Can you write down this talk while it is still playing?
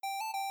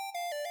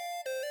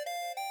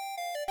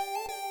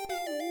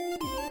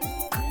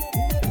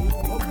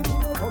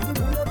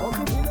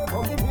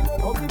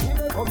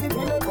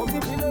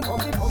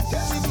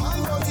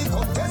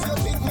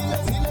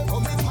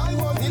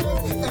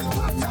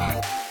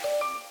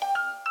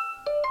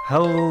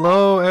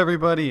Hello,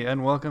 everybody,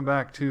 and welcome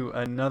back to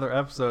another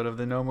episode of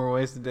the No More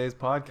Wasted Days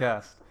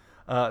podcast.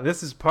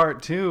 This is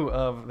part 2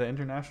 of the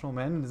International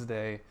Men's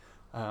Day.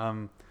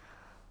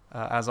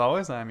 As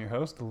always, I am your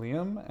host,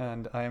 Liam,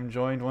 and I am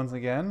joined once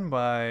again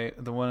by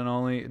the one and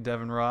only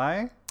Devon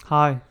Rye.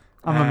 Hi,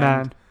 I'm a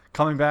man.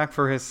 Coming back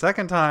for his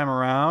second time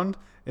around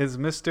is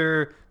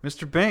Mr.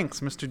 Banks,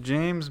 Mr.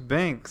 James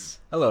Banks.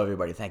 Hello,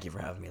 everybody. Thank you for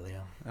having me,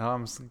 Liam.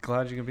 I'm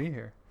glad you can be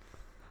here.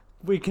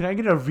 Wait, can I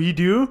get a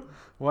redo?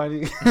 Why do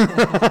you...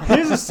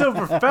 His is so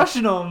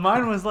professional.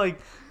 Mine was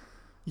like,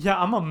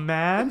 yeah, I'm a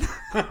man.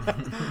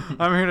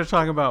 I'm here to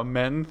talk about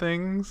men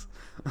things.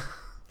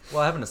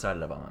 Well, I haven't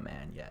decided if I'm a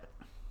man yet.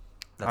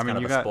 That's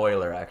kind of a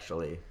spoiler,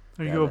 actually.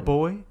 Are you a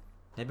boy?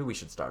 Maybe we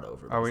should start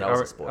over.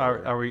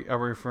 Are we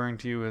referring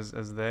to you as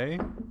they?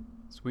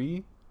 As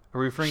we? Are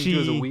we referring to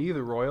you as a we,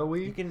 the royal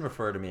we? You can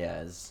refer to me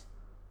as...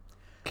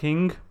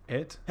 King?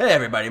 It? Hey,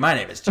 everybody. My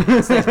name is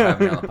James. Thanks for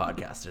having me on the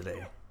podcast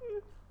today.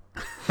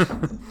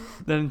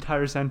 That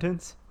entire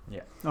sentence?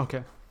 Yeah.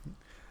 Okay.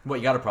 What,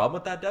 you got a problem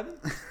with that, Devin?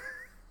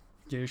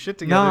 Get your shit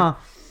together. Nah.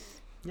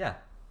 Yeah.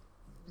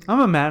 I'm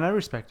a man. I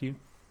respect you.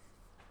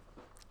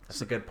 That's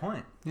a good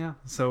point. Yeah.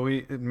 So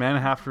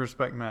men have to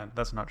respect men.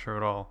 That's not true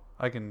at all.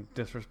 I can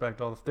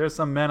disrespect all. There's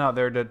some men out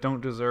there that don't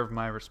deserve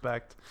my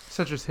respect.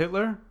 Such as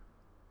Hitler?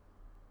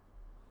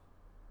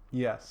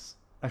 Yes.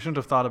 I shouldn't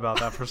have thought about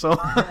that for so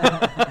long.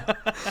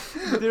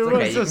 There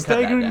was a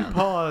staggering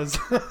pause.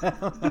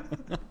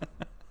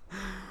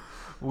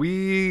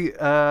 We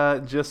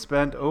just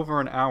spent over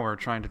an hour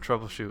trying to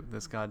troubleshoot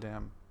this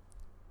goddamn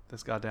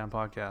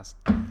podcast.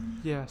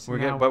 Yes.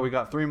 But we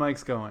got 3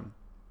 mics going.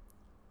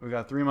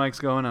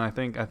 And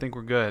I think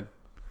we're good.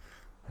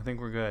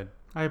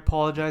 I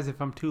apologize if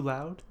I'm too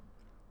loud.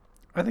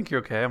 I think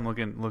you're okay. I'm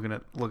looking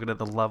at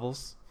the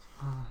levels.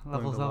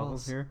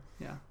 Levels here.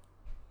 Yeah.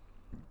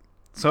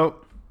 So,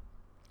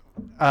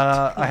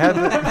 I had.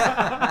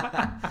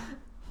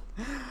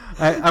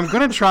 I'm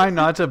going to try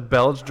not to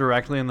belch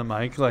directly in the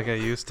mic like I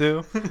used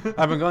to.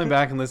 I've been going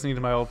back and listening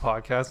to my old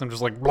podcast. I'm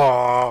just like,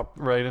 blah,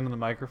 right into the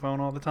microphone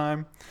all the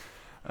time.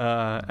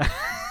 Not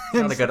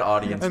a good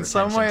audience in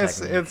some ways,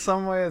 it's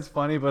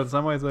funny, but in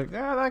some ways, like,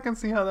 I can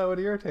see how that would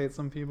irritate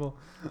some people.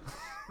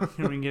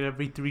 Hearing it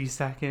every 3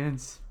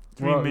 seconds,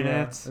 3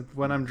 minutes. Yeah.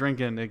 When I'm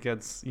drinking, it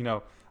gets,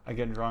 I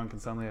get drunk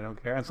and suddenly I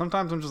don't care. And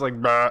sometimes I'm just like,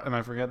 bah, and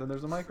I forget that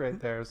there's a mic right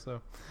there. So,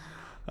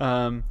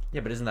 yeah,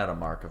 but isn't that a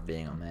mark of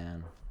being a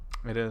man?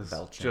 It is.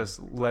 Belching.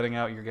 Just letting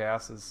out your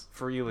gases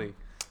freely.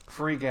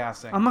 Free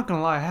gassing. I'm not going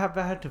to lie. I have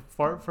had to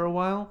fart for a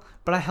while,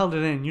 but I held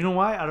it in. You know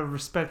why? Out of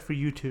respect for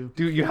you two.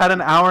 Dude, you had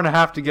an hour and a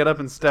half to get up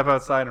and step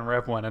outside and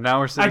rep one, and now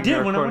we're sitting there. I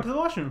did when I went to the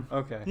washroom.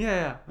 Okay.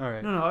 Yeah. All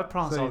right. No, I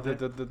promise. So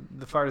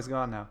the fart is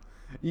gone now.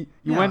 You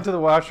went to the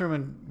washroom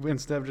and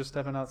instead of just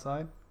stepping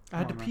outside? I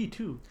had to pee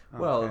too.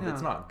 Well,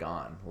 it's not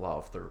gone. Law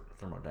of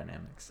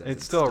thermodynamics says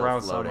it's still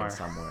around floating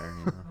somewhere.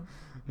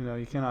 You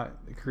you cannot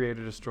create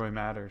or destroy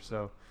matter,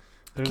 so...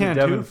 There's a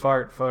Devon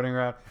fart floating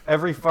around.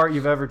 Every fart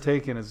you've ever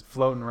taken is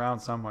floating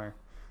around somewhere.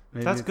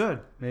 Maybe that's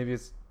good. Maybe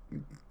it's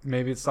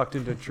sucked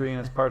into a tree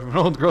and it's part of an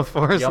old growth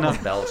forest. You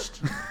almost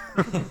belched.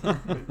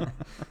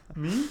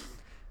 Me?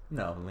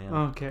 No,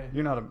 Liam. Okay.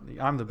 You're not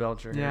I'm the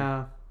belcher. Yeah.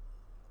 Here.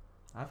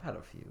 I've had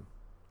a few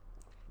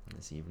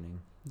this evening.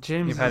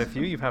 James, you've had a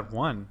few. You've had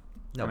one.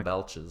 No,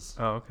 belches.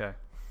 Oh, okay.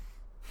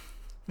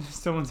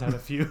 Someone's had a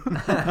few.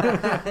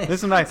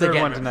 This is my third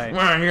one tonight.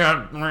 Well, you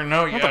got one. I don't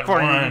know what you're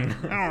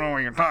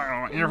talking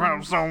about. You've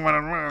had so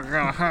many.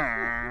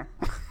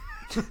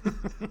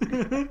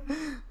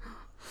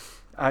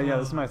 Yeah,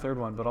 this is my third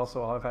one, but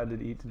also all I've had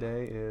to eat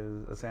today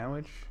is a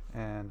sandwich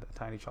and a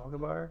tiny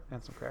chocolate bar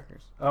and some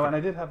crackers. Oh, and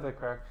I did have the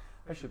crack.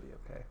 I should be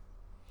okay.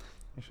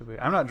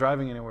 I'm not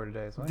driving anywhere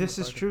today. So this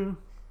is true.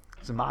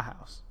 It's in my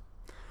house.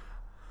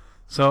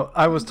 So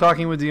I was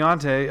talking with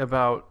Deontay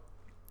about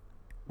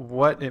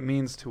what it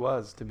means to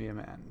us to be a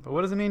man. But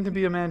what does it mean to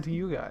be a man to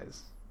you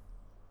guys?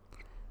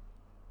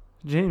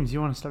 James, you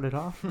want to start it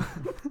off?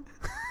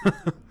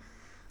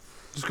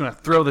 Just going to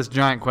throw this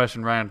giant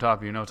question right on top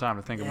of you. No time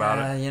to think about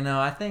it.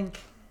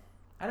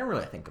 I don't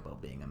really think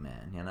about being a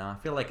man, I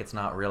feel like it's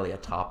not really a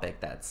topic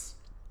that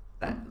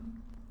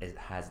it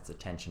has its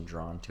attention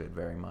drawn to it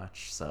very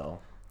much, so...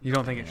 You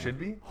don't think it should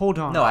be? Hold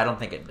on. No, I don't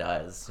think it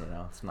does,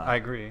 it's not... I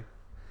agree.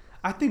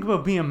 I think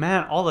about being a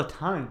man all the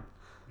time.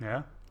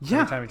 Yeah?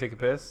 Yeah. Every time you take a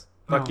piss?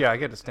 Fuck yeah, I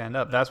get to stand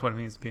up. That's what it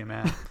means to be a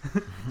man.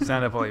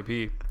 Stand up while you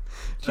pee.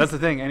 That's the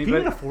thing. Being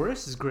in a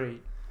forest is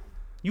great.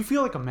 You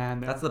feel like a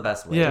man there. That's the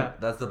best way. Yeah.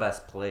 That's the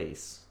best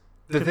place.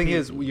 The thing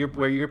is,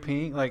 where you're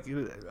peeing, like,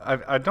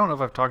 I don't know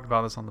if I've talked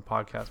about this on the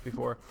podcast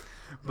before,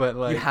 but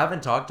like... You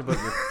haven't talked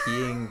about your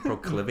peeing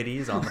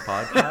proclivities on the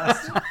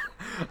podcast?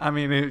 I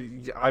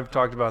mean, I've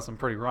talked about some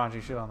pretty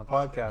raunchy shit on the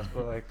podcast,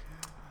 but like...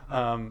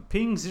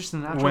 peeing's just a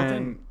natural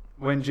thing.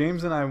 When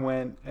James and I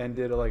went and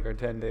did like our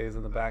 10 days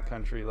in the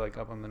backcountry, like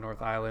up on the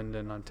North Island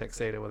and on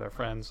Texada with our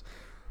friends,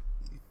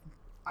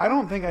 I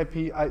don't think I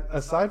peed.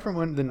 Aside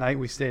from the night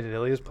we stayed at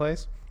Ilya's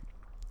place,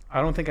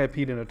 I don't think I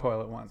peed in a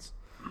toilet once.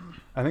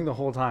 I think the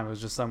whole time it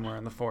was just somewhere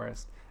in the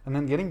forest. And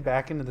then getting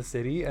back into the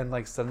city and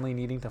like suddenly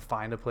needing to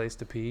find a place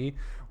to pee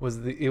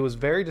it was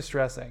very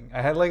distressing.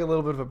 I had like a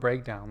little bit of a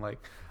breakdown. Like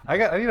I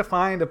need to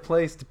find a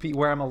place to pee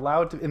where I'm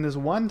allowed to. In this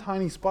one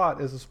tiny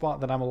spot is a spot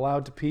that I'm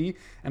allowed to pee,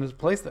 and it's a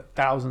place that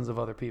thousands of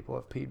other people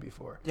have peed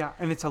before. Yeah,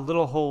 and it's a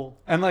little hole.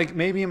 And like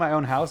maybe in my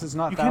own house it's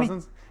not You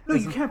thousands.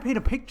 You can't paint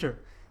a picture.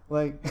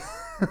 Like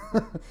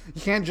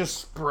you can't just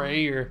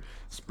spray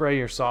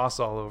your sauce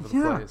all over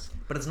the place.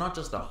 But it's not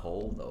just a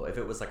hole though. If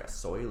it was like a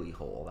soily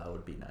hole, that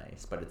would be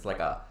nice. But it's like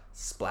a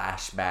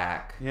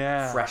splashback,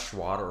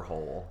 freshwater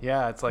hole.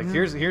 Yeah, it's like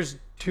here's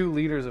 2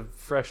 liters of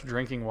fresh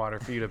drinking water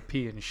for you to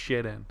pee and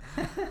shit in.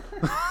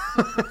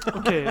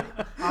 Okay,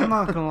 I'm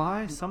not gonna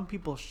lie. Some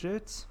people's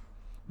shits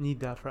need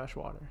that fresh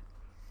water.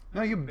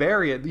 No, you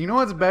bury it. You know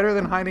what's better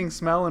than hiding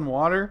smell in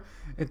water?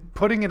 It's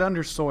putting it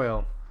under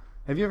soil.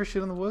 Have you ever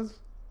shit in the woods?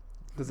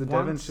 Does the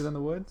Devon shit in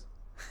the woods?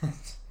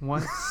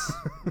 Once.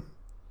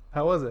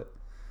 How was it?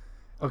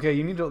 Okay,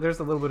 there's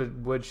a little bit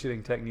of wood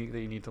shitting technique that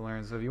you need to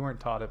learn. So if you weren't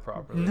taught it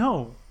properly,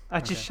 No,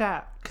 I just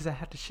shat because I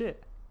had to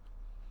shit.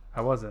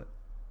 how was it?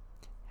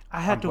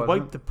 I had to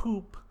Unpleasant? wipe the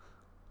poop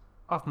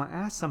off my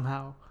ass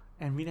somehow,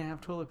 and we didn't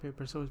have toilet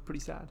paper, so it was pretty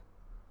sad.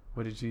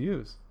 What did you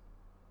use?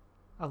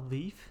 A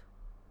leaf?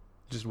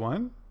 Just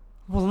one?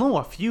 Well, no,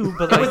 a few,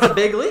 but It was like a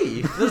big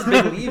leaf. There's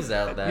big leaves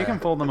out there. You can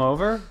fold them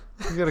over.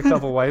 You get a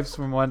couple wipes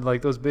from one,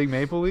 like those big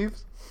maple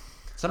leaves.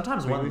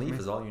 Sometimes Big one leaf leaf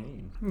is all you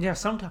need. yeah,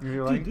 sometimes. You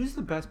Dude, like- these are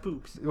the best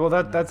poops. Well,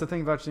 that's the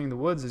thing about shitting in the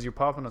woods is you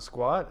pop in a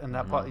squat and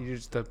that pot you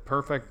just the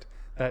perfect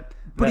that.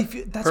 But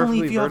that that's only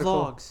if perfectly you have vertical-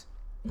 logs.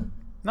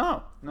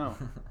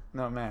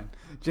 No, man.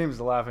 James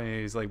is laughing.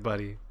 He's like,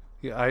 buddy,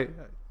 I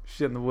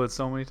shit in the woods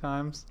so many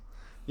times.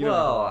 You don't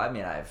Well, know. I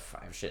mean, I've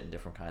shit in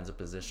different kinds of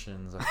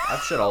positions.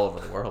 I've shit all over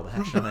the world,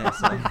 actually.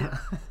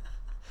 So.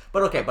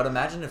 But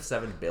imagine if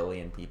 7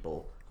 billion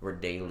people were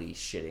daily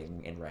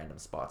shitting in random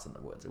spots in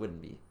the woods.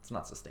 It's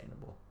not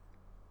sustainable.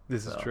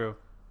 This is true.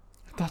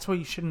 That's why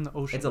you shit in the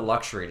ocean. It's a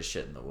luxury to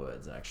shit in the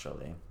woods,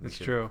 actually. We It's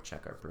should true.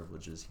 Check our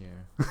privileges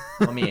here.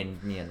 Well, me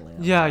and Liam.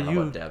 yeah, I don't know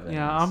you. about Devin.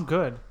 Yeah, I'm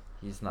good.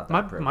 He's not that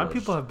My privileged.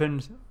 people have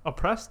been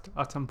oppressed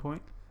at some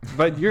point.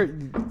 But your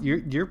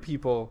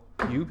people,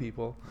 you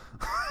people,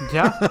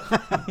 Yeah,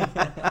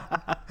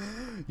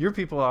 your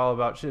people are all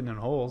about shitting in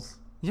holes.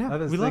 yeah.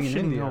 That is we the love thing in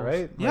shitting India, holes.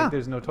 right? Yeah. Like,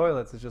 there's no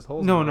toilets. It's just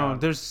holes. No, in the no.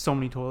 ground. There's so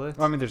many toilets.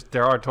 Well, I mean,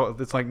 there are toilets.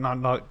 It's like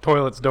not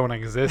toilets don't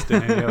exist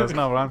in India. That's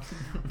not what I'm.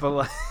 But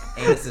like,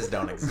 Anuses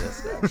don't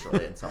exist,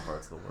 actually, in some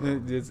parts of the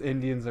world. it's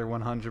Indians are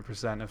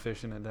 100%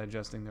 efficient at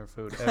digesting their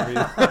food. Every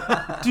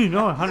Dude,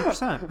 no,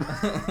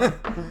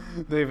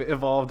 100%. they've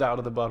evolved out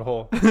of the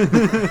butthole.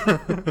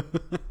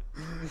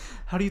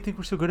 How do you think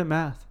we're so good at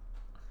math?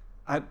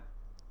 I'm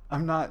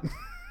not.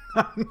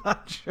 I'm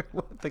not sure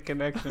what the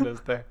connection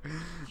is there.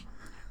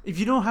 If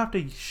you don't have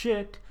to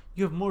shit,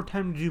 you have more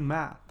time to do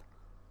math.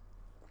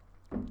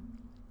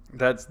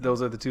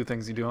 Those are the 2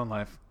 things you do in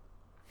life: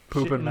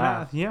 poop Shit and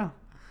math. Yeah.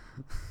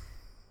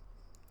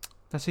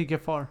 That's how you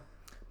get far.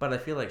 But I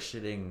feel like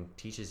shitting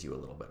teaches you a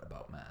little bit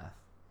about math.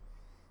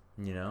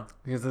 You know?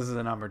 Because this is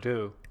a number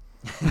 2.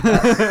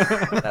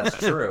 That's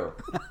true.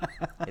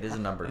 It is a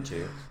number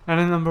 2. And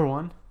a number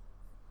 1.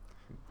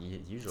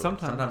 Usually.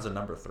 Sometimes. Sometimes a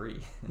number 3.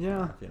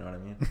 Yeah. If you know what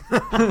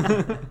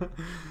I mean.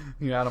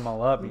 You add them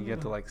all up, and you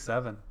get to like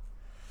 7.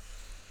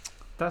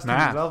 That's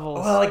Math. the levels.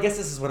 Well, I guess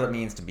this is what it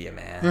means to be a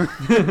man.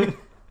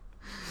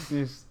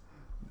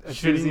 A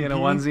Shooting twosie and a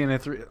pee? onesie and a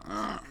 3.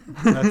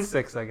 That's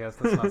 6, I guess.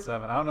 That's not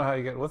 7. I don't know how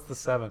you get. What's the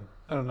 7?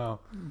 I don't know.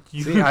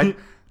 You- See,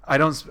 I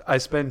don't. I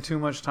spend too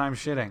much time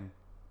shitting.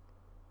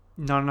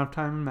 Not enough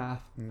time in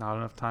math. Not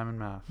enough time in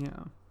math. Yeah.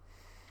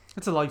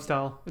 It's a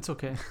lifestyle. It's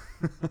okay.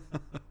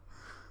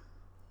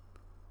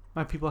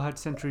 My people had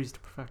centuries to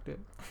perfect it.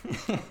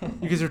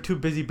 You guys are too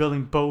busy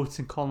building boats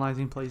and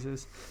colonizing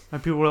places. My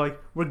people were like,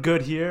 we're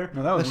good here.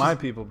 No, that was Let's my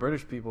just-" people.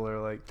 British people are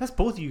like, That's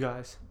both of you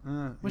guys. he's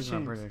What's not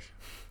James? British.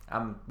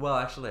 I'm, well,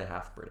 actually,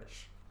 half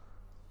British.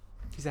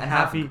 He's a And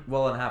happy.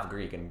 and half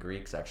Greek. And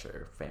Greeks actually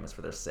are famous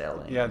for their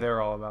sailing. Yeah, they're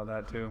all about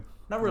that too.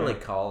 Not really Yeah.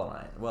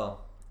 colonized.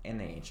 Well, in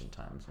the ancient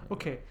times. Maybe.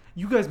 Okay,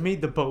 you guys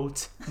made the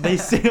boats. They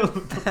sailed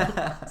with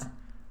the boats.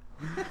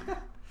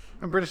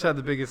 And British had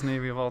the biggest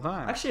navy of all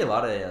time. Actually, a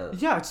lot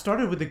of Yeah, it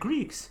started with the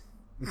Greeks.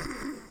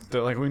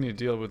 They're like, we need to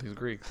deal with these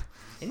Greeks.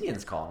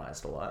 Indians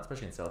colonized a lot,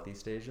 especially in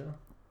Southeast Asia.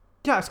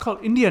 Yeah, it's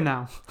called India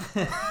now.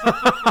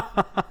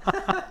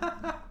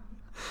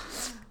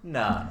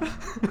 Nah.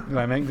 Do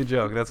I make the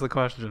joke? That's the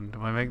question.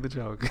 Do I make the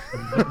joke?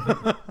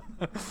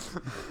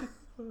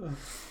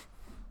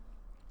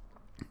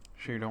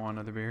 Sure you don't want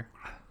another beer?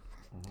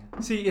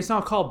 See, it's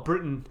not called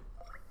Britain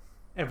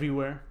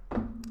everywhere.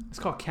 It's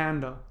called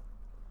Canada.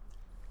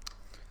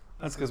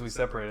 That's because we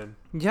separated.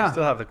 Yeah. We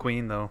still have the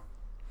Queen, though.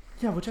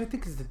 Yeah, which I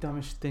think is the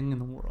dumbest thing in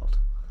the world.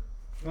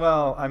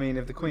 Well, I mean,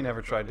 if the Queen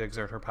ever tried to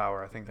exert her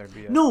power, I think there'd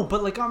be a... No,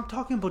 but like I'm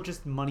talking about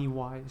just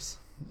money-wise.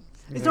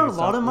 You Is think there a it's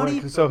lot not- of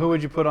money? So who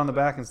would you put on the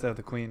back instead of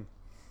the Queen?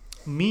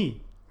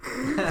 Me.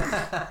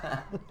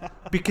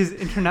 Because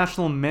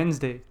International Men's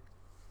Day.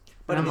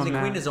 But I I'm mean, a the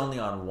man. Queen is only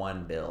on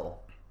one bill.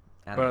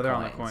 And But the they're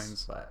on the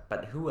coins.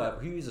 But who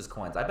uses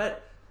coins? I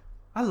bet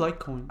I like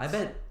coins.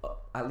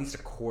 at least a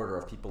quarter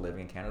of people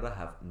living in Canada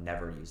have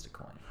never used a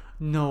coin.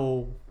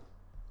 No.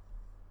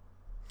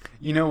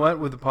 You know what?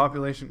 With the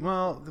population,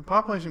 the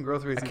population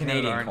growth rates A in Canada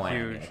Canadian aren't coin.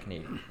 huge. Yeah, a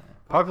Canadian coin.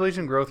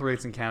 Population growth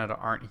rates in Canada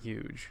aren't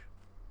huge,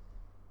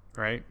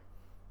 right?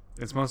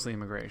 It's mostly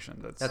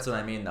immigration. That's what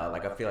I mean, though.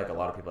 Like, I feel like a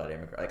lot of people that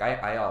immigrate. Like,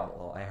 I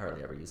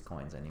hardly ever use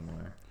coins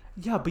anymore.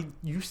 Yeah, but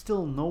you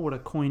still know what a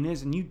coin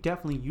is, and you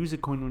definitely use a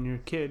coin when you're a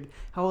kid.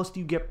 How else do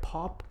you get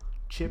pop,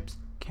 chips,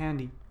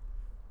 candy?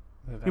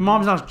 Your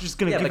mom's not just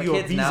gonna give but you a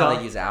kids Visa. now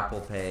they use Apple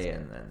Pay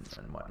and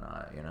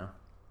whatnot. You know.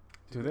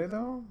 Do they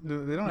though?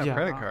 They don't have Yeah.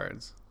 credit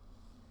cards.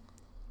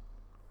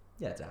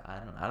 Yeah,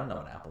 I don't know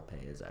what Apple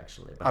Pay is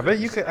actually. But I bet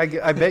you could.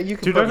 I bet you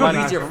could Dude, put I don't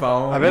money. use your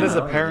phone. I bet you as a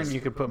know, parent just- you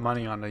could put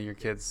money onto your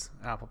kid's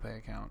Apple Pay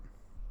account.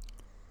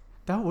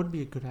 That would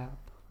be a good app.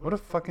 What a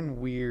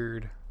fucking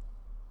weird.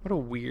 What a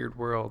weird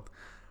world.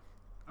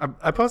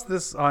 I posted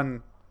this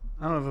on.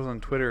 I don't know if it was on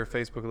Twitter or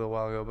Facebook a little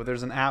while ago, but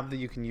there's an app that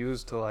you can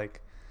use to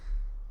like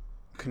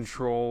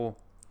control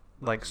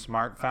like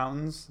smart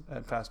fountains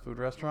at fast food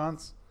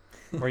restaurants,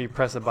 where you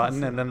press a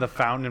button and then the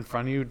fountain in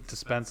front of you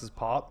dispenses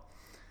pop,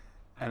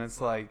 and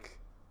it's like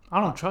I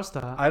don't trust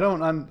that. I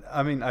don't.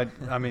 I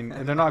mean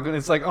they're not good.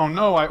 It's like, oh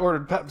no, I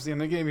ordered Pepsi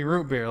and they gave me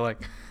root beer.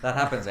 Like That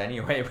happens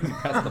anyway when you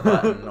press the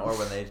button or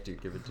when they do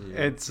give it to you.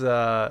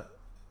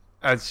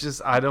 it's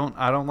just I don't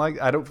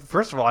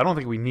first of all, I don't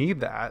think we need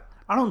that.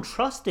 I don't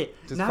trust it.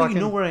 Just Now fucking-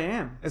 you know where I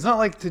am. It's not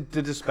like to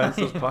dispense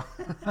those pop.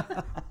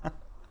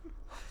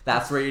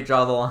 That's where you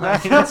draw the line.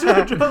 That's where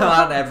I draw the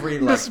Not every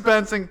like.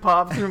 Dispensing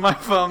pop through my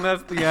phone.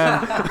 That's the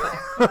end.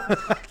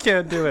 I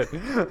can't do it.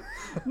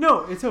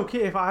 No, it's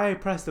okay if I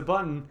press the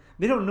button.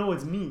 They don't know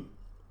it's me.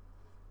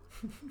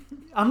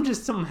 I'm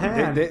just some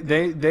hand.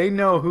 They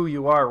know who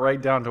you are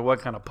right down to what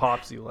kind of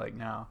pops you like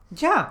now.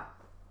 Yeah.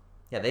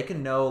 Yeah, they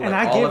can know And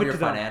like, I all gave of it your to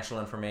them. financial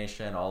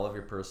information, all of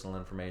your personal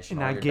information,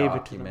 And all I your gave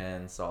it to them.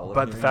 documents, all of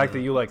But your the fact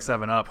that you like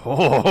 7-Up,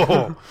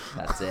 oh,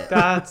 That's it.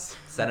 That's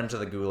Send him to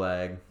the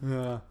gulag.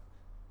 yeah,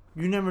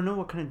 you never know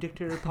what kind of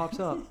dictator pops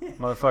up.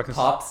 motherfuckers.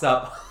 Pops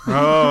up.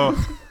 Oh,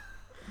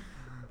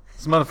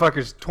 this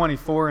motherfucker's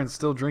 24 and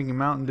still drinking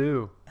Mountain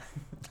Dew.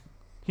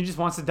 He just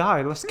wants to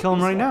die. Let's kill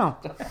him right now.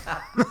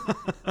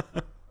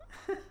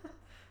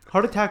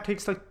 Heart attack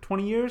takes like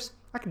 20 years.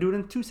 I can do it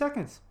in 2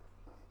 seconds.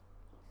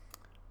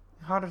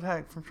 Heart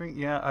attack from drinking.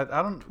 Yeah,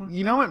 I don't.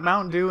 You know what?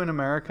 Mountain Dew in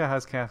America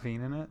has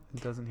caffeine in it.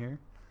 It doesn't here.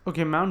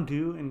 Okay, Mountain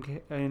Dew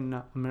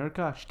in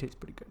America actually tastes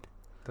pretty good.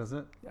 Does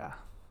it? Yeah,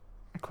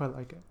 I quite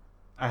like it.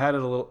 I had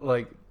it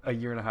a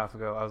year and a half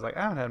ago. I was like,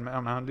 I haven't had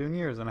Mountain Dew in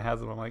years, and I had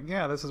it. I'm like,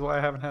 yeah, this is why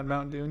I haven't had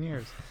Mountain Dew in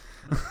years.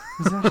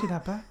 Is it actually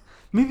that bad?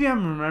 Maybe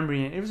I'm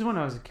remembering it. It was when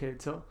I was a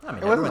kid, so I mean,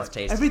 It wasn't- everyone's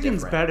taste everything's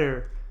is different.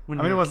 better when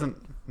I mean, you're it a kid.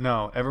 wasn't.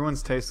 No,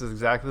 everyone's taste is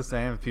exactly the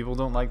same. If people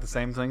don't like the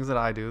same things that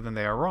I do, then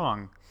they are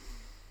wrong.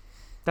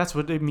 That's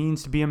what it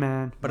means to be a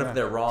man. But Yeah. if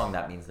they're wrong,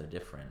 that means they're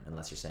different.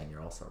 Unless you're saying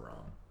you're also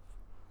wrong.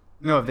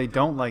 No, if they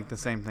don't like the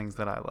same things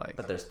that I like,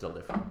 But they're still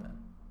different then.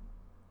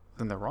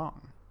 then they're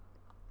wrong.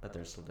 But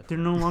they're still They're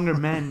different. no longer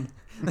men.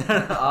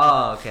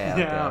 Oh, okay,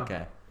 Yeah.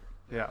 okay.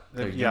 Yeah,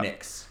 They're yeah,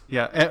 eunuchs.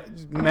 yeah.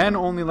 Men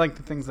only like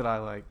the things that I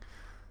like: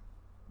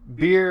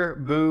 beer,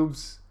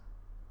 boobs,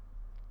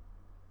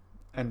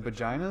 and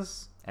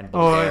vaginas. And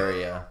Oh,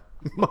 Bulgaria.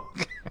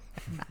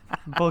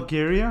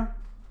 Bulgaria?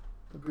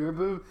 Beer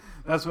boob.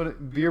 That's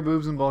what beer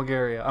boobs in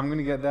Bulgaria. I'm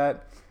gonna get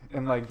that.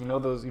 And like you know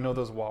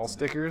those wall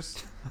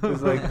stickers.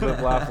 It's like the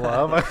laugh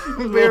love.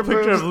 Beer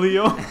picture of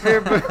Leo.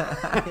 Beer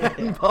boobs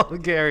in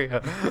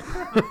Bulgaria.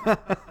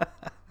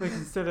 Like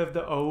instead of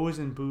the O's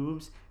and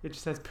boobs, it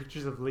just has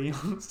pictures of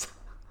Leos.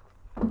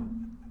 It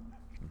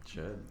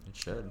should. It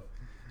should.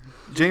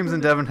 James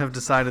and Devon have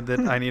decided that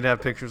I need to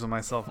have pictures of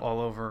myself all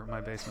over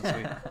my basement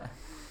suite.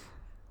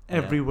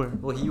 Everywhere.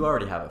 Well, you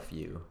already have a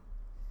few.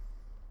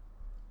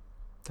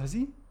 Does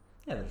he?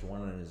 Yeah, there's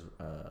one in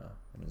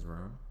his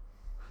room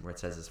where it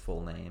says his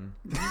full name,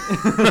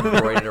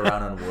 embroidered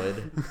around on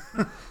wood,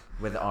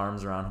 with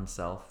arms around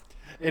himself.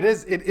 It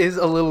is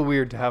a little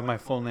weird to have my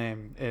full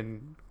name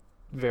in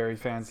very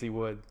fancy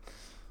wood,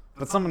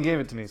 but someone gave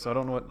it to me, so I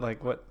don't know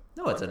what.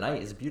 No, it's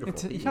a beautiful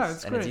piece, yeah,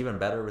 it's and it's great. even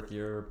better with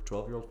your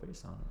 12-year-old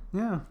face on it.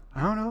 Yeah.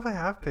 I don't know if I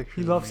have pictures.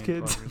 He of loves me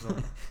at kids. 12 years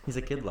old. He's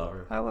a kid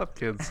lover. I love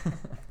kids.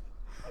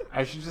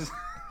 I should just.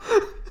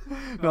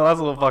 No, that's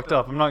a little fucked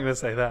up. I'm not gonna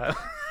say that.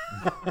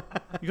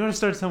 You gotta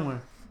start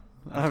somewhere.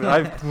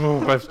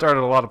 I've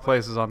started a lot of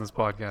places on this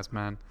podcast,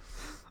 man.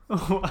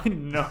 Oh, I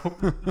know.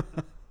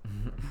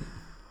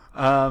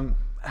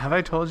 Have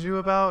I told you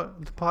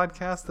about the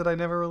podcast that I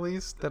never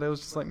released? That I was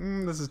just like,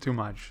 this is too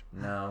much.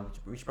 No,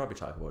 we should probably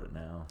talk about it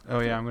now. Oh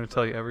yeah, I'm going to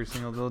tell you every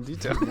single little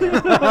detail.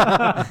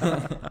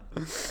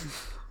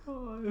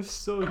 Oh, it was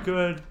so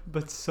good,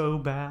 but so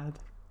bad.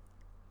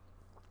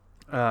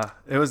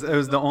 It was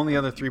the only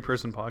other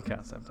 3-person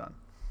podcast I've done.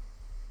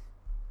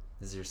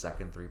 This is your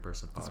second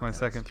 3-person podcast. It's my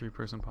second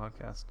 3-person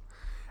podcast,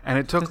 And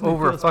it took Doesn't it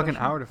over a feel fucking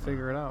special? hour to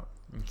figure it out.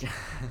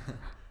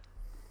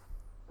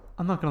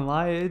 I'm not gonna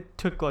lie, it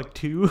took like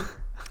 2.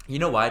 You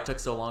know why it took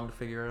so long to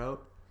figure it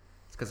out?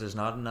 It's because there's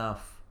not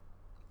enough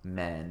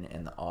men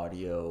in the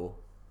audio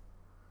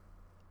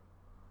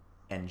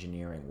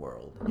engineering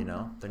world, you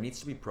know? There needs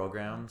to be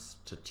programs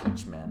to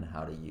teach men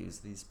how to use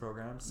these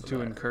programs. So To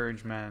that-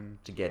 encourage men.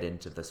 to get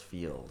into this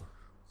field.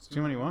 It's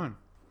too many women.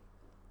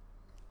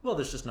 Well,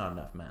 there's just not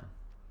enough men.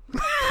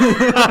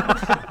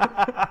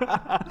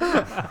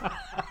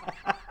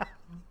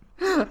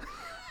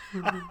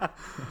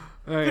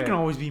 There can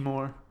always be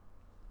more.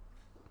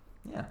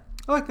 Yeah.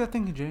 I like that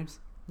thinking, James.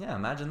 Yeah,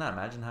 imagine that.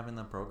 Imagine having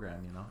that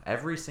program, you know?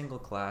 Every single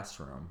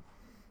classroom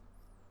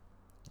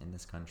in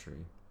this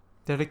country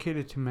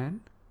Dedicated to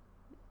men?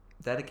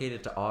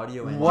 dedicated to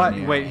audio What?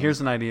 engineering. Wait,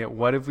 here's an idea.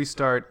 What if we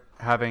start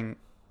having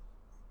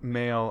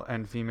male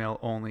and female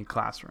only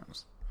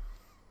classrooms?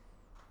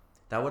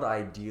 That would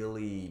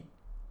ideally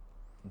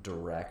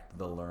direct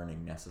the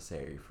learning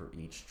necessary for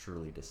each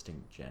truly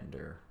distinct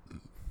gender.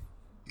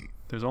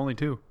 There's only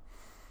 2.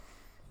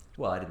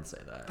 Well, I didn't say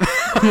that.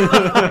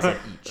 I said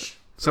each.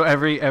 So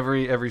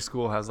every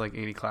school has like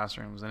 80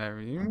 classrooms, and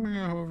every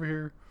over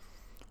here.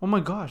 Oh my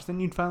gosh, then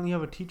you'd finally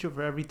have a teacher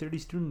for every 30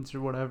 students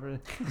or whatever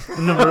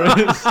the number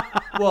is.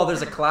 Well,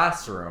 there's a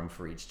classroom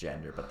for each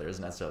gender, but there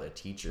isn't necessarily a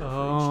teacher for each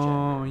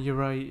Oh, gender. you're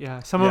right. Yeah,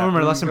 some of them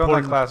are less Go in that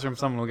important. classroom,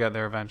 someone will get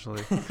there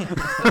eventually.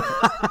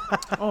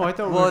 Oh, I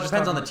thought. we Well, were it just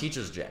depends on the talking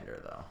teacher's gender,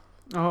 though.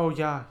 about- Oh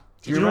yeah,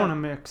 Do you you don't remem- want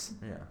to mix.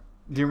 Yeah.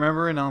 Do you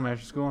remember in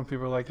elementary school when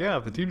people were like, "Yeah,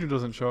 if the teacher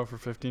doesn't show up for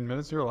 15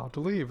 minutes, you're allowed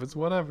to leave. It's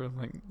whatever." I'm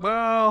like,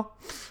 well,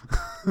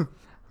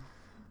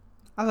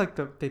 I like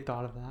that they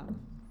thought of that.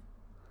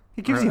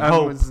 It gives you or,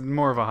 hope, it's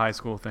more of a high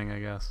school thing, I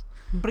guess.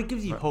 but it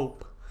gives you Right.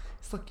 hope.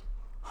 It's like,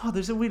 oh,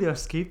 there's a way to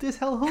escape this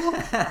hellhole.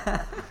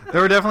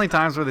 There were definitely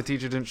times where the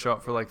teacher didn't show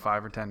up for like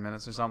 5 or 10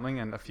 minutes or something,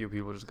 and a few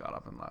people just got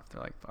up and left.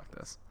 They're like, "Fuck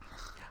this."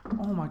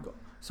 Oh my god.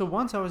 So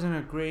once I was in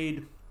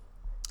grade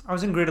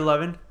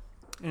 11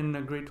 in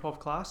a grade 12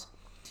 class,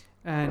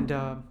 and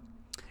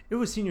it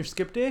was senior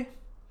skip day.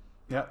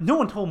 Yeah. No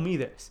one told me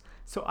this.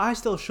 So I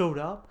still showed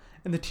up,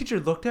 and the teacher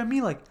looked at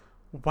me like,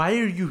 why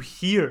are you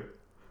here?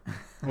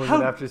 Was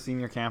How- it after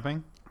senior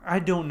camping? I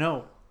don't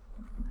know.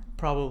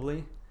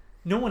 Probably.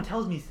 No one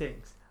tells me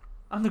things.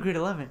 I'm the grade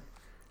 11.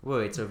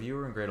 Wait, so if you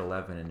were in grade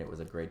 11 and it was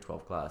a grade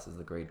 12 class, is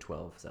the grade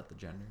 12, is that the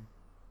gender?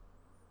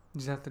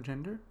 Is that the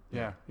gender?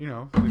 Yeah, you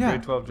know, the Yeah.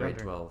 grade 12 Grade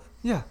gender. 12.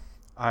 Yeah.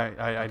 I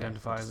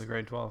identify as a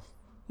grade 12.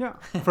 Yeah.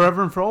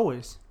 Forever and for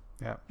always.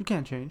 Yeah. You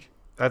can't change.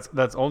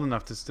 That's old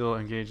enough to still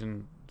engage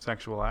in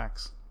sexual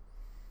acts.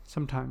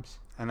 Sometimes.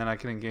 And then I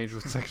can engage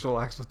with sexual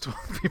acts with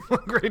 12 people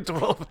in grade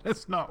 12, and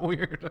it's not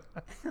weird.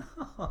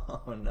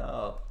 Oh,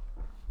 no.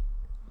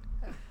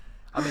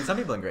 I mean, some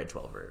people in grade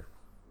 12 are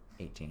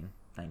 18,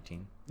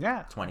 19,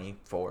 Yeah.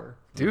 24.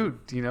 Dude,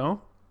 you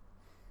know?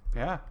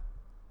 Yeah.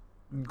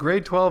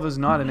 Grade 12 is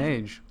not an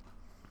age.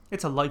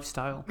 It's a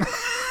lifestyle.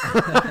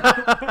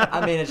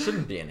 I mean, it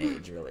shouldn't be an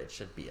age, really. It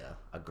should be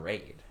a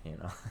grade, you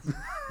know?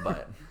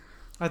 But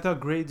I thought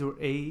grades were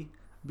A,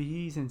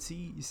 B's, and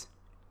C's.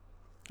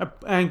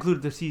 I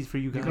included the C's for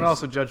you You guys. can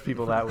also judge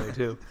people that way,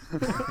 too.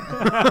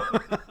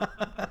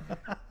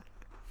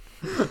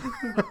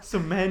 So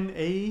men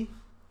A.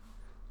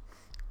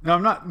 No,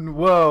 I'm not.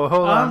 Whoa,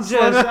 hold on. I'm just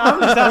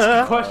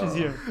asking questions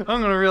here. I'm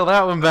going to reel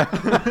that one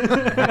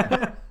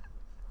back.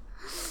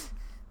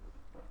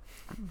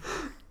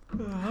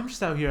 I'm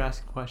just out here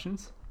asking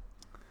questions.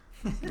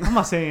 I'm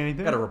not saying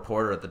anything. got a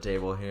reporter at the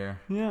table here.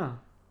 Yeah,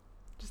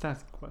 just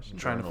asking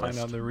questions. Trying to find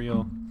out the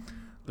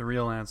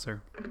real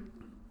answer.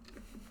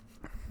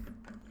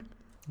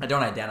 I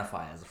don't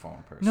identify as a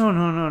phone person.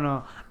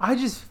 No. I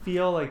just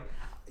feel like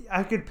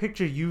I could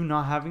picture you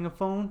not having a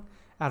phone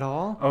at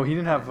all. Oh, he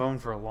didn't have a phone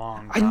for a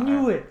long I time.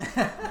 knew it.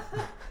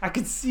 I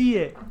could see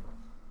it.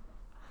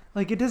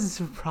 Like, it doesn't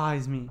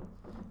surprise me.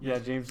 Yeah,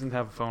 James didn't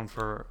have a phone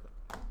for...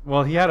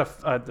 Well, he had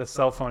a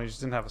cell phone. He just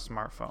didn't have a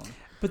smartphone.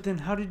 But then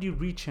how did you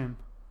reach him?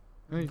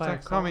 He Via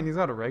text, call? I mean, he's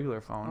got a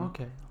regular phone.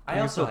 Okay. I You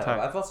can also still type.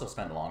 I've also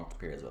spent long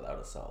periods without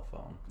a cell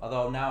phone.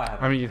 Although now I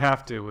have. I mean, you'd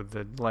have to with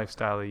the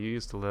lifestyle that you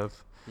used to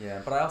live.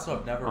 Yeah, but I also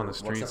have never, On the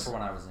except streets. for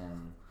when I was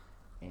in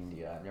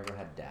India, I've never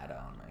had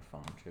data on my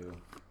phone too.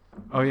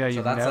 Oh, yeah, So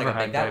you've that's never like a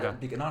had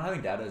big data. not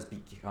having data is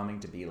becoming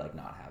to be like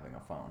not having a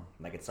phone.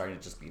 Like it's starting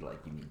to just be like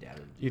you need data.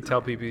 To do You tell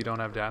everything. people you don't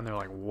have data, and they're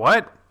like,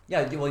 what?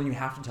 Yeah, well, and you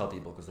have to tell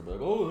people because they'll be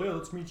like, oh yeah,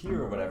 let's meet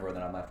here or whatever. And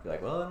then I'm have to be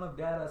like, well, I don't have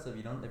data, so if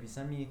you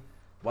send me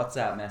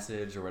WhatsApp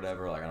message or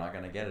whatever, like I'm not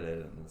gonna get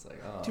it. And it's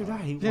like, oh, Dude, I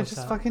hate Yeah, WhatsApp.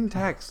 just fucking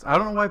text. I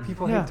don't know why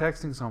people Yeah. hate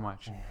texting so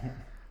much.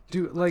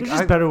 Dude, like, There's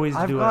just better ways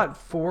to I've do got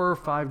 4 or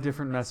 5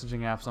 different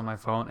messaging apps on my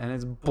phone, and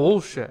it's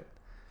bullshit.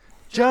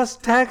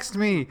 Just text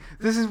me.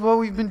 This is what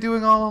we've been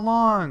doing all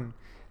along.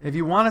 If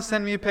you want to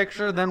send me a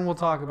picture, then we'll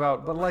talk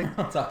about. But like,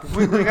 I'll talk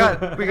we got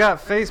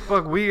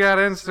Facebook, we got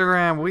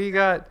Instagram, we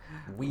got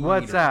Weed.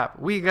 WhatsApp,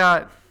 we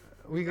got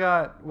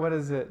what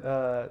is it?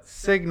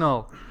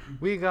 Signal,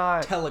 we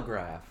got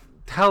Telegraph,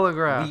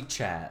 Telegraph,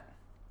 WeChat.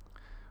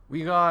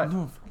 we got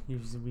No,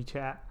 use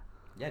WeChat.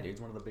 Yeah, dude,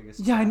 it's one of the biggest.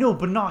 Yeah, I know,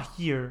 but not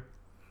here.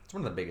 It's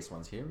one of the biggest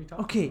ones here. We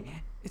talking. Okay,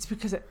 it's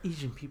because of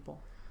Asian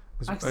people.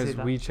 Is I can say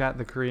that. WeChat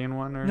the Korean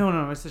one or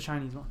No, it's the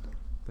Chinese one.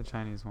 the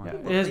Chinese one? Yeah,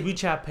 it has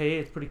WeChat Pay.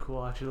 It's pretty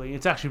cool, actually.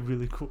 It's actually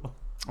really cool.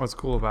 What's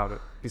cool about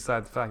it,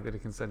 besides the fact that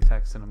it can send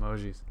text and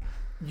emojis?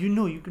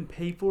 You can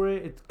pay for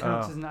it. It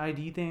counts Oh. as an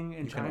ID thing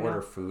in You China. can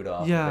order food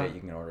off Yeah. of it.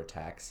 You can order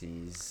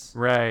taxis.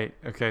 Right.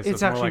 Okay. So It's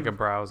it's more actually- like a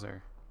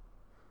browser.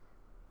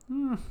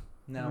 No,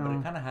 but No.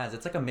 it kind of has.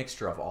 It's like a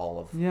mixture of all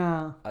of.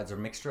 Yeah. It's a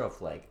mixture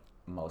of like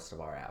most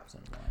of our apps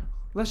in one.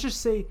 Let's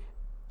just say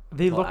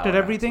they Well, looked at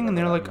our everything apps, and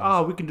they're whatever like, that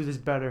means. we can do this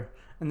better.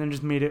 And then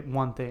just made it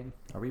one thing.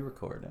 Are we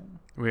recording?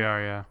 We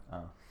are, yeah.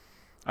 Oh.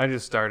 I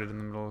just started in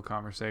the middle of a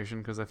conversation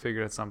because I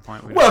figured at some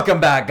point we'd Welcome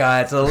back,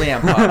 guys, to the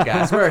Liam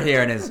podcast. We're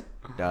here in his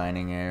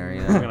dining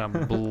area. we're gonna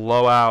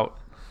blow out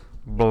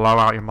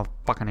your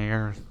motherfucking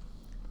ears.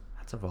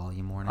 That's a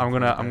volume warning. I'm for you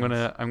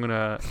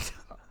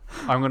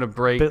gonna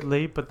break. Bit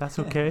late, but that's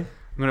okay.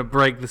 I'm gonna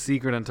break the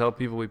secret and tell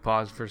people we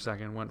paused for a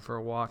second, went for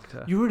a walk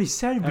to. You already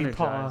said we Energize.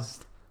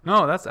 paused.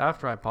 No, that's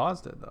after I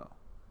paused it though.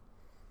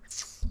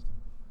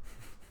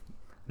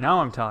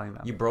 Now I'm telling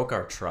them. You broke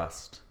our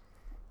trust.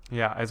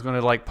 Yeah, it's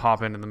gonna like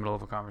pop in the middle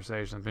of a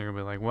conversation and people will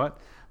be like, "What?"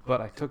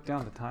 But I took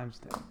down the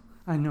timestamp.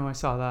 I know, I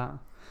saw that.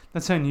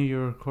 That's how I knew you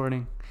were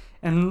recording.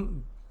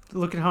 And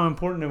look at how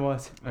important it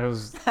was. It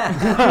was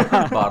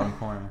Bottom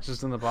corner.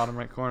 just in the bottom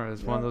right corner.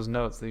 It's one of those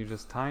notes that you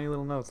just tiny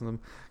little notes in them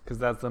because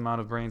that's the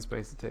amount of brain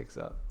space it takes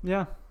up.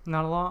 Yeah,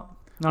 not a lot.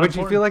 Not Which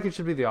you important. feel like it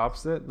should be the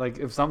opposite. Like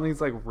if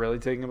something's like really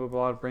taking up a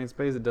lot of brain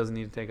space, it doesn't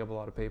need to take up a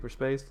lot of paper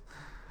space.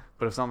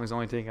 But if something's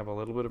only taking up a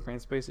little bit of brain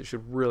space, it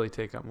should really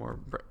take up more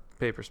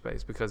paper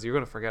space because you're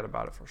gonna forget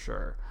about it for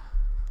sure.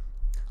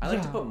 I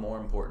like to Yeah. put more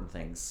important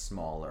things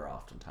smaller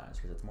oftentimes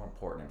because it's more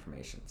important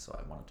information. So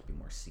I want it to be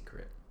more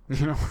secret.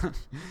 You know what?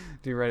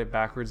 Do you write it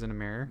backwards in a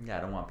mirror? Yeah,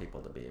 I don't want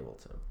people to be able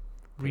to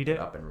Read pick it.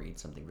 up and read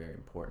something very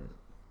important.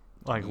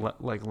 Like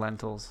like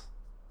lentils.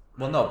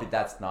 Well, no, but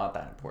that's not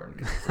that important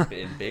because it's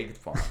in big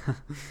form.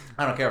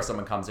 I don't care if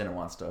someone comes in and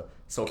wants to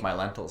soak my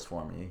lentils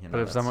for me. You know,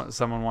 But if that's-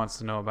 someone wants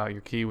to know about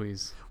your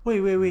kiwis,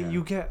 Wait. Yeah.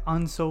 You get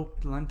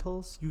unsoaked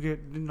lentils? You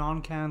get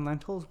non-canned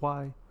lentils?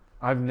 Why?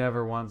 I've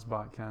never once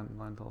bought canned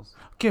lentils.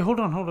 Okay, hold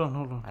on.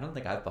 I don't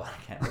think I've bought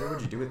a can. What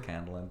would you do with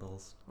canned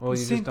lentils? Well, you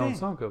Same just don't thing.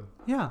 soak them.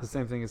 Yeah. The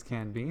same thing as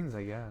canned beans,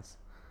 I guess.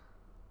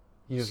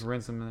 You just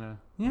rinse them in a.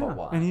 Yeah. But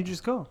why? And you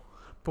just go.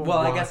 But Well,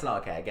 why? I guess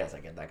not. Okay, I guess I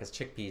get that because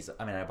chickpeas.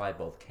 I mean, I buy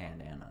both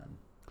canned and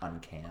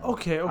uncanned.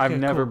 Okay. I've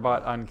never cool.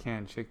 bought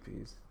uncanned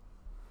chickpeas.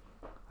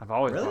 I've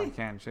always Really? bought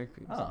canned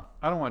chickpeas. Oh.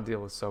 I don't want to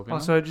deal with soaking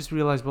Also, I just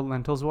realized what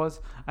lentils was.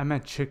 I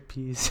meant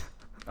chickpeas. them.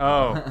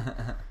 Oh,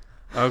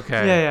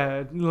 okay.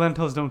 Yeah.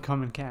 Lentils don't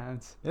come in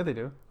cans. Yeah, they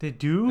do. They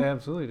do? They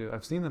absolutely do.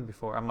 I've seen them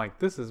before. I'm like,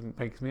 this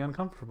makes me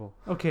uncomfortable.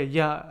 Okay,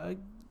 yeah.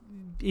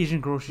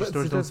 Asian grocery But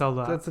stores see, don't that's- sell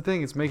that. That's the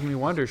thing. It's making me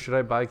wonder: should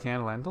I buy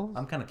canned lentils?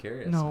 I'm kind of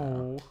curious.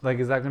 No, Like,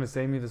 is that going to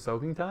save me the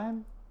soaking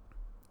time?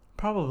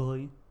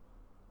 probably.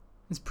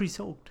 It's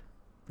pre-soaked.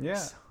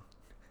 Yeah.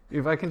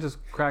 If I can just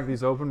crack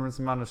these open, rinse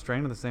them out of a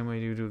strainer the same way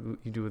you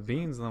do with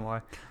beans, then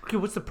why? Okay,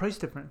 what's the price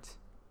difference?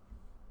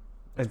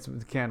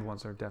 The canned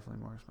ones are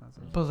definitely more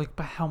expensive. But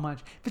by how much?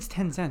 If it's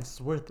 10 cents,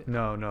 it's worth it.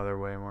 No, they're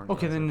way more.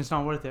 Okay, then it's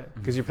not worth it.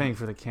 Because you're paying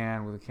for the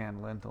can with a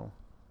canned lentil.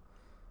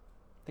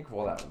 Think of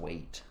all that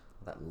weight,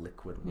 that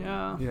liquid weight.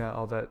 Yeah. Yeah,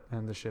 all that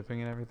and the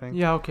shipping and everything.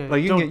 Yeah, okay.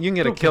 Like you can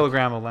get a don't-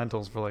 kilogram of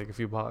lentils for like a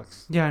few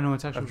bucks Yeah, I know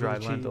it's actually of dried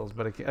really cheap. lentils,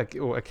 but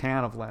a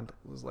can of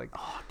lentils is like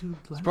Oh, dude,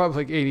 it's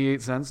probably like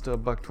 88 cents to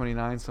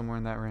 $1.29, somewhere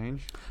in that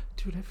range.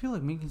 dude, I feel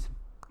like making some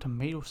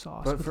tomato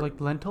sauce But with for- like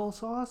lentil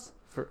sauce.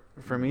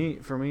 For me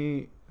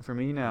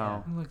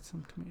now, I like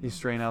some tomato. you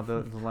strain out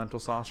the lentil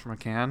sauce from a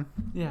can.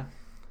 Yeah.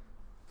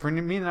 For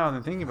me now, that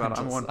I'm thinking about it,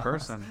 I'm Lentil one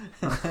sauce. person.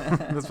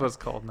 That's what it's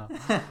called now.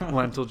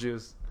 Lentil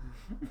juice.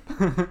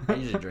 I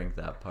usually drink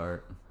that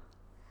part.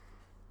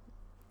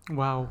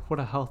 Wow, what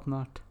a health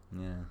nut.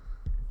 Yeah.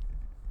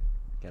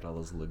 Get all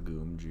those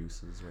legume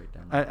juices right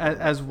down.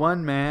 As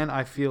one man,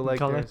 I feel like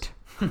Gullet.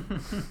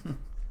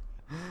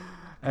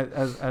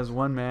 as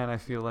one man, I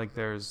feel like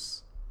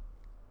there's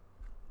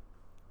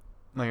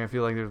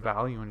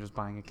value in just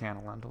buying a can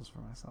of lentils for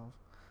myself.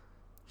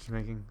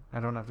 I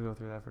don't have to go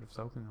through the effort of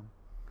soaking them.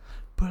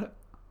 But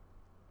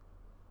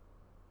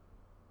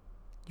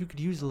you could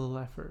use a little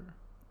effort.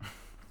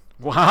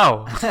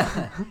 Wow.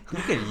 You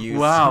could use.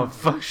 Wow.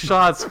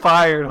 Shots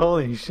fired.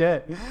 Holy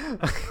shit.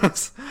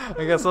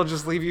 I guess I'll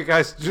just leave you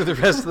guys to do the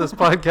rest of this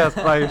podcast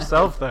by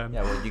yourself then.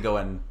 Yeah, well, you go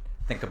and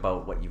think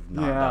about what you've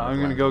not Yeah, done. I'm with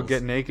going to go lentils.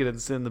 get naked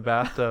and sit in the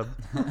bathtub.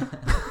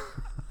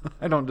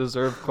 I don't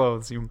deserve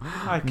clothes, you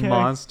I can't.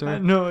 monster.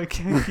 No, I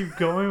can't keep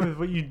going with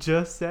what you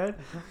just said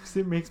because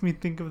it makes me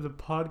think of the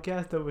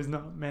podcast that was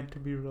not meant to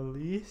be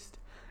released.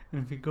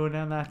 And if you go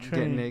down that Get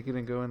train, naked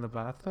and go in the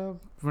bathtub?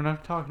 we're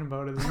not talking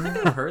about it. I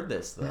think I've heard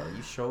this though.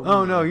 You showed me.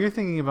 Oh, no, you're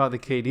thinking about the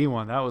KD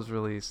one. That was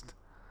released.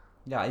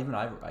 Yeah, even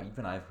I've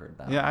heard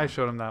that. Yeah, I one.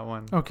 showed him that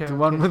one. Okay, The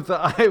one okay. with the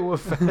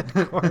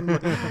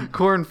Iowa-fed,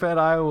 corn-fed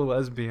Iowa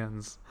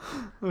lesbians.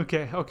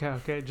 Okay.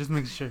 Just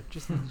make sure.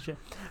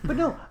 But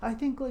no, I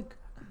think like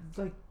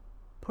like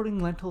putting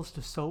lentils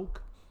to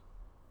soak.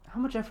 How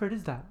much effort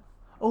is that?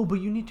 Oh, but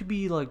you need to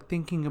be like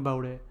thinking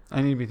about it.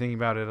 I need to be thinking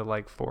about it at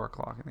like 4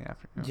 o'clock in the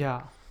afternoon.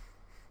 Yeah.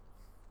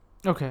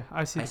 Okay,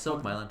 I see. I the soak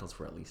point. my lentils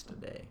for at least a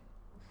day.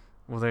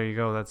 Well, there you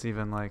go. That's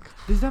even like.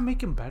 Does that make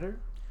them better?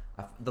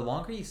 The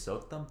longer you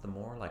soak them, the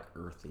more like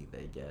earthy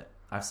they get.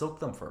 I've soaked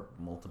them for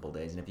multiple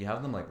days, and if you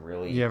have them like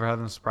really, You ever had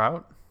them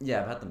sprout?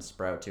 yeah, I've had them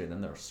sprout too, and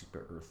then they're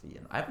super earthy.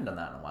 And I haven't done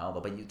that in a while though.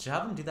 But to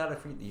have them do that,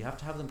 you have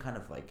to have them kind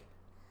of like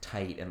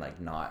tight and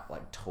like not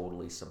like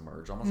totally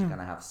submerged. Almost kind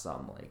of have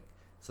some like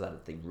so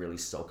that they really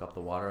soak up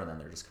the water, and then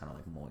they're just kind of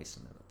like moist,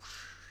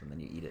 and then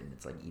you eat it, and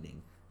it's like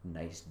eating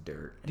nice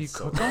dirt. Do you It's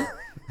cook so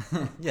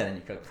them? Yeah, then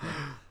you cook them.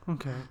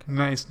 Okay.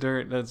 Nice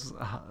dirt. That's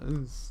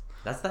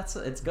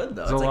It's good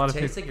though. There's It's a like lot of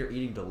tastes like you're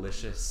eating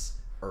delicious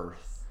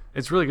earth.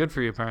 it's really good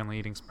for you apparently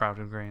eating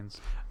sprouted grains.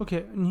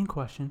 Okay, new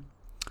question.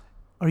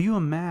 Are you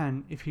a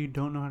man if you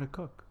don't know how to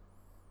cook?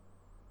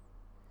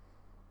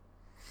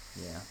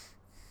 Yeah.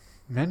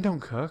 Men don't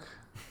cook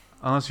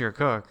unless you're a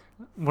cook.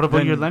 What about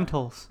Then- your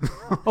lentils?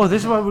 Oh,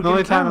 this is why we're The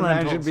only getting time a canned man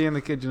lentils. should be in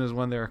the kitchen is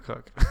when they're a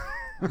cook.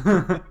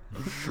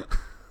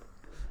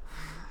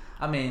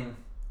 I mean,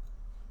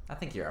 I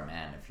think you're a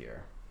man if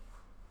you're,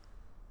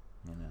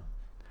 you know.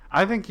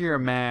 I think you're a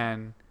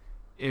man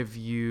if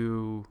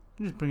you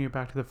Just bring it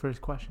back to the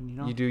first question, you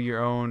know? you do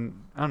your own.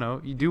 I don't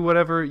know. You do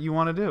whatever you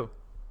want to do.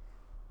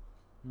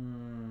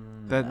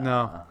 That's That's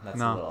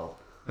no. a little.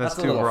 That's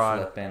a too little broad.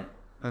 flippant.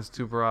 That's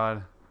too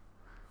broad.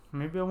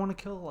 Maybe I want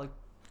to kill like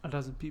a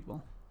dozen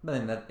people. But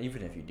then that,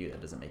 even if you do,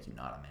 that doesn't make you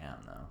not a man,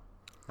 though.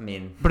 I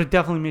mean, But it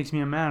definitely makes me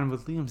a man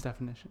with Liam's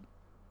definition.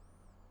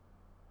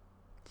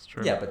 It's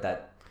true. yeah, but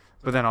that.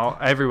 But then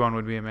everyone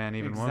would be a man,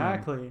 even women.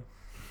 Exactly.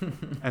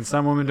 And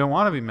some women don't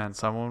want to be men.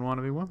 Some women want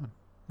to be women.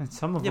 And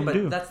some of Yeah, them but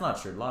do. that's not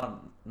true.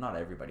 Not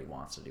everybody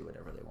wants to do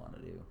whatever they want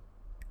to do.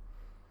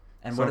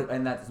 And So-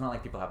 and that's not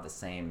like people have the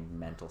same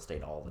mental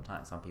state all the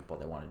time. Some people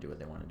they want to do what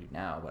they want to do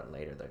now, but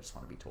later they just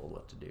want to be told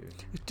what to do.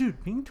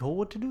 Dude, being told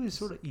what to do is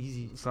sort of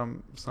easy.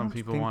 Some don't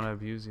people think- want to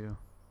abuse you.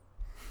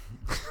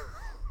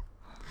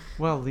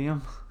 Well,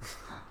 Liam,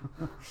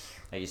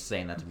 Are you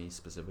saying that to me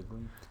specifically?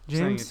 I'm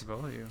saying it James, to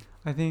both of you.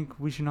 I think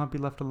we should not be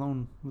left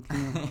alone with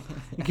Liam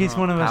in case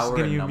one of us is Power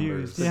getting in abused.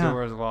 numbers. The Yeah,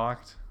 door is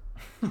locked.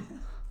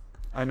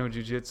 I know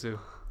jujitsu.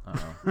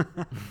 Uh-oh.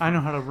 I know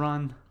how to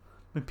run,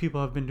 but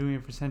people have been doing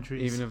it for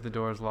centuries. Even if the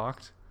door is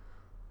locked.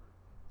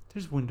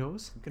 There's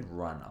windows. You can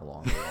run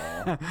along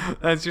the wall.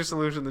 That's your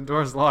solution. The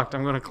door is locked.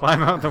 I'm going to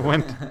climb out the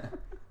window.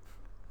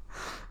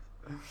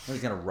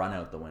 He's gonna run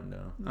out the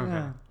window. Okay.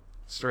 Yeah,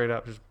 Straight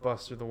up, just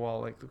bust through the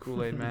wall like the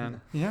Kool-Aid man.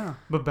 yeah,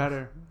 but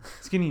better,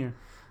 skinnier.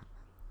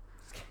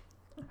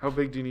 How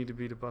big do you need to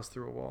be to bust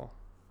through a wall?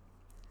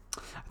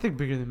 I think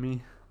bigger than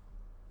me.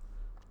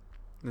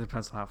 It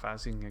depends on how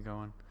fast you can get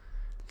going.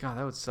 God,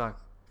 that would suck.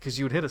 Because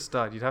you would hit a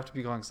stud. You'd have to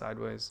be going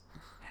sideways.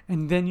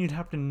 And then you'd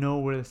have to know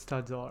where the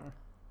studs are.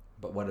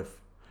 But what if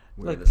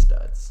we're Like- the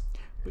studs?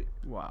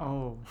 Wow.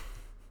 Oh,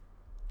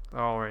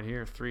 Oh, right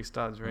here. 3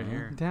 studs right Mhm.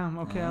 here. damn.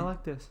 Okay, I Mhm.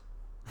 like this.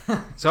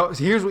 So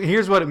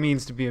here's what it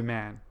means to be a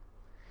man.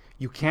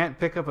 You can't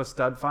pick up a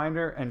stud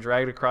finder and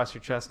drag it across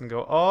your chest and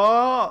go,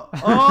 oh.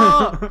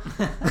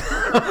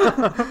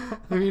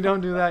 If you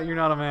don't do that, you're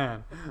not a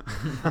man.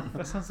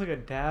 That sounds like a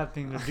dad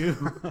thing to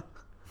do.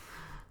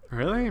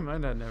 Really? My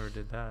dad never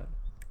did that.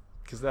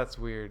 Because that's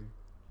weird.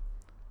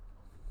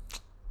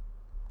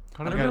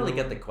 I don't really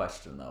get the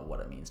question though. What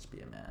it means to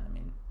be a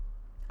man.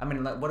 I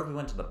mean, like, what if we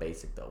went to the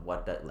basic though?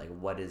 What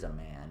is a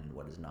man and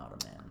what is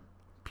not a man?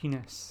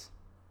 Penis.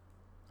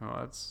 Oh,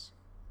 that's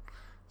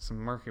some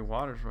murky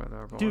waters right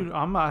there, boy. Dude,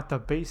 I'm at the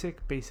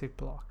basic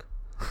block.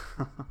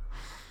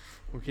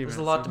 We'll keep There's it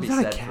a lot to be Was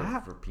that a said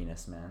cat? for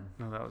penis man.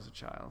 No, that was a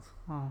child.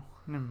 Oh,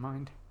 never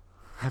mind.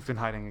 I've been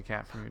hiding a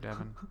cat from you,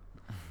 Devon.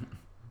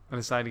 I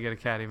decided to get a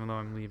cat even though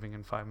I'm leaving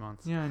in 5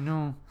 months. Yeah, I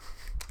know.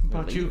 You're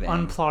About you leaving.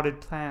 unplotted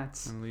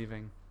plants. I'm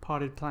leaving.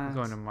 Potted I'm plants.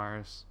 going to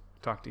Mars.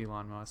 Talk to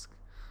Elon Musk.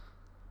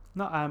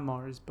 Not at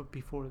Mars, but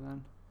before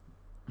then.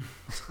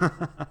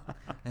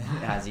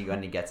 As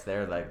when he gets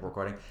there, like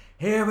recording.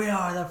 Here we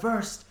are, the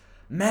first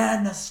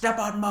man to step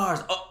on Mars.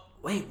 Oh,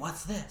 wait,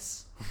 what's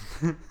this?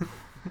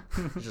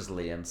 It's just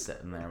Liam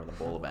sitting there with a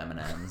bowl of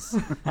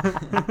M&Ms.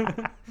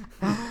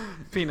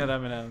 Peanut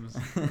M&Ms.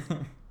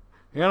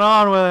 Get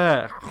on with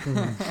it.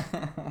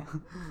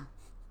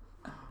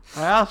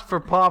 I asked for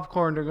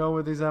popcorn to go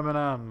with these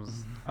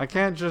M&Ms. I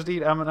can't just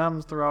eat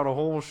M&Ms throughout a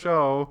whole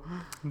show.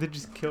 They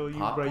just kill you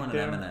Popcorn right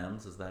there. and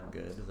M&Ms, is that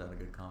good? Is that a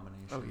good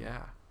combination? Oh yeah.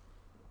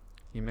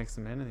 You mix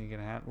them in and you get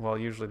a hat. Well,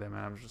 usually the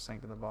M&Ms just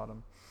sink to the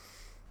bottom.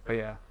 But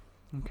yeah,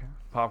 Okay.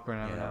 popcorn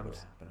Yeah, and that would M&Ms.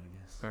 happen,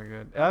 I guess. Very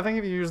good. I think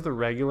if you use the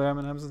regular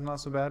M&Ms, it's not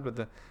so bad. But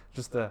the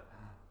The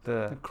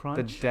the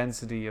crunch.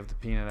 density of the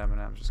peanut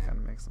M&Ms just kind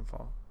of makes them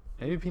fall.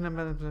 Maybe peanut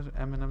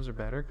M&Ms are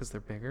better because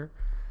they're bigger.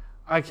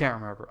 I can't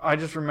remember. I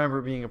just remember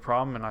it being a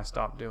problem and I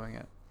stopped doing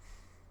it.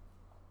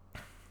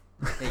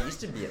 It used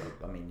to be.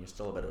 You're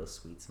still a bit of a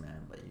sweets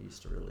man, but you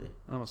used to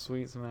I'm a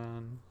sweets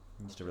man.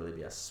 really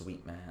be a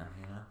sweet man,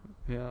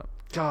 you know. Yeah.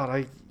 God,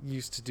 I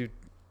used to do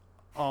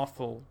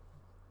awful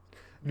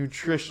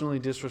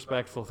nutritionally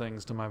disrespectful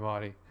things to my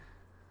body.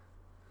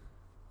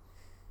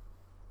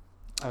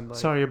 I'd like,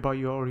 Sorry about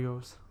your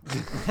Oreos.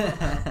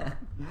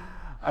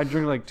 I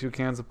drink like 2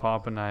 cans of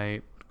pop a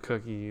night,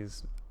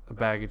 cookies, a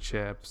bag of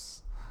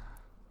chips.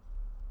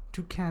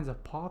 2 cans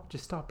of pop?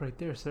 Just stop right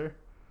there, sir.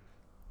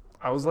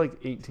 I was like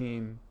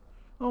 18.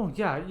 Oh,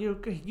 yeah, you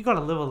gotta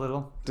live a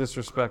little.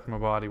 Disrespect my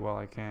body while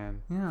I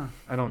can. Yeah.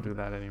 I don't do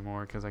that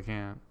anymore because I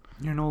can't.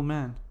 You're an old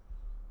man.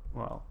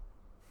 Well,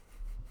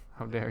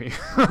 how dare you?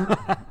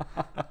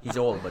 He's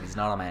old, but he's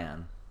not a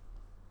man.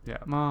 Yeah,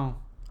 Oh,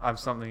 I'm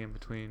something in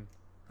between.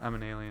 I'm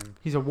an alien.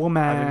 he's a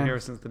woman. I've been here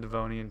since the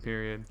Devonian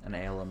period. An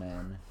ale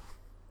man.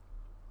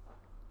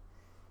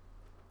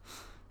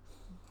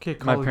 Okay,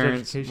 My college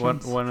parents,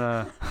 educations. one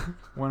of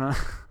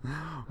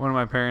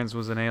my parents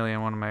was an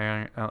alien. One of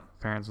my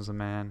parents was a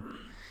man.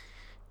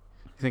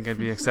 You think I'd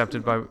be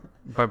accepted by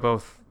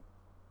both?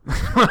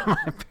 One of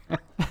my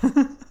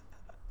parents.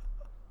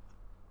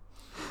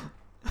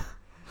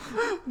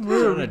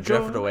 We're gonna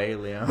drift away,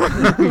 Leo. One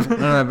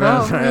man. of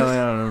my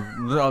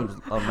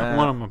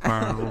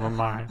parents was a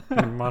man.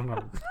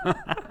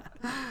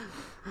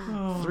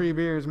 Oh. 3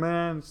 beers,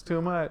 man. It's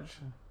too much.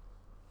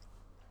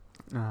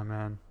 Oh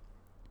man.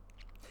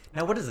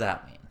 Now, what does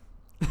that mean?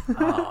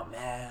 Oh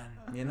man,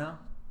 you know.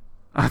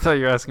 I thought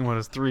you were asking what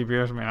is 3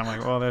 beers, man. I'm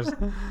like, well, there's. I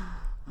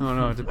don't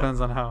know. It depends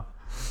on how.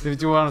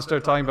 Did you want to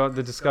start talking about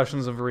the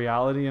discussions of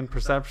reality and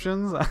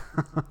perceptions?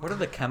 What are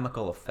the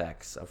chemical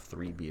effects of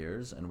 3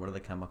 beers, and what are the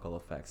chemical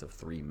effects of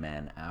 3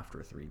 men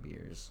after 3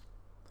 beers?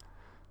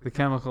 The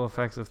chemical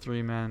effects of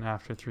 3 men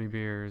after 3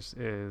 beers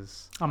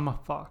is. I'm a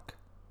fuck.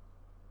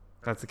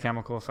 That's the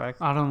chemical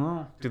effect. I don't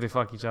know. Do they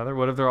fuck each other?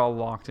 What if they're all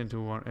locked into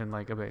one in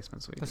like a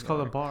basement suite? That's called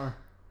a together? bar.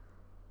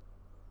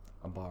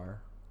 A bar.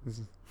 3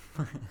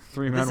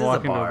 This men is a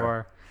walk into a bar.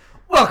 bar.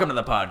 Welcome to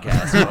the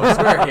podcast, folks.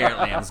 We're here at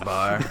Liam's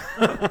bar.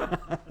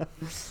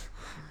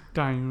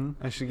 Dying.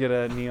 I should get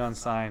a neon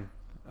sign,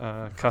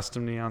 a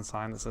custom neon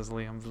sign that says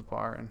Liam's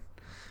Bar,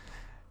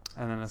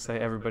 and then I say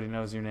everybody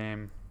knows your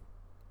name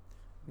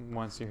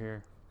once you're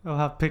here. I'll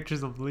have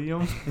pictures of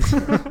Liam.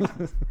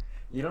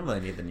 You don't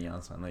really need the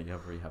neon sign, like you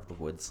already have the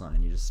wood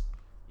sign.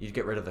 You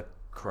get rid of the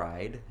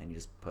cried and you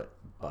just put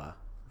ba.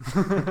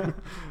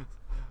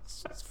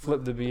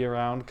 Flip the B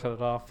around, cut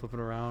it off, flip it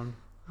around.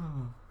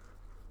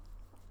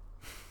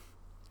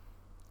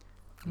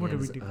 What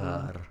did we Liam's do?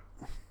 Bar.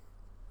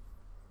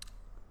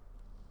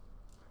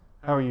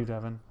 How are you,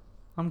 Devon?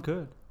 I'm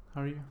good.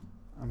 How are you?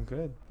 I'm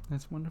good.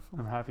 That's wonderful.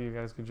 I'm happy you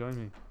guys could join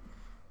me.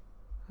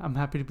 I'm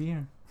happy to be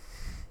here.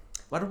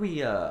 Why don't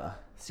we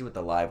see what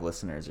the live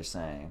listeners are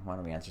saying? Why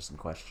don't we answer some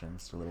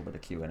questions? Do a little bit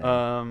of Q&A.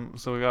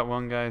 So we got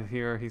one guy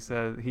here. He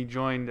said he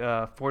joined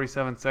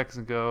 47 seconds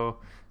ago.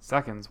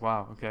 Seconds.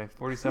 Wow. Okay.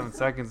 47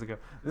 seconds ago.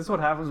 This is what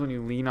happens when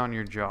you lean on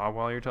your jaw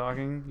while you're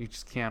talking. You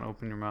just can't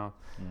open your mouth.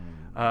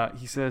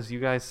 He says, "You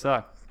guys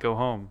suck. Go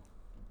home."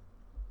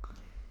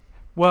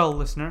 Well,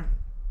 listener,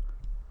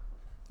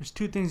 there's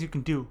 2 things you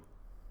can do.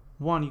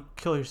 1, you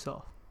kill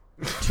yourself.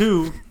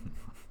 2,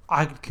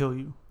 I could kill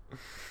you.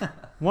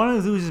 One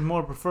of those is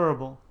more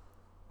preferable,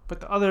 but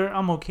the other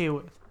I'm okay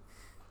with.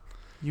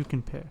 You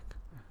can pick.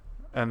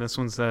 And this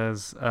one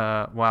says,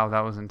 "Wow,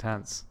 that was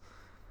intense."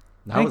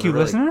 That Thank was you, a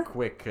really listener.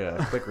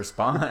 Quick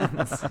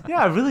response.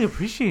 Yeah, I really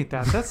appreciate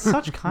that. That's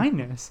such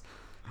kindness.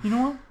 You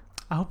know what?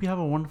 I hope you have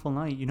a wonderful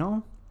night, you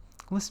know?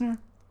 Listener?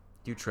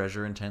 Do you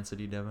treasure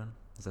intensity, Devon?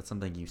 Is that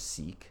something you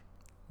seek?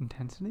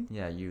 Intensity?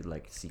 Yeah, you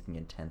like seeking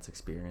intense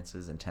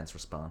experiences, intense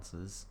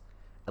responses,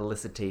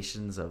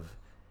 elicitations of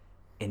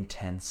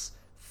intense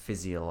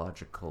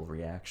physiological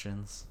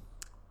reactions.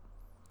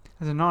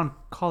 As a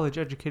non-college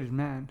educated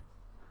man,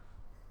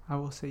 I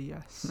will say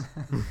yes.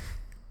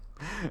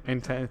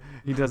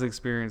 He does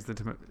experience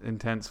the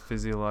intense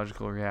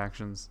physiological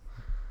reactions.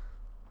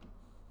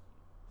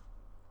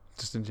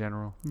 Just in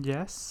general.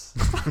 Yes?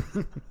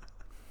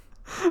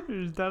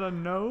 Is that a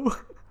no?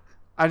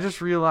 I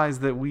just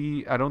realized that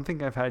I don't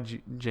think I've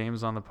had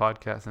James on the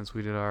podcast since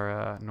we did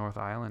our North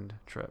Island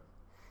trip.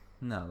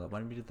 No,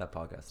 when we did that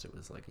podcast, it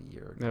was like a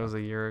year ago. That was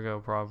a year ago,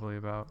 probably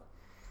about.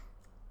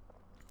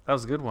 That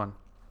was a good one.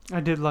 I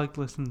did like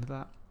listening to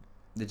that.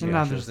 Did you And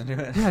now actually there's- listen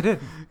to it? Yeah, I did.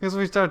 Because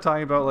we started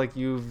talking about like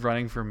you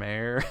running for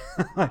mayor.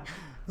 Like,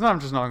 no, I'm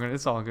just not gonna.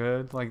 It's all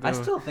good. Like I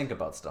still think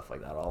about stuff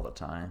like that all the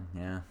time.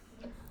 Yeah.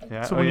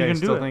 Yeah. So when you yeah, gonna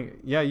do still it?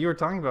 Yeah, you were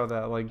talking about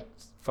that, like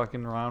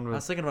fucking around I with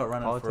was thinking about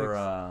running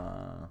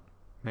for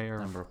mayor,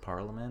 member of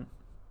parliament.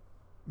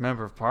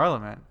 member of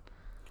parliament.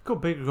 Go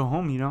big or go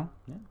home, you know?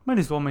 Yeah. Might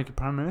as well make it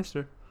prime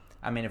minister.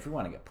 I mean, if we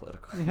want to get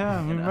political.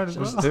 Yeah, you we know, might as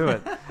well. Let's do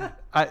it.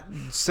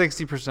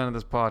 60% of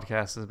this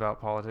podcast is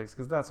about politics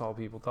because that's all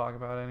people talk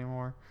about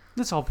anymore.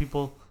 That's all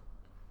people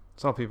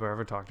That's all people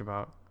ever talked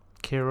about.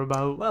 care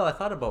about. Well, I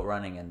thought about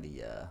running in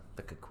the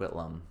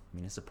Coquitlam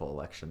municipal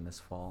election next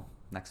fall.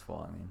 I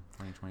mean,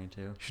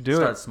 2022. Should do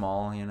Start it.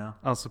 small, you know.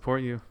 I'll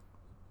support you.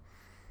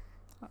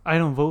 I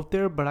don't vote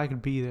there, but I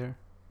could be there.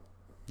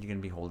 You're gonna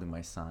be holding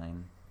my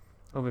sign.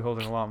 I'll be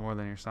holding a lot more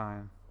than your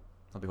sign.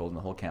 He'll be holding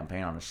the whole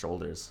campaign on his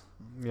shoulders.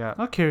 Yeah.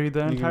 I'll carry the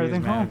You can entire be his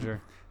thing home.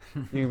 manager.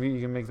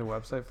 You can make the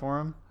website for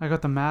him. I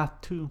got the math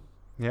too.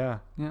 Yeah.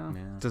 Yeah.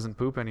 Yeah. Doesn't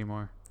poop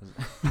anymore.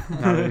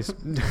 Now that he's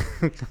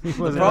The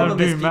Well, problem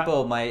do is ma-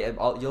 people might.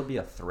 You'll be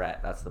a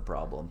threat. That's the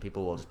problem.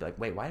 People will just be like,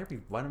 "Wait, why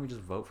don't we just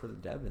vote for the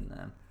Devon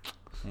then?"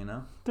 You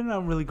know. They're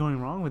not really going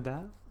wrong with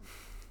that.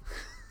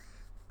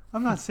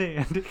 I'm not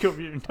saying take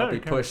over your entire I'll be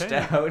pushed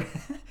campaign. out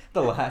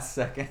the last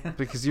second.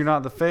 because you're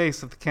not the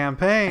face of the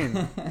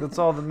campaign. That's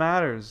all that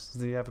matters.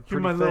 Is that you have a You're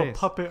pretty my face. little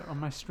puppet on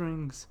my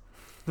strings.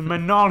 My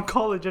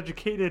non-college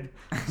educated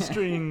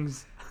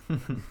strings.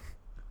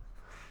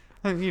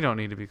 And you don't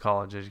need to be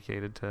college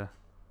educated to.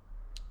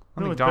 I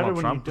No, think it's better Donald when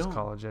you Trump was don't.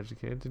 college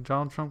educated. Did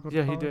Donald Trump go to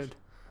Yeah, college? he did.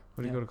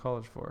 What did he Yeah. go to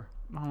college for?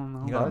 I don't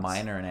know. You got a What?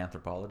 minor in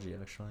anthropology,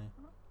 actually.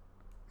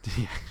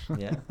 Yeah.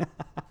 Yeah.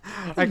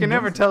 I can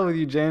never tell with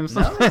you, James.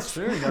 No, that's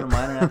true. You got a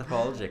minor in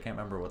anthropology. I can't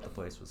remember what the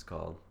place was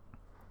called.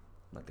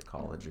 Like the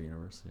college or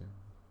university.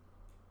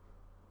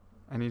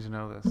 I need to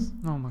know this.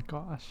 Oh my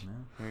gosh. Yeah.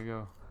 There you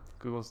go.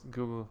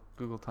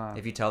 Google time.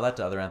 If you tell that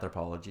to other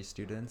anthropology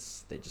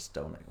students, they just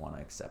don't want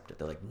to accept it.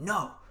 They're like,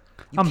 "No,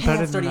 you I'm better can't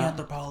than study that."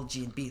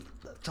 anthropology and be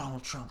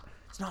Donald Trump.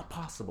 It's not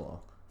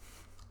possible."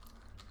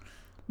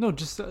 No,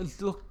 just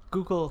look.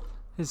 Google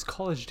his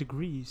college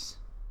degrees.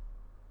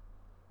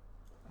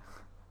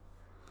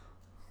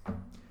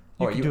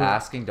 Oh, are can you do it.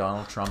 asking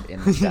Donald Trump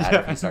in the chat Yeah,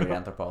 if he started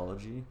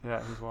anthropology?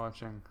 Yeah, he's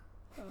watching.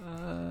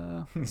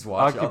 He's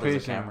watching. Oh, there's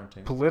a Occupation: camera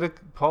too.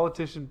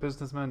 politician,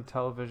 businessman,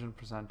 television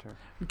presenter.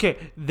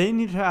 Okay, they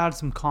need to add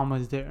some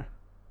commas there.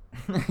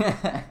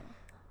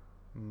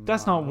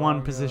 That's not one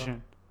Mar-a-Lago.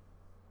 position.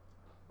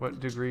 What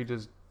degree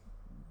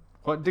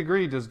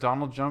does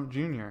Donald Trump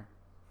Jr.?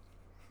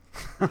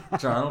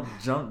 Donald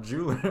Jump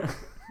Jeweler.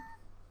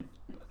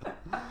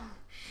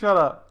 Shut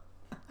up!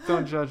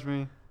 Don't judge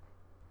me.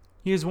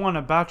 He has won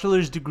a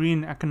bachelor's degree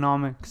in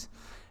economics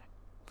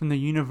from the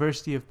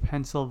University of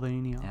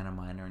Pennsylvania. And a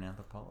minor in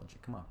anthropology.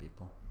 Come on,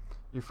 people.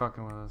 You're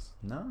fucking with us.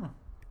 No.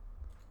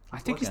 I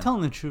think he's looking.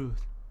 telling the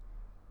truth.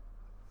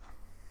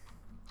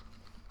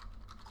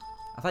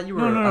 I thought you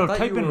No, were. no, no, I thought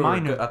type you in were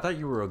minor. I thought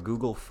you were a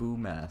Google Foo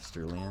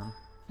master, Liam.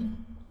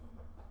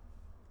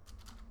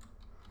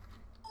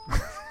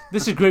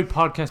 This is great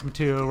podcast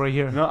material right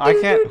here. No, I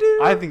can't.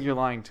 I think you're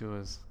lying to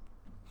us.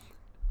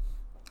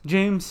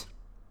 James,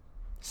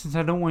 since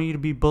I don't want you to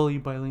be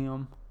bullied by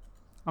Liam,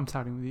 I'm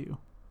siding with you.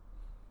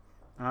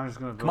 And I'm just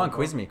gonna Come on,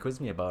 quiz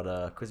me about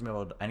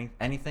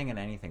anything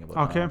about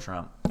Okay. Donald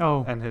Trump.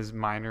 Oh, And his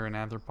minor in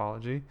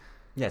anthropology.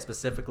 Yeah,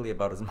 specifically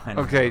about his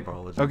minor Okay. in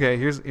anthropology. Okay.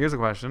 Here's a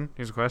question.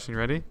 Here's a question. You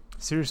ready?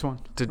 serious one.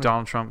 Did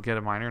Donald Trump get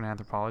a minor in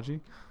anthropology?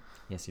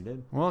 Yes, he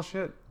did. Well,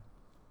 shit.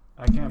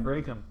 I can't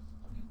break him.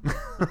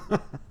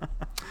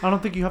 I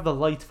don't think you have the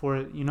light for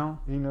it, you know?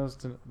 He knows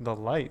the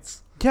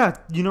lights. Yeah,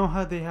 you know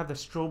how they have the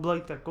strobe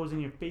light that goes in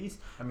your face?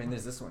 I mean,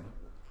 there's this one.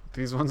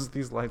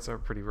 These lights are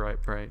pretty bright.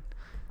 Are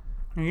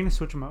you going to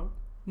switch them out?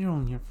 You're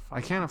only here for I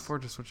 5 can't months.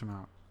 afford to switch them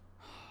out.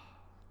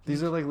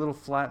 These are like little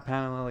flat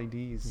panel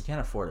He LEDs. can't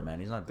afford it, man.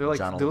 He's not. They're like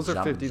Donald those are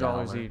Jump $50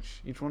 Jowler.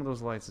 each. Each one of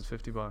those lights is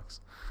 $50.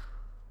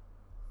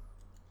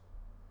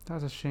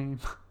 That's a shame.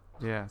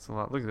 Yeah, it's a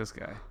lot. Look at this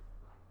guy.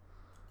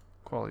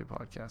 Quality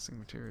podcasting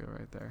material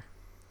right there.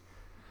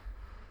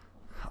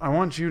 I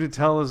want you to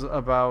tell us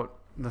about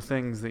the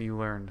things that you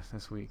learned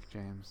this week,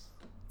 James.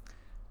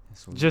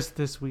 This week. Just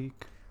this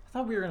week. I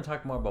thought we were going to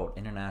talk more about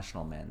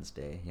International Men's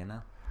Day. You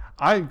know.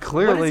 I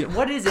clearly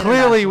What is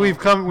clearly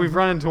international? we've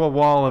run into a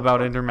wall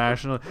about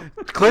international.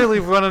 Clearly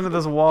we've run into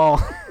this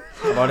wall.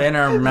 About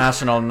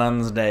International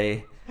Nuns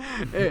Day.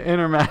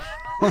 International.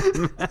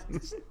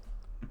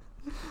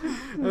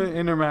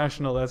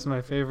 International. That's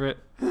my favorite.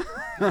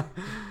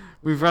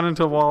 We've run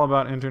into a wall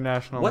about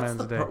International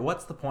Men's Day.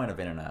 What's the point of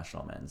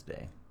International Men's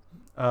Day?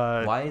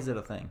 Uh, Why is it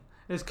a thing?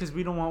 It's because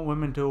we don't want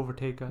women to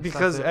overtake us.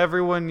 Because That's it.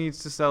 everyone needs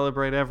to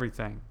celebrate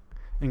everything.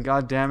 And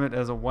God damn it,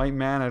 as a white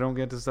man, I don't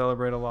get to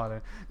celebrate a lot.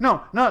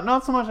 No,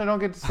 not so much I don't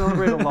get to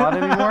celebrate a lot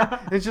anymore.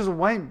 It's just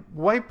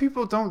white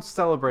people don't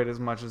celebrate as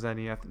much as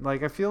any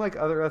like I feel like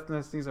other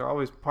ethnicities are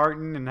always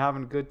partying and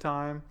having a good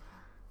time.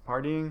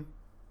 Partying.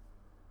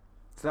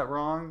 Is that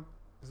wrong?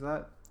 Is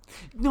that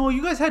No,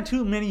 you guys had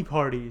too many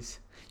parties.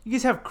 You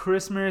guys have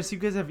Christmas. You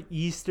guys have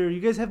Easter. You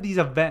guys have these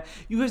events.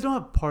 You guys don't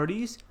have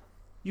parties.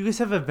 You guys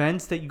have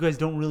events that you guys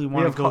don't really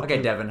want to have go Okay,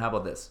 to. Devin, how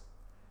about this?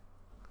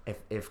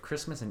 If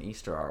Christmas and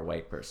Easter are a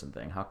white person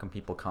thing, how come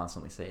people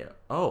constantly say,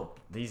 "Oh,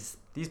 these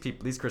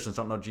Christians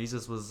don't know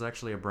Jesus was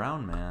actually a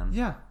brown man"?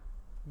 Yeah,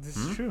 this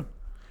is true.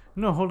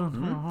 No, hold on.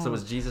 Hold on, hold So on.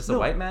 was Jesus a No,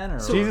 white man, or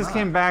Jesus not?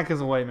 came back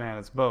as a white man.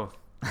 It's both.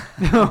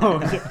 No,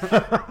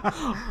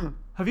 yeah.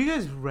 Have you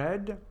guys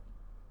read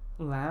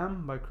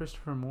Lamb by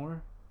Christopher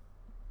Moore?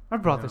 I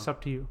brought No. this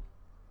up to you.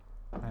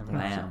 I haven't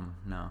watched it. Lamb?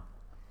 No.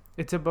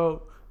 It's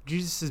about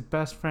Jesus'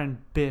 best friend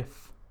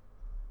Biff,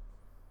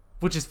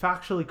 which is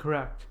factually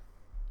correct.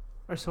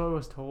 Or so I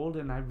was told,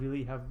 and I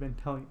really have been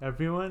telling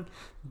everyone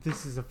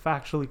this is a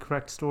factually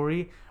correct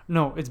story.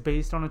 No, it's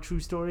based on a true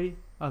story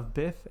of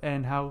Biff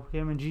and how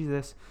him and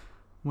Jesus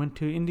went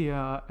to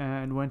India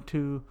and went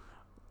to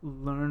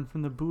learn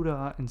from the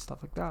Buddha and stuff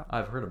like that.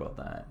 I've heard about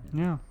that.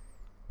 Yeah.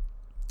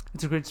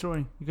 It's a great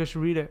story. You guys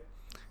should read it.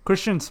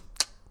 Christians,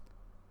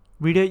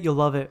 read it. You'll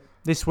love it.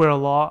 They swear a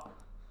lot.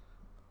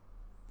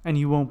 And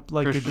you won't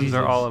like Christians Jesus.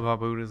 are all about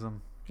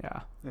Buddhism.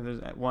 Yeah. And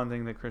there's one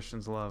thing that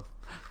Christians love.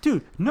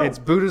 Dude, no. It's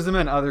Buddhism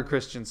and other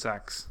Christian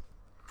sects.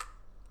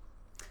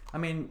 I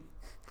mean,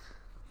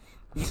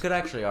 you could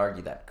actually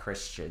argue that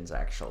Christians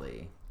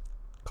actually...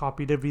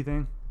 Copied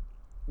everything.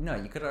 No,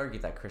 you could argue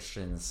that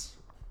Christians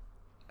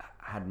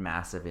had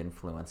massive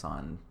influence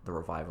on the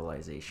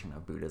revitalization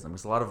of Buddhism.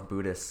 Because a lot of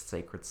Buddhist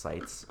sacred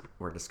sites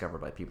were discovered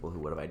by people who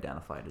would have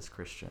identified as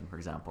Christian. For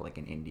example, like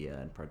in India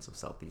and parts of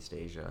Southeast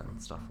Asia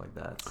and stuff like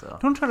that. So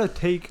Don't try to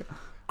take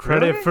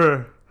credit Really?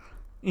 for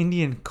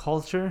Indian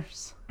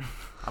cultures.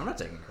 I'm not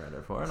taking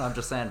credit for it. I'm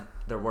just saying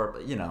there were,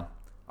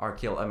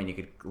 I mean, you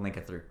could link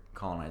it through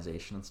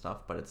colonization and stuff,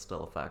 but it's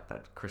still a fact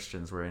that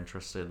Christians were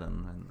interested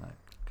in that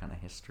kind of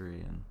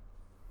history, and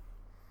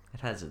it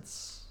has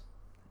its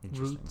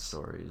interesting Roots.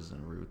 stories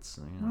and roots.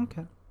 And,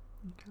 Okay.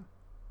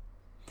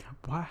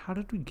 Why? How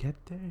did we get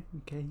there?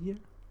 Get here?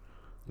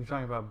 You're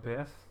talking about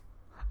Biff?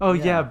 Oh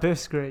Yeah. yeah,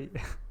 Biff's great.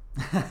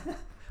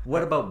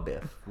 What about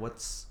Biff? What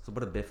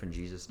do Biff and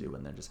Jesus do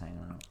when they're just hanging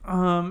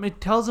out? It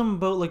tells him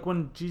about like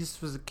when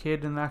Jesus was a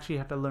kid and actually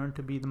had to learn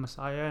to be the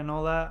Messiah and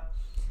all that,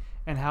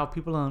 and how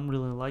people don't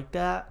really like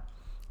that,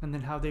 and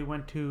then how they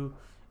went to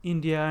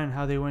India and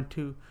how they went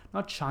to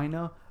not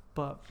China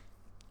but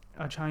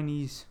a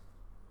Chinese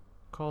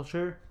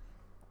culture,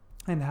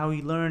 and how he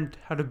learned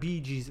how to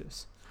be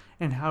Jesus,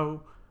 and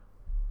how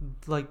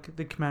like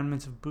the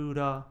commandments of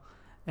Buddha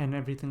and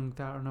everything like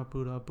that, or not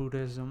Buddha,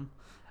 Buddhism,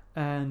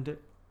 and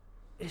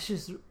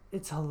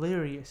it's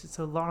hilarious. It's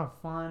a lot of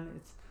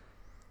fun.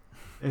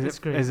 It's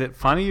great. Is it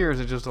funny or is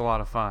it just a lot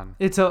of fun?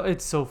 It's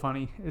so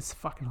funny. It's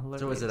fucking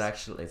hilarious. So is it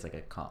actually? It's like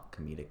a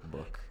comedic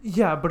book.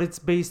 Yeah, but it's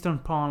based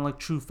upon like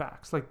true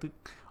facts. Like the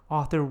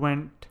author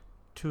went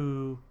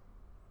to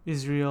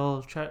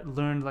Israel,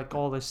 learned like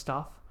all this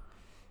stuff,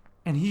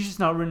 and he's just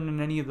not written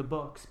in any of the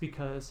books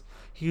because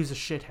he was a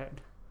shithead,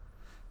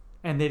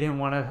 and they didn't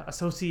want to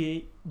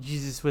associate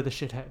Jesus with a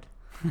shithead.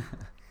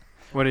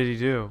 What did he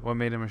do? What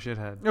made him a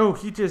shithead? No,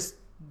 he just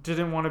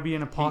didn't want to be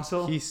an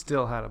apostle. He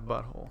still had a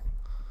butthole.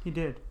 He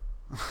did.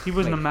 He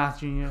wasn't Wait, a math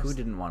genius. Who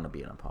didn't want to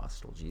be an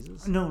apostle?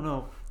 Jesus?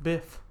 No,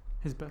 Biff,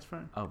 his best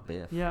friend. Oh,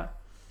 Biff. Yeah,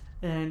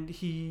 and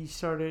he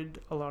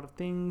started a lot of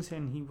things,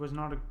 and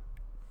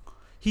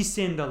he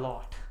sinned a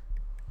lot.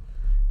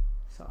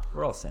 So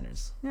We're all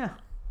sinners. yeah.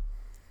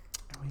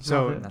 We love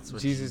So it. That's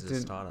what Jesus Jesus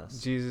didn't. taught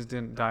us. Jesus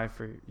didn't die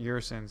for your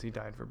sins. He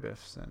died for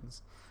Biff's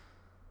sins.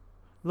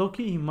 Low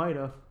key, he might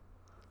have.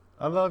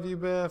 I love you,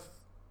 Biff.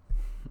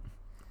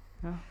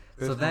 Yeah.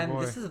 So Biff's my then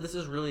boy. this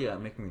is really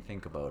making me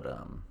think about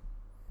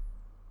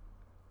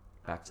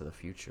Back to the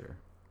Future.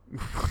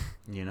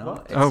 You know,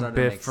 What? it's Oh, starting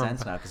Biff to make from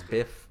sense now because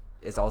Biff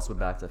is also in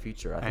Back to the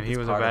Future. I And think he it's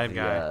was a part bad of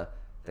guy.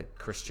 the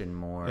Christian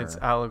Moore, It's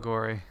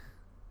allegory.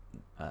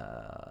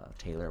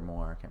 Taylor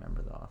Moore. I can't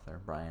remember the author.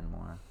 Brian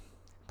Moore.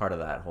 Part of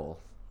that whole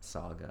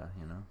saga.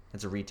 You know,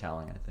 it's a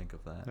retelling. I think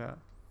of that. Yeah.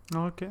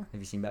 Oh, okay. Have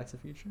you seen Back to the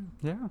Future?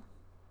 Yeah.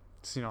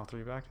 Seen all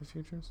three Back to the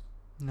Futures?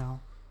 No.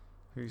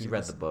 Have You seen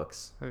read this- the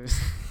books. have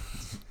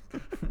you-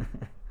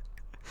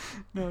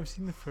 No, I've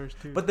seen the first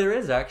two. But there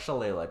is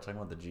actually, like, talking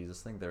about the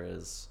Jesus thing, there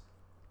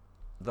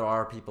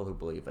are people who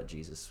believe that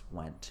Jesus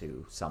went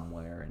to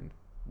somewhere in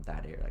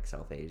that area, like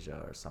South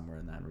Asia or somewhere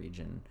in that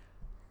region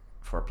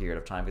for a period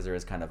of time, because there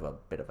is kind of a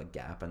bit of a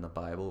gap in the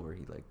Bible where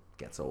he, like,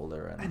 gets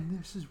older. And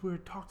this is where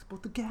it talks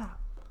about the gap.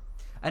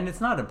 And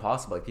it's not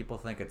impossible. Like, people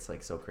think it's,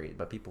 like, so crazy,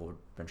 but people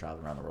have been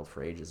traveling around the world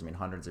for ages. I mean,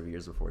 hundreds of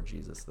years before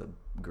Jesus, the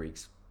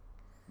Greeks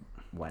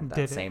went that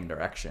Did it. same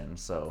direction,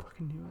 so...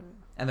 Fucking knew it.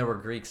 And there were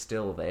Greeks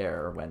still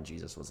there when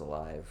Jesus was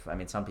alive. I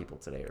mean, some people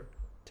today are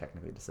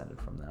technically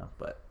descended from them,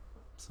 but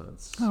so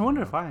it's. I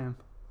wonder if I am.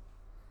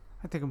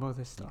 I think about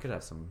this You stuff. could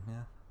have some,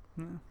 yeah.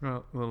 Yeah,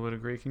 Well, a little bit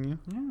of Greek in you.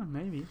 yeah,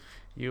 maybe.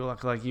 You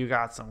look like you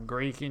got some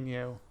Greek in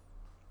you.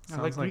 I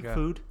like Sounds Greek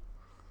food.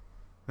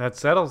 That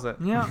settles it.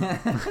 Yeah,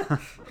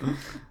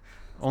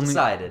 Only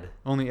Decided.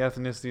 only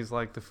ethnicities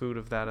like the food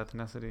of that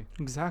ethnicity.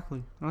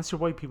 exactly. Unless you're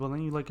white people,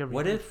 then you like everything.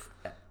 What if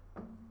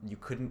you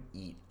couldn't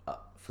eat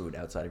food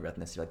outside of your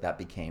ethnicity? Like, that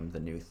became the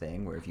new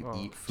thing, where if you Oh.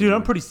 eat food, Dude,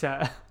 I'm pretty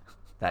sad.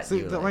 that See,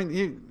 you the, like, like,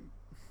 you,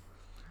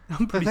 I'm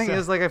the pretty thing sad.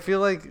 is, like, I feel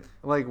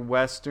like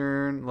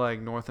Western, like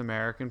North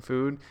American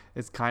food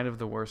is kind of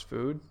the worst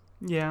food.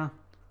 Yeah.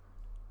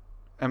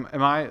 Am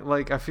I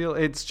like? I feel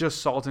it's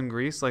just salt and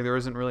grease. Like there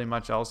isn't really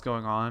much else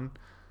going on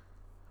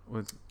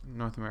with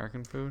North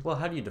American food. Well,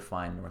 how do you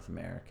define North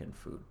American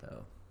food,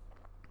 though?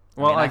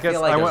 Well, mean, I feel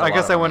guess like there's a I lot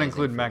guess of I wouldn't amazing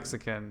include food.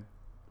 Mexican,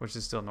 which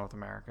is still North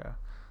America.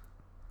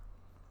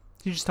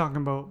 You're just talking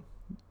about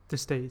the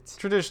States.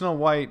 Traditional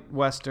white,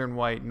 Western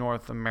white,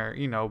 North America.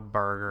 You know,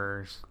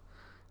 burgers,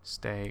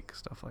 steak,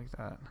 stuff like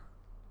that.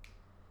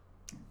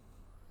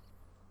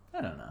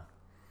 I don't know.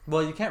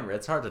 Well, you can't.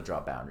 It's hard to draw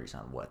boundaries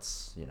on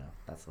what's,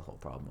 that's the whole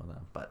problem with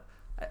them. But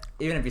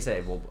even if you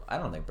say, well, I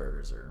don't think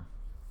burgers are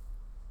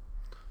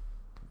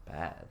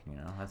bad. You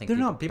know, I think They're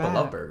people, not people bad.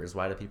 love burgers.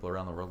 Why do people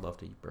around the world love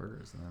to eat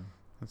burgers?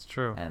 That's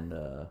true. And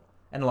a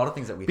lot of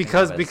things that we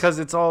Because think of as, because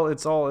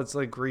it's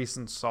like grease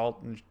and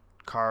salt and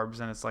carbs,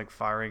 and it's like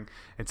firing.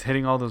 It's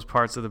hitting all those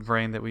parts of the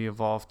brain that we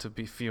evolved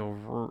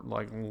to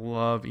like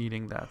love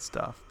eating that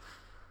stuff.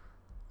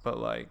 But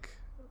like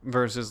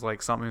versus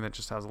like something that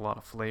just has a lot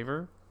of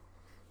flavor,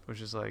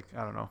 which is like,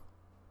 I don't know.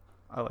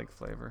 I like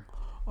flavor.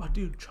 Oh,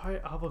 dude, try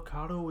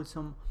avocado with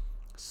some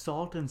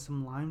salt and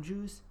some lime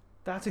juice.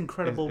 That's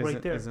incredible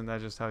right there. Isn't that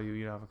just how you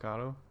eat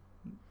avocado?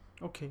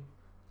 Okay.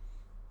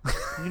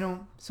 You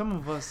know, some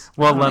of us.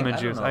 Well, I don't lemon think-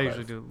 I don't juice. know I if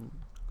usually I've- do.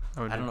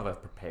 I don't know if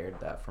I've prepared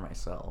that for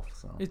myself.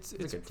 So It's a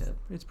good tip.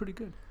 It's pretty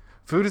good.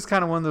 Food is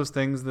kind of one of those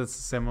things that's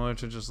similar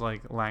to just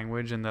like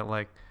language, in that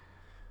like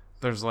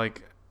there's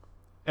like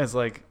as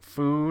like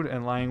food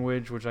and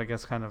language, which I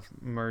guess kind of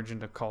merge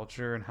into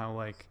culture, and how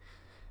like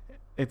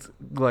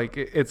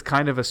it's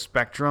kind of a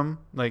spectrum.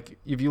 Like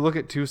if you look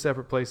at two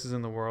separate places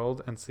in the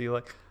world and see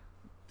like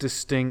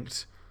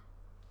distinct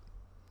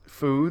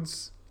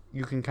foods,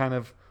 you can kind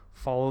of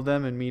follow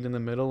them and meet in the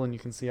middle, and you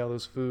can see how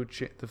those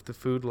the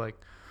food like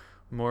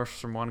morphs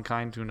from one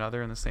kind to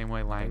another in the same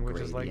way language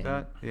is like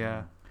that. gradient.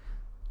 Yeah.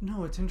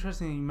 No, it's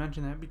interesting that you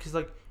mentioned that because,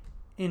 like,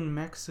 in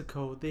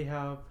Mexico, they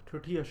have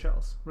tortilla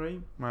shells,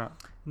 right? Wow.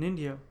 In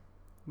India,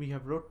 we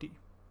have roti.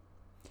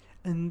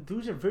 And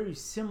those are very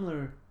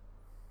similar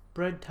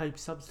bread type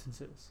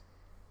substances,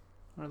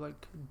 or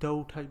like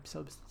dough type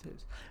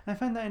substances. And I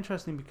find that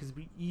interesting because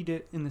we eat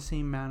it in the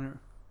same manner.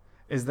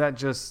 Is that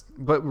just?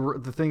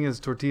 But the thing is,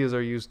 tortillas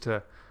are used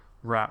to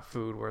wrap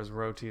food, whereas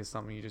roti is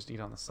something you just eat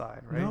on the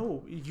side, right?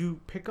 No, you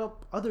pick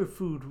up other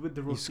food with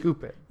the roti. You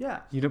scoop it. Yeah,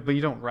 But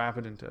you don't wrap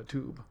it into a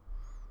tube.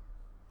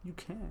 you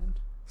can.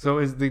 So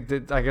is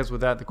I guess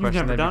with that the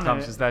question never then done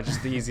becomes: it. is that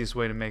just the easiest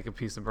way to make a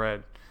piece of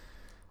bread?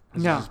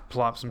 Is Yeah. Just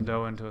plop some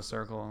dough into a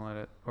circle and let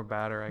it, or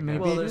batter, I guess. Maybe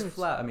Well, it there's is.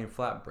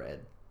 flat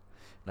bread.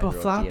 But roti,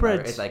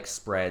 flatbreads- it like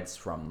spreads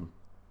from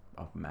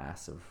a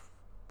massive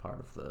part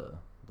of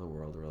the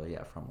world, really.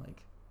 Yeah, from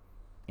like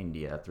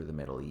India through the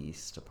Middle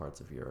East to parts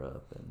of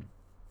Europe, and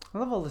I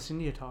love all this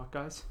India talk,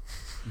 guys.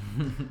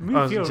 We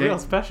Oh, feel Ja- real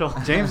special.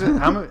 James,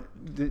 how much?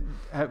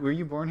 Were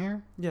you born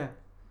here? Yeah.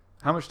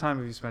 How much time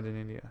have you spent in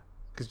India?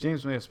 Because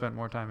James may have spent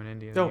more time in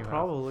India than Oh, you have.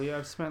 probably.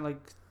 I've spent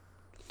like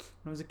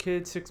when I was a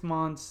kid, 6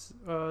 months,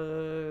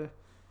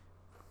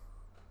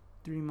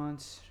 3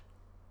 months,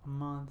 a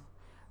month,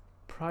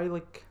 probably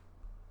like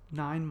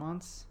 9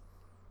 months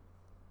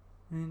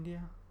in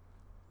India,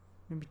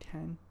 maybe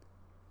 10,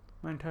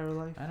 my entire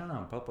life. I don't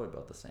know, probably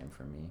about the same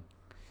for me.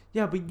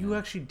 Yeah, but you Yeah.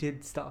 actually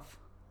did stuff.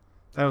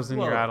 That was in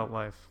your Well- adult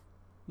life.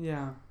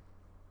 Yeah.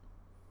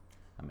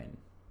 I mean,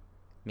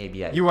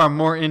 maybe I. You are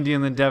more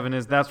Indian than Devon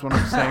is. That's what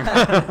I'm saying.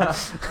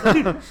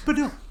 Dude, but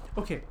no.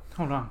 Okay,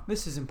 hold on.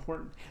 This is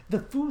important. The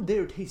food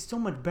there tastes so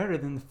much better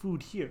than the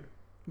food here.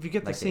 If you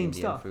get Like the the same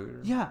Indian stuff.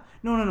 food? Yeah.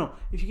 No.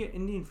 If you get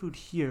Indian food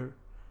here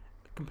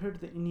compared to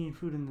the Indian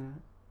food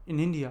in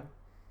India,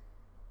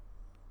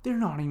 they're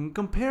not even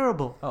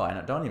comparable. Oh, I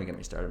know. Don't even get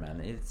me started, man.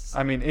 It's.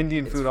 I mean,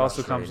 Indian It's food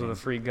also comes with a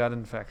frustrating. free gut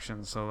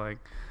infection. So like,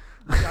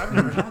 I've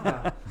never had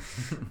that.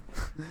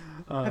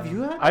 Have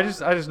you had? I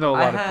just know a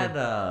lot I of had.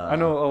 people. I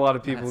know a lot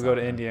of I people had who go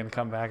to something. India and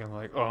come back and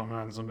like, oh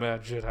man, some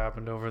bad shit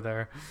happened over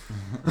there.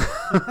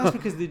 That's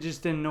because they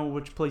just didn't know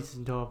which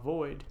places to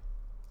avoid.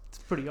 It's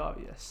pretty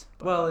obvious.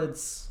 But Well,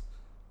 it's.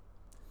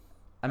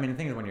 I mean, the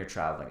thing is, when you're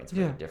traveling, it's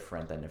really Yeah.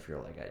 different than if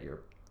you're like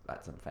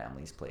at some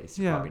family's place.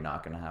 Yeah. You're probably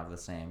not gonna have the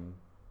same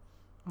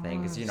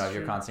thing because that's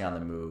you're true. constantly on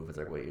the move. It's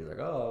like, wait, you're like,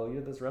 oh,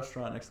 you're at this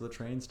restaurant next to the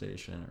train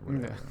station or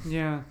whatever.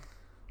 Yeah.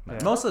 But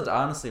Yeah. most of the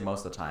time, I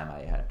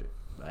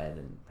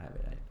didn't have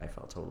it. I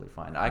felt totally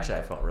fine. Actually,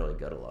 I felt really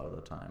good a lot of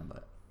the time,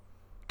 but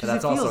 'Cause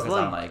that's it also feels because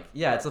I'm like- like,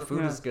 yeah, it's the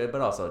food Yeah. is good,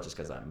 but also just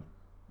because I'm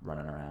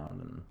running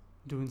around and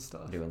Doing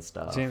stuff. doing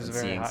stuff James is and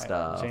very seeing high.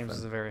 stuff. James and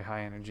is a very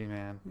high energy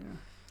man. Yeah.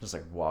 just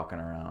like walking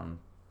around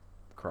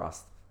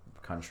across the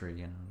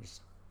country,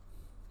 just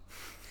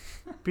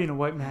Being a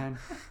white man.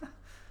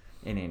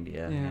 in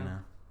India, Yeah.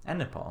 and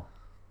Nepal.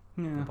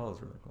 Yeah. Nepal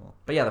is really cool.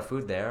 But yeah, the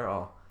food there,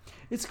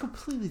 It's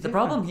completely the different.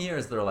 problem here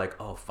is they're like,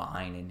 oh,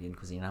 fine, Indian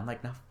cuisine. I'm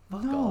like, no,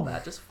 fuck No. all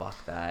that. Just fuck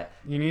that.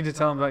 You need to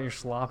tell him about your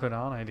slop it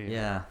on idea.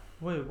 Yeah.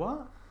 Wait,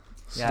 what?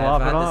 Yeah,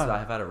 Slop I've it had on.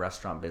 I've had a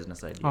restaurant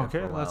business idea Okay,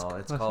 for a let's- while.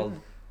 It's let's called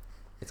hear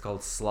It's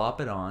called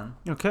Slop It On,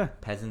 Okay.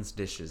 Peasants'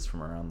 Dishes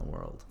from Around the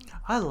World.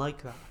 I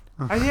like that.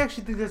 I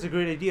actually think that's a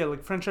great idea.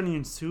 Like French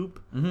onion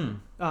soup,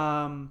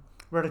 Mm-hmm.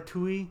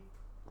 ratatouille.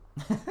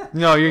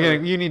 No,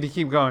 you need to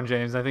keep going,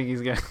 James. I think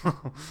he's getting.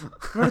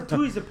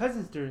 Ratatouille is a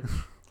peasant's dish.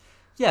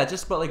 Yeah,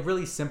 but like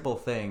really simple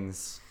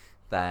things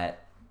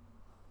that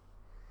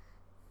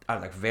are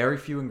like very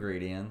few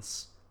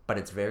ingredients, but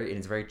it's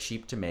very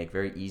cheap to make,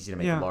 very easy to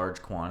make Yeah.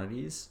 large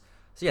quantities.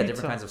 So yeah, Pizza.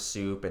 different kinds of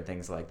soup and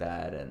things like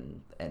that,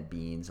 and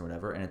beans or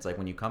whatever. And it's like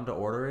when you come to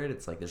order it,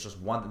 it's like there's just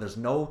one. There's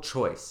no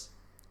choice.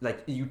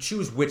 like you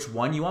choose which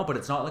one you want, but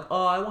it's not like,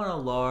 oh, I want a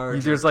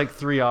large. There's like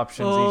 3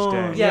 options each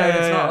day. Yeah, Yeah,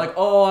 it's yeah. not like,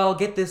 oh, I'll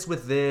get this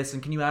with this,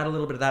 and can you add a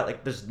little bit of that?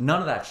 Like, there's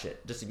none of that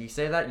shit. Just if you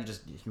say that,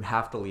 you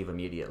have to leave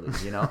immediately.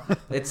 You know,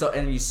 it's so,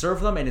 and you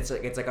serve them, and it's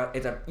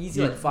a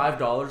easy like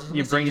 $5 or something.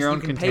 You bring your own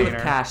you can container. pay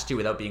with cash too,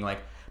 without being like,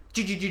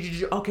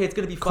 okay, it's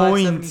gonna be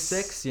Coins.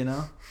 $5.76. You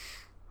know,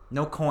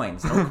 no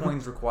coins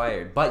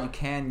required, but you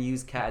can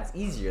use CADs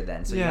easier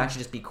then, so you can actually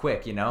just be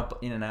quick. You know,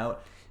 in and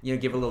out. You know,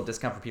 give a little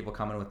discount for people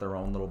coming with their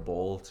own little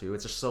bowl too.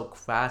 It's just so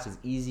fast, it's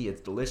easy, it's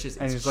delicious,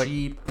 And it's it's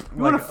cheap.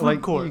 You want a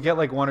food court. You get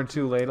like 1 or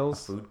 2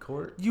 ladles. Food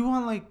court. You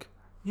want like,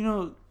 you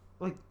know,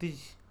 like the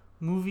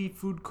movie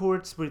food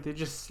courts where they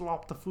just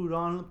slop the food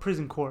on.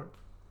 Prison court.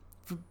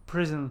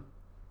 Prison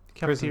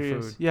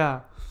cafeterias. food. Yeah.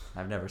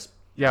 I've never.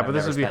 Yeah, I've but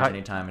this never would be spent high.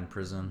 any time in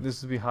prison.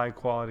 This would be high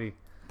quality,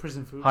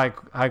 Prison food.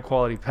 high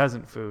quality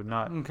peasant food,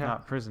 not Okay.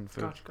 not prison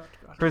food.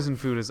 Gotcha. Prison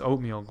food is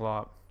oatmeal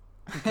glop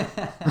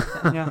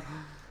Yeah.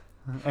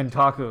 and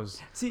tacos.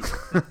 See,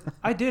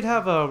 I did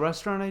have a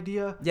restaurant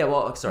idea. Yeah,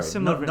 well, sorry,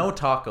 Similar no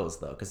tacos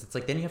though, because it's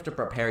like then you have to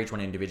prepare each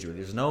one individually.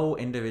 There's no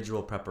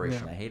individual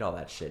preparation. Yeah. I hate all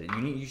that shit.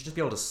 You should just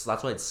be able to.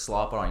 That's why it's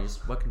slop it on. You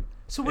just fucking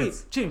So wait,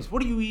 It's- James,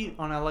 what do you eat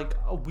on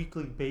a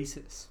weekly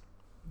basis?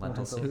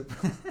 lentil soup.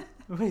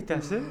 Wait,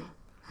 that's it?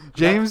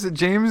 James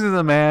is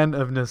a man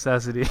of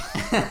necessity.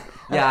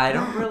 Yeah, I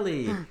don't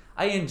really.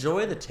 I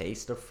enjoy the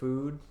taste of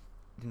food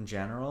in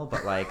general,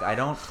 but like I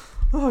don't.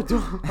 Oh,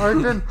 don't.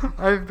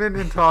 I've been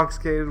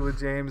intoxicated with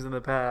James in the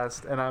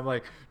past, and I'm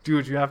like,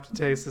 dude, you have to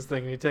taste this thing.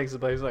 And he takes it,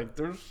 but he's like,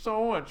 there's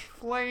so much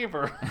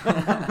flavor.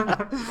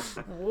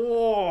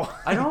 Whoa.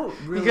 I don't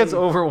really. He gets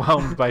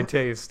overwhelmed by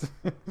taste.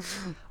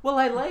 Well,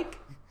 I like.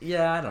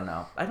 Yeah, I don't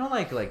know. I don't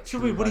like So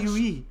too wait, what do much- you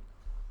eat?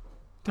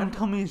 Don't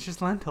tell me it's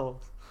just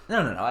lentils. No.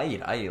 I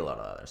eat a lot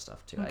of other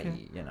stuff too. Okay.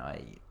 I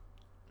eat.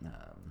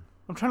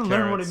 I'm trying to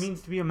learn what it Carrots.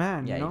 means to be a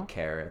man, Yeah, I you know? eat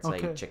carrots.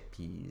 Okay. I eat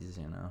chickpeas.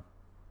 You know.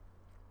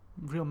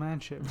 Real man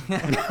shit.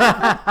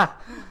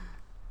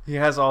 He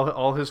has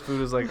all his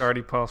food is like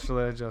already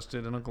partially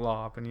adjusted in a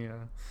glop, and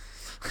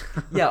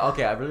Yeah,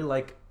 okay. I really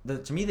like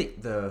to me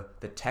the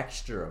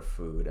texture of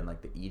food and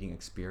like the eating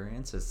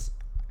experience is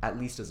at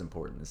least as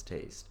important as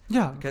taste.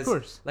 Yeah, Because of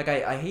course. like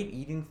I hate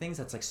eating things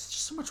that's like just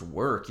so much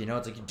work, you know.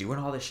 It's like you're doing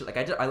all this shit. Like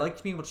I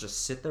like being able to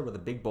just sit there with a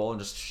big bowl and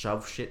just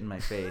shove shit in my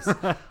face.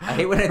 I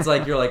hate when it's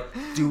like you're like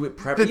do it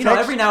prep. The You know,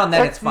 every now and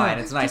then it's text- fine,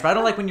 it's nice. But I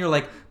don't like when you're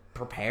like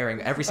preparing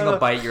every single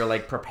bite. You're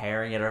like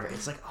preparing it.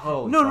 It's like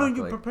No, you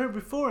chocolate. prepare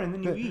before and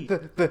then you eat.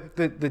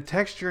 the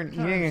texture and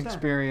Can't eating understand.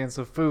 experience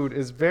of food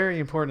is very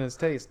important as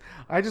taste.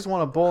 I just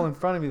want a bowl in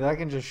front of me that I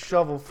can just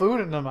shovel food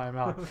into my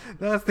mouth.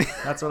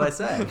 That's what I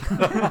say.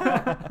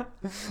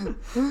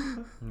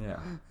 Yeah.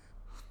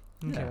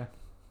 Okay. Yeah.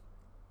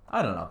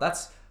 I don't know.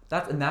 That's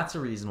the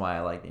reason why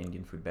I like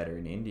Indian food better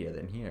in India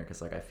than here,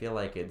 because like I feel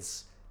like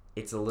it's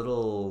a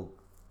little.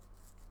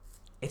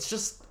 It's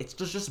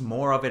just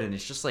more of it, and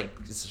it's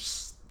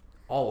just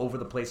all over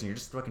the place, and you're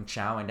just fucking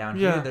chowing down.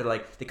 Yeah. Here, they're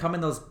like they come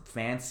in those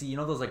fancy, you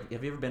know, those like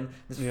have you ever been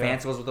this Yeah.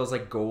 fancy ones with those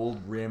like gold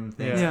rim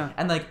things? Yeah.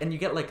 And you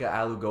get like a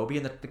aloo gobi,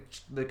 and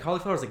the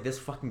cauliflower is like this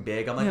fucking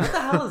big. I'm like, Yeah. what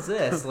the hell is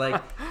this?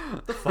 Like,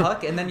 what the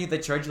fuck? And then they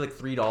charge you like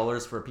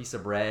 $3 for a piece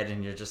of bread,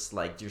 and you're just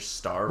like you're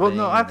starving. Well,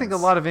 no, I and think a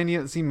it's- lot of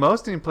Indian. See,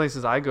 most Indian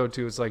places I go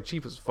to, it's like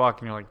cheap as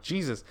fuck, and you're like,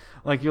 Jesus.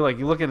 Like you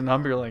look at a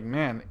number, you're like,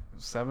 man,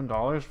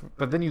 $7.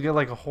 But then you get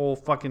like a whole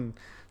fucking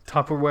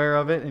Tupperware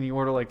of it, and you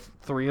order like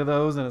 3 of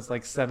those, and it's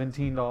like $17.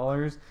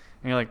 And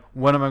you're like,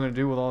 what am I going to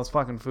do with all this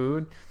fucking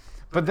food?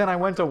 But then I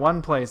went to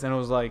one place, and it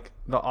was like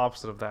the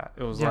opposite of that.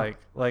 It was Yeah.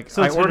 like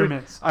So it's hit or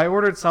miss. I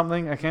ordered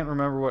something. I can't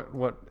remember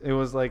what it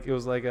was like. It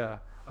was like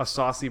a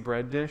saucy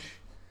bread dish.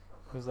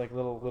 It was like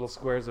little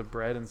squares of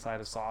bread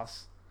inside a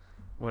sauce,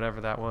 whatever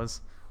that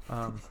was.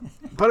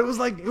 But it was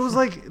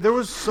like there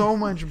was so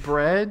much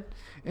bread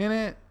in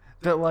it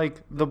that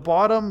like the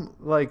bottom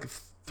like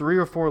 3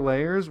 or 4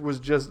 layers was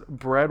just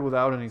bread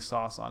without any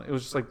sauce on it. It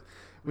was just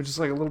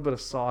like a little bit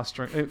of sauce.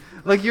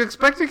 Like you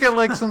expect to get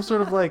like some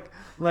sort of like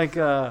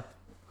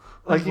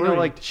you know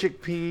like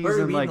chickpeas Where are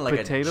you and like eating, like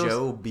potatoes. a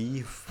Joe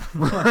beef?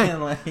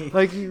 like,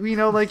 Like you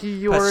know, like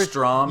you order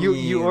Pastrami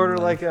you order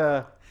and, like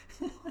a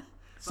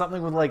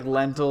something with like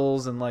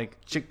lentils and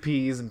like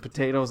chickpeas and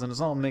potatoes, and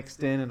it's all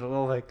mixed in and it's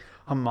all like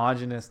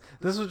homogenous.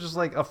 This was just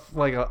like a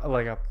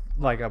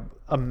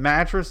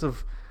mattress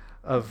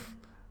of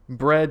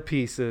bread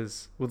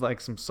pieces with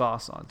like some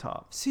sauce on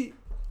top. See,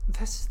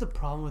 this is the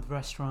problem with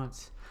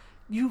restaurants.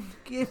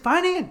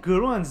 Finding a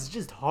good one is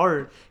just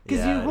hard because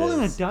Yeah, you're it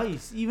rolling a is.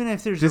 dice, even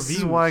if there's This reviews.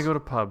 is why I go to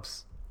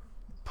pubs.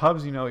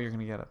 Pubs, you know what you're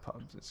gonna get at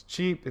pubs. It's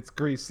cheap, it's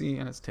greasy,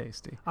 and it's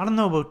tasty. I don't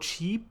know about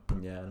cheap.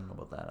 yeah, I don't know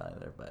about that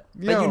either, but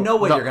Yo, you know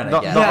what the- you're gonna the-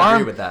 get. the I arm-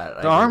 agree with that. I The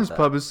agree Arms with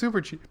that. pub is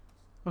super cheap.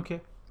 Okay,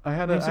 I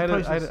had Name some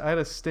a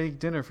prices. steak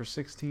dinner for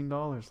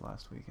 $16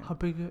 last weekend. how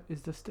big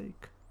is the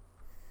steak?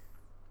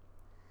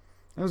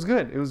 It was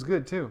good. It was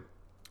good too.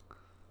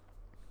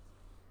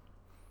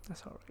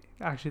 That's all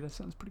right. Actually, that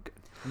sounds pretty good.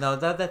 No,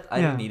 that I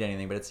Yeah. didn't eat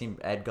anything, but it seemed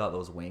Ed got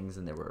those wings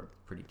and they were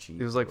pretty cheap.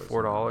 It was like Or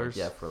something $4,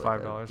 yeah, for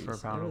like $5 for a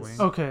piece. pound It of was- wings.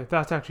 Okay,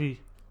 that's actually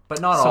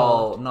But not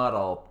Solid.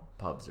 all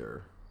pubs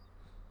are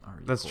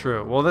That's equal.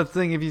 true. Well, that's the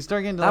thing. If you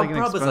start getting to That like an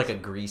pub is like a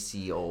expensive-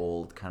 greasy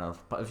old kind of.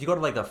 If you go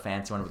to like the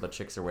fancy one where the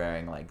chicks are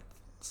wearing like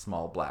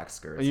small black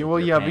skirts. well,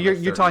 like, yeah, but paying, you're,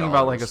 like, you're talking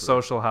about like a $30 for-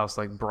 social house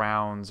like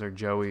Brown's or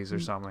Joey's or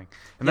something,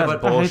 and Yeah,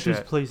 that's but I hate those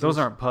bullshit. places. Those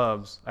aren't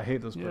pubs. I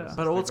hate those Yeah. places.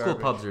 But They're old school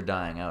garbage. pubs are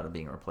dying out and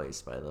being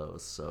replaced by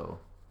those. So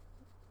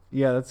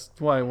Yeah, that's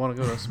why I want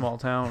to go to a small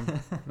town.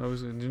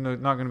 There's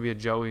not going to be a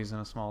Joey's in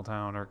a small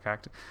town or a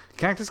Cactus.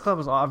 Cactus Club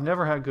is. I've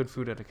never had good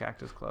food at a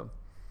Cactus Club.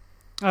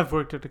 I've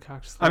worked at the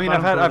Cactus. I mean,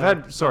 Club. I don't I've go there,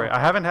 had. so- Sorry, I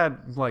haven't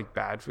had like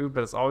bad food,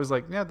 but it's always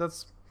like, yeah,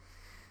 that's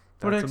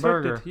What I a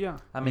burger. expected. Yeah.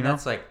 I mean, You know?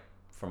 that's like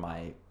for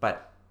my.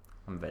 But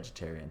I'm a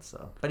vegetarian,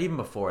 so. But even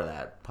before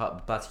that,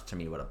 pub. That's to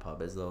me what a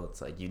pub is, though.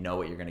 It's like you know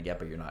what you're gonna get,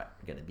 but you're not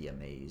gonna be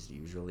amazed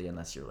usually,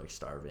 unless you're like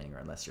starving or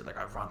unless you're like,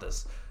 I want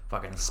this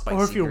fucking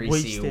spicy, you're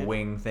greasy wasted.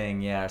 wing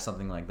thing, yeah, or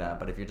something like that.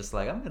 But if you're just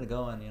like, I'm gonna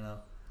go and A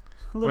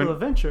little When-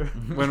 adventure.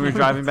 When we were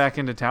driving back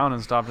into town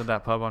and stopped at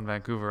that pub on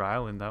Vancouver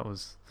Island, that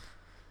was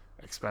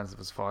expensive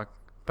as fuck.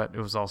 But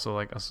it was also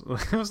like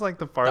it was like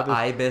the the farthest.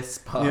 Ibis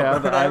pub. Yeah, or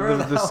the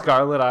whatever.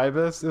 Scarlet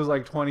Ibis. It was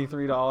like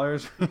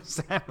 $23 for a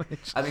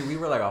sandwich. I mean, we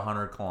were like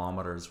 100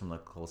 kilometers from the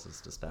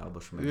closest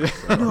establishment. Yeah.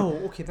 So. No,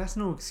 okay, that's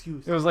no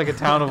excuse. It was like a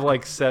town of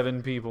like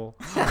 7 people,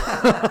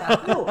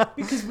 No,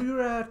 because we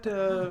were at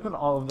and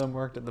all of them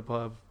worked at the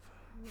pub.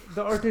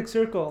 the Arctic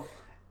Circle,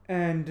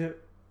 and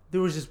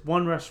there was just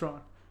one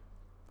restaurant.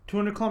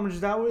 200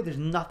 kilometers that way, there's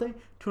nothing.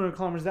 200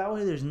 kilometers that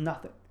way, there's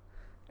nothing.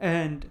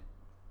 And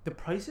the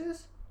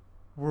prices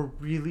were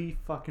really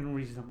fucking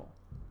reasonable.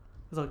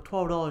 It was like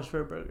 $12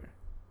 for a burger.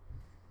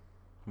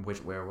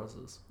 Where was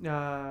this?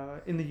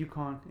 In the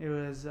Yukon, it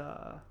was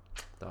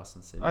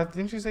Dawson City.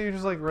 Didn't you say you're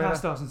just like right?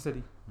 past Dawson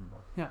City.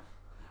 I thought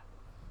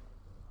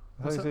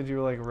What's you up? said you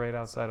were like right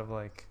outside of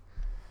like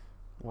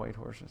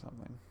Whitehorse or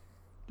something.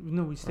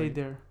 No, we stayed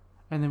there,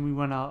 and then we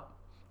went out,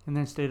 and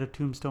then stayed at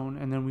Tombstone,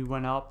 and then we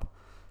went up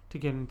to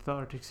get into the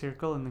Arctic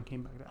Circle, and then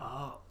came back down.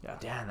 Oh, Yeah.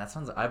 damn, that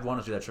sounds. I've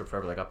wanted to do that trip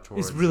forever, like up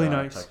towards. really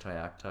nice.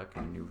 Tuktoyaktuk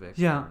and Nuvik.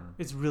 Yeah, and-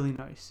 it's really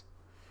nice.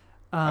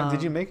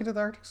 Did you make it to the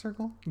Arctic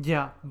Circle?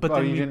 Yeah, but oh,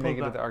 then you we didn't make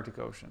pulled it to back. the Arctic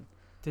Ocean.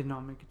 Did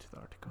not make it to the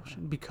Arctic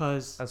Ocean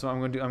because That's what I'm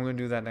going to do. I'm going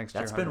to do that next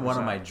year. That's been one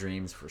of 100%. my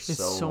dreams for It's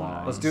so so long.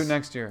 nice. Let's do it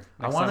next year.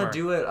 I next want summer. to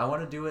do it. I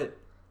want to do it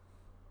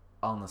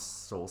on the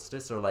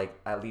solstice, or like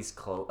at least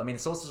close. I mean,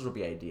 solstice would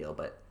be ideal,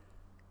 but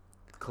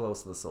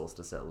close to the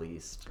solstice at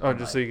least. Oh, And,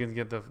 just so you can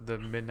get the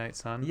midnight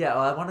sun. Yeah,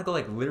 well, I want to go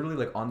like literally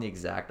like on the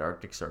exact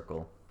Arctic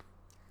Circle,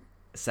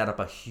 set up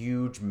a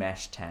huge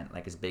mesh tent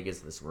like as big as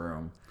this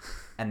room,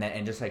 and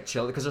just like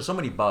chill because there's so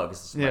many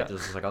bugs. Like, Yeah.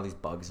 there's just like all these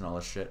bugs and all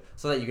this shit,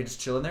 so that you could just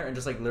chill in there and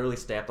just like literally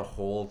stay up the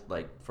whole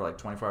like for like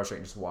 24 hours straight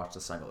and just watch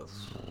the sun go.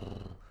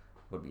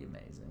 Would be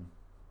amazing.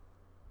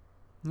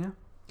 yeah.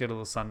 Get a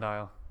little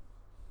sundial.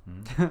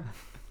 Hmm?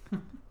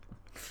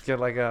 Get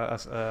like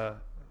a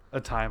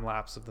time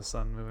lapse of the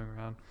sun moving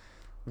around.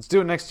 Let's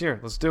do it next year.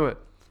 Let's do it.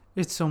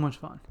 It's so much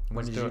fun. When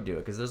Let's did do you it. do it?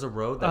 Because there's a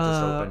road that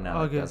just opened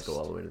now that does August. go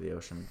all the way to the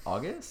ocean.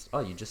 August? Oh,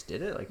 you just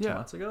did it like 2 Yeah.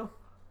 months ago?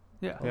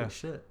 Yeah. Holy Yeah.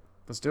 shit.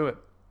 Let's do it.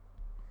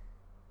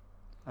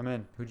 I'm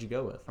in. Who'd you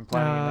go with? I'm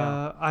planning it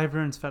now. Ivor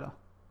and Sveta.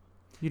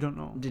 You don't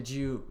know.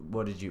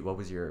 What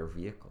was your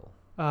vehicle?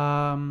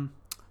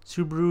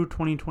 Subaru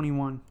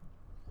 2021.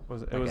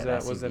 Was it? like Was an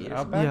that? SUV Was it or something?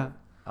 Outback? Yeah.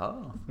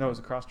 Oh. No, it was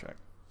a Crosstrek.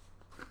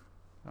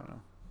 I don't know.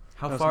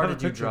 How No, far send a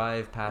did you picture.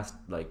 drive past,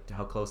 like,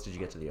 how close did you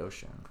get to the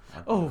ocean?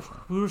 At the Oh, ocean?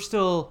 we were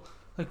still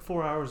like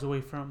 4 hours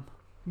away from,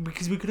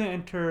 because we couldn't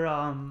enter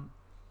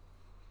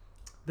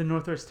the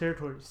Northwest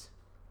Territories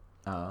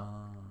Oh.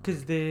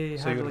 because they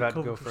So you had would like have had to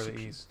COVID go further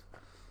restrictions. east.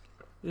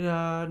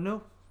 Yeah,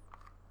 no,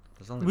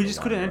 There's only we the just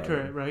one couldn't road.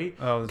 enter it, right?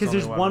 Oh, Because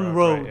there's only one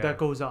road right, yeah. that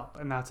goes up,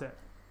 and that's it.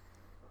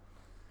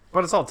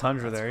 But it's all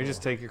tundra That's there. You cool.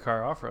 just take your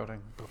car off roading.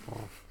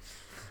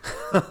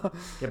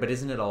 Yeah, but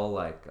isn't it all,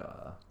 like,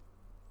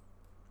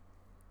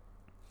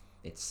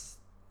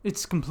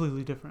 It's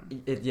completely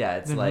different. it's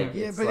Then like,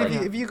 here. Yeah, it's but like,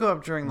 if you go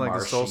up during like the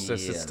marshy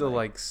solstice, it's and, still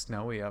like- like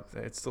snowy up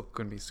there. It's still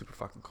going to be super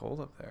fucking cold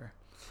up there.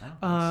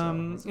 I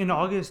don't think so. In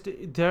August,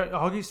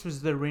 August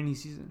was the rainy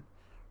season.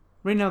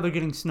 Right now they're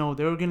getting snow.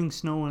 They were getting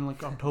snow in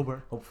like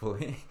October.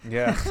 Hopefully.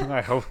 Yeah,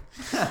 I hope.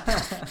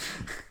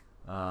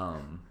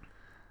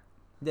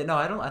 Yeah,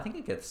 no, I think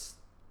it gets,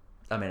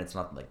 I mean, it's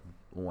not like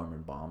warm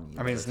and balmy.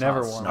 I mean, it's not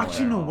never warm. snowing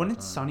Actually, no. all When the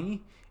it's time.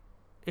 sunny,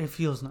 it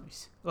feels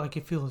nice. Like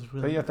it feels But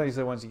really. yeah, I thought you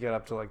said once you get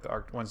up to like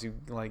the once you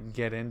like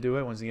get into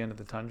it, once you get into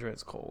the tundra,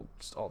 it's cold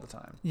just all the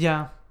time.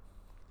 Yeah.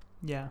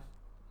 Yeah.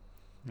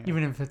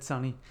 Even if it's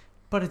sunny,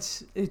 but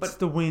it's But-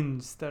 the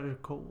winds that are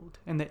cold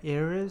and the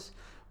air is,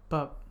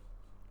 but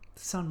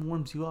the sun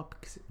warms you up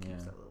because it gives Yeah.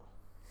 that little.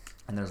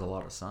 And there's a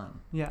lot of sun.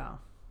 Yeah.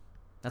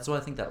 That's why I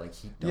think that like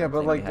heat dome Yeah, but,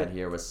 thing like, we had the-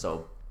 here was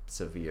so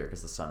severe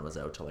because the sun was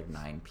out till like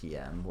 9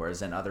 p.m.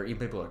 Whereas in other,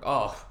 even people are like,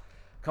 oh,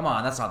 come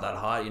on, that's not that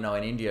hot, in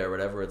India or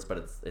whatever. It's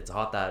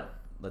hot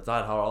it's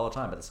not hot all the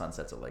time, but the sun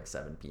sets at like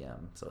 7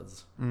 p.m. So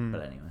it's. Mm.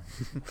 But anyway,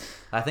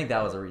 I think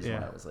that was the reason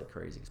Yeah. why it was like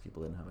crazy because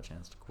people didn't have a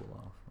chance to cool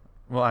off.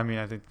 Well, I mean,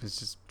 I think it's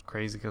just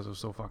crazy because it was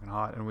so fucking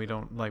hot, and we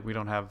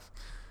don't have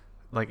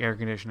like air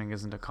conditioning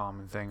isn't a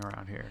common thing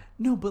around here.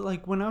 No, but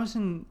like when I was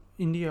in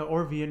India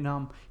or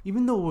Vietnam,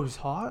 even though it was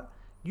hot,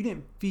 you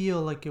didn't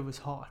feel like it was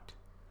hot.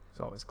 It's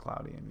always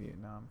cloudy in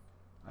Vietnam.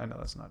 I know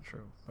that's not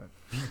true, but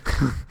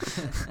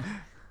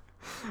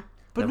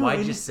But Then no,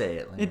 why'd you say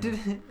it? It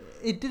didn't.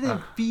 It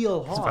didn't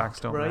feel hot, facts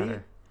don't right?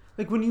 matter.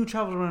 Like when you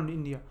traveled around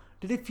India,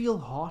 did it feel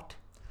hot?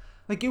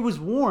 Like it was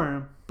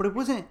warm, but it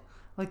wasn't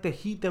like the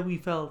heat that we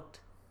felt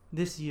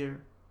this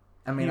year.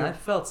 I mean, Here. I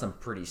felt some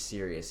pretty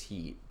serious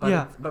heat. But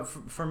Yeah. But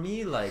for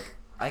me, like,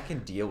 I can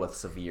deal with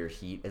severe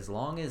heat as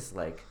long as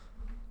like,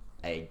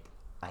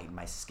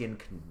 my skin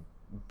can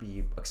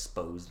be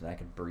exposed and I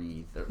can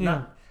breathe.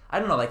 Yeah. I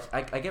don't know. Like,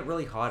 I get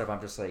really hot if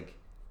I'm just like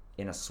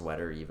in a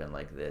sweater, even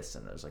like this,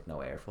 and there's like no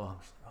airflow. I'm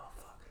just like, oh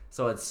fuck.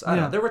 So it's I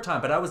don't know, there were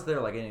times, but I was there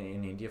like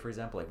in India, for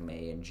example, like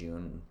May and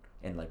June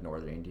in like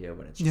northern India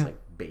when it's just like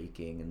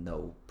baking and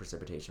no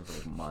precipitation for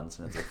like months,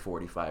 and it's like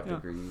 45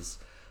 degrees.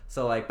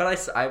 So like, but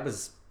I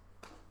was.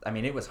 I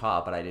mean, it was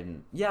hot, but I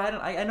didn't. Yeah,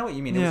 I know what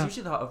you mean. It was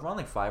usually around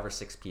like 5 or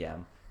 6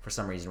 p.m. for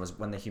some reason was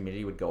when the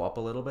humidity would go up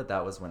a little bit.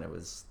 That was when it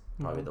was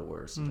probably the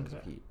worst in terms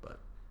of heat. But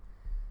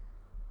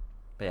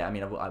yeah, I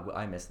mean,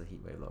 I missed the heat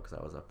wave though because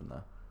I was up in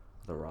the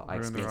I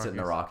experienced it in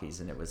the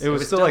Rockies, and it was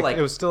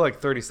still like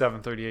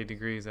 37, 38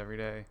 degrees every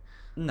day.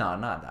 No,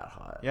 not that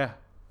hot. Yeah.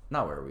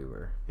 Not where we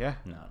were. Yeah.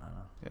 No.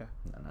 Yeah.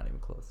 No, not even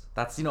close.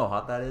 That's how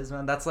hot that is,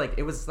 man. That's like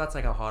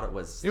how hot it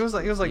was. It was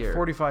like here.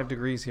 45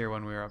 degrees here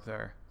when we were up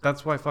there.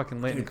 That's why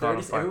fucking Lytton caught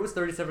If it was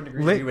 37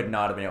 degrees, we would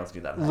not have been able to do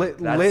that.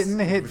 Lytton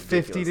hit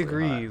 50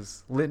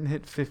 degrees. Lytton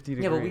hit 50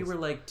 degrees. Yeah, but we were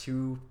like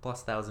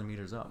 2,000+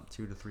 meters up,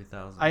 2,000 to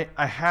 3,000.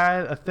 I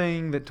had a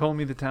thing that told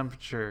me the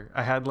temperature.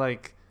 I had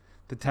like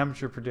the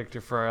temperature predictor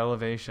for our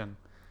elevation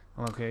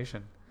and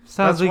location.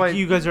 Sounds That's like why-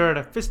 you guys are at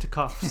a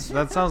fisticuffs.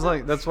 That's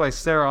why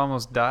Sarah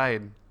almost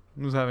died.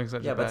 He was having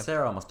such a Yeah, bad... but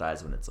Sarah almost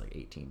dies when it's like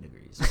 18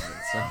 degrees.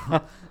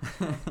 Right?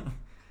 So,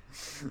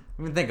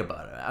 I mean, think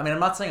about it. I mean, I'm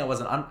not saying I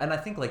wasn't, and I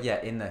think like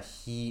in the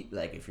heat,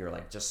 like if you're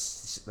like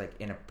just like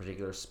in a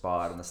particular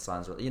spot and the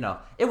sun's really,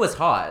 it was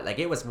hot. Like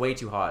it was way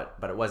too hot,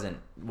 but it wasn't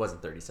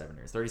 37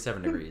 degrees.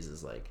 37 degrees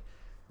is like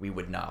we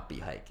would not be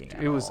hiking.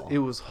 At It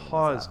was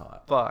hot as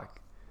fuck.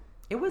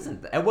 It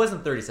wasn't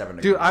 37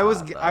 degrees. Dude, I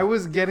hot,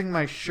 was getting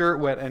my shirt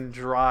wet and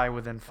dry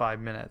within 5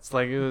 minutes.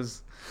 Like it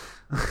was.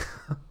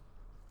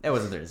 It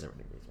wasn't 37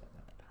 degrees.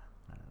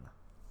 I don't know.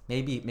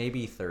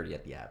 Maybe 30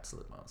 at the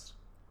absolute most.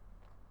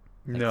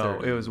 Like No,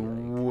 30, it was like-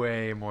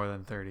 way more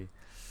than 30.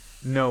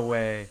 No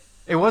way.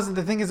 It wasn't.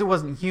 The thing is, it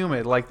wasn't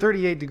humid. Like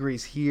 38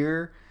 degrees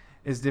here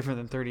is different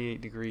than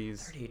 38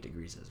 degrees. 38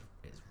 degrees is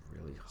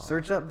really hot.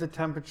 Search up the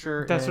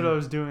temperature. That's what I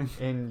was doing.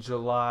 In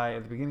July,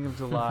 at the beginning of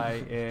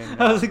July,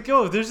 in I was like,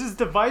 "Oh, there's this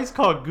device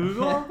called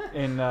Google."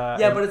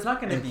 but it's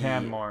not going to be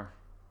Canmore.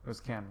 It was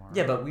Canmore.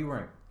 Yeah, but we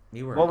weren't.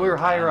 Well, we were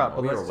higher up,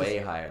 but We were let's way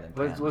just- higher than.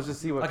 let's Canmore. just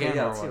see what Okay,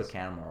 Canmore let's see was. what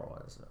Canmore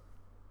was.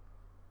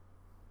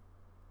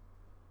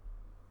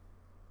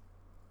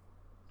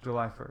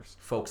 July 1st.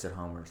 Folks at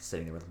home are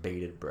sitting there with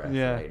bated breath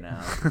Yeah. right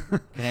now. Can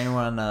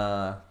anyone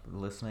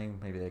listening?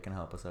 Maybe they can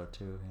help us out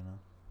too.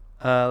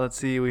 Let's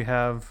see. We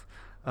have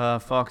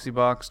Foxy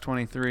Box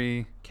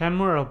 23.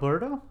 Canmore,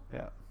 Alberta.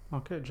 Yeah.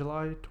 Okay,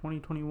 July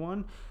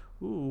 2021.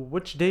 Ooh,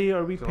 which day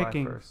are we July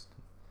picking? 1st.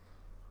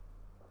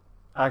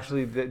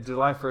 Actually,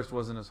 July 1st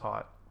wasn't as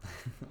hot.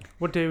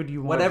 What day do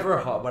you want? Whatever.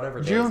 day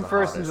is June the 1st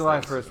and hottest, July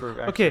like- 1st were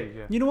actually, Okay,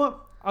 yeah. you know what?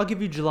 I'll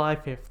give you July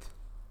 5th.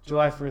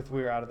 July 1st,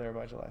 we were out of there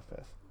by July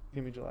 5th.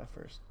 Give me July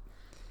 1st.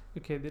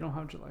 Okay, they don't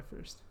have July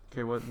 1st.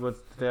 Okay, what's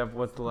they have?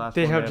 What's the last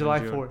They one have in July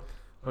June? 4th.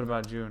 What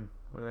about June?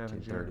 What do they have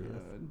in June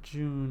June? 30th.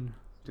 June.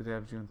 Do they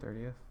have June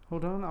 30th?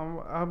 Hold on,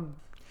 I'm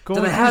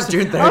going. they through have some-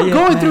 June 30th, I'm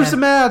going through man?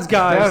 some ads,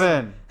 guys.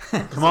 Devin,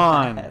 come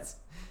on.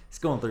 He's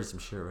going through some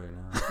shit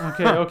right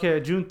now. Okay,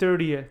 June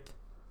 30th.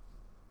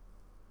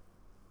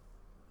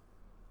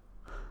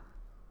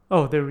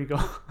 Oh, there we go.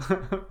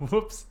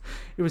 Whoops.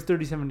 It was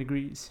 37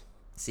 degrees.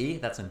 See,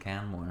 that's in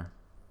Canmore.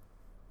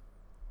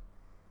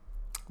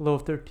 Low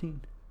of 13.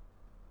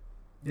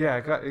 Yeah,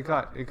 it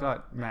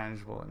got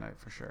manageable at night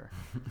for sure.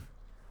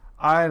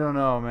 I don't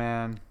know,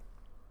 man.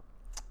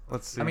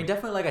 Let's see. I mean,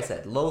 definitely, like I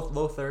said, low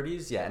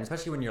 30s, yeah, and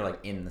especially when you're like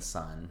in the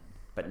sun,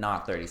 but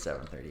not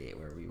 37, 38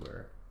 where we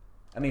were.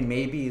 I mean,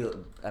 maybe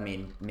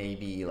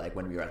like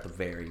when we were at the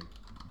very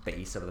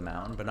base of the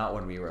mountain, but not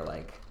when we were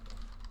like,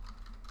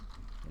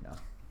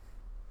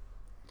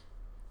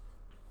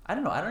 I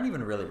don't know. I don't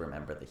even really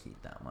remember the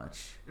heat that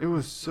much. It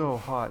was so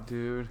hot,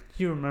 dude.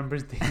 He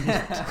remembers the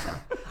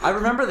heat. I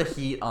remember the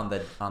heat on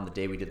the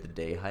day we did the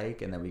day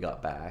hike, and then we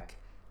got back,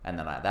 and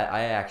then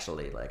I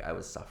actually I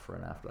was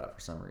suffering after that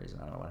for some reason.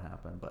 I don't know what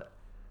happened, but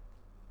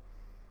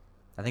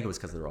I think it was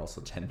because there were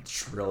also 10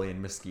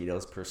 trillion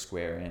mosquitoes per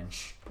square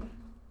inch.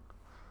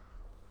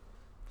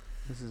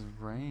 This is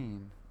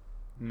rain.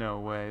 No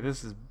way.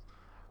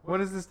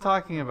 What is this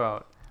talking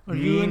about? Are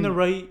you in the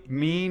right?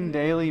 Mean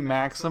daily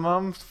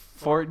maximum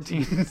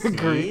 14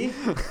 degrees.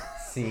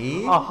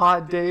 See? A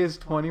hot day is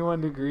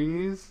 21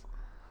 degrees.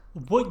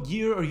 What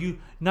year are you?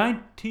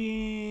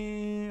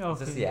 19. Is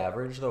this the Okay.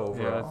 average though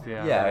overall? that's the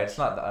Yeah, average. it's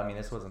not. I mean,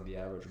 this wasn't the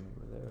average when we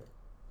were there.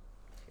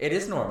 It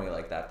is normally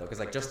like that though, because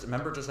like just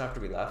remember just after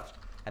we left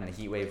and the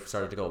heat wave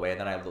started to go away, and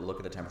then I look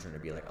at the temperature and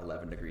it'd be like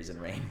 11 degrees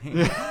and raining.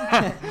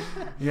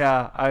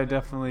 Yeah, I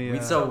definitely.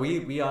 So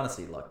we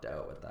honestly lucked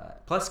out with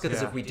that. Plus,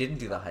 because Yeah. if we didn't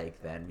do the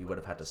hike, then we would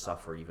have had to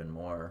suffer even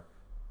more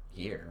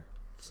here.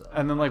 So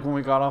And then, like, when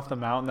we got off the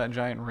mountain, that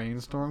giant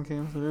rainstorm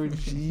came through.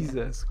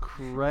 Jesus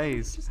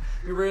Christ!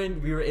 we were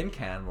in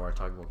Canmore,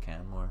 talking about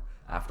Canmore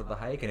after the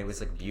hike, and it was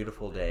like a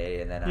beautiful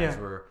day. And then as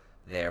Yeah. we're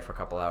there for a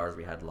couple hours,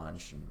 we had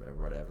lunch and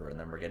whatever, and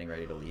then we're getting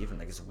ready to leave, and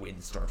like this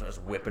windstorm starts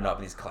whipping up,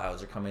 and these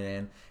clouds are coming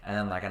in, and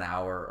then like an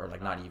hour or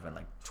like not even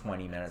like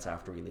 20 minutes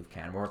after we leave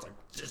Canmore, it's like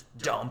just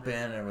dumping,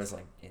 and it was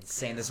like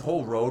insane. This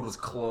whole road was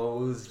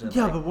closed. And,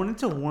 Yeah, like, but when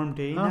it's a warm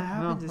day and No, that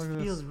happens, no, it look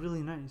at feels this.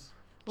 really nice.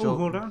 Oh, Ju-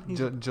 go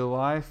down.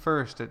 July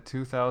 1st at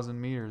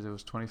 2,000 meters, it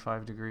was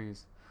 25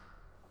 degrees.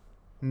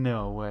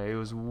 No way! It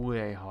was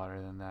way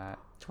hotter than that.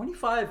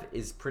 25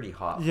 is pretty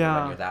hot. For Yeah.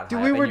 when you're that Dude,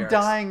 high we up and were you're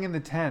dying in the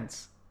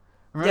tents.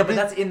 Yeah, Remember? but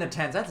that's in the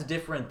tents. That's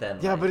different than.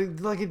 Yeah,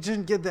 like, but it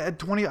didn't get that at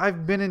 20.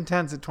 I've been in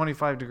tents at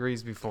 25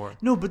 degrees before,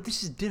 No, but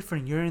this is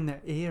different. You're in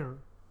the air,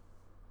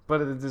 but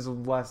there's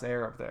less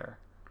air up there,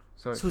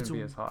 so it so shouldn't it's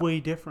be as hot.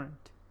 way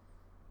different.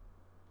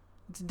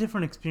 It's a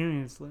different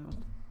experience,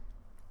 Leon.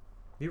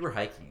 we were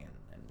hiking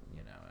and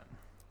you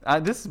know.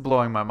 This is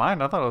blowing my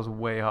mind. I thought it was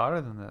way hotter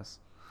than this.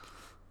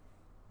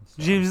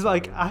 James is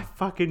like, I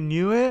fucking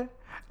knew it,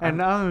 and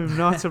now I'm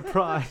not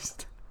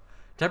surprised.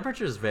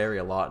 Temperatures vary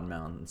a lot in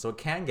mountains, so it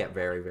can get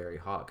very, very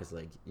hot because,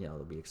 like, you know,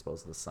 they'll be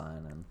exposed to the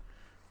sun and.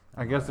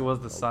 I guess it was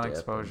the they'll sun dip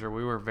exposure.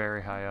 We were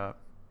very high up.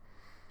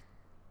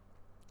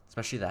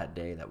 especially that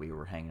day that we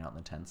were hanging out in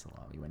the tents a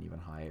lot. We went even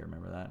higher.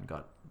 Remember that? And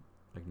got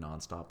like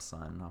nonstop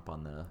sun up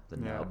on the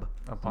Yeah, nub.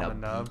 up on the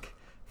nub. peak.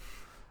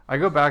 I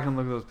go back and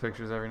look at those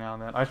pictures every now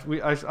and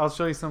then. I'll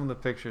show you some of the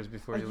pictures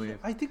before you leave.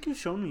 I think you've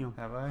shown me them.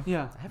 Have I?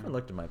 Yeah. I haven't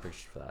looked at my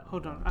pictures for that. in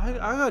Hold a on. long I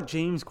time. got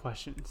James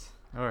questions.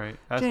 All right.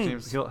 Ask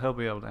James. James. He'll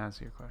be able to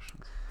answer your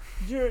questions.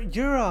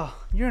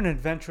 You're an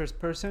adventurous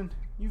person.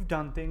 You've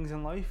done things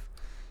in life.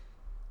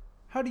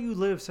 How do you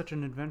live such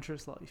an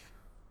adventurous life?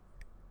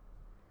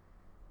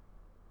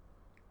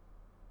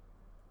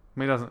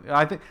 He doesn't.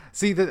 I think.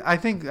 See that. I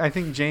think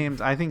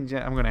James. I'm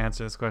going to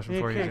answer this question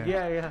for you, James.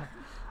 Yeah.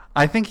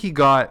 I think he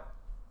got.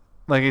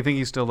 Like, I think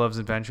he still loves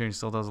adventure. He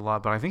still does a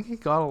lot, but I think he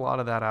got a lot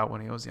of that out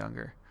when he was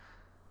younger.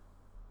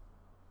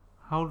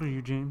 How old are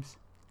you, James?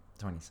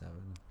 27.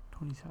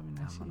 27.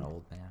 I see. I'm an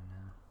old man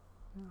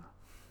now.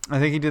 I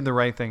think he did the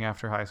right thing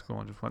after high school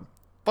and just went,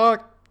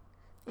 fuck.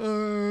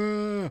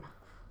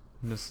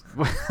 Just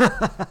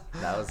That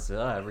was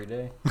every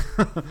day.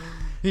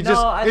 he'd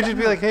No, just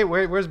be like, hey,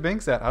 where's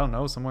Binks at? I don't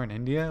know, somewhere in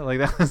India. Like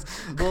that was.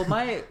 Well,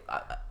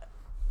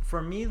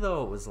 for me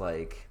though, it was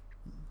like.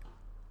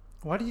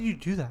 Why did you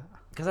do that?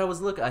 Because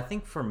I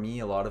think for me,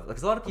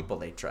 because a lot of people,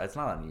 they try, it's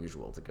not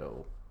unusual to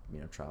go,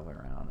 you know, traveling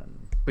around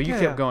and. But you Yeah,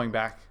 kept yeah. going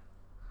back.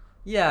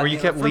 Yeah. Or you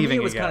kept for leaving me,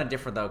 it was again. kind of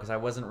different though, because I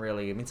wasn't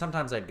really, I mean,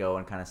 sometimes I'd go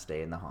and kind of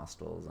stay in the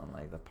hostels on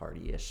like the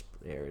party-ish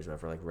areas,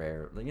 whatever, like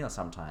rare, you know,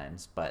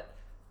 sometimes, but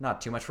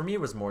not too much. For me, it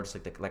was more just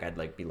like I'd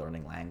like be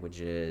learning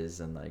languages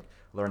and like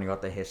learning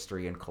about the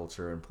history and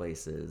culture and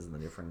places and the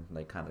different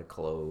like kind of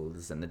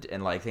clothes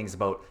and like things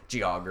about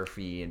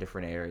geography and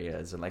different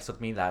areas. And like, so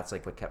to me, that's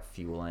like what kept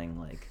fueling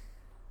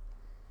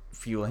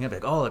it,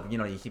 like, oh, like, you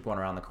know, you keep going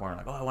around the corner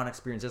like, oh, I want to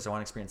experience this, I want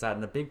to experience that.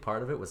 And a big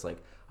part of it was like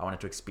I wanted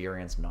to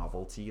experience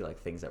novelty, like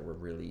things that were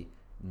really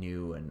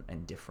new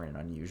and different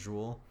and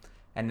unusual.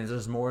 And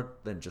there's more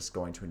than just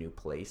going to a new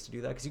place to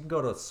do that, because you can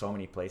go to so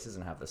many places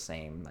and have the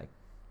same like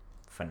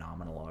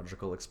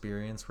phenomenological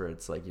experience where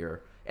it's like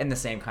you're in the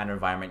same kind of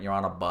environment, you're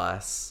on a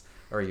bus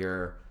or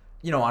you're,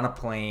 you know, on a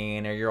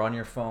plane, or you're on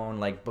your phone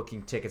like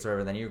booking tickets or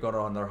whatever, then you go to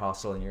another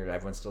hostel and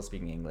everyone's still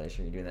speaking English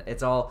and you're doing that.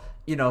 It's all,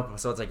 you know,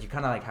 so it's like you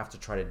kind of like have to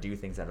try to do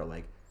things that are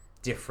like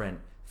different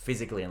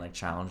physically and like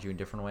challenge you in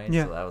different ways.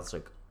 Yeah. So that was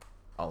like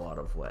a lot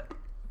of what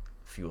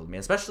fueled me,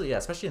 especially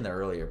in the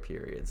earlier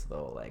periods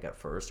though. Like at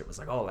first it was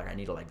like, oh, like I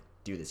need to like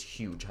do this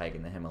huge hike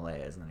in the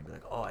Himalayas, and then I'd be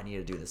like, oh, I need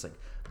to do this like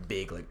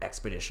big like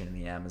expedition in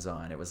the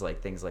Amazon. It was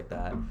like things like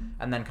that,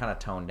 and then kind of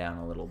toned down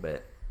a little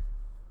bit.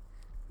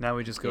 Now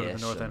we just go to the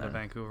Ish, north and end of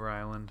then- Vancouver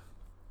Island.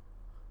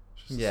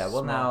 Just Yeah,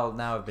 well small.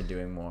 now I've been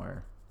doing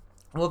more.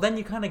 Well, then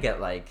you kind of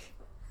get like,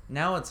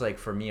 now it's like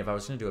for me, if I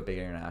was going to do a big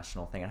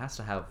international thing, it has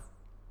to have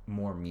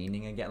more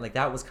meaning again. Like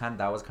that was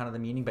kind of the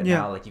meaning, but Yeah.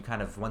 now like you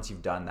kind of, once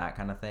you've done that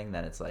kind of thing,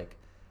 then it's like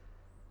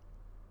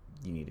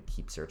you need to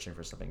keep searching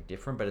for something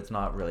different. But it's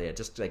not really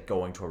just like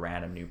going to a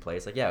random new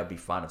place. Like, yeah, it'd be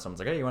fun if someone's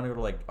like, hey, you want to go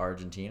to like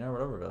Argentina or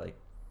whatever? But like,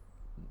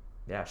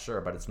 yeah,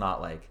 sure, but it's not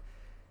like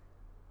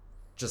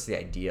just the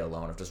idea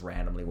alone of just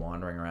randomly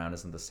wandering around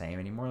isn't the same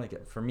anymore.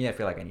 Like for me, I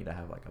feel like I need to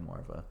have like a more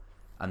of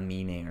a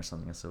meaning or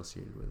something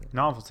associated with it.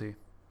 Novelty.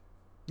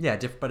 Yeah,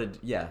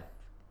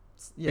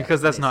 yeah,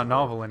 Because that's not basically.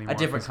 novel anymore. A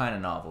different kind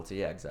of novelty.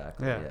 Yeah,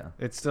 exactly. Yeah. Yeah.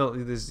 It's still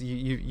this.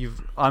 You've.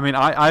 I mean,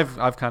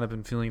 I've kind of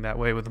been feeling that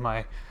way with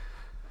my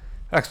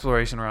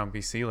exploration around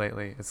BC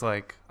lately. It's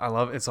like I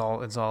love it's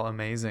all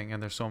amazing,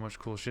 and there's so much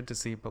cool shit to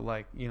see. But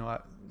like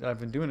I've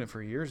been doing it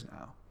for years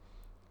now.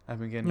 I've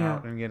been getting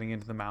out and getting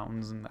into the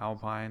mountains and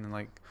Alpine and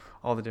like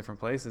all the different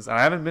places. I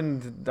haven't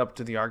been up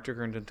to the Arctic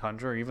or into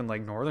tundra or even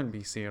like northern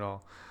BC at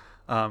all.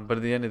 But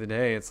at the end of the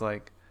day, it's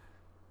like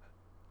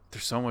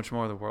there's so much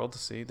more of the world to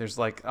see. There's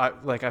like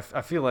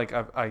I feel like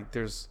I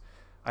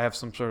have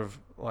some sort of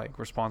like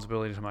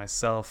responsibility to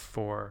myself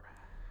for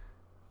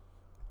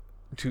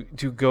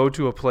to go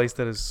to a place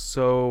that is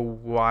so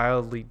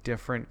wildly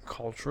different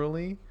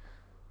culturally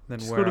than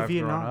Just where go to I've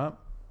Vietnam. grown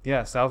up.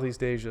 Yeah,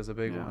 Southeast Asia is a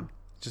big one.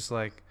 Just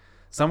like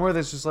somewhere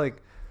that's just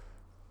like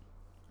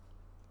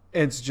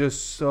it's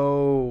just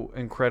so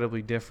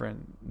incredibly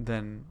different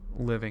than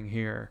living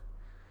here.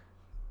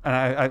 And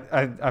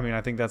I mean,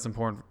 I think that's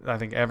important. I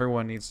think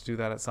everyone needs to do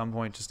that at some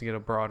point just to get a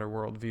broader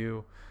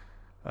worldview.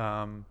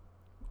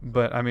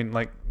 But I mean,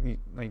 like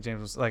James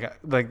was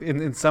like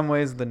in some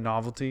ways, the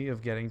novelty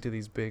of getting to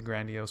these big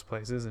grandiose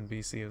places in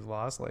BC is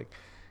lost. Like,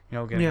 you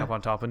know, getting up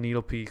on top of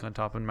Needle Peak, on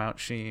top of Mount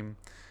Sheem,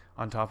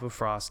 on top of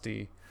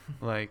Frosty,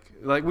 like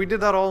we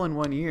did that all in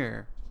 1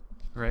 year,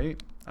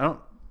 right? I don't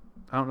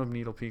know if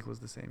Needle Peak was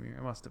the same year.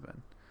 It must have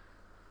been.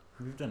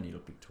 We've done Needle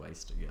Peak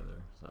twice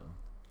together, so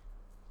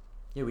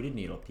yeah, we did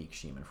Needle Peak,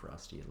 Sheem, and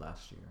Frosty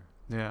last year.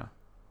 Yeah,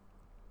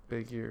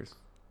 big years.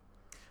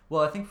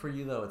 Well, I think for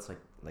you though, it's like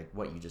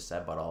what you just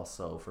said, but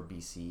also for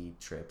BC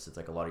trips, it's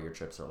like a lot of your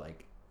trips are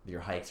like your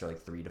hikes are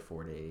like 3 to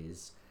 4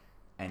 days,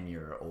 and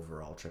your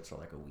overall trips are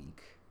like a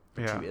week.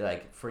 Yeah.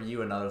 Like for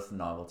you, another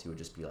novelty would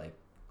just be like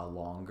a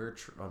longer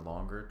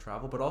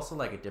travel, but also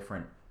like a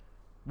different.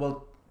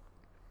 Well,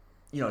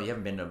 you know, you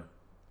haven't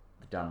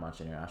done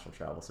much international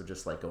travel, so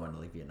just like going to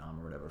like Vietnam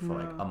or whatever for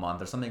like a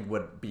month or something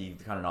would be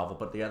kind of novel.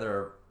 But the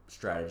other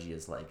strategy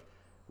is like,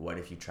 what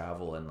if you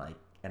travel and like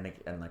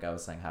I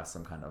was saying, have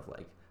some kind of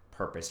like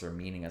purpose or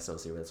meaning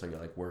associated with it, so you're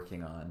like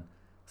working on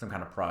some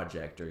kind of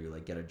project, or you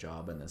like get a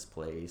job in this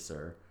place,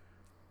 or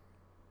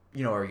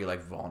you know, or you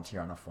like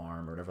volunteer on a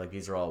farm or whatever. Like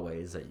these are all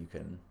ways that you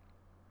can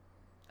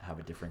have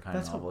a different kind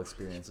of novel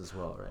experience as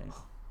well, right?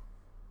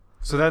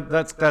 So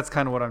that's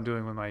kind of what I'm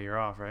doing with my year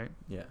off, right?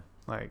 Yeah.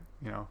 Like,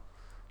 you know,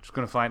 just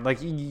gonna find like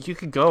you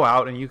could go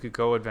out and you could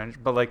go adventure,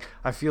 but like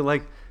I feel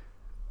like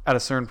at a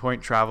certain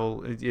point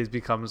travel it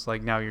becomes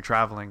like now you're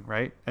traveling,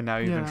 right? And now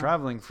you've been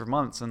traveling for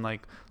months, and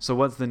like, so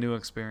what's the new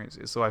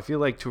experiences? So I feel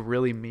like to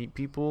really meet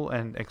people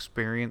and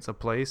experience a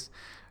place,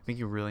 I think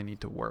you really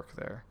need to work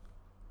there.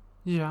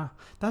 Yeah,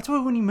 that's why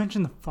when you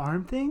mentioned the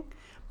farm thing,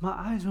 my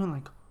eyes went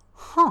like,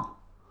 huh,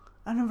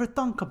 I never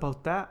thought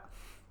about that.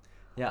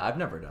 Yeah, I've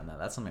never done that.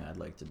 That's something I'd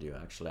like to do,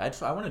 actually.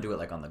 I want to do it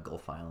like on the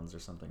Gulf Islands or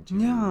something too.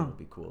 Yeah, it would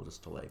be cool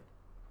just to like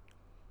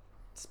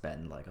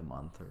spend like a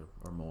month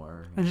or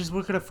more, and just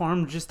work at a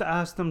farm just to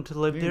ask them to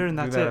live there, and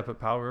that's do that it. up at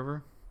Powell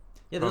River.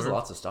 Yeah, there's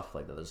lots of stuff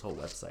like that. There's whole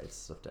websites,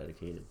 stuff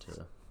dedicated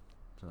to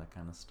that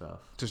kind of stuff.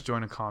 Just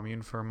join a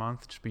commune for a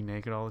month, just be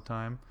naked all the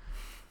time.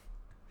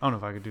 I don't know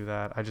if I could do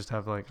that. I just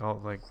have like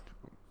all like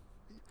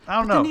I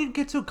don't know. Then you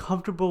get so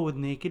comfortable with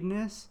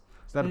nakedness.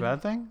 Is that a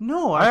bad thing?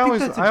 No, I think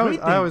that's a great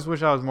thing. I always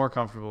wish I was more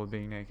comfortable with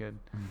being naked.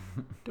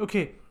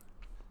 Okay,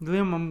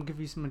 Liam, I'm gonna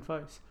give you some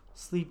advice.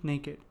 Sleep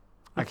naked.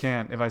 I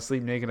can't. If I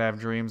sleep naked, I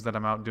have dreams that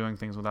I'm out doing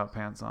things without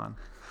pants on.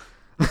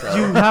 So,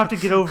 You have to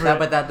get over it.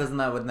 But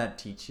wouldn't that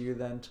teach you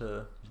then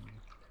to?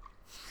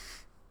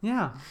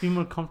 Yeah, be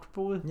more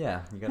comfortable with.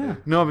 Yeah, you gotta.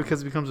 No,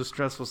 because it becomes a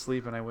stressful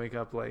sleep, and I wake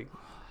up like.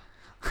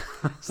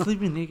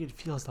 Sleeping naked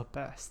feels the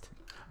best.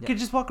 Yeah. Okay,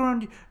 just walk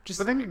around. Just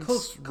But then you're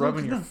close,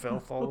 rubbing your no,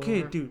 filth all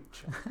okay, over. dude.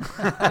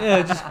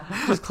 Yeah,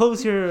 just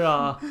close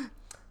your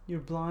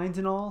blinds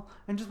and all,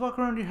 and just walk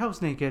around your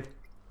house naked.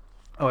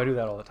 Oh, I do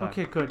that all the time.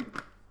 Okay, good.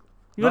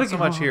 You Not gotta so get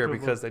much here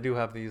comfortable. because they do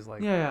have these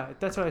like. Yeah,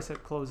 that's why I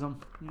said close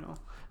them. You know,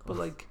 but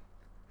like,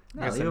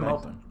 No, Yes, leave I them meant-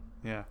 open.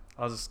 Yeah,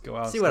 I'll just go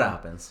out. See what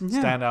happens. yeah.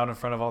 Stand out in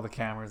front of all the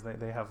cameras.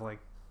 They have like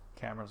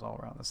cameras all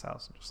around this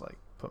house, and just like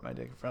put my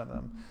dick in front of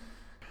them.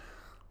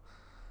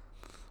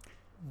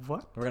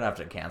 What? We're gonna have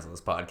to cancel this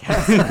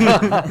podcast.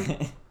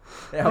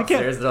 They're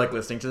upstairs. They're like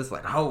listening to this,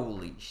 like,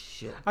 holy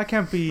shit. I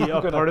can't be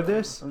a part of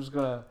this. I'm just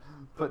gonna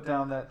put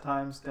down that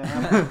timestamp.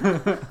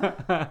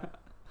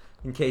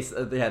 In case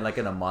they had like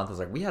in a month, I was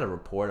like, we had a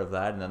report of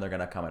that, and then they're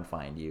gonna come and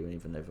find you,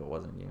 even if it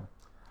wasn't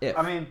you.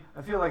 I mean,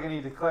 I feel like I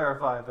need to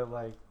clarify that,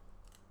 like,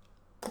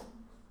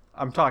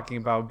 I'm talking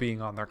about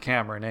being on their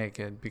camera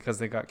naked because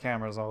they got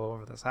cameras all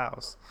over this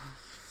house.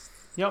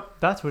 Yep,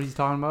 that's what he's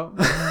talking about.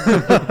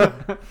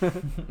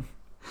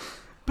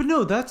 But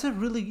no, that's a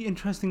really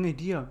interesting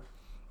idea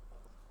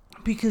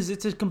because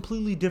it's a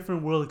completely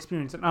different world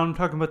experience. And I'm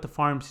talking about the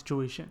farm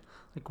situation,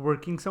 like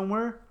working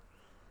somewhere.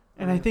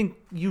 And I think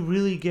you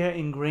really get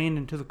ingrained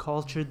into the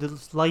culture, the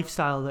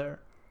lifestyle there.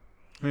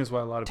 I think that's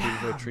why a lot of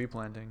people go tree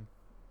planting.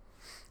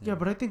 Yeah,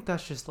 but I think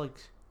that's just like...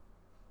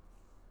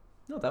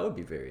 No, that would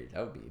be a pretty. It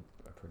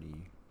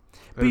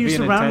would you're be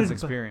an surrounded intense by-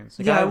 experience.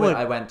 Yeah, I would.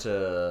 I went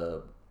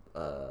to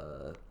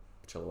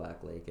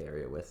Chilliwack Lake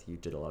area with you.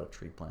 Did a lot of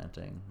tree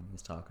planting. He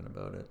was talking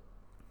about it.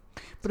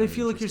 But I Sounded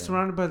feel like you're interesting.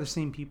 surrounded by the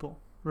same people.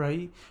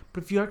 right?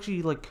 But if you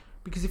actually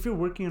because if you're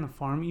working on a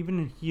farm, even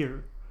in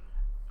here,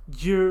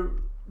 you're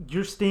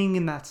staying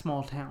in that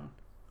small town.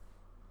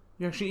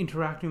 You're actually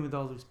interacting with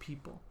all those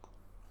people.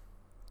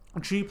 A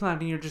tree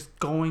planting, you're just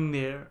going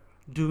there,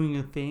 doing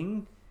a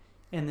thing,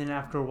 and then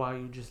after a while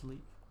you just leave.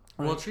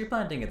 Right? Well, tree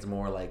planting, it's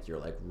more like you're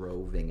like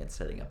roving and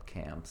setting up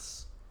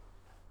camps,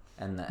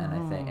 and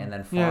I think, and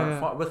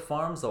then with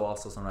farms though,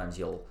 also sometimes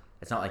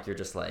it's not like you're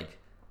just like,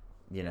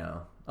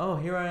 oh,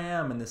 here I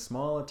am in this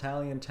small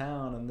Italian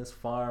town and this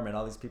farm and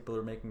all these people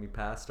are making me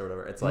pasta or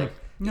whatever. It's like,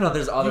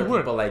 there's other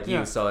people like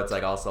you, so it's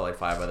like also like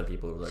 5 other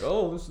people who are like,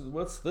 oh,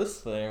 what's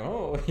this thing?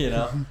 Oh,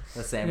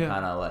 the same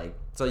kind of like,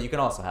 so you can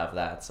also have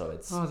that. So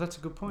it's, oh, that's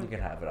a good point. You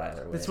can have it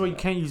either way. That's why you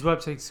can't use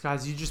websites,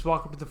 guys. You just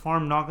walk up to the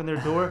farm, knock on their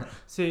door,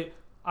 say,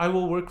 I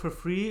will work for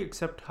free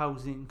except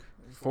housing.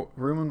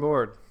 Room and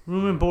board.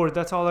 Room and board,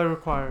 that's all I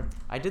require.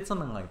 I did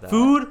something like that.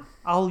 Food,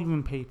 I'll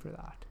even pay for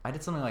that. I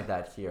did something like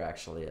that here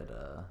actually at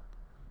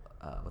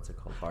what's it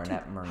called?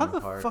 Barnett Marine How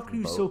the Park. fuck are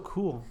you so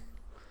cool?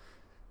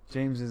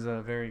 James is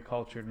a very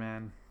cultured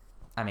man.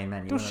 I mean,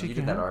 man, you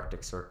did that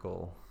Arctic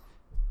Circle.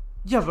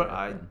 Yeah, but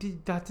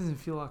that doesn't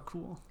feel that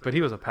cool. But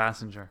he was a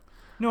passenger.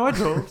 No, I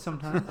drove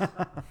sometimes.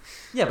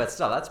 Yeah, but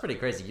still, that's pretty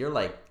crazy. You're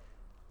like,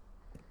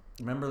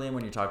 remember, Liam,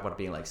 when you talk about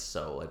being like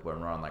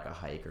when we're on like a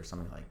hike or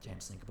something, like,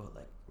 James, think about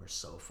like we're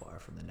so far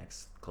from the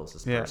next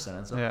closest person,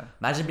 and so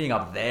imagine being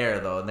up there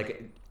though, and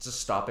like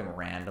just stopping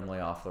randomly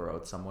off the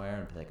road somewhere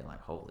and thinking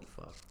like, holy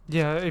fuck.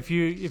 Yeah, if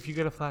you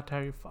get a flat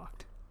tire, you're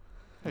fucked.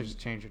 I just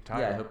change your tire.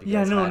 Yeah, I hope you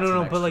guys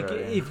no. But like,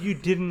 if you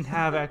didn't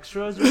have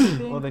extras or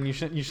anything, well, then you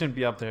shouldn't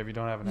be up there if you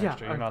don't have an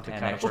extra. You're not the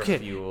kind of extra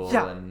fuel,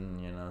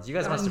 and you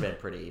guys must have been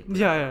pretty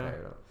yeah.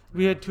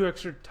 We had 2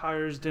 extra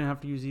tires. Didn't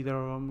have to use either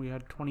of them. We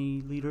had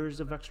 20 liters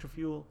of extra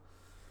fuel,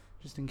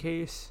 just in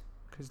case,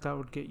 because that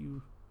would get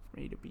you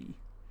from A to B.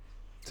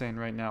 Saying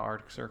right now,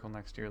 Arctic Circle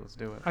next year. Let's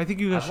do it. I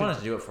think you guys I've wanted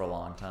to do it for a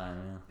long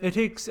time. Yeah. It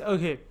takes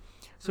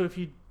so if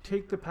you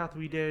take the path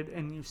we did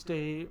and you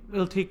stay,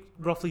 it'll take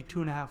roughly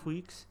 2.5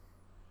 weeks,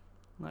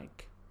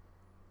 like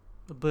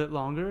a bit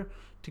longer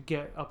to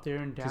get up there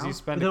and down. Because you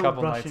spend a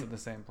couple nights at the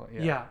same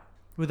place. Yeah,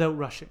 without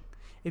rushing.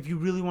 If you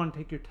really want to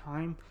take your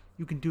time,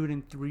 you can do it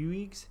in 3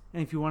 weeks.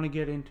 And if you want to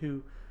get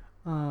into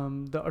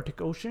the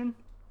Arctic Ocean,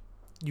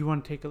 you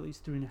want to take at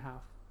least 3.5,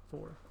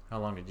 4. How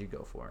long did you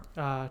go for?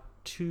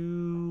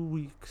 2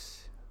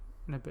 weeks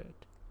and a bit.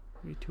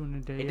 Maybe 2 and a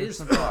day. It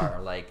is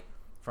far, like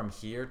from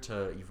here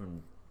to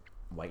even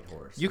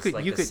Whitehorse.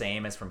 It's the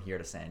same as from here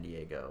to San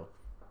Diego.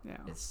 Yeah,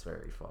 it's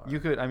very far. You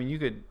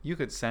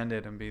could send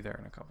it and be there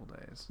in a couple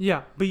days.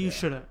 Yeah, but you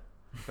shouldn't.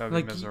 That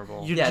would be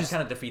miserable. It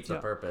kind of defeats the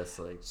purpose.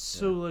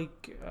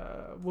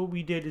 What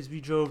we did is we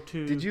drove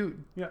to.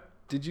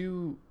 Did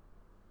you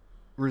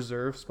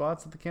reserve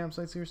spots at the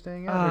campsites you were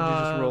staying at, or did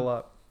you just roll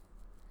up?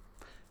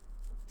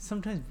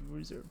 Sometimes we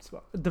reserved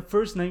spots. The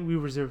first night we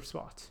reserved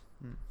spots.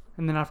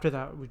 And then after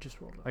that, we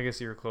just rolled up. I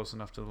guess you were close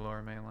enough to the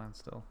Lower Mainland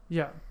still.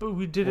 Yeah, but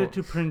we did it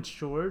to Prince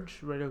George,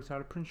 right outside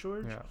of Prince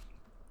George. Yeah.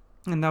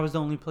 And that was the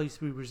only place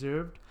we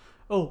reserved.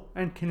 Oh,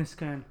 and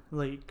Kinniscan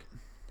Lake.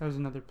 That was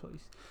another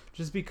place.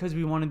 Just because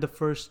we wanted the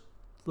first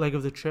leg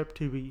of the trip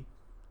to be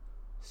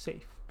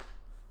safe.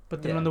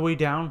 But then on the way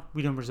down,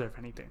 we didn't reserve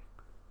anything.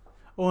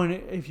 Oh, and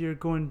if you're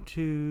going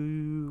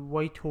to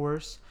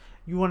Whitehorse,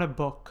 you want to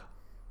book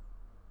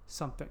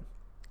something.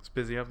 It's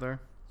busy up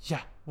there?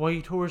 Yeah.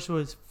 Whitehorse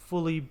was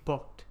fully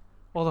booked.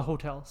 All the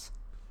hotels.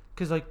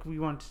 Because, we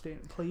wanted to stay in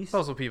a place.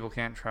 Also, people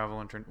can't travel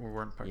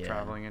weren't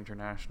traveling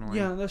internationally.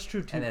 Yeah, that's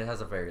true, too. And it has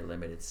a very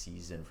limited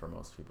season for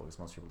most people, because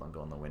most people don't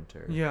go in the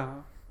winter.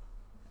 Yeah.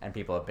 And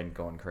people have been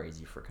going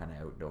crazy for kind of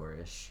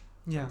outdoorish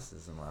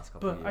places in the last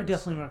couple of years. But I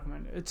definitely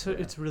recommend it.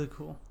 It's really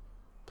cool.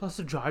 Plus,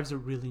 the drives are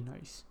really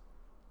nice.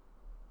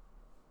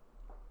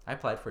 I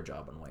applied for a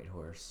job on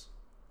Whitehorse.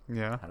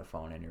 Yeah. Had a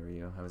phone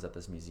interview. I was at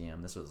this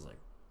museum. This was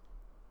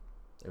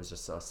it was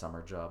just a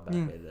summer job back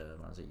when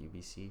I was at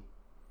UBC.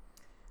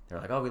 They're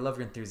like, oh, we love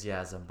your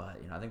enthusiasm,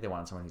 but I think they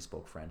wanted someone who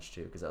spoke French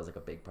too, because that was a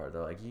big part.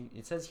 They're like,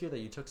 it says here that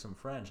you took some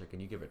French. Can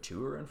you give a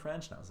tour in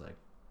French? And I was like,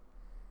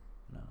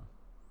 no.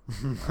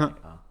 Like,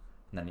 oh.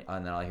 And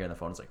then I'll hear on the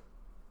phone, it's like,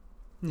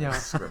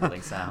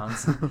 scribbling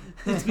sounds.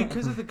 It's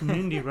because of the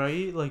community,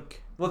 right?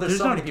 Well, there's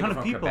so many people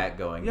from Quebec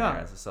going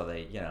there, so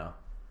they,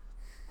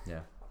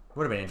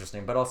 would have been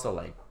interesting, but also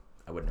I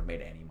wouldn't have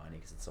made any money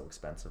because it's so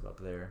expensive up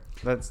there.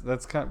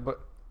 That's kind of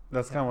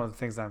one of the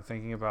things I'm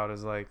thinking about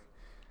is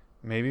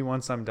maybe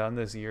once I'm done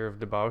this year of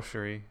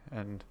debauchery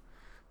and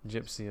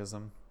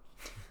gypsyism,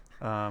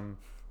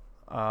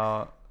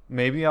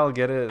 maybe I'll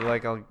get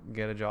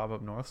a job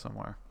up north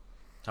somewhere.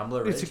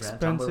 Tumbler Ridge, it's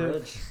expensive. Man. Tumbler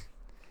Ridge.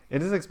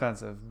 It is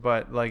expensive,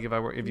 but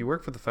if you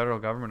work for the federal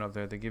government up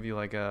there, they give you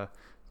a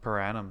per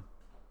annum.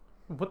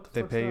 What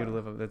the they pay you to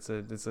live up. It's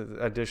an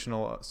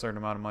additional certain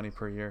amount of money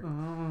per year.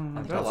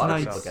 I think a lot of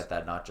people get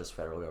that, not just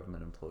federal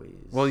government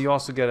employees. Well, you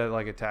also get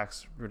a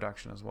tax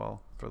reduction as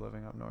well for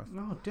living up north.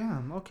 Oh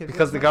damn! Okay.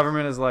 Because the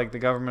government is the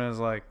government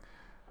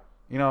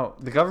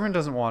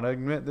doesn't want to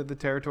admit that the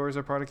territories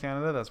are part of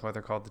Canada. That's why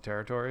they're called the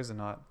territories and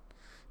not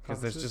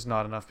because there's Provinces. just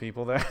not enough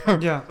people there.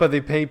 Yeah. But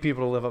they pay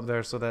people to live up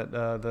there so that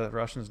the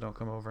Russians don't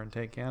come over and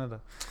take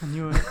Canada. I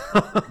knew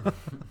it.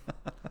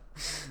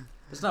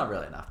 There's not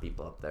really enough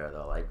people up there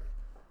though. Like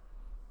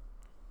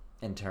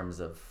in terms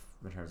of,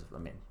 I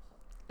mean,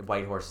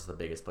 Whitehorse is the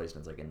biggest place, and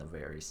it's like in the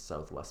very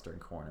southwestern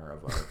corner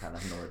of our kind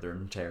of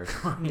northern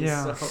territory.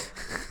 Yeah.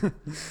 So,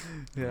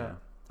 Yeah.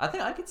 I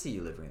think I could see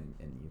you living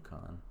in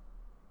Yukon.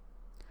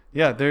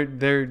 Yeah,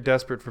 they're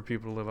desperate for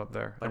people to live up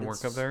there and work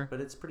it's- up there. But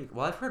it's pretty.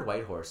 Well, I've heard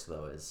Whitehorse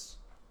though is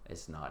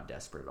not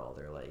desperate at all.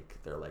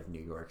 They're like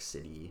New York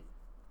City,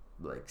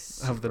 like Of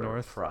the super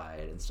North.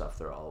 pride and stuff.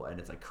 They're all, and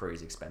it's like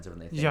crazy expensive,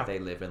 and they think Yeah. they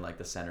live in like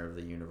the center of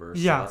the universe.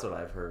 Yeah. So that's what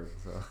I've heard.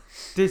 So.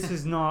 This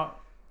is not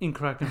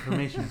incorrect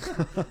information.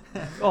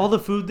 All the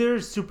food there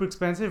is super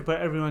expensive, but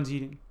everyone's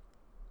eating.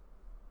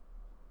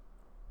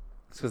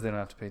 It's because they don't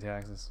have to pay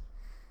taxes.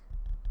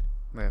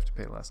 They have to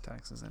pay less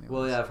taxes anyway.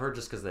 Well, yeah, I've heard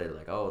just because they're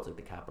like, oh, it's like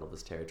the capital of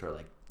this territory,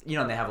 like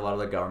and they have a lot of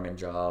the government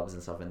jobs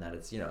and stuff in that.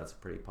 It's it's a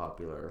pretty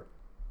popular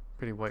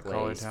Pretty white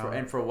collar place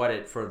town.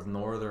 for the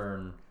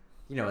northern,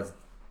 it's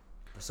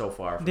so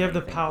far. From They have the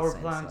anything power the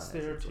same plants size.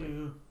 there It's like-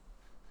 too,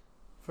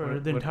 for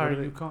What- the what entire are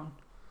they- Yukon.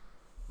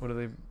 What are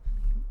they?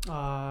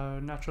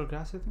 Natural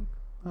gas, I think.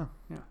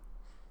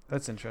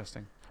 That's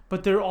interesting.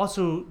 But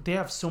they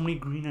have so many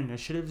green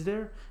initiatives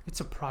there. It's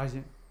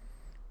surprising.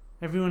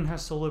 Everyone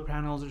has solar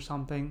panels or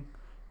something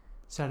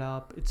set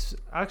up. It's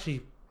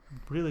actually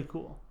really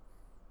cool.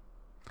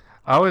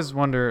 I always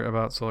wonder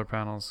about solar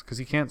panels because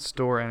you can't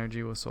store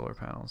energy with solar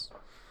panels.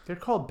 They're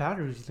called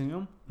batteries,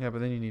 Liam. Yeah, but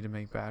then you need to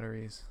make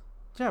batteries.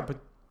 Yeah, but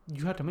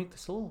you have to make the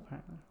solar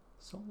panel.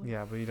 Solar.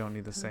 Yeah, but you don't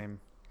need the same.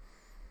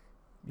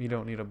 You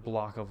don't need a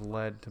block of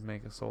lead to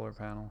make a solar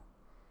panel.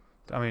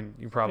 I mean,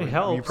 you're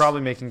helps.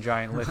 probably making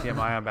giant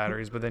lithium-ion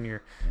batteries, but then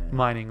you're Yeah.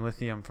 mining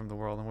lithium from the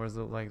world, and where's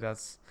the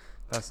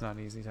that's not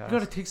easy You task.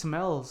 gotta take some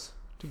L's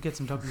to get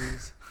some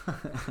W's.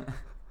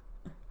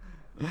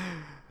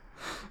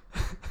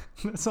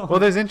 That's all. Well,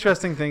 there's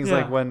interesting things Yeah.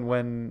 like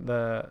when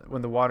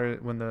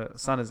the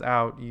sun is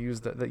out, you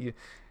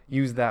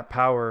use that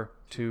power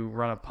to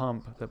run a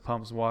pump that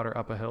pumps water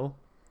up a hill,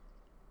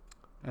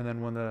 and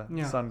then when the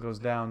Yeah. sun goes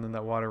down, then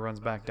that water runs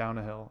back down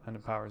a hill and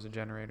it powers a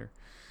generator.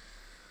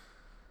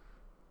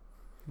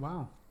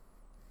 Wow.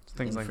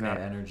 Things Infinite like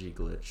that. energy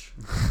glitch.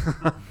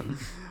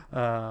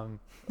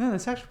 Yeah,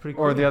 that's actually pretty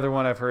cool. Or the other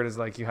one I've heard is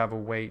like you have a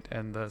weight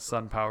and the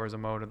sun powers a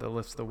motor that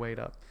lifts the weight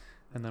up,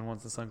 and then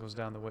once the sun goes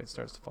down, the weight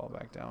starts to fall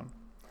back down.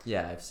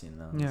 Yeah, I've seen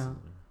those. Yeah.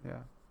 Yeah.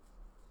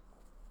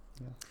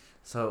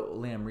 So,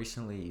 Liam,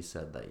 recently you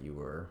said that you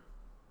were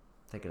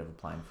thinking of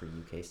applying for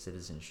UK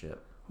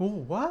citizenship. Oh,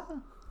 what?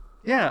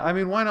 Yeah, I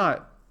mean, why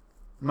not?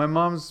 My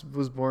mom's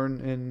was born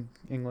in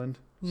England,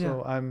 so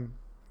Yeah. I'm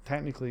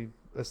technically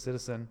a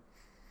citizen.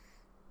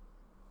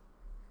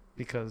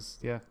 Because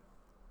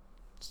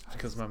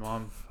my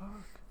mom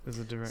is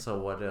a direct. So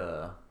what?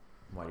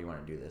 Why do you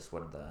want to do this?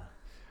 What are the?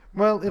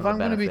 Well, if the I'm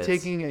going to be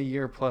benefits? taking a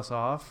year plus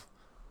off,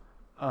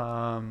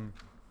 and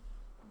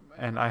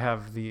I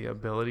have the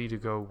ability to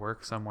go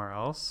work somewhere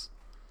else,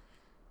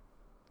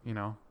 I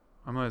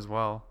might as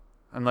well.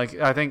 And like,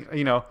 I think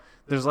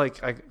there's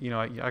like I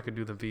could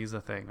do the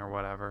visa thing or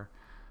whatever,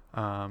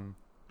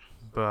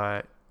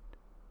 but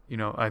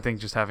I think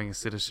just having a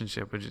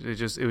citizenship would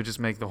just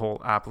make the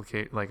whole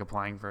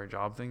applying for a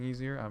job thing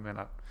easier. I mean,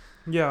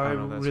 Yeah, I I don't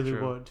know if that's really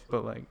true. would.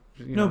 but like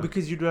No,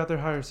 because you'd rather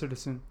hire a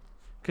citizen,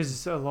 because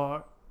it's a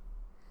lot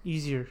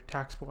easier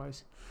tax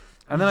wise.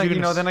 and then you're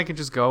gonna then I could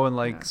just go and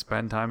Yeah.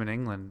 spend time in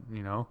England.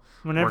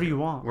 Whenever work- you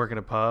want. Work at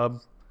a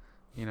pub,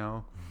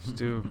 just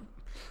do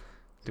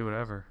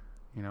whatever,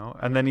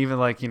 and then even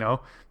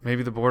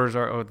maybe the borders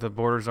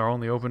are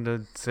only open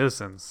to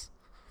citizens,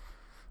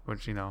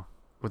 which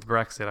with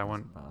Brexit I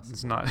want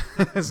it's not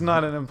it's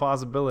not an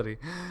impossibility.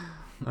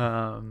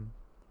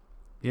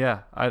 Yeah,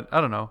 I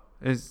don't know.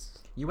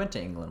 You went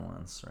to England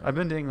once, right? I've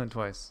been to England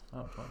twice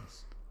Oh,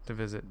 twice. to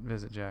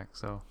visit Jack,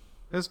 so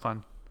it was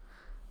fun.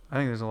 I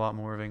think there's a lot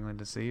more of England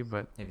to see,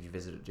 but Have you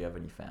visited? Do you have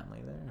any family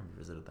there? Have you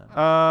visited them?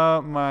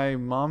 my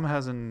mom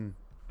has an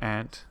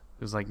aunt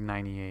who's like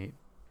 98,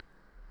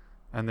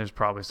 and there's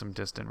probably some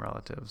distant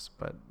relatives,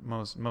 but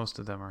most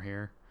of them are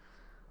here.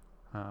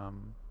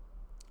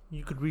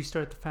 You could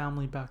restart the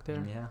family back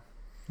there. Yeah.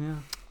 Yeah.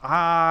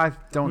 I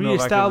don't know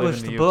if I could live Reestablish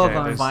in the the bloodline.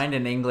 UK. There's Find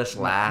an English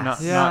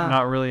lass. Yeah.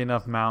 not really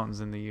enough mountains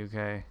in the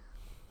UK.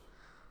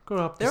 Go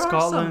up to There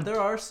Scotland.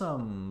 There are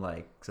some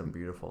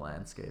beautiful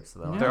landscapes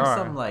though. Yeah. There There's are.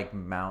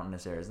 some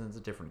mountainous areas, and it's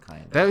a different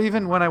kind. That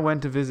even when I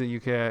went to visit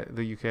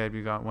the UK, I'd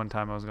be gone. One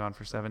time I was gone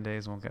for 7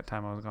 days. One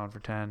time I was gone for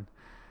 10,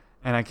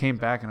 and I came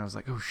back and I was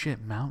like, oh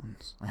shit,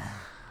 mountains!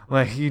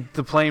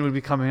 The plane would be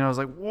coming, and I was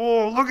like,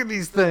 whoa, look at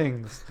these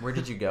things. Where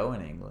did you go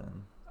in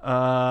England?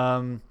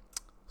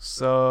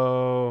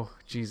 So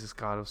Jesus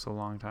God, it was so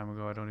long time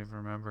ago. I don't even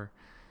remember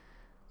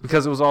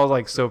because it was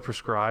all so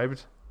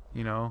prescribed.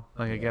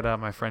 I get up,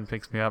 my friend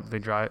picks me up. They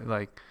drive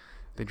me.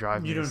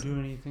 You don't do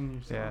anything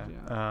yourself.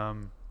 Yeah.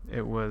 Yeah.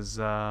 It was.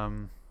 Oh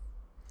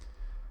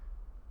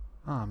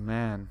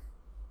man,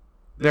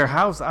 Their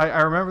house,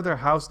 I remember their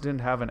house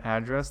didn't have an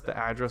address. The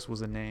address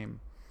was a name.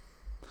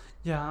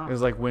 Yeah. It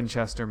was like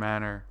Winchester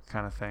Manor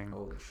kind of thing.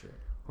 Holy shit.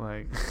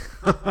 Like,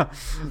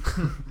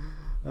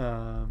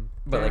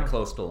 But like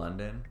close to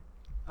London.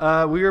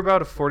 we were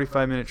about a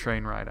 45-minute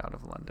train ride out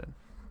of London.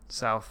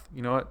 South.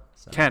 You know what?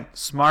 South. Kent.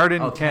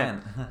 Smarden, Oh,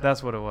 Kent.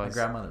 That's what it My was.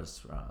 grandmother's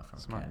from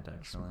Kent,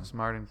 actually.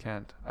 Smarden,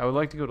 Kent. I would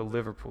like to go to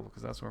Liverpool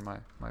because that's where my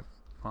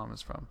mom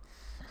is from.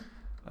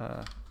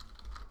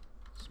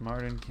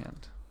 Smarden,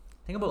 Kent.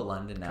 Thing about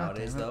London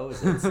nowadays, damn it. though,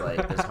 is it's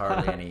like there's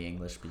hardly any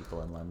English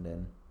people in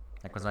London.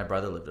 Like, because my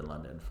brother lived in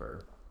London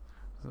for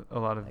A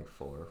lot of like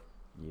 4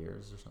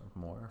 years or something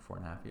more,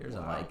 4.5 years,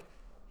 and Wow. like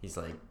he's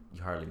like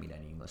you hardly meet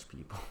any English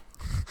people.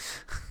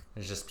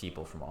 There's just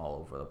people from all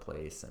over the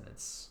place, and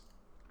it's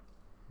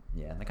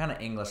and the kind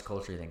of English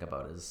culture you think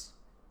about is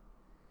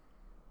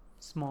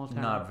Small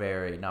town. not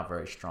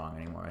very strong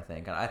anymore. I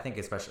think, and I think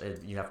especially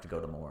you have to go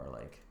to more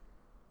like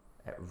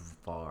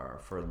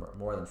for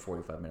more than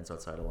 45 minutes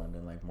outside of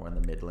London, like more in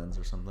the Midlands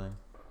or something.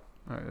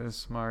 All right,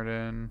 there's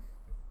Smarden.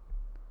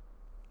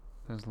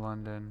 There's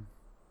London.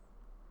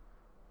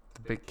 The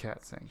big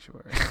cat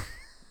sanctuary.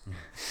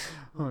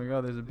 Oh my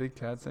god, there's a big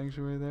cat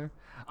sanctuary there.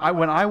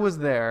 When I was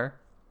there,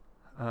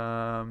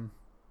 I wonder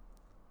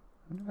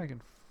if I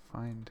can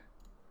find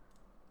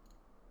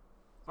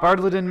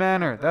Bardleden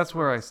Manor. That's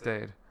where I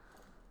stayed.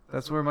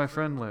 That's where my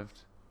friend lived.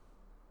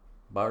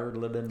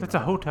 Bardleden. That's a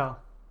hotel.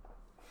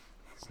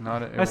 It's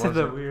not. I said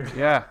that weird.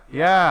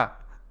 Yeah.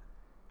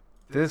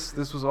 This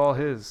was all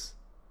his.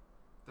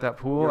 That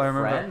pool, Your I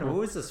remember. friend? That pool.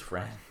 Who is this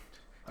friend?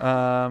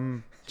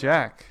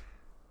 Jack.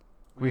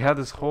 We had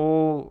this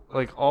whole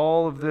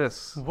all of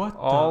this. What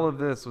All the- of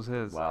this was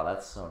his. Wow,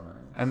 that's so nice.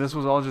 And this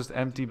was all just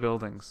empty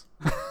buildings.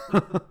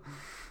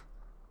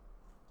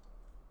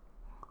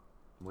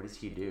 What does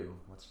he do?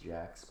 What's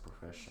Jack's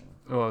profession?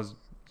 Oh, it was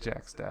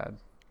Jack's dad.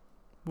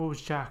 What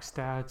was Jack's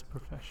dad's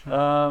profession?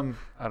 I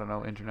don't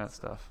know, internet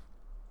stuff.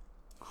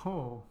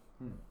 Oh.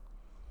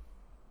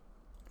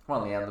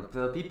 Well, yeah,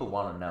 the people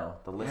want to know.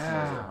 The listeners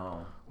Yeah. at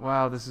home.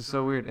 Wow, this is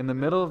so weird. In the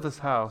middle of this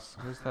house,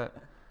 where's that?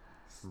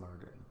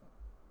 Smarter.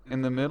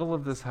 In the middle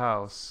of this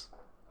house,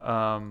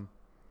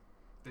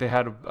 they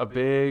had a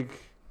big,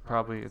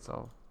 probably it's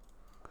all.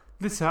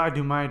 This is how I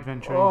do my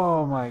adventuring.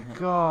 Oh my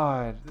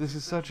god, this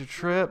is such a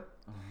trip.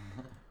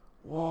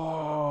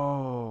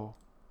 Whoa.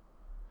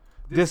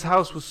 This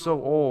house was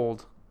so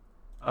old.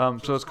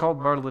 So it's called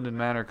Bardleden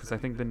Manor because I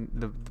think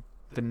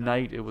the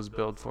knight it was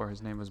built for,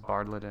 his name was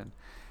Bardleden.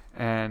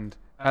 And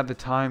at the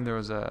time there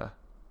was a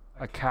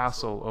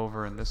castle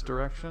over in this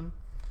direction.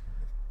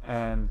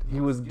 And he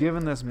was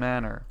given this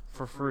manor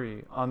for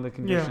free on the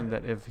condition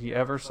that if he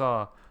ever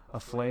saw a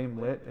flame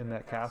lit in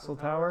that castle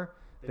tower,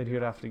 that he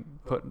would have to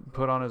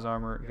put on his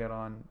armor, get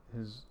on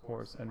his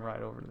horse, and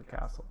ride over to the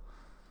castle.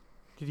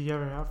 Did he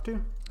ever have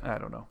to? I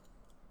don't know.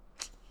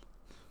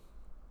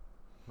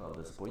 Well,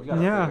 this boy, you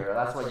gotta figure.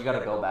 That's why you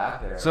gotta go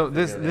back there. So and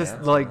this figure the this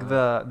answer like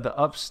out. the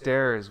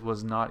upstairs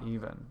was not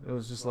even. It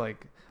was just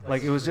like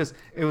it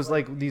was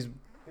like these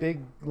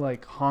big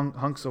like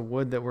hunks of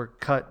wood that were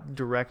cut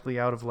directly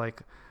out of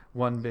like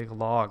one big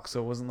log.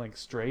 So it wasn't like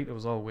straight. It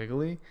was all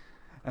wiggly,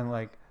 and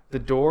like the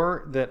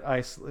door that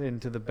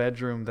into the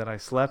bedroom that I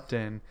slept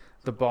in,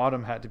 the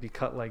bottom had to be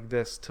cut like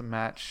this to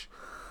match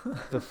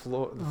the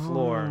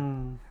floor.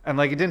 Oh. And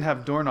like it didn't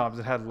have doorknobs.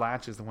 It had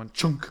latches that went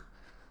chunk.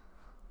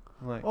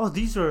 Like Oh,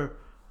 these are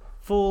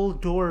full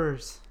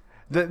doors.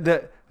 the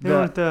They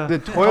weren't the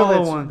toilets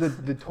hollow ones.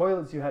 the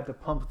toilets you had to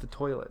pump the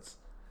toilets.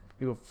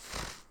 You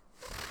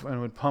go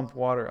and would pump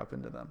water up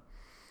into them.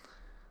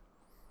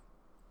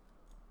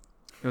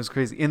 It was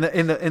crazy. In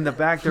the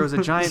back there was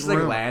a giant Just like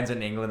room. lands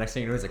in England. Next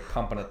thing you know, he's like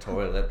pumping a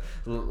toilet,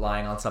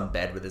 lying on some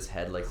bed with his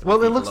head like. Well, it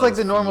 3 feet looks below like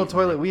the his normal feet,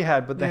 toilet and, we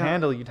had, but the Yeah.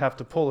 handle you'd have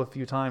to pull a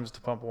few times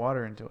to pump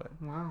water into it.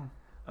 Wow.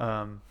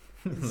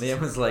 Liam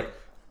was like,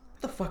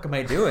 "What the fuck am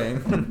I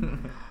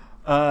doing?"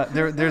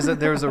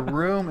 There was a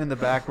room in the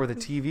back where the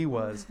TV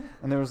was,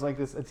 and there was like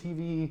a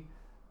TV,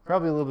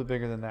 probably a little bit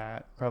bigger than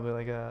that, probably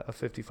like a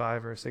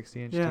 55 or a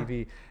 60-inch Yeah.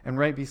 TV, and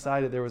right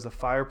beside it there was a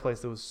fireplace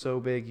that was so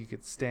big you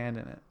could stand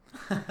in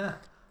it,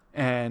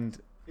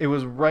 and it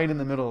was right in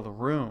the middle of the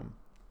room,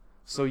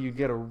 so you'd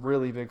get a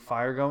really big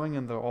fire going,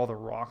 and all the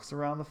rocks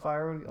around the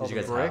fire, all Did you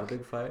the guys brick. have a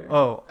big fire?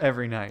 Oh,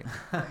 every night.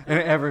 And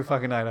every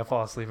fucking night I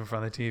fall asleep in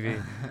front of the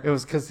TV. It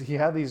was because he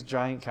had these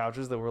giant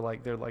couches that were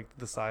they're like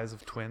the size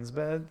of twin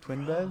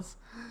beds.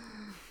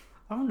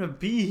 I want to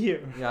be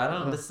here. Yeah, I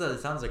don't know. This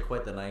sounds like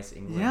quite the nice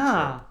England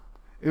Yeah.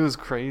 It was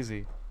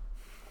crazy.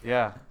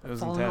 Yeah, it was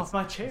Falling intense. off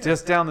my chair.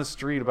 Just down the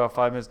street, about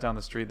 5 minutes down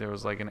the street, there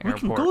was like an We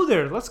airport. can go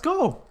there. Let's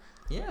go. trip.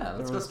 Yeah,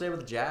 let's go stay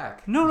with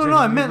Jack. No, He's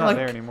I meant not like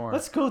there anymore.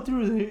 let's go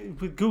through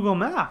with Google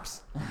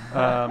Maps.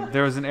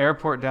 There was an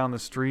airport down the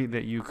street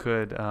that you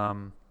could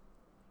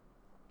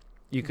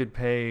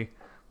pay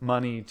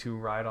money to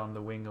ride on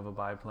the wing of a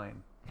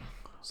biplane.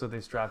 So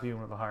they strap you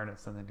in with a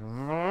harness and then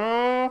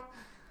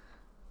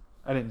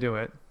I didn't do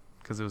it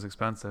because it was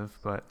expensive,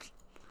 but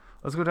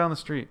let's go down the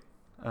street.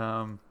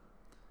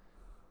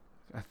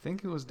 I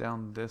think it was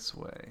down this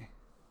way.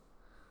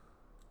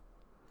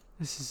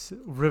 This is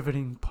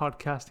riveting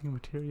podcasting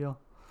material.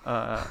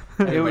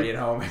 Everybody at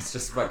home is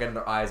just fucking,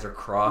 their eyes are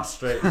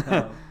crossed right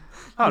now.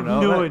 I don't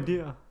know. No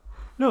idea.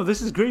 No,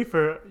 this is great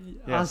for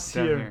us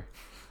down here.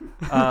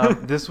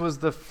 This was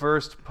the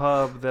first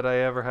pub that I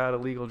ever had a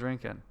legal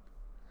drink in.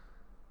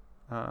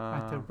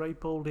 At the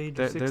ripe old age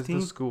There's of 16.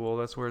 the school.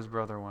 That's where his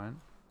brother went.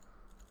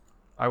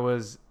 I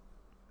was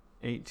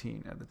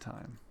 18 at the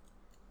time.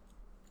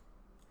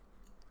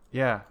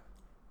 Yeah.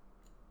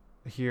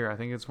 Here, I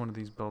think it's one of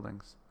these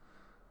buildings.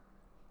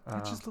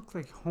 It just looked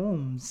like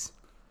homes.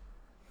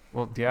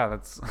 Well, yeah,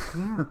 that's.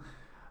 Yeah.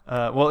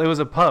 Well, it was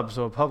a pub,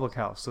 so a public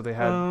house. So they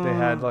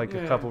had like a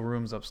yeah. couple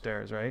rooms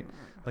upstairs, right?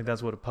 Like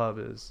that's what a pub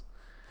is.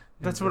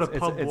 That's what a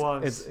pub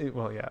was.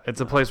 Well, yeah,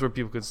 it's a place where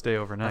people could stay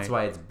overnight. That's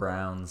why it's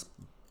Brown's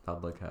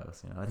Public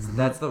House. You know,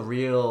 that's the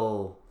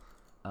real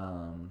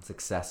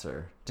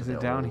successor to Is the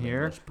it down old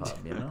here? English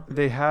pub. You know,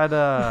 They had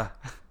a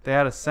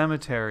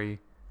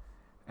cemetery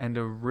and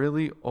a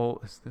really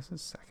old. Is this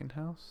his second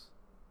house?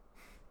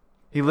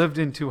 He lived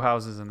in 2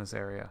 houses in this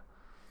area.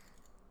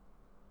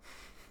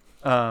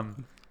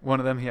 One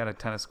of them he had a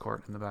tennis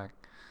court in the back.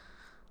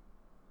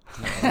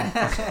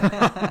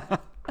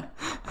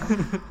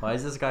 why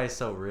is this guy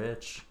so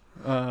rich?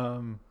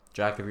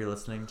 Jack, if you're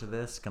listening to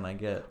this, can I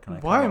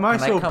Why am I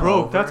so broke?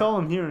 over? That's all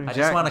I'm hearing. I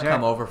just want to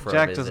come over for a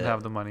Jack visit. doesn't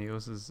have the money. It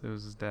was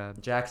his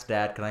dad. Jack's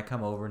dad, can I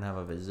come over and have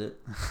a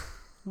visit?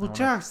 Well,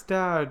 Jack's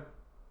dad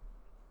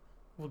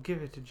will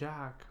give it to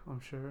Jack, I'm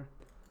sure.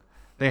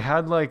 They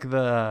had like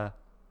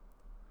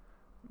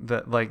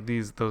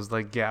those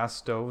like gas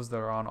stoves that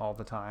are on all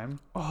the time.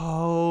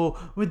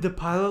 Oh, with the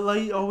pilot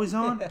light always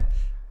on?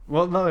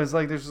 Well, no, it's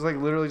like there's just like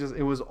literally just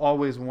it was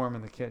always warm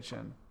in the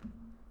kitchen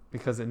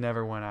because it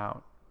never went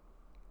out.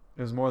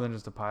 It was more than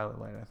just a pilot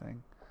light, I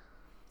think.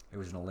 It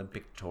was an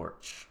Olympic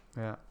torch,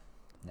 Yeah,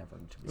 never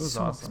to be it was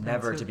awesome.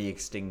 never to be It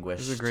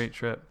extinguished. was a great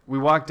trip. We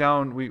walked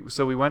down. We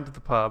went to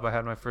the pub. I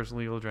had my first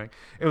legal drink.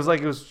 It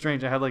was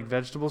strange. I had like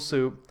vegetable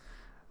soup,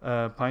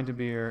 a pint of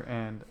beer,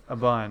 and a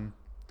bun.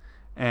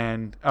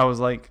 And I was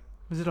like,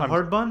 Was it a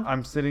hard bun?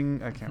 I'm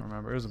sitting. I can't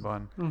remember. It was a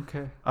bun.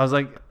 Okay. I was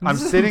like, I'm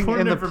This is sitting in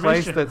important the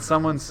place information. that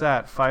someone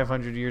sat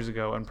 500 years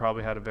ago and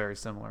probably had a very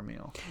similar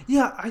meal.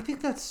 Yeah, I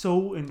think that's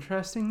so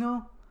interesting,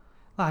 though.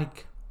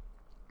 Like,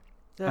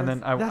 And then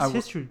that's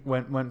history.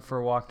 went for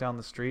a walk down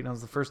the street, and it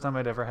was the first time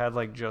I'd ever had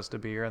like just a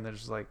beer, and then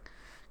just like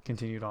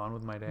continued on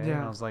with my day. And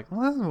Yeah. I was like,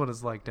 well, this is what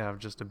it's like to have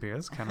just a beer.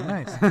 It's kind of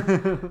nice.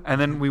 And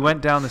then we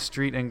went down the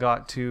street and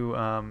got to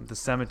the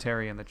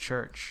cemetery and the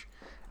church,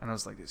 and I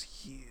was like this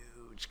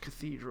huge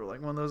cathedral,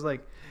 like one of those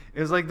like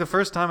it was like the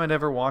first time I'd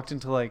ever walked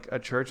into like a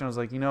church, and I was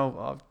like,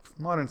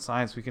 modern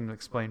science we can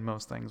explain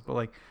most things, but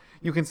like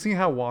you can see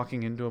how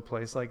walking into a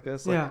place like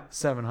this, like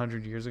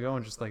 700 years ago,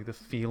 and just like the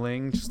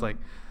feeling, just like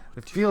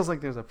it feels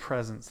like there's a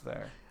presence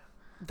there.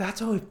 That's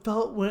how it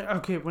felt when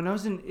I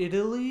was in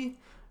Italy,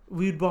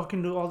 we'd walk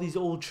into all these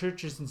old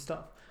churches and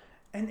stuff.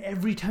 And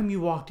every time you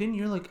walked in,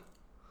 you're like,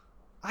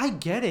 I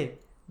get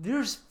it.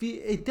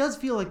 It does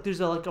feel like there's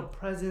a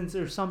presence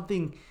or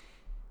something,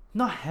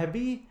 not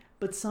heavy,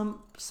 but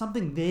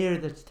something there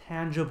that's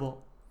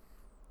tangible.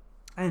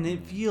 And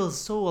it feels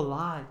so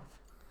alive.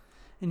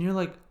 And you're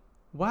like,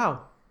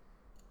 wow,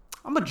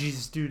 I'm a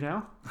Jesus dude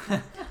now.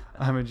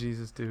 I'm a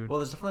Jesus dude. Well,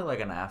 there's definitely like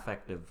an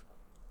affective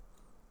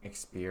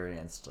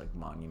experience, like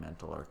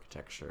monumental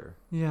architecture.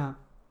 Yeah.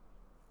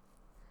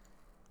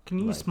 Can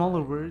you use Like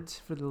smaller that, yeah. words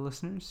for the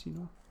listeners,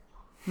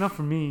 Not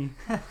for me.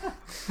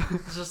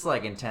 It's just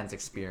like intense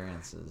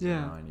experiences,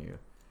 Yeah. you know, and you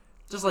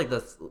just like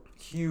the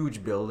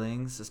huge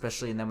buildings,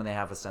 especially, and then when they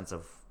have a sense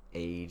of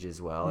age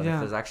as well. And Yeah.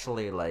 if there's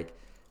actually like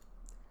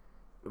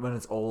when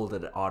it's old,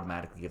 it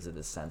automatically gives it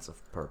a sense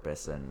of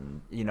purpose,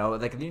 and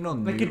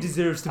Like it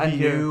deserves to a be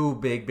here. new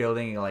big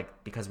building,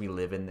 like because we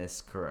live in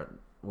this current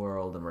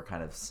world and we're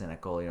kind of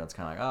cynical, it's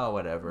kind of like, oh,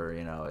 whatever,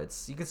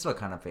 it's, you can still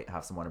kind of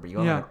have some wonder, but you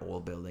go Yeah. to an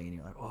old building and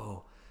you're like,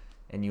 oh,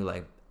 and you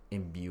like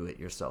imbue it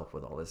yourself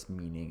with all this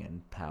meaning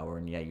and power,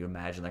 and you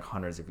imagine like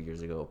hundreds of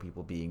years ago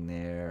people being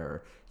there,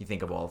 or you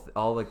think of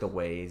all like the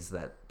ways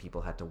that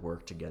people had to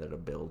work together to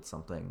build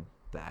something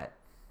that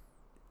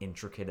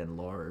intricate and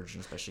large,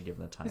 and especially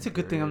given the time. It's a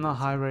good thing period. I'm not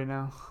high right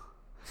now.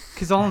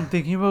 Because all I'm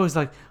thinking about is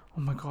like, oh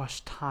my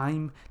gosh,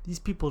 time. These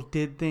people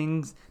did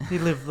things. They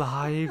lived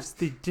lives.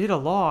 They did a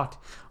lot.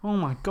 Oh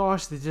my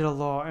gosh, they did a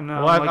lot. And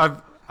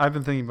Well, I've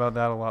been thinking about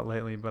that a lot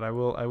lately, but I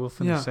will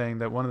finish saying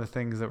that one of the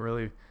things that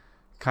really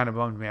kind of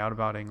bummed me out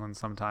about England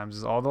sometimes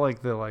is all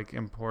the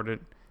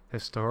important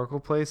historical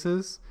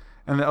places,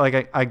 and that,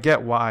 like I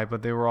get why,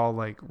 but they were all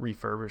like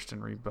refurbished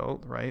and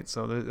rebuilt, right?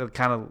 So it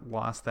kind of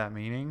lost that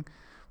meaning.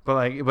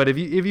 But if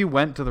you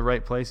went to the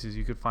right places,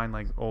 you could find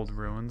like old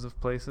ruins of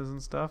places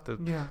and stuff.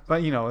 But they're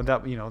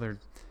 700,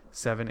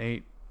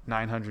 800,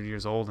 900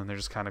 years old, and they're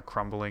just kind of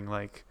crumbling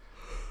like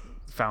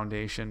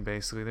foundation.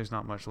 Basically, there's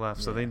not much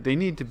left. So they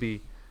need to be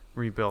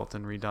rebuilt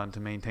and redone to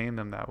maintain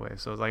them that way.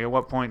 So it's like, at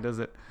what point does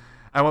it?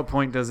 at what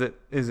point is it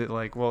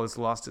like, well, it's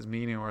lost its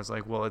meaning, or it's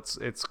like, well,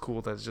 it's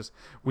cool that it's just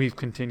we've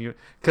continued,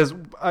 because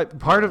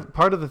part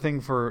of the thing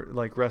for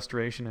like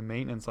restoration and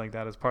maintenance like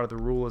that is part of the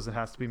rule is it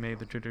has to be made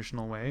the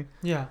traditional way.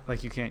 Yeah.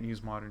 Like you can't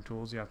use modern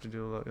tools. You have to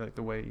do it like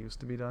the way it used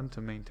to be done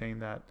to maintain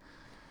that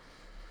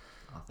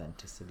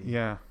authenticity.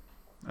 Yeah.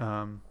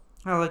 I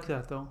like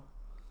that though.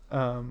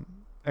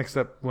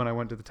 Except when I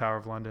went to the Tower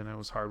of London, it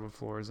was hardwood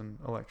floors and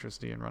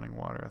electricity and running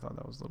water. I thought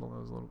that was a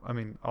little. I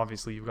mean,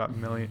 obviously you've got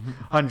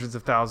hundreds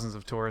of thousands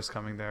of tourists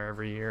coming there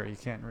every year. You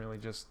can't really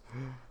just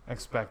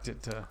expect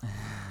it to.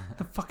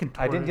 The fucking tourists.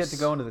 I didn't get to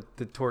go into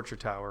the Torture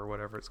Tower, or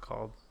whatever it's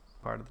called,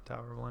 part of the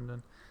Tower of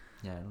London.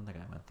 Yeah, I don't think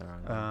I went there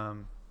either.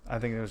 I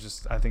think it was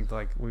just. I think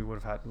like we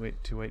would have had to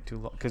wait too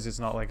long because it's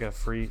not like a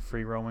free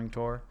roaming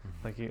tour.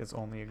 Like it's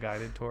only a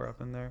guided tour up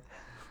in there.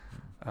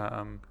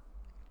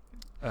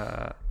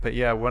 But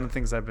yeah, one of the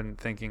things I've been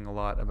thinking a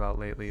lot about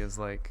lately is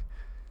like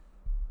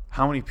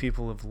how many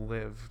people have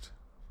lived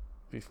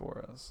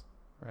before us,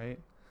 right?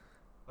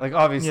 Like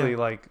obviously,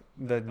 like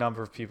the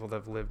number of people that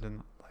have lived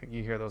in, like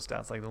you hear those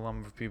stats, like the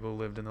number of people who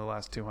lived in the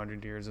last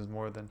 200 years is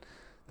more than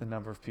the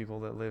number of people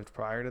that lived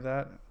prior to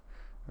that,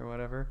 or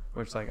whatever.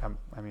 Which like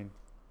I mean,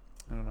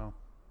 I don't know.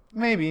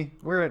 Maybe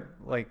we're at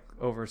like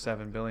over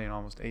 7 billion,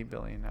 almost 8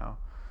 billion now,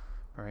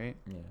 right?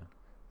 Yeah.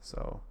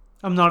 So.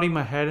 I'm nodding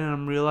my head and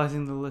I'm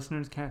realizing the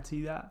listeners can't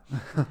see that.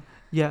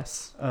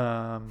 Yes.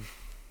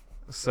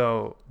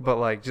 So, but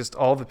like just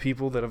all the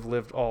people that have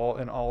lived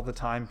all the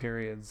time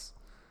periods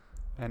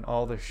and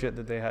all the shit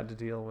that they had to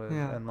deal with.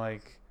 Yeah. And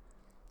like,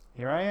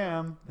 here I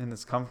am in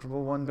this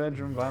comfortable 1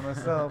 bedroom by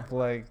myself.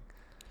 Like,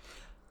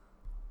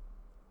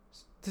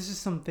 this is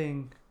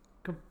something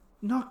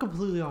not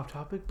completely off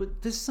topic,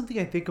 but this is something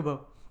I think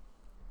about.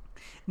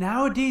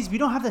 Nowadays, we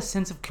don't have that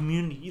sense of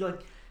community.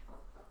 Like,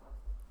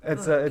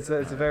 it's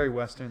a very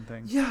Western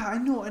thing. yeah, I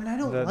know, and I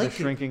don't like the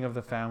shrinking of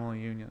the family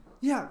unit.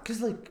 Yeah,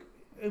 because like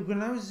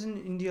when I was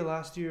in India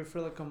last year for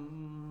like a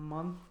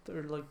month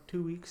or like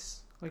 2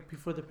 weeks, like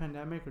before the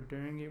pandemic or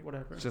during it,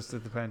 whatever. Just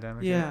at the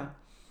pandemic. Yeah.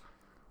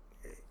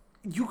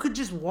 You could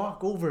just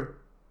walk over.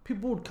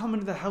 People would come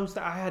into the house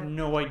that I had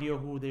no idea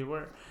who they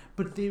were,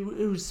 but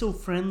it was so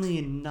friendly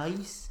and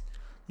nice.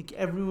 Like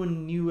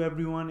everyone knew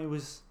everyone. There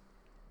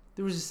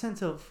was a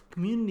sense of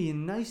community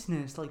and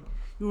niceness. Like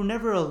you were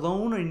never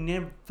alone, or you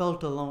never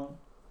felt alone.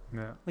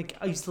 Yeah. Like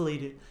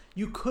isolated.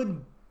 You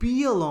could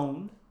be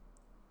alone,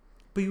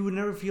 but you would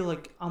never feel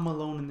like I'm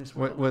alone in this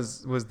world.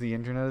 What was the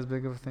internet as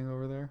big of a thing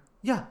over there?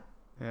 Yeah.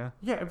 Yeah.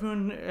 Yeah,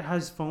 everyone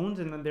has phones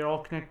and then they're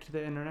all connected to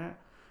the internet.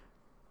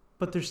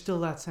 But there's still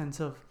that sense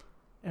of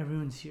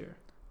everyone's here.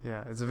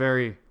 Yeah, it's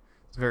very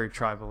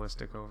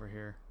tribalistic over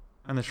here.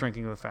 And the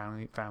shrinking of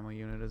the family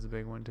unit is a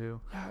big one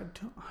too. Yeah, I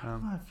don't know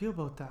how I feel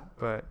about that.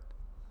 But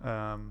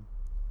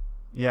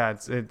yeah,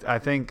 I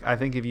think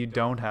if you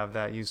don't have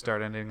that, you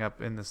start ending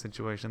up in the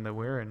situation that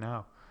we're in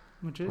now,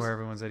 Which is? where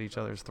everyone's at each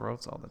other's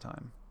throats all the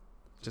time,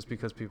 just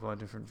because people have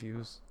different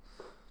views.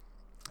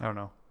 I don't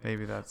know.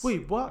 Maybe that's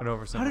Wait, what? an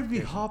oversimplification. How did we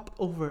hop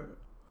over?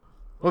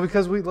 Well,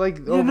 because we like.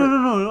 Yeah,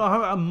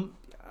 no.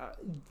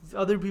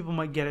 Other people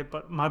might get it,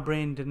 but my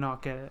brain did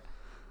not get it.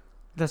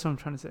 That's what I'm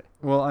trying to say.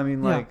 Well, I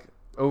mean, Yeah. like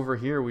over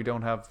here, we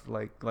don't have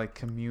like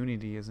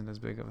community isn't as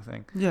big of a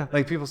thing. Yeah.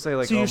 Like people say,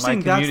 like, So you're my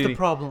saying community. that's the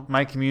problem?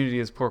 My community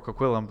is Port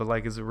Coquitlam, but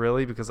like, is it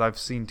really? Because I've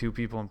seen 2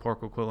 people in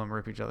Port Coquitlam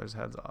rip each other's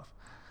heads off.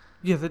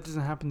 Yeah, that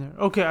doesn't happen there.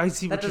 Okay, I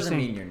see what That you're doesn't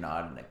saying. mean you're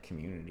not in a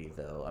community,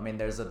 though. I mean,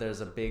 there's a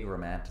big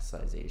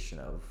romanticization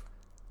of,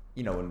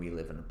 when we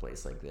live in a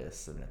place like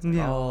this, and it's like,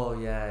 Yeah. oh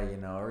yeah,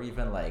 or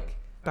even like,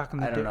 Back in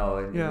the I day. don't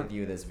know, Yeah. with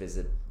you this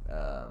visit,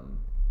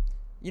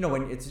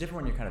 when it's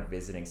different when you're kind of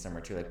visiting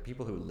somewhere too. Like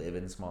people who live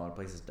in smaller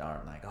places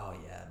aren't like, oh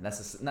yeah,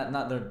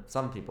 not there.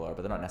 Some people are,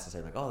 but they're not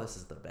necessarily like, oh, this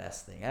is the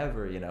best thing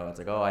ever. It's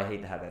like, oh, I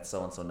hate to have that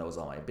so and so knows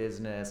all my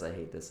business. I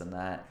hate this and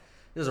that.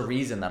 There's a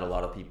reason that a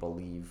lot of people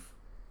leave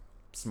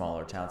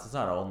smaller towns. It's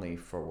not only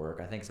for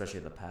work. I think especially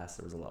in the past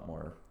there was a lot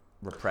more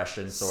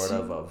repression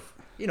of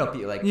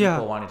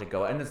people wanting to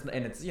go, and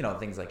it's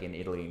things like in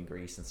Italy and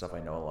Greece and stuff. I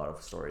know a lot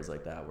of stories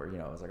like that where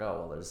it's like, oh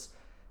well, there's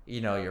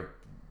you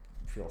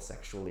feel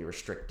sexually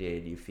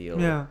restricted, you feel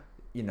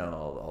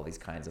all these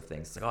kinds of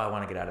things. It's like, oh, I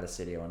want to get out of the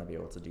city, I want to be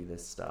able to do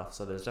this stuff.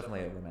 So there's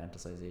definitely a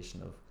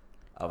romanticization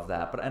of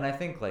that. And I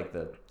think like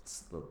the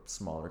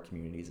smaller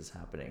communities is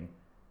happening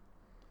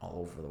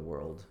all over the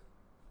world.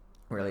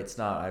 Really, it's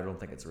not. I don't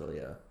think it's really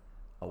a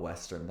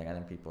Western thing. I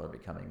think people are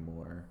becoming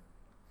more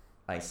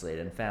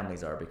isolated, and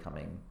families are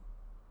becoming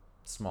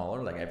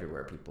smaller. Like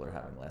everywhere, people are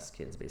having less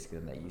kids basically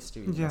than they used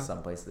to. Even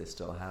some places they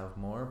still have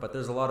more, but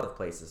there's a lot of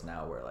places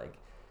now where like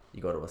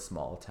you go to a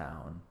small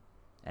town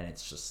and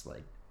it's just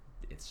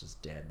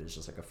dead. There's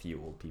just like a few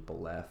old people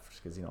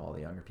left because all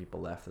the younger people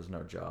left. There's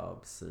no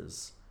jobs.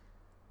 There's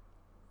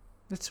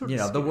That's sort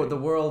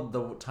of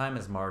the time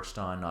has marched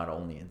on, not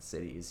only in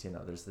cities.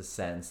 There's this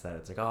sense that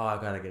it's like, oh, I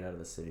gotta get out of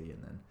the city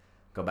and then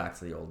go back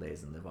to the old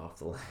days and live off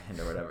the land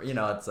or whatever.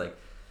 It's like,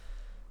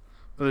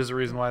 But there's a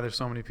reason why there's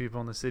so many people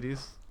in the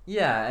cities.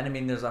 Yeah, and I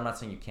mean, I'm not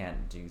saying you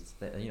can't do,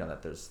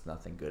 that there's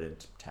nothing good in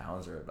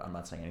towns, or I'm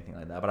not saying anything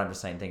like that. But I'm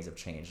just saying things have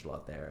changed a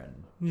lot there,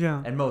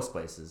 and most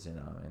places, and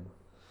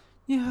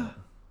Yeah.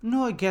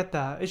 No, I get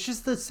that. It's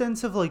just the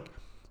sense of like,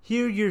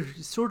 here you're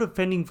sort of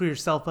fending for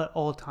yourself at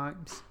all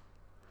times,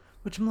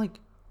 which I'm like,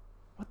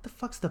 what the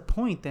fuck's the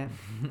point then?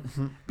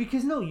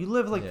 Because no, you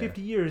live like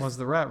 50 years. What's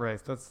the rat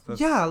race? That's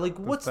yeah, like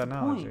that's what's the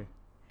analogy. point?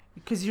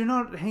 Because you're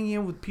not hanging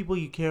out with people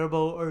you care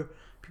about or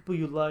people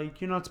you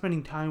like. You're not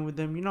spending time with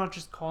them. You're not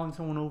just calling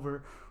someone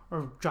over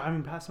or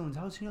driving past someone's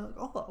house and you're like,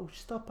 oh, I'll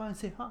just stop by and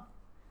say hi.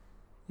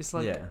 It's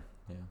like, yeah.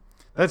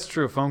 That's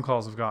true. Phone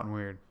calls have gotten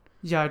weird.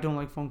 Yeah, I don't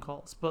like phone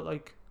calls, but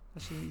like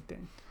that's a neat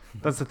thing.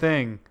 That's the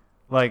thing.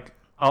 Like,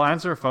 I'll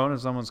answer a phone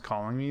if someone's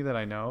calling me that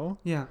I know.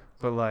 Yeah.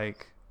 But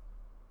like,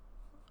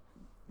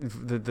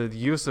 the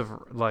use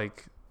of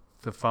like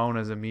the phone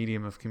as a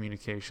medium of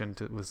communication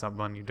with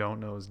someone you don't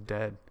know is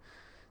dead.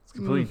 It's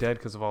completely dead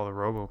because of all the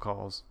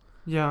robocalls.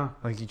 Yeah.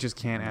 Like, you just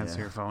can't answer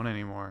your phone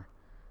anymore.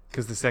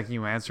 Because the second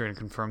you answer it and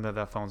confirm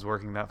that phone's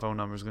working, that phone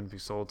number is going to be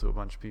sold to a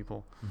bunch of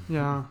people.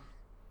 Yeah.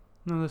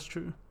 No, that's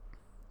true.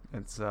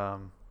 It's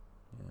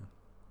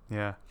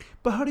yeah.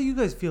 But how do you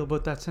guys feel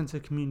about that sense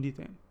of community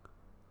thing?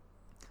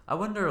 I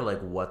wonder like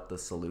what the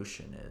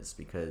solution is,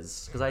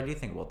 because I do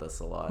think about this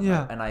a lot.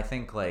 Yeah. And I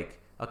think like,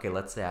 okay,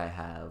 let's say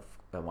I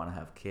want to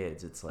have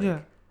kids. It's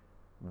like,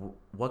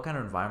 what kind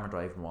of environment do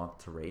I even want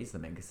to raise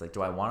them in? Because like,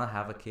 do I want to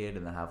have a kid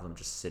and then have them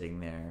just sitting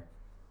there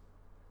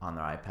on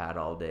their iPad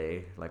all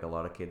day, like a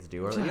lot of kids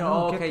do? Or like,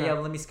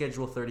 let me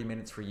schedule 30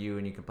 minutes for you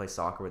and you can play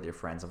soccer with your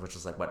friends, which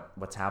is like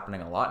what's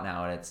happening a lot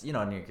now. And it's,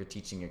 and you're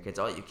teaching your kids,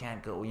 oh, you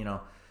can't go,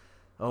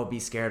 be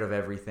scared of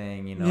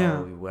everything,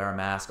 we wear a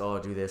mask,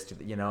 do this,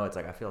 it's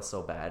like, I feel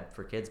so bad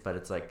for kids, but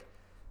it's like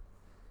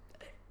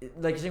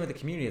you're saying with the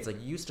community, it's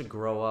like you used to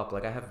grow up,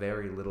 like I have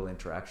very little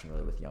interaction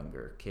really with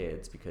younger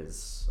kids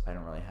because I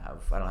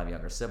don't have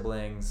younger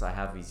siblings. I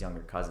have these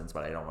younger cousins,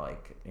 but I don't really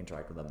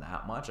interact with them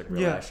that much. Like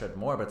really I should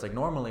more, but it's like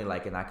normally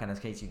like in that kind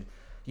of case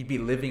you'd be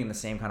living in the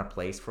same kind of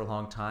place for a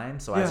long time.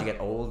 So as you get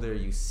older,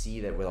 you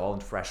see that with all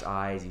fresh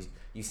eyes,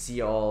 you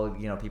see all,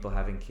 people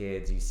having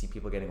kids, you see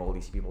people getting old,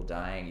 you see people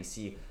dying, you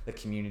see the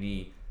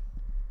community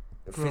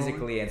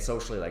physically and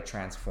socially like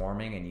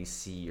transforming, and you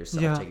see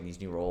yourself taking these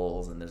new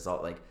roles, and there's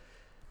all like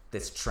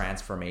this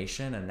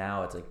transformation. And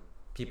now it's like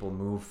people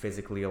move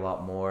physically a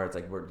lot more. It's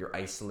like you're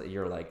isolated,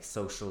 you're like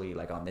socially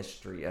like on this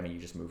street. I mean, you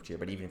just moved here,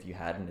 but even if you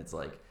hadn't, it's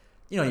like,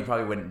 you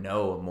probably wouldn't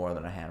know more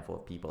than a handful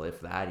of people, if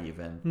that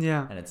even.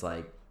 Yeah. And it's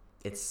like,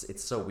 it's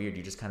so weird.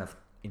 You just kind of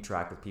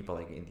interact with people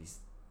like in these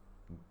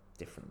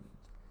different,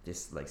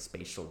 just like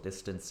spatial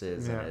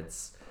distances, and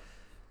it's,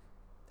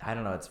 I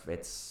don't know,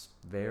 it's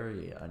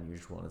very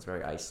unusual and it's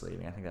very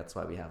isolating. I think that's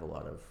why we have a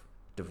lot of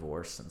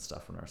divorce and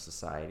stuff in our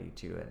society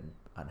too, and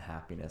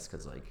unhappiness,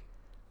 because like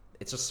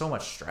it's just so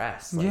much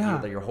stress.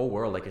 Like your whole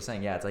world, like you're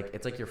saying, it's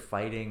like you're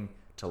fighting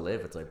to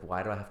live. It's like,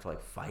 why do I have to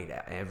like fight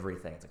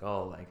everything? It's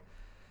like,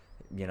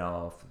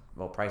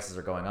 prices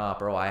are going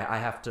up, or I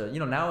have to,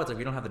 now it's like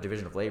we don't have the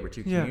division of labor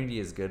too. Community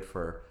is good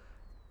for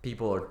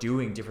people are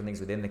doing different things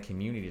within the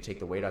community to take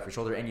the weight off your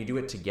shoulder, and you do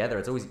it together.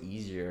 It's always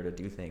easier to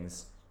do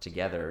things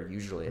together.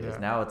 Usually it is.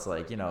 Now it's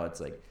like, it's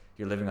like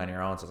you're living on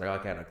your own. So it's like,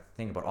 I gotta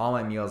think about all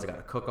my meals. I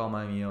gotta cook all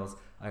my meals.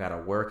 I gotta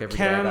work every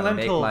day. I gotta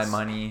make my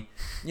money.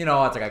 It's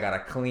like I gotta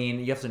clean.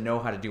 You have to know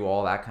how to do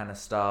all that kind of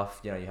stuff.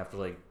 You have to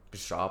like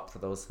shop for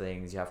those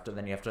things.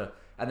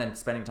 And then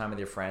spending time with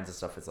your friends and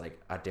stuff is like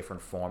a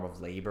different form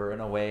of labor in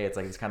a way. It's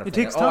like this kind of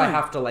thing. I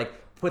have to like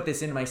put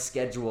this in my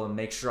schedule and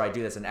make sure I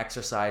do this. And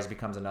exercise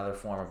becomes another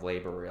form of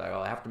labor where you're like,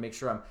 I have to make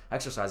sure I'm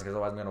exercising because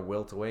otherwise I'm gonna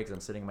wilt away because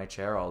I'm sitting in my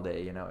chair all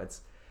day.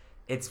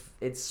 It's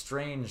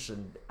strange,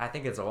 and I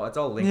think it's all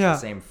linked to the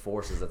same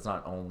forces. It's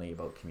not only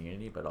about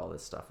community, but all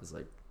this stuff is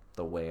like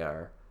the way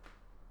our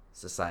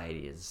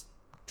society is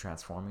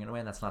transforming in a way.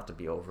 And that's not to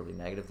be overly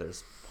negative.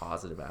 There's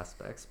positive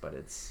aspects, but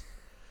it's.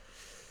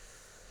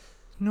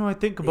 No, I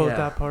think about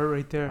that part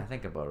right there. I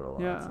think about it a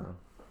lot. Yeah. So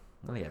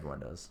I think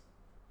everyone does.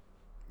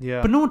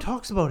 Yeah. But no one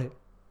talks about it.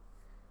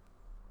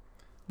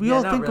 We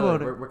all think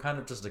about it. We're kind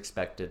of just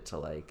expected to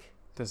like.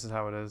 This is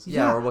how it is.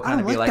 Yeah, or we'll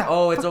kind of be like,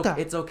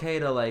 it's okay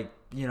to like,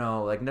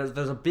 like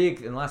there's a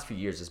big, in the last few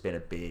years, there's been a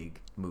big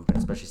movement,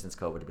 especially since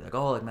COVID, to be like,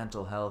 like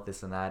mental health,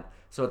 this and that.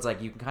 So it's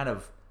like you can kind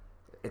of,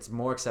 it's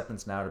more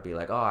acceptance now to be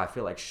like, I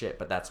feel like shit,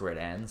 but that's where it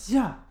ends.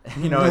 Yeah.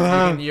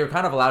 You're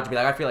kind of allowed to be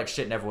like, I feel like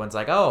shit, and everyone's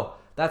like,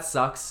 that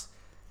sucks.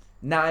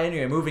 Now,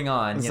 anyway, moving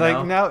on. It's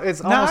like now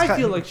it's almost. Now I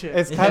feel like shit.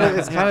 It's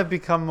kind of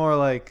become more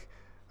like,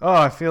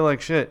 I feel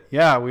like shit.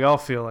 Yeah, we all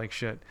feel like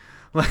shit.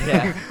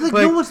 Like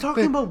no one's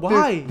talking about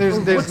why.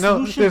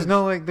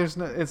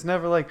 It's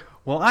never like,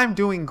 well, I'm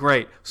doing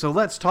great, so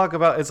let's talk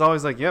about. It's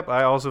always like, yep,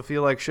 I also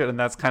feel like shit, and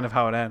that's kind of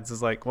how it ends.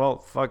 It's like, well,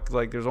 fuck,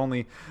 like there's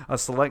only a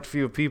select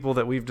few of people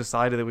that we've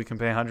decided that we can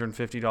pay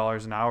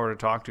 $150 an hour to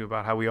talk to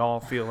about how we all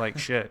feel like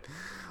shit.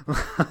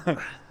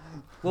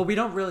 Well, we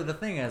don't really. The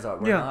thing is,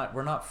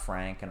 we're not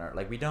frank, and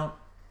we don't.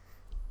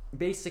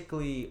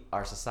 Basically,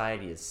 our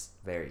society is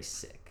very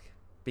sick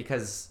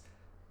because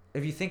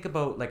if you think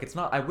about, like, it's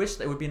not, I wish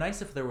it would be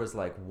nice if there was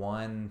like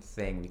one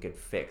thing we could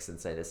fix and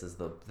say this is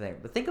the thing.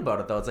 But think about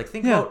it though. It's like,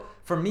 think about,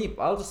 for me,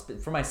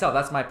 for myself,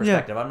 that's my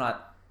perspective. I'm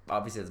not,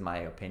 obviously it's my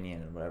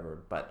opinion and whatever,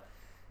 but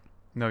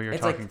No, you're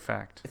it's talking like,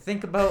 fact.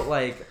 think about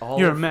like all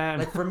You're a man.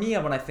 Like for me,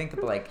 when I think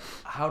of like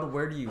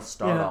where do you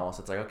start? Yeah.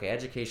 Almost, it's like, okay,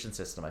 education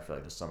system. I feel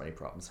like there's so many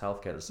problems.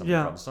 Healthcare, there's so many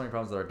problems. So many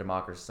problems with our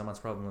democracy. So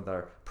much problem with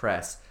our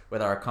press,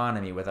 with our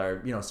economy, with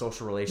our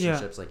social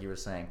relationships, like you were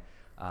saying.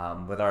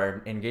 With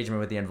our engagement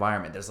with the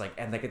environment, there's like,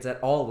 and like it's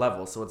at all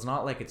levels. So it's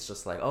not like it's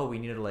just like, oh, we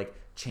need to like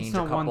change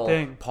a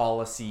couple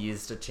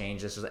policies to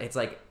change this. It's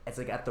like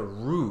at the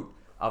root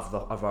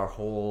of our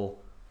whole.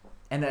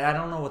 And I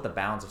don't know what the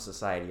bounds of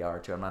society are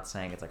too. I'm not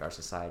saying it's like our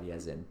society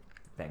as in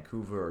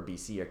Vancouver or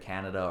BC or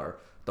Canada or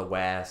the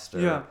West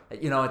or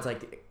it's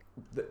like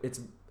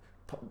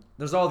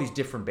there's all these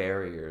different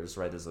barriers,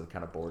 right? There's the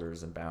kind of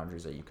borders and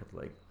boundaries that you could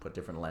like put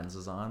different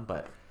lenses on,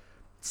 but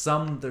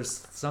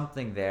there's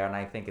something there, and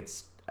I think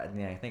it's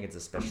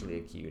especially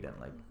acute in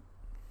like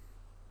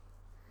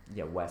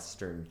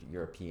Western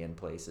European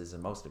places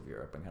and most of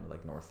Europe and kind of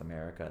like North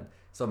America. And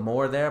so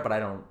more there, but I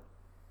don't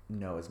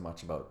know as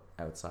much about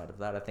outside of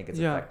that. I think it's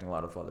affecting a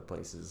lot of other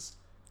places.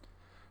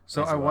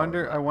 So I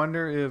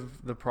wonder if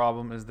the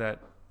problem is that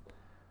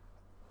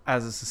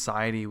as a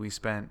society we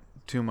spent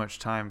too much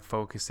time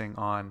focusing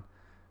on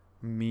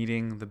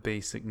meeting the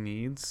basic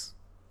needs,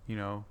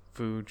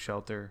 food,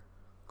 shelter,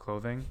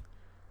 clothing,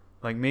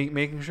 like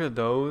making sure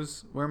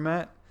those were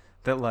met,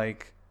 that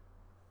like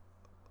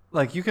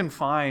you can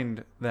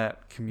find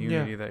that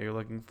community that you're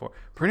looking for.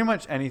 Pretty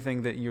much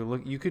anything that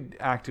you could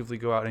actively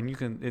go out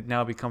and it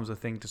now becomes a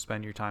thing to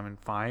spend your time and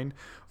find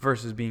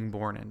versus being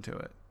born into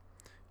it,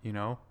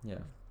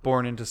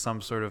 born into some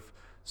sort of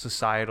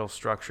societal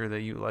structure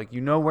that you like,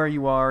 where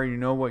you are,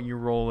 what your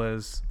role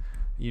is,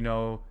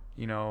 you're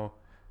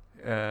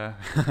a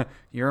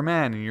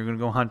man and you're going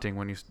to go hunting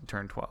when you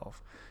turn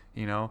 12,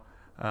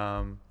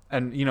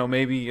 and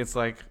maybe it's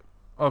like,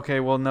 okay,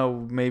 well,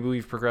 no, maybe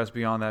we've progressed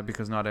beyond that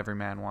because not every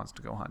man wants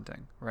to go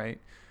hunting,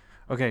 right?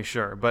 Okay,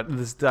 sure, but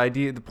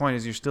the point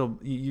is,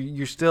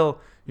 you're still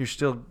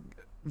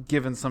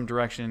given some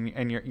direction,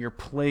 and you're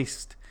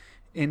placed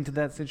into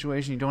that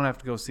situation. You don't have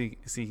to go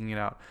seeking it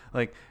out.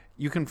 Like,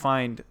 you can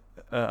find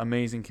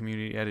amazing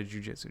community at a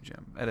jiu-jitsu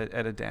gym,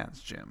 at a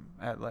dance gym,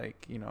 at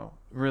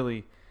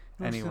really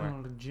anywhere. There's a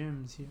lot of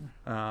gyms here.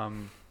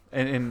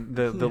 And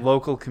the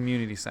local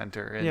community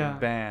center and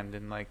band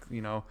and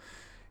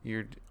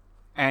your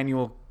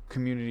annual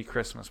community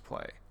Christmas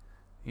play.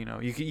 You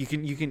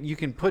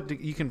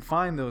can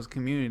find those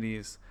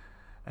communities,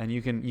 and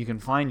you can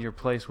find your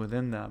place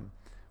within them,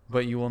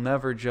 but you will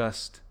never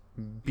just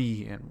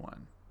be in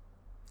one.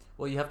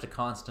 Well, you have to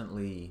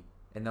constantly,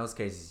 in those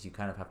cases, you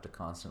kind of have to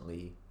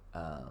constantly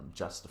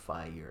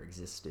justify your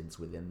existence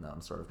within them,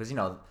 sort of, because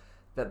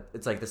that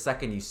it's like the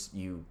second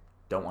you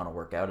don't want to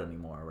work out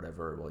anymore or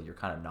whatever, well, you're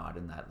kind of not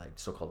in that like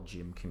so-called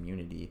gym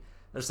community.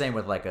 They're saying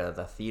with like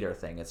the theater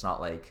thing, it's not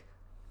like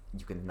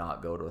you can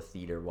not go to a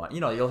theater one.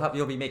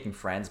 You'll be making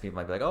friends. People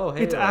might be like, oh,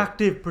 hey, it's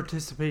active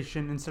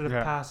participation instead of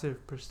passive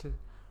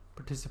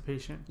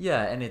participation.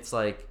 Yeah, and it's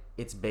like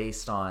it's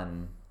based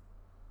on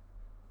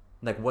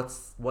like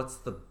what's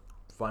the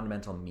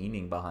fundamental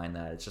meaning behind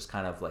that. It's just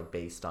kind of like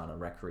based on a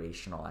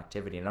recreational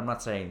activity, and I'm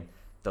not saying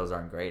those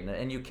aren't great,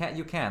 and you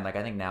can like,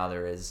 I think now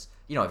there is,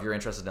 if you're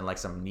interested in like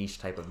some niche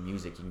type of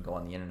music, you can go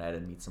on the internet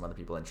and meet some other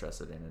people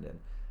interested in it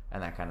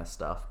and that kind of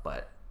stuff.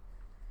 But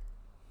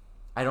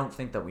I don't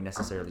think that we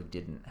necessarily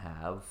didn't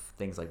have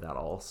things like that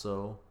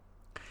also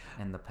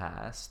in the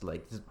past.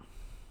 Like,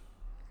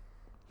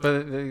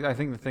 but I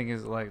think the thing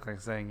is like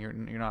saying you're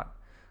not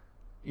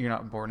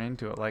born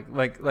into it.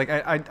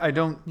 I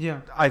don't.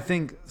 Yeah. I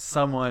think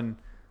someone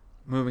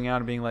moving out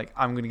and being like,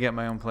 I'm going to get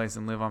my own place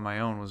and live on my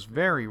own was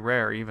very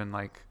rare, even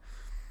like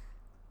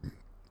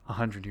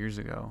 100 years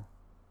ago,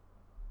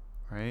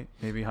 right?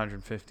 Maybe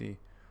 150.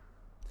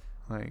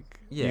 Like,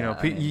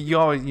 you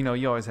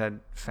always had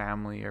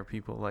family or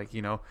people like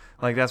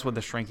that's what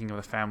the shrinking of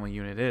the family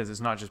unit is. It's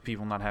not just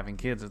people not having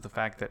kids. It's the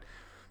fact that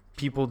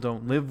people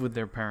don't live with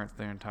their parents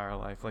their entire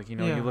life. Like, you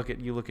look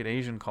at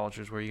Asian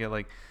cultures where you get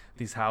like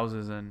these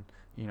houses and,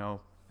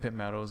 Pitt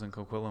Meadows and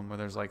Coquitlam where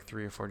there's like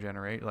 3 or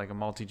 4 like a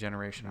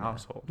multi-generation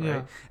household, right?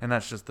 Yeah. And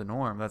that's just the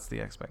norm. That's the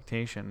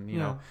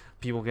expectation.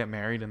 People get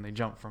married and they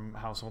jump from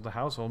household to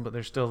household, but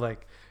they're still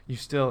like, you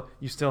still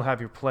have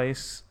your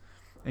place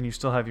and you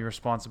still have your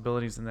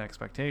responsibilities and the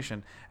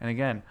expectation. And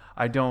again,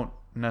 I don't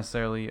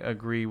necessarily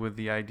agree with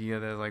the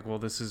idea that like, well,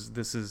 this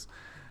is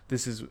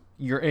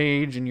your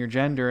age and your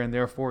gender, and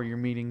therefore you're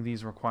meeting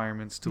these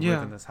requirements to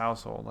live in this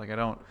household. Like,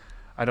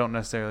 I don't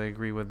necessarily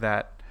agree with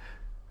that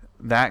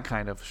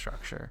kind of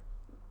structure.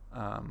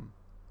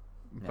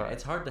 But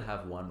it's hard to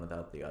have one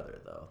without the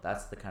other, though.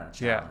 That's the kind of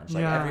challenge.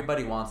 Like,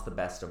 everybody wants the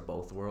best of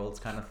both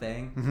worlds kind of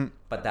thing. Mm-hmm.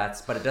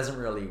 But it doesn't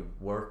really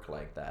work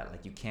like that.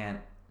 Like, you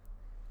can't,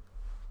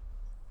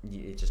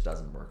 it just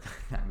doesn't work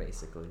like that,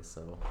 basically.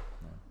 So,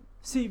 no.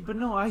 See, but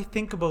no, I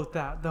think about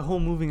the whole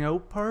moving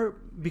out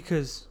part,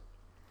 because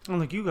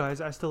unlike you guys,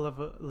 I still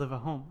live at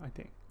home, I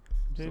think.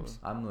 James?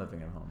 I'm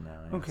living at home now,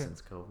 yeah, Okay.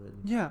 since COVID.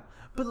 Yeah,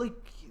 but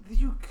like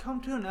you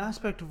come to an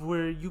aspect of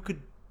where you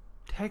could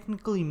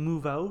technically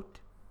move out,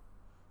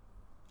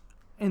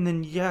 and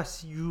then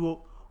yes, you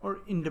are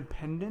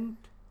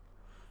independent,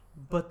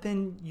 but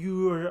then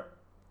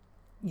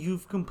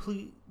you've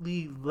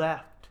completely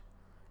left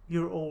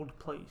your old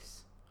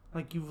place.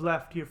 Like you've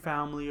left your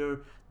family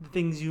or the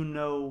things you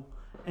know,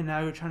 and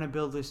now you're trying to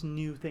build this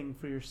new thing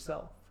for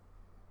yourself.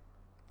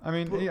 I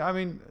mean,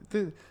 Well-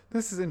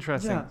 this is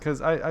interesting Yeah.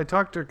 because I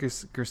talked to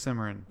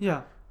Gersimmerin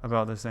Yeah,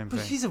 about the same but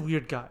thing. he's a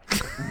weird guy.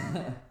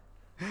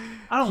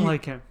 I don't He-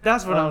 like him.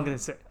 That's what I'm um, gonna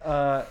say.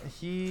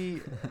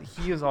 He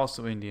is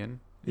also Indian.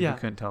 If Yeah. you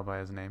couldn't tell by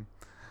his name.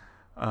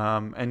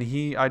 And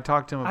I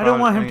talked to him about I don't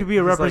want it, him and to be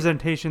a he's like-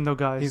 representation, though,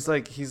 guys. He's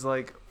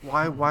like,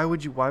 why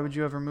would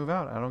you ever move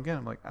out? I don't get it.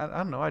 I'm like, I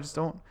don't know. I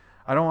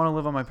don't want to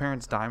live on my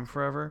parents' dime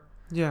forever.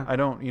 yeah. I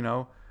don't,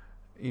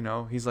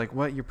 he's like,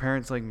 what? Your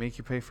parents like make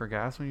you pay for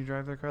gas when you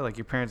drive their car? Like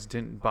your parents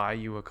didn't buy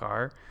you a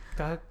car?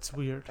 That's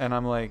weird. And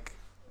I'm like,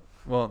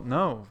 well,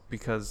 no,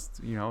 because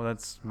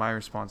that's my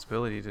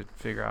responsibility to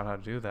figure out how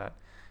to do that.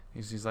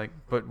 He's like,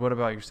 but what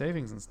about your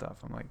savings and stuff?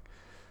 I'm like,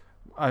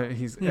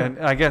 Yeah. and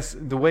I guess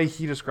the way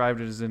he described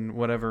it is in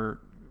whatever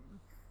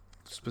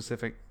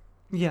specific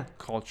Yeah.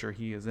 culture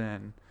he is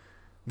in.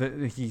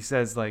 He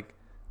says like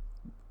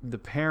the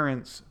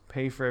parents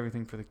pay for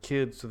everything for the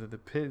kids so that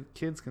the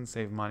kids can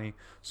save money,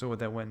 so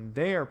that when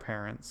they are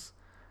parents,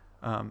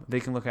 they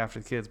can look after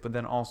the kids, but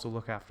then also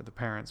look after the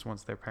parents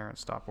once their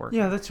parents stop working.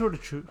 Yeah, that's sort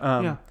of true.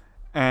 Yeah.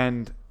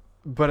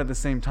 But at the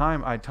same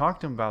time, I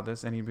talked to him about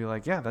this, and he'd be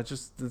like, "Yeah,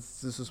 this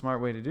is a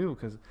smart way to do."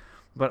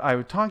 But I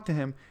would talk to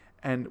him,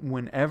 and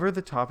whenever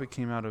the topic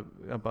came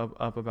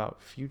up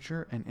about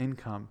future and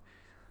income,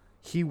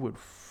 he would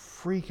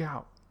freak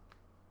out.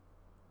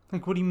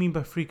 Like, what do you mean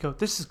by freak out?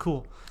 This is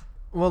cool.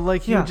 Well,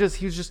 like Yeah.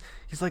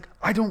 he's like,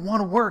 I don't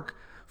want to work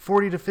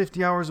 40 to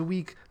 50 hours a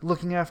week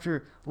looking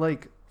after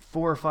like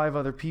 4 or 5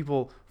 other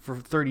people for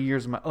 30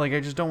 years. Like, I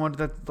just don't want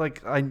that.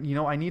 Like, I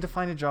need to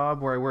find a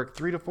job where I work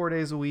 3 to 4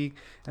 days a week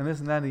and this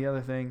and that and the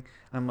other thing.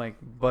 And I'm like,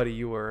 buddy,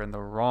 you are in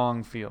the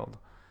wrong field.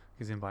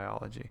 He's in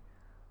biology.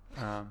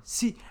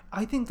 See,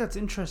 I think that's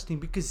interesting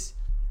because,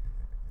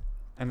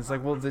 And it's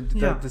like, well,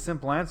 Yeah. the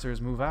simple answer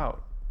is move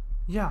out.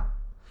 yeah,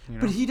 You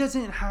know? but he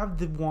doesn't have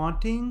the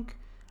wanting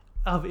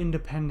of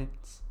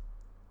independence.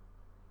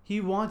 He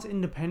wants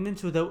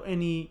independence without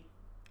any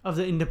of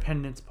the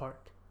independence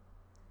part.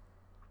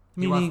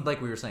 He Meaning, wants,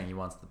 like we were saying,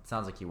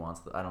 sounds like he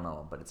wants I don't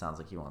know, but it sounds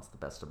like he wants the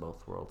best of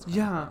both worlds. kind of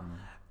Yeah. thing.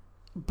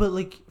 but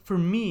like for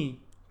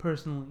me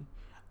personally,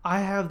 I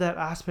have that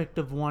aspect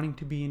of wanting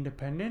to be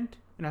independent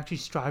and actually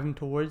striving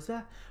towards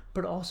that,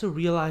 but also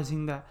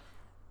realizing that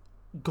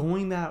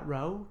going that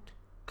route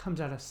comes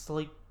at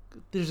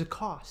there's a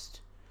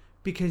cost,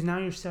 because now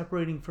you're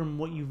separating from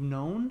what you've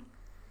known,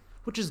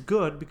 which is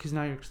good because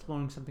now you're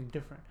exploring something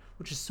different,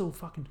 which is so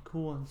fucking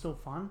cool and so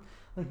fun.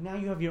 Like now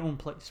you have your own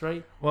place,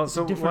 right? Well, It's a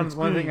so different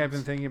one thing I've been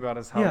experience. thinking about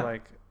is how Yeah.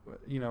 like,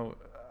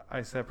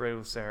 I separated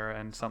with Sarah,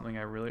 and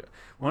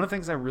one of the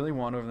things I really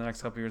want over the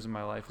next couple of years of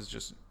my life is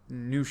just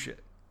new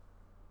shit,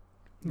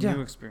 Yeah.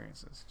 new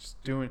experiences,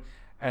 just doing,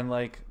 and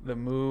like the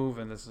move,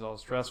 and this is all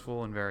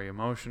stressful and very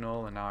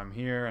emotional, and now I'm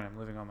here and I'm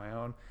living on my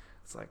own.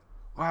 It's like,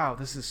 wow,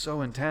 this is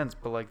so intense,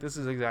 but like this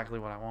is exactly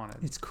what I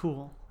wanted. It's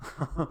cool.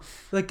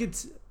 Like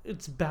it's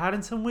bad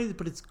in some ways,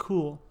 but it's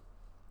cool,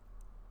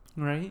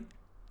 right?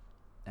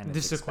 And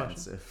This it's is a question.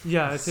 expensive.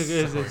 Yeah, it's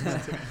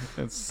expensive.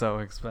 It's so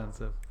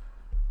expensive.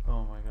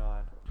 Oh my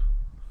god.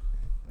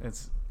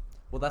 It's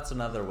Well, that's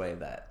another way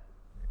that.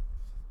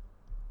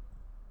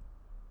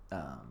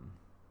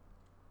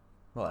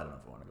 Well, I don't know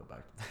if I want to go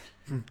back to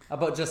that.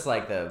 About just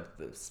like the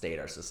state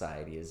our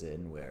society is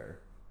in, where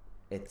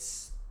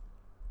it's,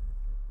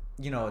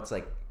 it's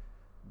like,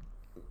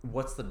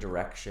 what's the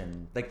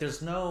direction? Like,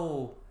 there's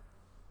no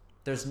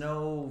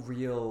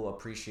real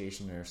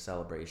appreciation or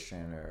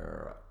celebration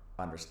or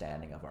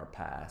understanding of our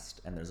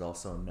past, and there's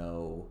also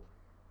no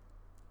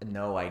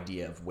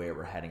idea of where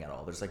we're heading at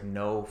all. There's like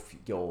no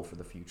goal for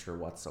the future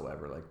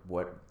whatsoever. Like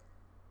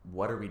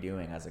what are we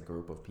doing as a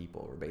group of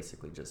people? We're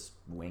basically just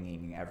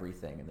winging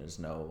everything, and there's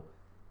no.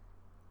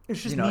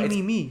 It's just it's-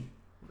 me.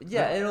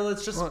 Yeah,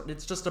 it's just Well,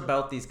 it's just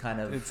about these kind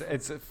of.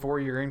 it's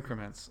 4-year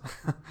increments.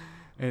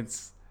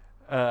 it's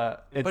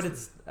but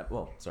it's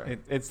sorry.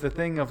 It's the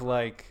thing of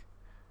like,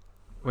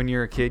 when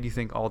you're a kid, you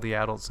think all the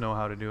adults know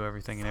how to do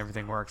everything and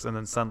everything works, and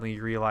then suddenly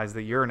you realize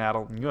that you're an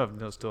adult and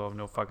you still have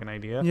no fucking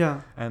idea.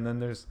 Yeah. And then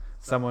there's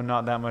someone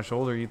not that much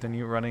older than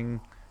you running,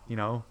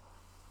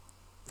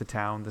 the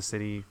town, the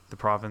city, the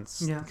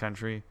province, Yeah. the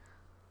country.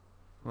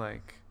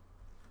 Like,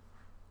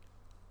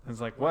 it's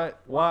like, what,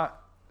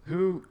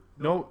 who?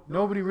 No,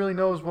 nobody really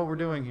knows what we're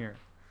doing here.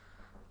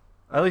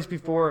 At least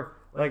before,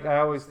 like, I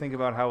always think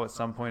about how at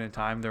some point in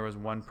time there was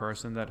one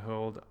person that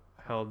held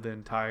the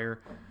entire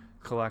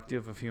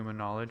collective of human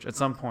knowledge. At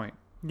some point,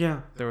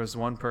 Yeah. there was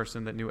one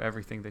person that knew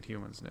everything that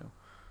humans knew.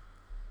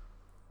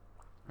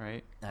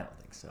 Right? I don't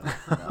think so.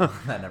 No,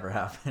 that never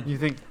happened. You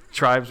think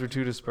tribes were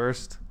too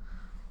dispersed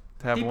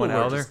to have People one were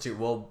elder? just too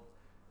well.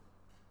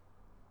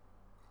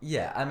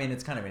 Yeah, I mean,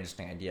 it's kind of an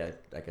interesting idea.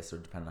 I guess it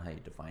would depend on how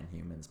you define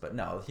humans, but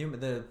no,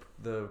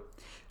 the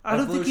I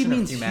don't think he evolution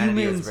means of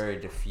humanity humans. is very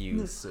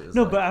diffuse.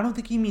 No, but I don't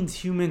think he means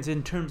humans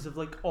in terms of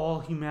like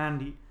all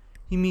humanity.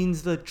 He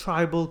means the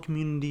tribal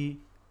community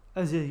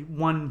as a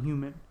one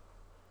human,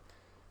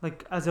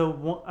 like as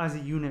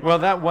a unit. Well,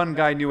 that one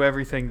guy knew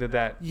everything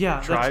that Yeah,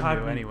 that tribe tribe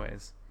knew, knew.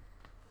 anyways.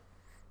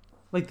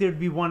 Like there'd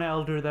be one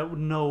elder that would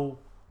know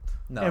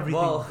everything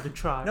of the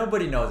tribe.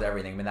 Nobody knows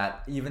everything. I mean,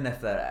 that even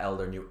if that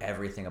elder knew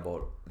everything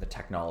about the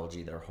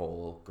technology, their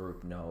whole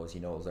group knows. He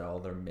knows all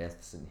their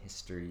myths and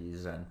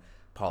histories and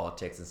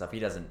politics and stuff. He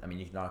doesn't. I mean,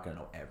 you're not going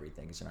to know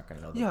everything because you're not going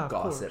to know the Yeah, of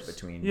gossip course.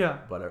 between. Yeah.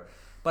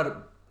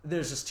 But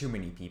there's just too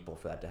many people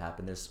for that to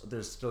happen.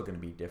 There's still going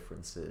to be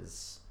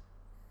differences.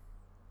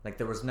 Like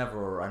there was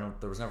never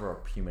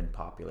a human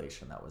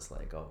population that was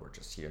like, oh, we're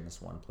just here in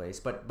this one place.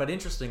 But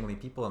interestingly,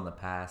 people in the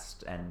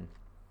past and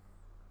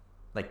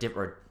like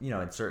different,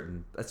 in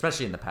certain,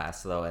 especially in the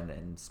past though, and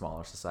in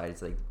smaller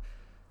societies, like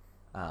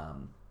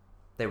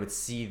they would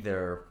see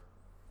the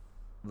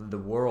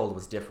world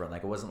was different.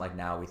 Like it wasn't like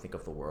now we think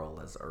of the world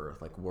as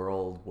Earth. Like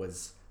world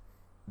was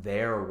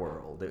their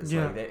world. It was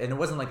Yeah. like, and it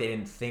wasn't like they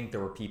didn't think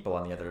there were people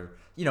on the other,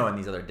 in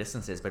these other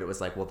distances. But it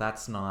was like, well,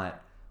 that's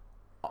not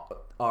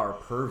our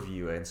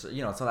purview, and so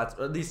so that's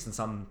at least in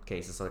some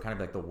cases. So kind of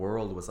like the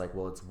world was like,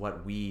 well, it's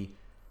what we.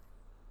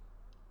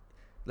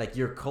 Like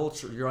your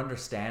culture, your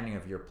understanding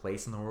of your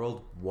place in the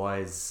world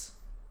was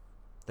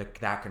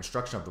that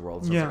construction of the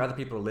world. So it's like other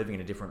people are living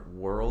in a different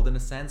world in a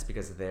sense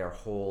because their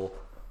whole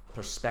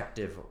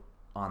perspective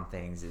on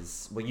things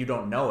is, well, you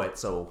don't know it,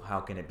 so how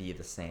can it be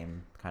the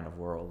same kind of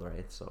world,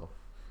 right? So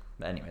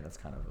anyway, that's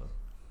kind of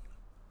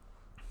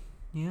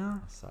Yeah.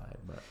 a aside.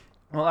 But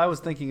Well, I was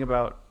thinking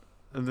about,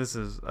 this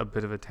is a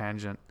bit of a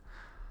tangent.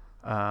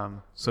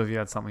 So if you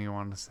had something you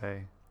wanted to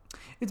say.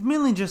 It's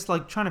mainly just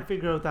like trying to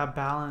figure out that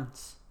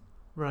balance,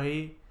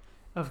 right,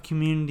 of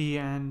community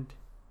and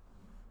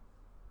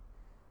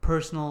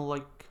personal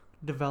like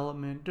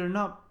development, or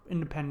not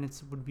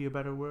independence would be a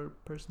better word,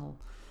 personal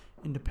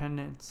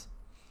independence.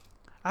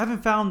 I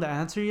haven't found the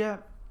answer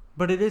yet,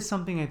 but it is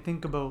something I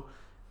think about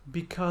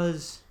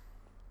because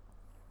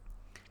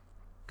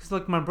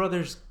like my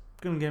brother's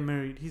gonna get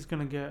married. He's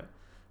gonna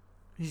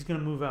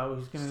move out.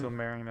 He's gonna. Still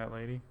marrying that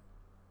lady?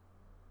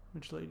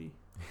 Which lady?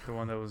 The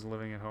one that was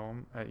living at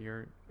home at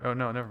your... Oh,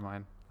 no, never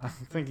mind. I'm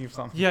thinking of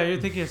something. Yeah,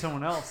 you're thinking of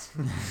someone else.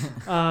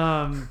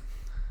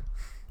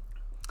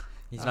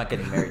 he's not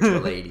getting married to a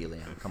lady,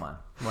 Liam. Come on.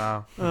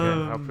 Wow.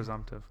 Okay, how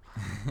presumptive.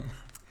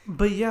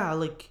 But yeah,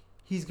 like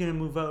he's gonna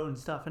move out and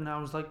stuff, and I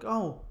was like,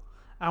 oh,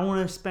 I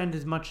want to spend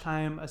as much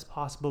time as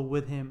possible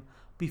with him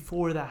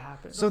before that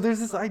happens. So there's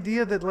this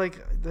idea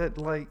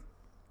that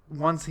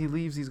once he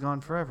leaves, he's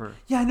gone forever.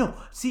 Yeah, I know.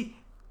 See,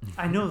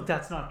 I know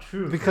that's not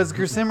true. Because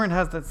Gersimran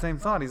has that same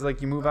thought. He's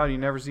like, you move out, you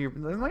never see your...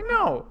 I'm like,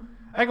 no.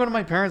 I go to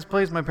my parents'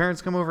 place. My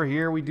parents come over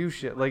here. We do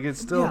shit. Like, it's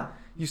still... Yeah.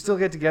 You still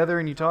get together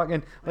and you talk.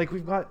 And, like,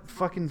 we've got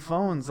fucking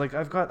phones. Like,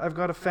 I've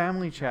got a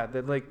family chat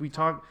that, like, we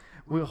talk...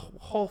 The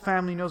whole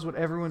family knows what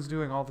everyone's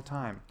doing all the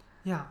time.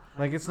 Yeah.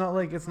 Like, it's not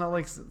like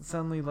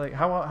suddenly, like...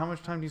 How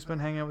much time do you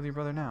spend hanging out with your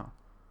brother now?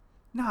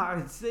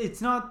 No,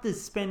 it's not the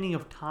spending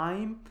of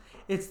time.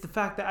 It's the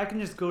fact that I can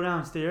just go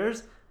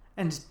downstairs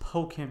and just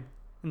poke him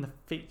in the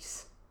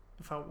face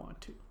if I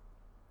want to.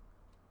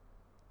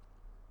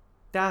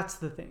 That's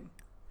the thing.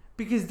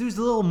 Because there's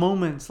little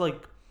moments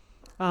like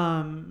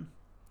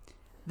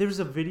there's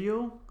a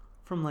video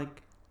from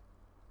like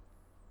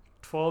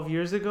 12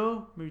 years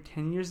ago, maybe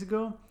 10 years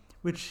ago,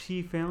 which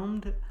he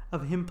filmed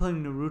of him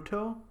playing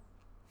Naruto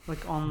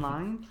like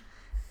online,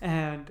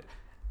 and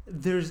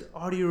there's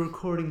audio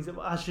recordings of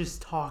us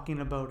just talking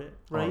about it,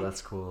 right? Oh,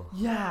 that's cool.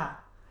 Yeah.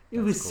 It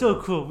That's was so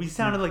cool. We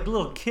sounded like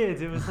little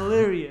kids. It was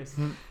hilarious.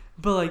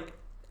 But like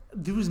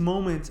those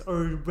moments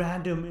are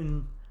random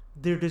and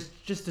they're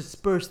just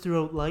dispersed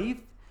throughout life,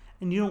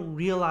 and you don't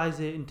realize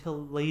it until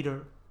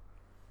later.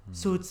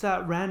 So it's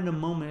that random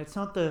moment. It's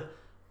not the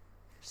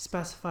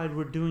specified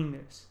we're doing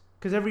this.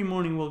 Because every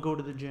morning we'll go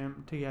to the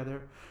gym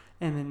together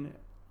and then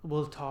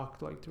we'll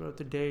talk like throughout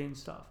the day and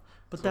stuff.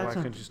 But So that's why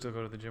not, couldn't you still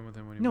go to the gym with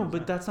him when you no, moved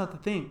but out? that's not the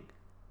thing.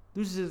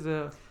 This is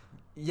the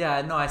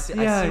Yeah, no, I see.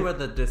 Yeah. I see where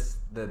the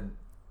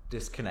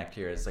disconnect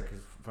here is. Like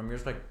from your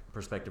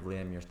perspective,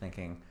 Liam, you're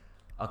thinking,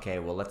 okay,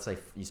 well, let's say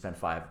you spend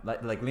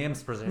like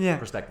Liam's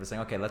perspective is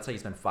saying, okay, let's say you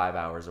spend 5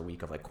 hours a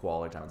week of like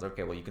quality time. It's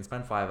okay, well, you can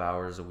spend 5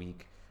 hours a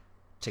week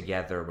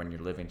together when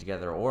you're living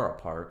together or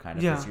apart, kind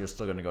of, because you're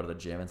still going to go to the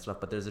gym and stuff.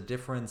 But there's a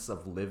difference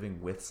of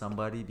living with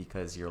somebody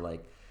because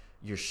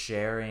you're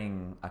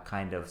sharing a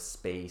kind of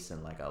space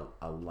and like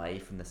a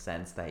life in the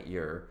sense that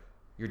you're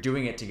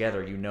doing it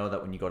together. You know that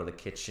when you go to the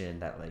kitchen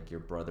that like your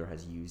brother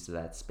has used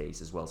that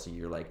space as well, so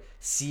you're like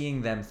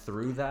seeing them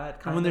through that.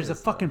 and when there's a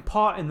fucking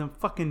pot in the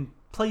fucking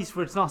place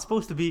where it's not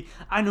supposed to be,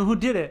 I know who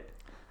did it.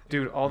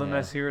 Dude, all the Yeah.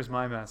 mess here is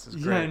my mess. It's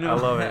Yeah, great. I know. I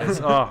love it. It's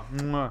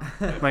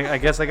mwah. Like, I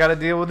guess I got to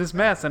deal with this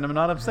mess, and I'm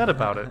not upset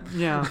about it.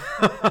 Yeah.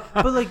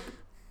 But like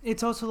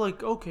it's also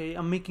like, okay,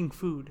 I'm making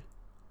food.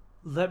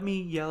 Let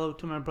me yell out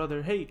to my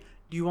brother, hey,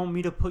 do you want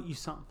me to put you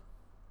some?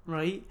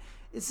 right?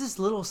 It's this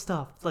little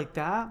stuff like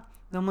that.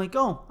 And I'm like,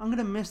 oh, I'm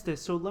gonna miss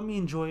this, so let me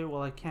enjoy it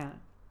while I can,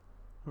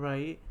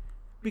 right?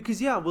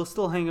 Because yeah, we'll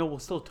still hang out, we'll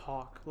still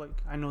talk.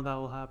 Like I know that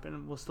will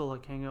happen. We'll still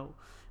like hang out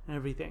and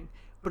everything,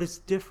 but it's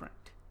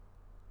different,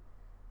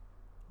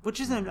 which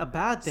isn't a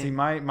bad thing. See,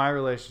 my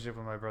relationship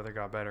with my brother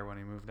got better when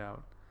he moved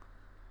out.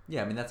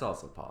 Yeah, I mean that's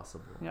also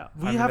possible. Yeah,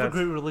 I mean, have a that's-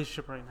 great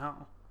relationship right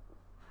now,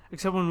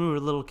 except when we were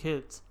little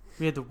kids.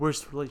 We had the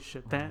worst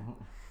relationship then.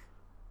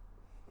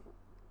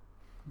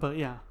 But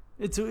yeah,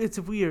 it's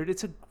a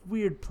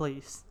weird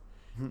place.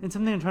 It's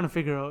something I'm trying to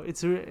figure out.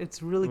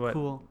 It's really What,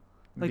 cool.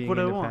 Like Being what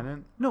I want.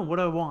 independent? No, what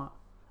I want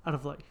out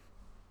of life,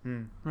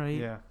 Hmm. right?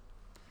 Yeah.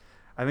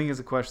 I think it's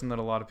a question that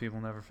a lot of people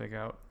never figure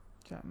out.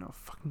 Yeah, no,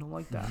 fucking don't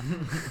like that.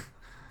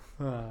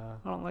 Uh,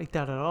 I don't like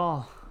that at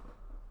all.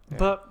 Yeah.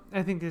 But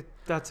I think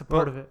that's a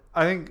part of it.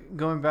 I think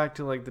going back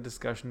to like the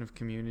discussion of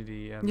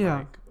community and Yeah.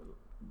 like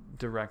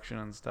direction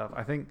and stuff.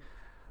 I think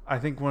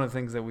one of the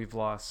things that we've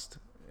lost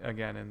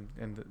again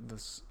in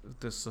this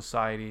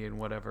society and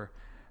whatever,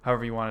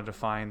 however you want to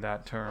define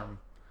that term,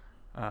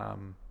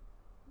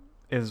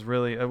 is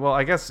really well.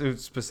 I guess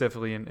it's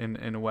specifically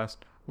in a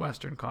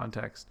Western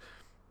context,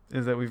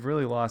 is that we've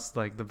really lost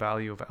like the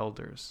value of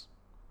elders.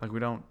 Like we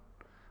don't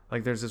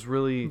like. There's this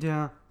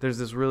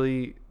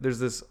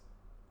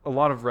a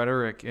lot of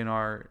rhetoric in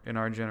our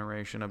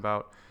generation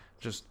about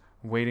just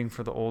waiting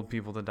for the old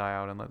people to die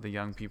out and let the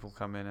young people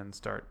come in and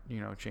start,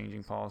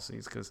 changing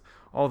policies, because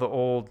all the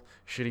old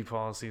shitty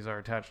policies are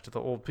attached to the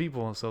old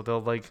people, so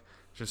they'll like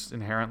just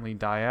inherently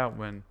die out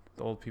when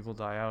the old people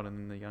die out, and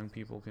then the young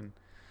people can,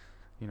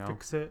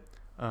 Fix it.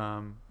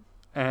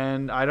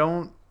 and I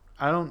don't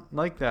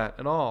like that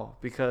at all,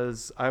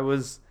 because I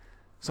was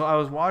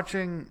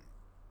watching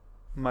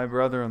my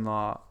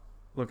brother-in-law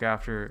look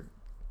after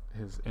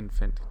his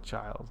infant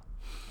child,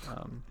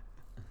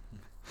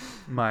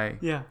 my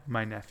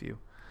nephew,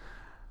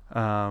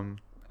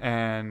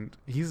 and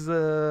he's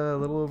a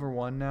little over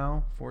 1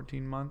 now,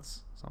 14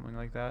 months, something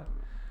like that,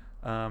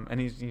 and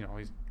he's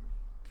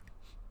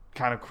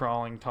kind of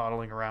crawling,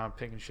 toddling around,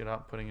 picking shit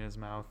up, putting it in his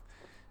mouth,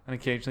 and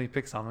occasionally he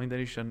picks something that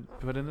he shouldn't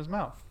put in his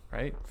mouth,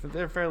 right? So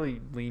they're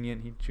fairly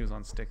lenient. He chews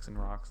on sticks and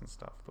rocks and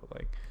stuff, but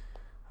like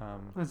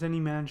As any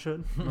man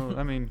should. well,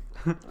 I mean,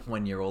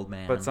 1-year-old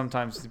man. but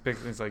sometimes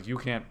it's like, you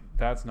can't,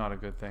 that's not a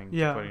good thing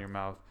to put in your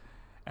mouth.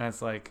 And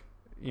it's like,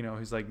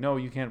 he's like, no,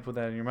 you can't put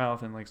that in your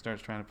mouth, and like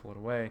starts trying to pull it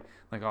away.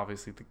 Like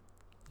obviously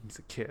he's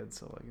a kid,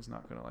 so like he's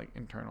not gonna like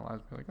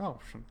internalize, be like, oh.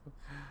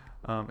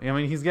 I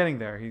mean, he's getting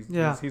there.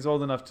 He's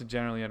old enough to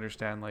generally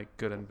understand like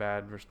good and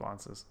bad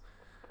responses.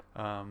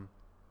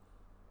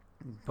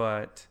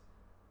 But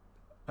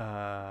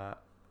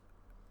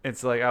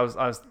it's like I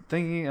was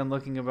thinking and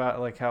looking about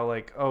like how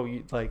like,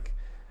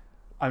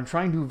 I'm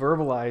trying to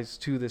verbalize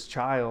to this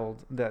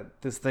child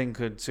that this thing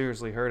could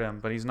seriously hurt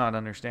him, but he's not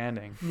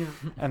understanding. Yeah.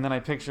 And then I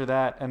picture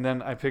that, and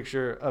then I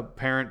picture a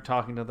parent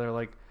talking to their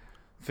like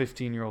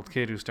 15-year-old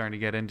kid who's starting to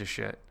get into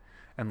shit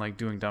and like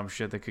doing dumb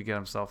shit that could get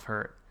himself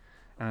hurt.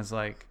 And it's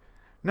like,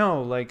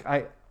 no, like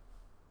I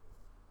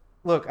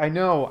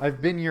know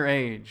I've been your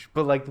age,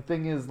 but like the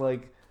thing is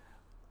like,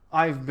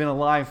 I've been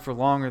alive for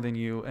longer than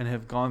you and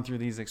have gone through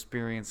these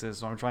experiences,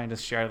 so I'm trying to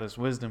share this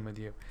wisdom with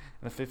you.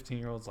 And the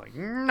 15-year-old's like,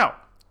 no,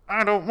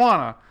 I don't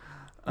wanna.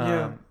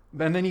 And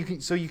then you can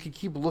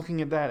keep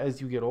looking at that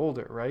as you get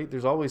older, right?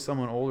 There's always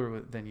someone older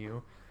than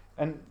you,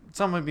 and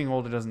someone being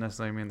older doesn't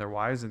necessarily mean they're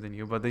wiser than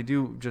you, but they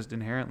do just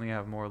inherently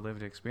have more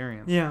lived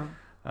experience. Yeah.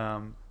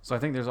 So I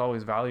think there's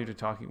always value to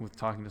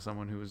talking to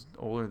someone who is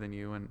older than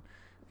you and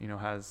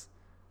has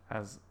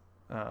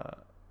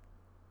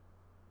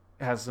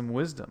some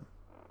wisdom.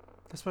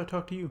 That's why I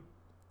talk to you.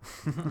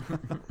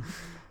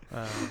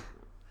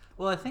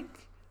 Well, I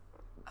think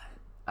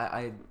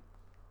I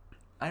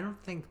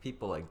don't think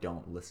people like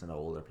don't listen to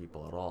older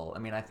people at all. I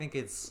mean, I think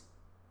it's,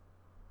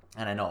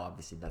 and I know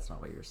obviously that's not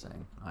what you're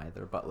saying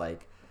either, but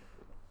like,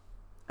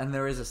 and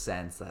there is a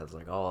sense that it's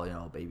like,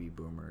 oh, baby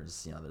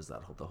boomers, there's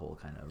the whole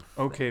kind of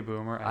okay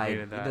boomer. I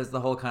hated that. There's the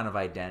whole kind of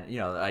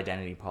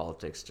identity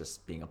politics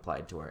just being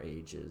applied to our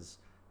ages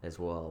as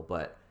well.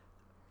 But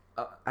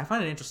I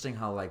find it interesting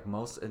how like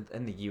most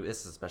in the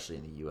U.S., especially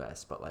in the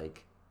U.S., but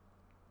like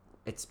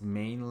it's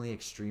mainly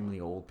extremely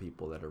old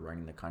people that are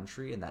running the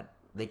country, and that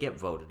they get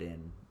voted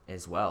in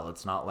as well.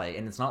 It's not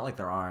like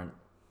there aren't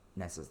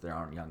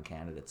young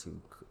candidates who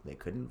they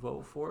couldn't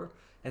vote for.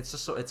 It's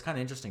just it's kind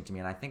of interesting to me,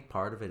 and I think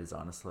part of it is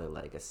honestly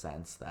like a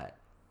sense that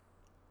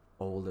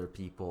older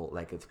people,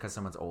 like it's because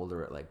someone's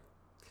older, like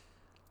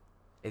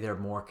they're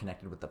more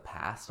connected with the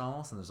past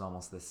almost, and there's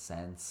almost this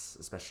sense,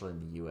 especially in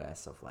the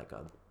U.S., of like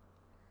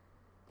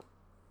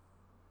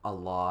a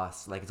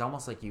loss. Like it's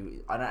almost like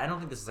I don't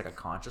think this is like a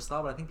conscious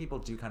thought, but I think people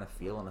do kind of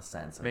feel in a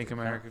sense like Make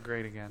America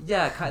great again.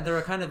 Yeah,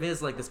 there kind of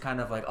is like this kind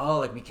of like, oh,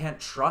 like we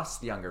can't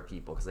trust younger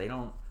people because they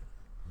don't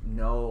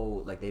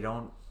know, like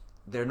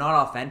they're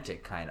not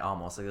authentic, kind of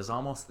almost like there's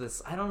almost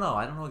this, I don't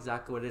know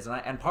exactly what it is,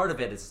 and part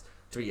of it is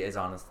to be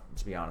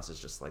honest it's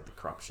just like the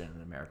corruption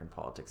in American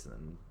politics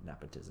and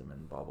nepotism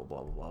and blah blah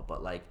blah blah blah.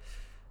 But like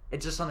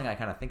it's just something I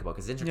kind of think about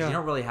because you Yeah.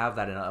 don't really have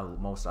that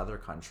in most other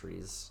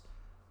countries.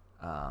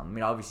 I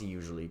mean, obviously,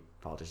 usually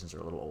politicians are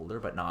a little older,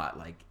 but not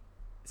like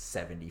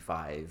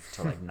 75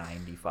 to like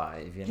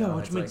 95. You know, Yeah,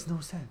 which It's makes like,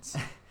 no sense.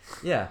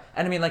 yeah,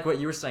 and I mean, like what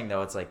you were saying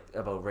though, it's like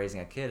about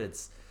raising a kid.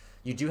 It's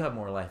you do have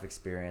more life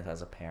experience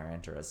as a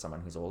parent or as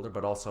someone who's older,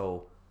 but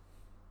also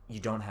you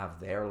don't have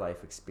their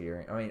life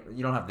experience. I mean,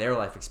 you don't have their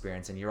life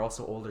experience, and you're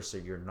also older, so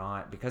you're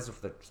not because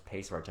of the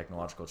pace of our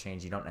technological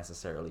change. You don't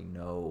necessarily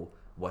know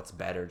what's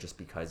better just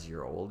because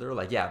you're older.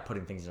 Like, yeah,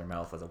 putting things in your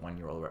mouth as a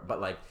 1-year-old, but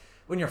like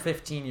when you're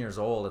 15 years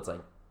old, it's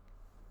like.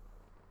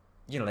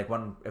 You know, like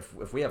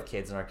if we have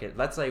kids and our kids,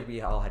 let's say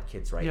we all had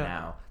kids right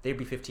now, they'd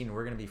be 15.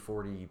 We're gonna be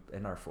 40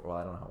 in our. Well,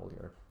 I don't know how old you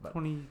are, but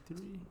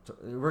 23.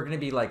 we're gonna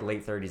be like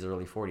late 30s,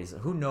 early 40s.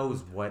 Who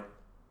knows what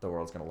the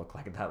world's gonna look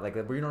like at that? Like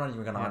we're not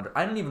even gonna.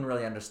 I don't even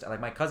really understand. Like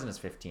my cousin is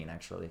 15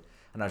 actually,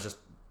 and I was just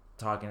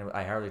talking.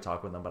 I hardly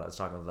talk with them, but I was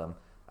talking with them.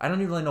 I don't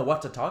even really know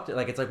what to talk to.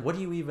 Like it's like, what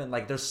do you even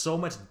like? There's so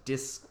much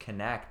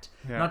disconnect,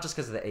 not just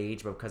because of the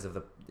age, but because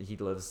of he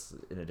lives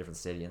in a different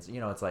city, and so, you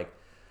know, it's like.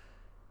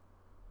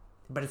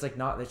 But it's like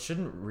not. It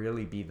shouldn't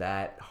really be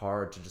that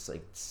hard to just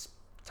like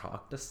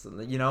talk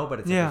to, you know. But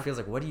it's like, it feels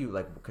like what do you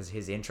like because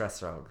his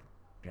interests are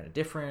kind of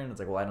different. It's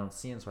like, well, I don't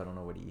see him, so I don't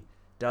know what he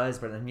does.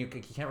 But then you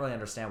can't really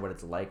understand what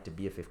it's like to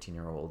be a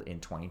 15-year-old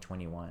in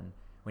 2021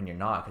 when you're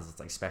not, because it's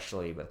like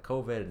especially with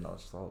COVID and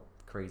all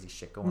crazy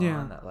shit going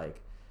on that like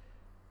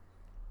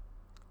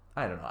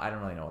I don't know. I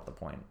don't really know what the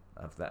point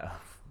of that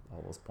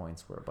all those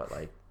points were, but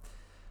like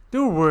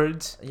There were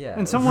words. Yeah,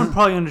 And someone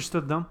probably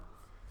understood them.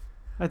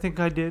 I think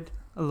I did.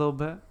 A little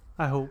bit.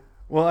 I hope.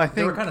 Well, I they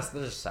think were kind of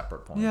there's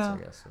separate points. I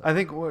guess. I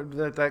think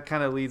that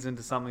kind of leads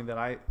into something that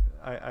I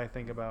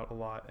think about a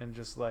lot, and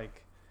just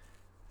like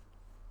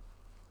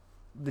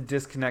the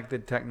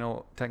disconnected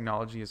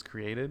technology is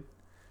created,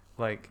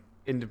 like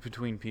in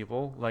between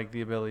people, like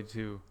the ability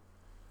to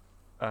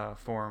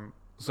form.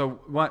 So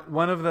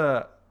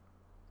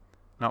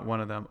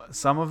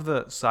some of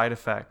the side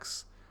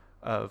effects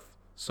of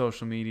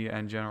social media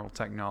and general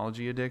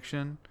technology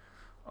addiction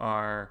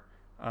are.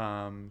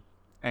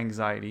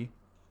 Anxiety,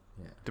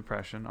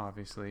 depression,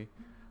 obviously,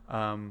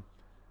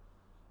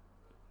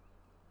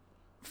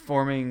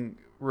 forming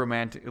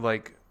romantic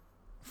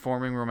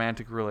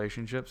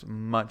relationships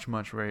much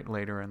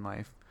later in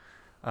life,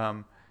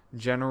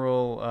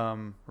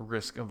 general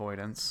risk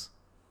avoidance,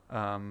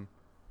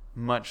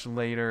 much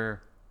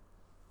later,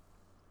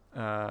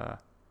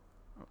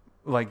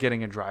 like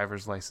getting a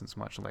driver's license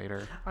much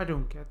later. I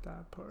don't get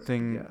that part.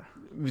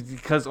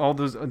 Because all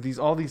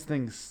these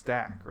things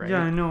stack, right?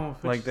 Yeah, I know.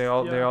 Like they're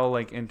all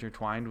like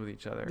intertwined with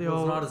each other. Well,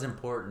 it's not as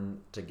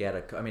important to get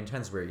a. I mean, it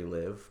depends where you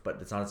live, but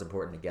it's not as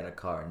important to get a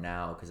car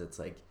now because it's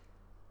like.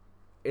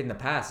 In the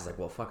past, it's like,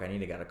 well, fuck, I need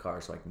to get a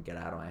car so I can get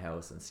out of my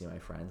house and see my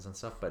friends and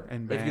stuff. But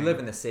if you live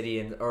in the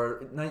city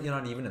or not, you're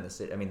not even in the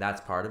city. I mean,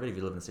 that's part of it. If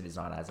you live in the city, it's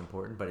not as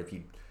important. But if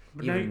you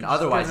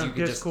otherwise, you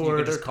could just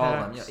call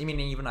them. I mean,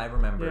 even I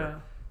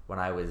remember. When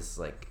I was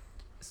like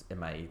in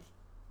my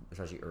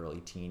especially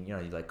early teen, you know,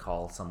 you like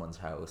call someone's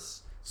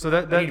house. So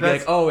that's be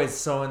like, oh,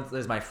 is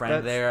my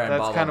friend there? And that's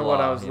blah, kind of blah, what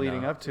blah, I was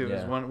leading up to.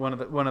 Is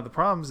one of the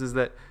problems is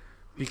that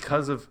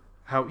because of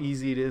how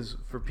easy it is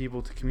for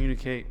people to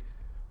communicate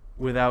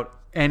without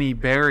any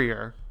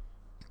barrier,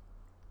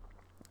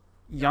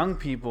 young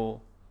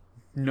people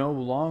no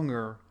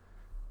longer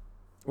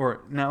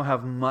or now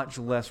have much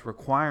less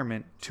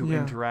requirement to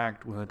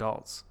interact with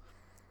adults.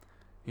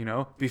 You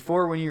know,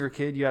 before when you were a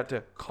kid, you had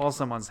to call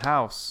someone's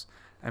house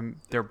and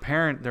their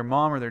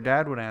mom or their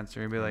dad would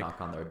answer and be like,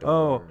 knock on their door.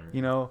 Oh,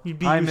 you know,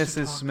 hi,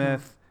 Mrs.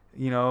 Smith,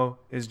 you know,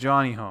 is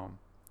Johnny home?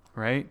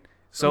 Right?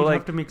 So like,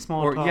 have to make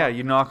small talk. Yeah,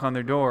 you knock on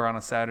their door on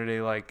a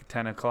Saturday, like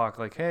 10 o'clock,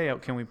 like, hey,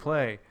 can we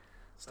play?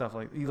 Stuff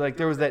like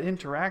there was that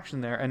interaction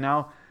there. And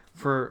now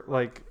for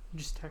like,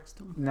 just text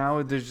them.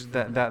 Now there's just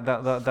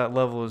that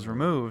level is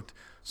removed.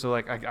 So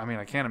like I mean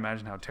I can't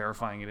imagine how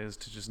terrifying it is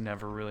to just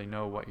never really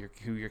know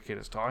who your kid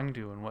is talking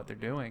to and what they're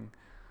doing.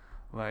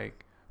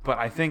 Like, but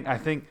I think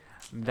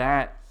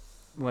that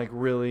like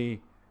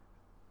really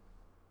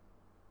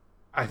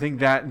I think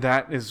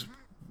that is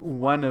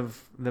one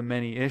of the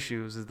many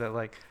issues is that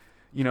like,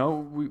 you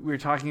know, we're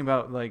talking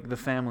about like the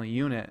family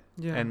unit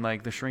and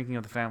like the shrinking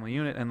of the family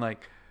unit and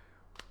like,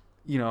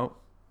 you know,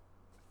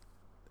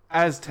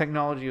 as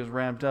technology is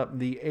ramped up,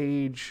 the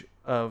age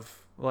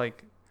of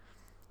like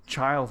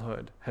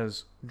childhood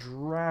has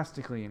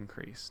drastically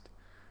increased,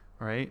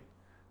 right?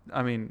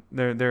 I mean,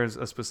 there's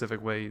a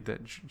specific way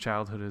that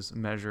childhood is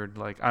measured.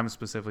 Like I'm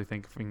specifically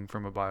thinking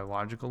from a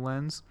biological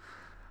lens.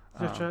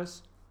 Such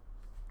as?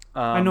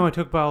 I know I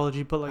took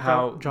biology, but like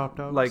I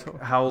dropped out. Like so.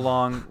 how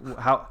long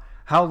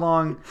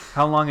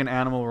an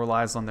animal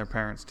relies on their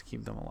parents to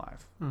keep them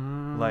alive.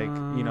 Like,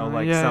 you know,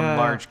 like some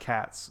large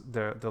cats,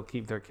 they'll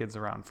keep their kids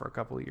around for a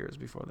couple of years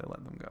before they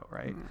let them go,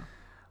 right?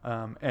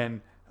 And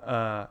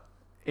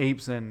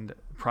apes and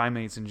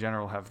primates in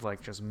general have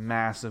like just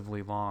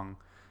massively long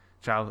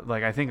childhood.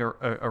 Like I think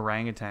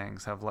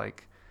orangutans have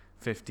like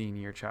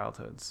 15-year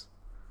childhoods.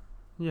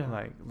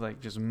 Yeah. Like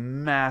just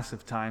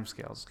massive time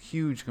scales,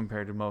 huge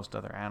compared to most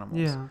other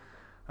animals.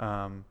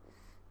 Yeah.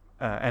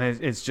 And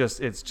it's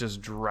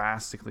just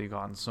drastically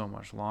gotten so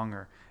much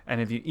longer. And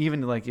if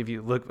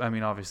you look, I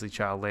mean, obviously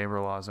child labor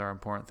laws are an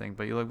important thing,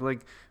 but you look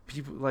like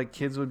people, like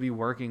kids would be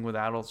working with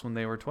adults when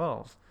they were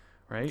 12,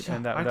 right? Yeah,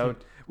 And that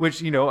would,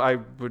 which, I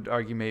would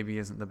argue maybe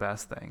isn't the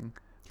best thing,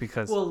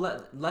 because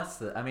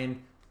I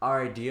mean,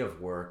 our idea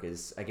of work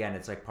is, again,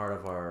 it's like part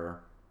of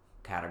our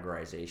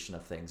categorization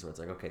of things where it's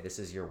like, okay, this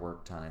is your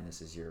work time,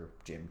 this is your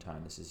gym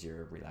time, this is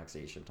your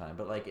relaxation time,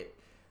 but like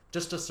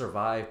just to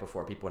survive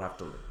before people would have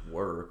to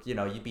work,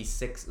 you'd be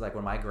 6, like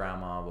when my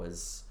grandma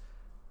was,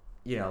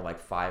 like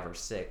 5 or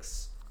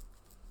 6,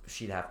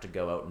 she'd have to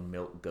go out and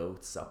milk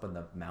goats up in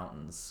the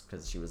mountains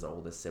because she was the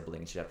oldest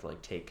sibling. She'd have to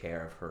like take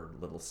care of her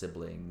little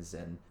siblings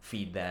and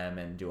feed them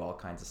and do all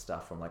kinds of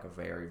stuff from like a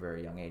very,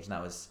 very young age. And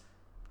that was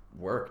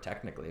work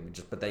technically. I mean,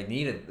 but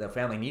the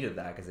family needed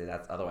that because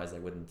otherwise they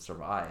wouldn't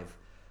survive.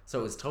 So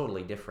it was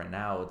totally different.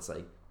 Now it's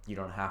like you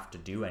don't have to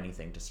do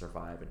anything to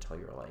survive until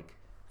you're like,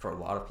 for a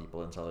lot of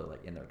people, until they're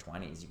like in their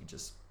 20s. You can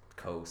just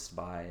coast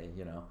by,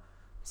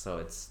 so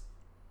it's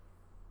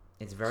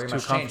very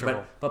much changed.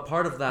 But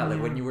part of that,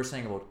 like when you were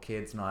saying about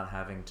kids not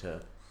having to,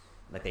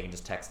 like they can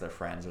just text their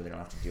friends or they don't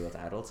have to deal with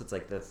adults, it's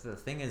like the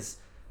thing is,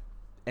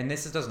 and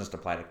this doesn't just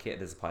apply to kids,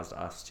 this applies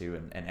to us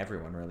too, and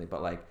everyone really,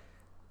 but like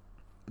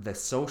the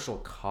social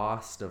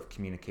cost of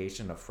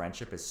communication, of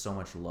friendship, is so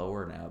much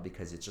lower now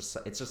because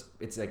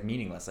it's like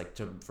meaningless. Like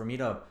for me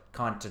to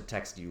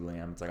text you,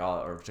 Liam, it's like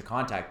or to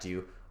contact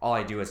you, all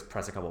I do is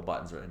press a couple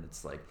buttons and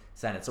it's like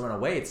send it. So in a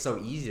way, it's so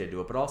easy to do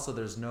it, but also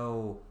there's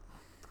no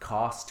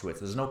cost to it.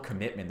 There's no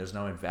commitment. There's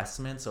no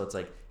investment. So it's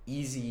like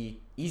easy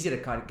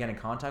to get in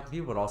contact with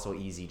you, but also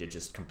easy to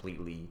just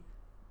completely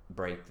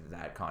break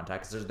that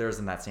contact because there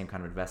isn't that same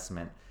kind of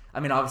investment. I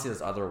mean, obviously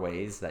there's other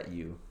ways that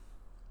you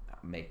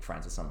make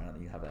friends with someone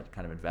and you have that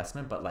kind of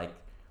investment, but like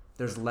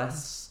there's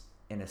less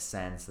in a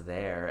sense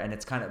there, and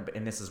it's kind of,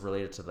 and this is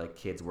related to like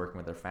kids working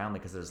with their family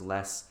because there's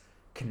less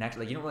connect.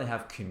 Like you don't really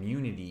have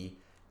community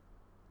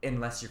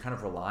unless you're kind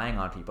of relying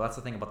on people. That's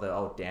the thing about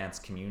the dance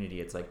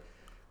community. It's like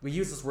we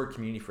use this word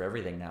community for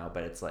everything now,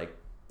 but it's like,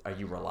 are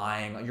you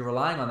relying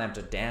on them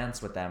to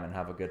dance with them and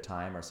have a good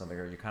time or something,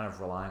 or you're kind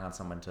of relying on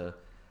someone to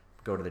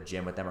go to the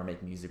gym with them or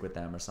make music with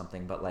them or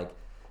something. But like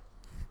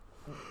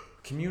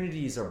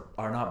communities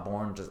are not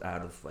born just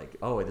out of like,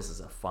 oh, this is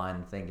a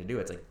fun thing to do.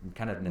 It's like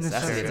kind of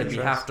necessity. It's like we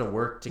have to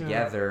work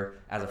together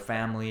as a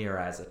family or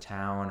as a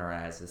town or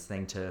as this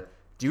thing to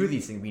do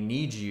these things. We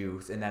need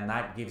you, and then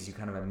that gives you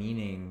kind of a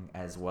meaning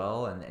as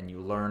well, and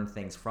you learn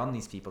things from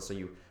these people, so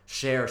you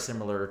share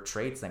similar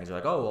traits. Things you're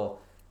like, oh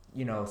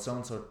well, so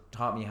and so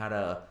taught me how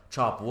to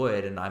chop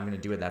wood, and I'm going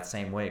to do it that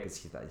same way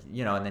because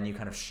and then you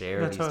kind of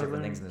share these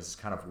different things, and there's this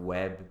kind of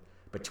web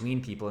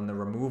between people, and the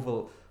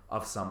removal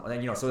of some,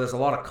 and so there's a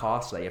lot of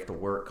cost that you have to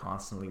work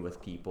constantly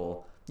with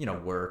people,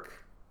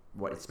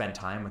 spend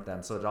time with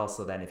them. So it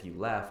also then, if you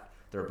left,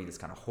 there would be this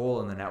kind of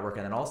hole in the network,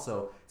 and then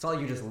also it's not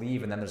like you just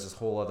leave and then there's this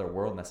whole other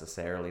world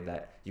necessarily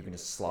that you can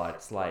just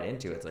slide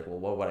into. It's like, well,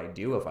 what would I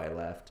do if I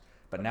left?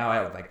 But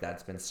now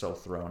that's been so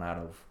thrown out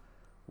of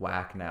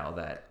whack now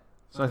that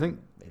I think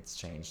it's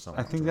changed so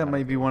much. I think that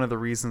might be one of the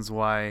reasons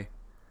why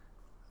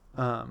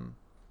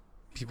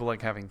people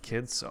like having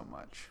kids so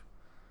much,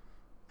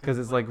 because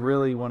it's like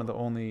really one of the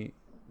only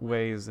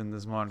ways in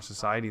this modern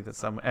society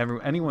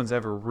that anyone's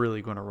ever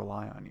really going to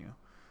rely on you,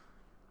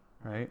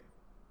 right?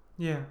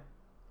 Yeah.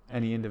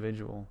 Any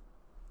individual.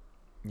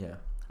 Yeah.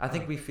 I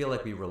think we feel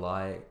like we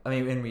rely, I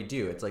mean, and we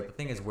do. It's like, the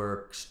thing is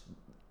we're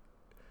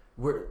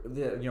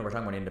talking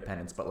about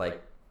independence, but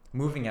like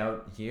moving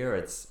out here,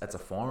 it's a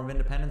form of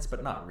independence,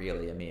 but not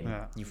really. I mean,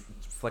 you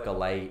flick a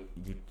light,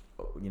 you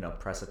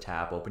press a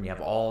tap open, you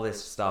have all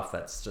this stuff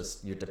that's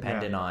just, you're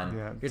dependent on.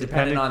 Yeah. You're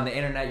dependent on the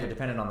internet, you're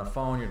dependent on the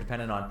phone, you're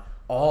dependent on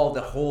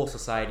the whole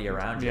society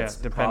around you. Yeah,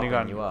 depending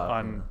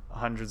on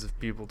hundreds of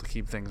people to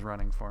keep things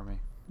running for me.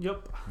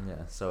 Yep. Yeah,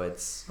 so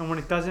it's... And when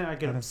it doesn't, I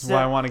get upset. That's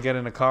why I want to get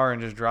in a car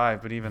and just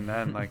drive, but even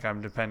then, like,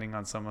 I'm depending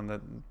on someone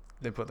that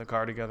they put the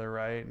car together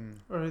right.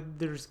 Or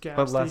there's gas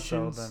but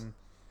stations. Less so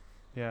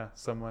than,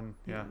 someone,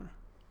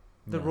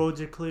 The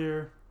roads are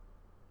clear.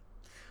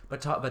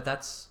 But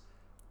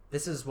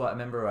this is what, I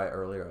remember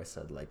earlier I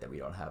said, like, that we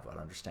don't have an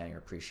understanding or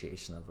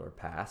appreciation of our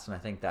past, and I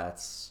think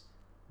that's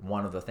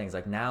one of the things.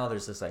 Like, now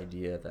there's this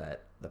idea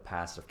that the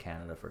past of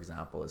Canada, for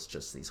example, is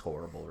just these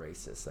horrible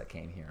racists that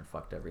came here and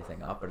fucked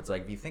everything up. But it's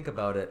like, if you think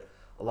about it,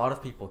 a lot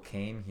of people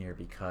came here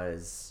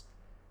because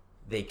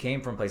they came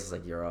from places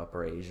like Europe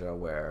or Asia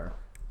where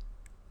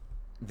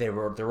there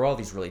were all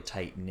these really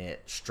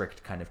tight-knit,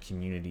 strict kind of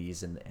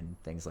communities and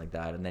things like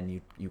that. And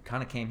then you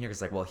kind of came here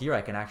because, like, well, here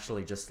I can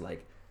actually just,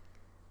 like,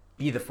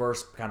 be the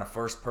first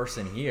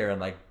person here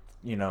and, like,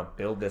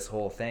 build this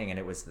whole thing. And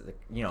it was,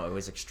 it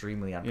was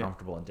extremely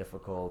uncomfortable and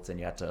difficult, and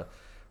you had to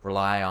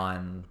rely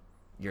on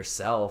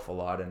yourself a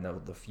lot and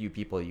the few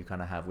people you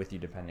kind of have with you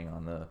depending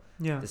on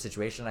the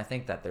situation. I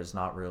think that there's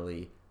not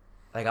really,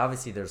 like,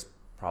 obviously there's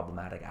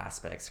problematic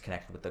aspects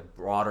connected with the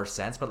broader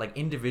sense, but like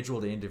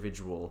individual to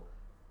individual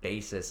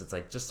basis. It's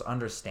like just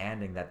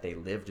understanding that they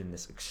lived in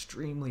this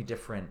extremely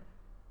different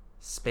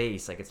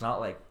space. Like it's not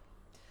like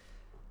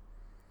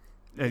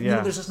Yeah. you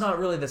know, there's just not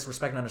really this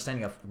respect and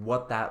understanding of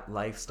what that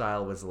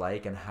lifestyle was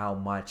like and how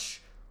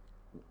much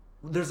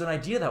there's an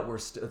idea that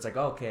it's like,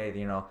 okay,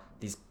 you know,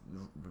 these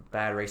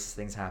bad racist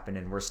things happen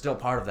and we're still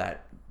part of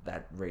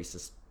that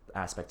racist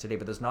aspect today,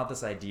 but there's not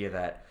this idea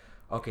that,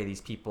 okay,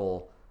 these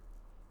people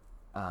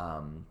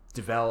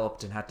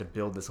developed and had to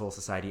build this whole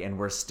society and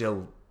we're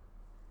still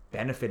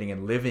benefiting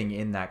and living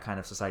in that kind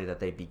of society that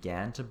they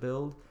began to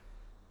build.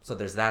 So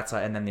there's that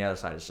side, and then the other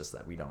side is just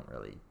that we don't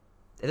really,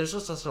 there's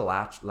just a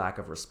lack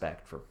of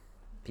respect for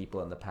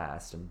people in the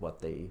past and what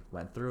they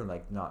went through, and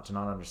like not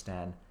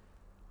understand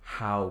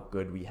how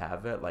good we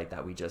have it, like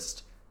that we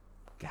just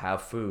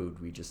have food,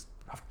 we just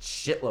have a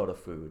shitload of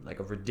food, like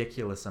a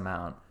ridiculous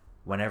amount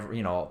whenever,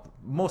 you know,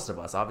 most of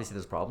us, obviously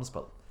there's problems,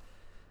 but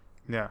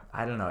Yeah.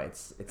 I don't know,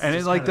 it's And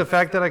it's like kind the of,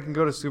 fact that I can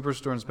go to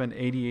Superstore and spend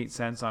 88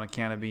 cents on a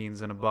can of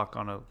beans and $1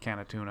 on a can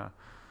of tuna.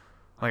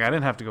 Like, I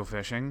didn't have to go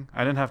fishing.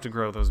 I didn't have to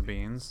grow those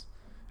beans.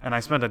 And I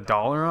spent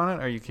 $1 on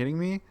it? Are you kidding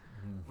me?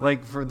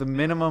 Like, for the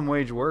minimum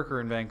wage worker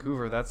in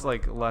Vancouver, that's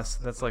like less,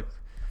 that's like,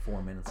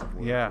 4 minutes of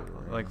work. yeah,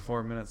 or, like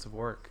 4 minutes of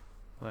work.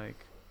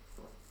 Like,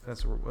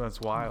 that's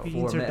wild.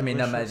 Beans are I mean,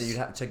 delicious. you'd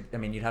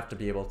have to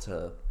be able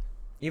to,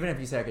 even if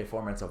you say, okay,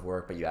 4 minutes of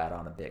work, but you add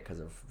on a bit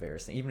because of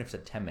various things, even if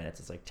it's 10 minutes,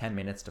 it's like 10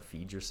 minutes to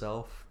feed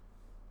yourself.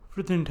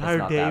 For the It's entire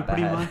not day, that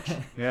pretty bad. much.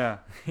 Yeah.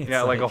 It's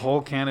Yeah, like a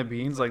whole can of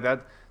beans. Like,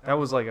 that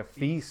was like a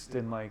feast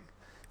in, like,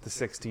 the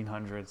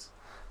 1600s.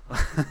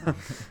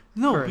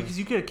 No, For- because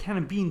you get a can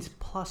of beans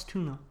plus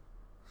tuna.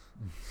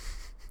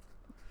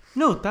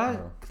 No,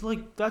 Oh.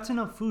 that's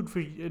enough food for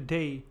a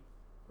day.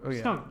 Oh, It's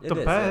yeah. not It the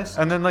is, best.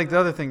 yeah. And then, like, the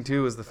other thing,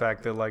 too, is the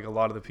fact that, like, a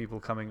lot of the people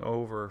coming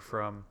over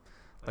from,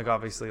 like,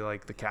 obviously,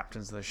 like, the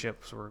captains of the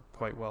ships were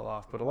quite well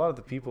off. But a lot of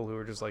the people who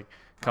were just, like,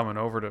 coming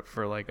over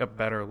for, like, a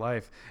better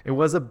life. It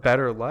was a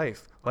better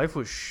life. Life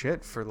was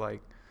shit for,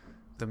 like,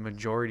 the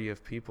majority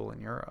of people in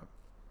Europe.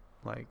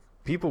 Like,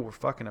 people were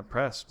fucking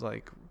oppressed.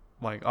 Like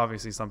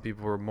obviously, some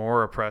people were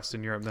more oppressed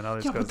in Europe than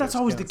others. Yeah, 'cause but that's their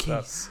always the skin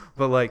and case. stuff.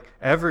 But, like,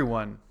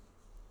 everyone,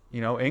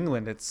 you know,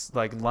 England, it's,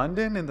 like,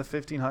 London in the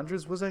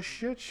 1500s was a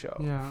shit show.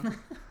 Yeah.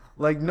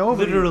 Like,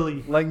 nobody,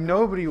 Literally. like,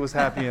 nobody was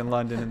happy in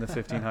London in the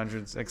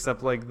 1500s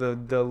except, like, the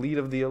elite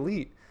of the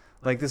elite.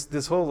 Like,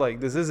 this whole,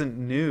 like, this isn't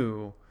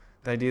new,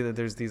 the idea that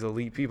there's these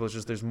elite people. It's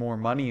just there's more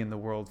money in the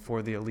world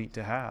for the elite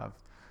to have.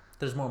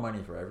 There's more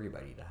money for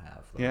everybody to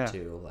have, though, Yeah.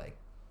 too. Like,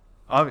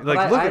 Like,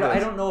 but look at I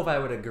this. don't know if I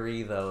would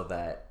agree, though,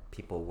 that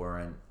people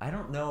weren't. I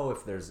don't know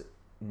if there's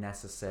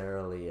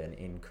necessarily an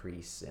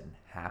increase in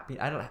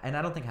happiness. I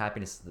don't think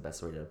happiness is the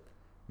best way to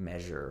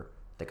measure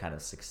the kind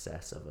of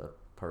success of a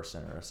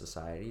person or a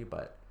society,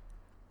 but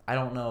I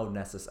don't know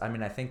I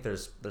mean, I think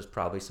there's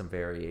probably some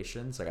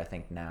variations. Like, I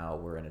think now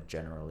we're in a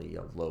generally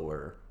a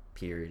lower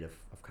period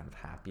of kind of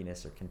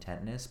happiness or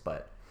contentness,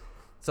 but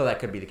so that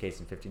could be the case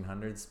in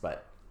 1500s,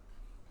 but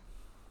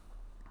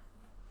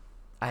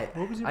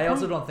What was your I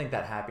also point? don't think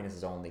that happiness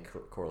is only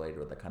correlated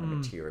with the kind of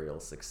material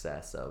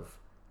success of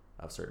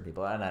certain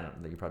people, and I don't.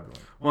 You probably won't.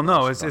 Well,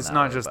 no, touch on it's that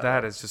not way, just but-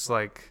 that. It's just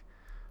like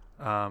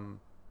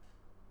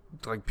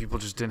people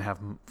just didn't have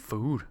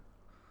food.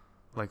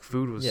 Like,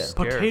 food was Yeah.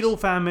 scarce. Potato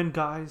famine,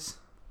 guys.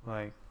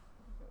 Like,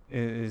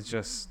 it's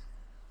just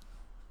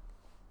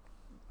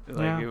like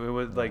Yeah. it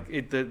was like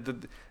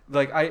the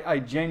like I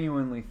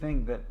genuinely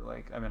think that,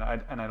 like, I mean,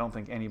 I don't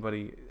think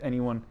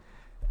anyone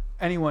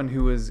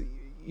who is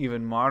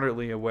even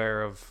moderately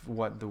aware of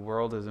what the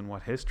world is and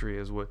what history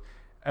is would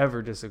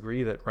ever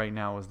disagree that right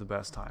now is the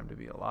best time to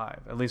be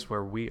alive, at least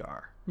where we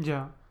are,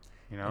 Yeah.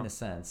 you know, in a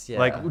sense, yeah.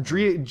 like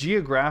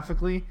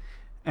geographically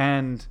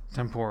and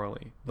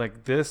temporally.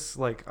 Like, this,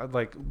 like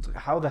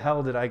how the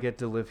hell did I get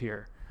to live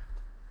here,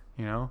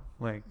 you know,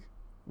 like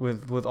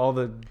with all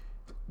the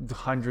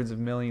hundreds of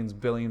millions,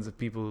 billions of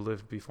people who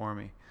lived before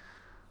me.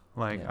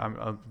 Like,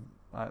 Yeah.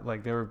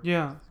 like, there were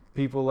Yeah.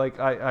 people like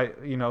I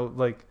you know,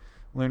 like,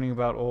 learning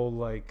about old,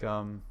 like,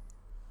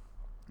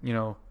 you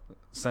know,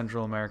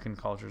 Central American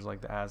cultures like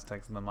the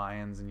Aztecs and the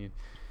Mayans, and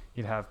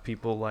you'd have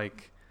people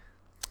like,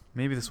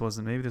 maybe this was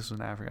in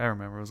Africa. I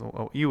remember it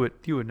was, you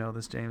would know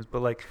this, James,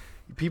 but, like,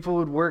 people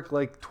would work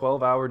like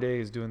 12-hour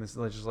days doing this,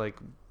 like, just like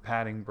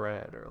patting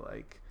bread, or,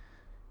 like,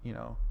 you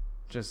know,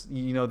 just,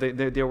 you know,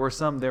 there were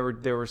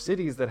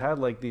cities that had,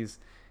 like, these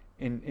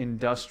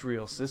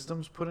industrial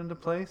systems put into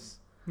place,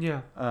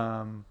 Yeah.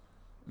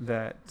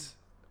 that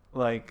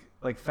like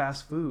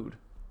fast food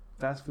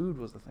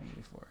was the thing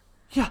before.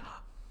 Yeah.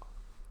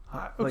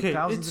 Like, Okay,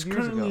 thousands it's of years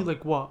currently ago.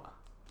 like what?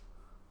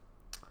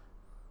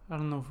 I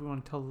don't know if we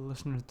want to tell the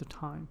listeners the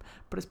time,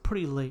 but it's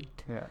pretty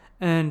late. Yeah.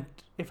 And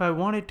if I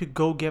wanted to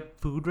go get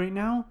food right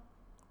now,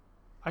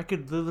 I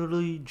could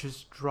literally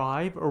just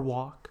drive or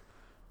walk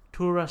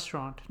to a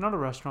restaurant. Not a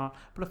restaurant,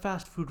 but a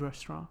fast food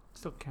restaurant.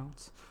 Still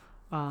counts.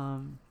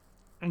 And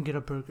get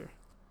a burger.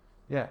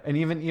 Yeah, and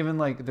even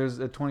like, there's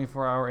a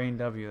 24-hour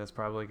A&W that's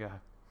probably like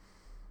a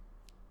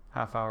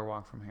half-hour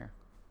walk from here.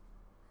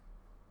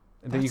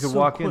 that you That's could so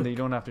walk in, quick. that you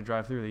don't have to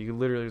drive through, that you could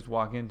literally just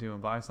walk into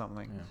and buy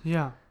something.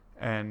 Yeah.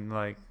 Yeah. And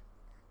like,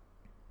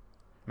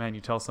 man,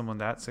 you tell someone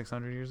that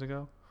 600 years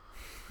ago?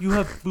 You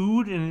have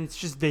food and it's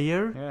just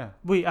there. Yeah.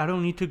 Wait, I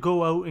don't need to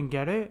go out and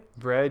get it.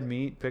 Bread,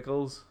 meat,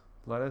 pickles,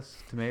 lettuce,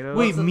 tomatoes.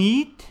 Wait,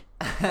 meat?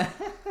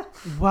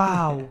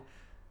 Wow.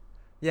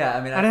 Yeah,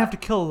 I mean, I didn't have to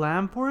kill a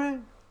lamb for it.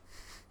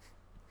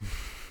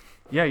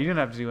 Yeah, you didn't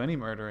have to do any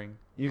murdering.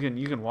 You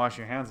can wash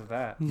your hands of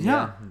that.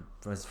 Yeah.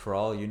 As for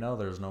all you know,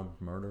 there's no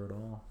murder at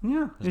all.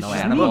 Yeah. There's It's no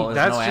just animal. meat. There's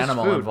That's no just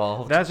animal food.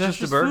 involved. That's That's just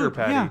a just burger food,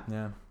 patty. yeah.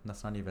 Yeah,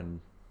 that's not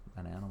even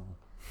an animal.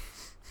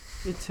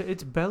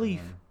 It's belly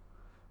Yeah.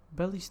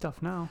 belly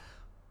stuff now.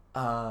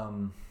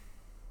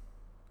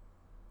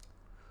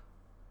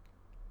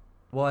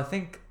 Well, I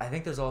think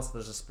there's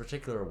this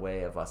particular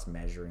way of us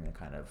measuring the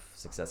kind of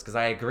success, because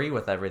I agree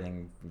with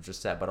everything you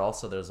just said, but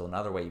also there's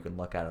another way you can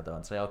look at it though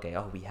and say, okay,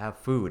 we have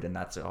food, and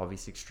that's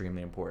obviously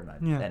extremely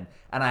important. Yeah.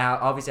 And I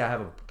obviously I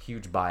have a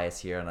huge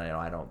bias here, and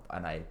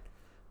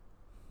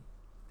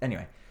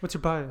anyway, What's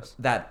your bias?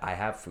 that I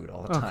have food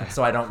all the time, Okay.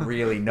 so I don't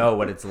really know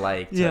what it's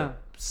like to Yeah.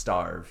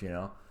 starve. You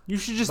know, You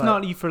should just But-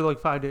 not eat for like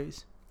 5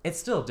 days. it's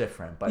still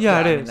different, but Yeah,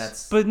 I it mean, is.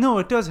 that's But no,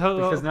 it does help.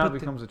 Because now it but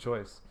becomes a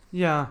choice.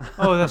 yeah.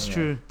 Oh, that's Yeah.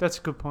 true. That's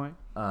a good point.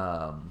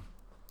 But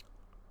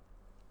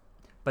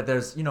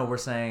there's, we're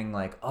saying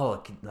like,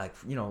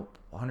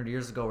 100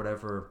 years ago or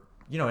whatever,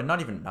 and not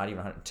even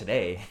 100,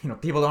 today,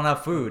 people don't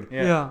have food.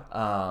 Yeah.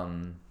 Yeah.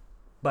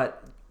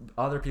 But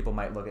other people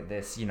might look at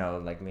this,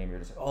 like Liam, you're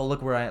just like, oh,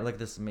 look at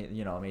this,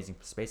 amazing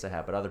space I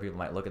have. But other people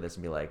might look at this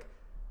and be like,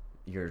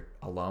 you're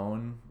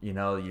alone, you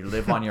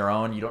live on your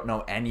own, you don't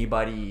know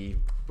anybody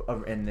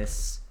on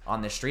this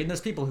street. And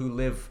there's people who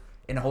live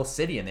in a whole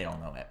city and they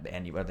don't know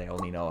anybody. They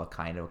only know a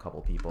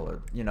couple people, or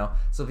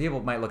so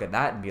people might look at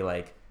that and be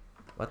like,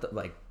 what the,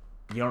 like,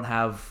 you don't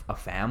have a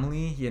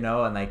family, and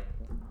like,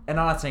 and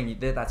I'm not saying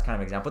that's kind of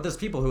an example, but there's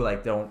people who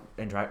like don't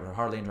interact or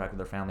hardly interact with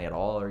their family at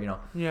all, or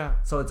Yeah.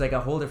 so it's like a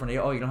whole different, you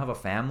don't have a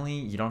family,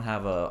 you don't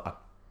have a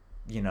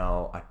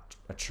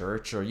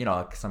church, or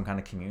some kind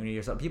of community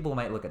or something. People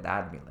might look at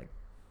that and be like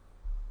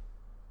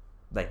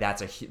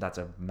that's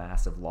a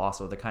massive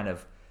loss, or the kind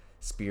of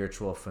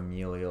spiritual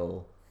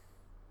familial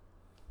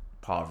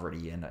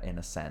poverty in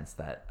a sense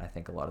that I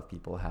think a lot of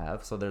people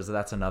have. So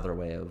that's another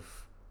way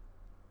of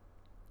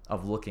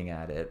looking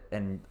at it,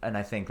 and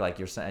I think, like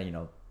you're saying,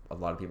 a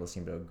lot of people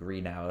seem to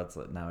agree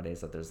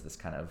nowadays that there's this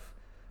kind of,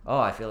 oh,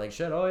 I feel like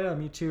shit, oh yeah,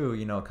 me too,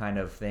 kind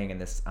of thing, and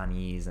this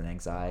unease and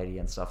anxiety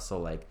and stuff. So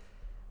like,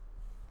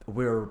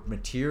 we're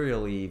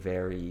materially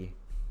very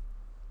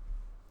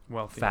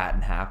Wealthy. fat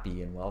and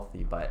happy and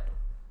wealthy, but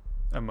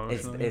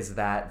Emotionally. is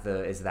that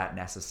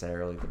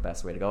necessarily the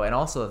best way to go? And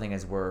also the thing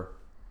is, we're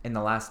in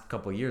the last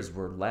couple of years,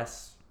 we're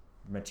less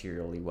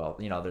materially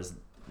wealthy.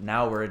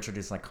 Now we're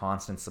introducing like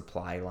constant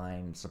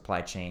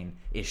supply chain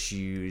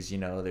issues.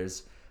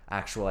 There's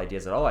actual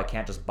ideas that, I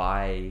can't just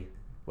buy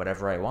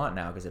whatever I want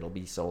now because it'll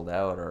be sold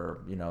out,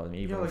 or even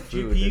Yeah, with like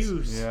food.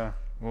 GPUs. Yeah.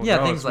 Well, Yeah,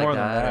 no, things it's like more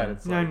than that.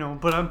 It's Yeah, I like, know,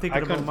 but I'm thinking I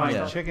about couldn't my find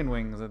Yeah. chicken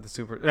wings at the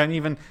super, and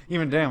even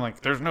damn, like,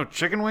 there's no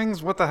chicken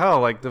wings. What the hell?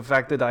 Like, the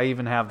fact that I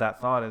even have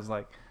that thought is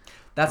like,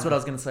 That's what I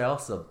was gonna say.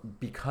 Also,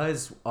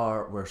 because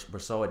we're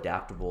so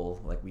adaptable,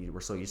 like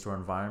we're so used to our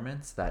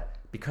environments, that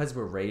because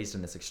we're raised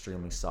in this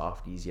extremely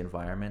soft, easy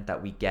environment,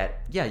 that we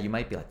get. Yeah, you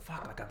might be like,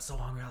 "Fuck, like I'm so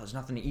hungry. There's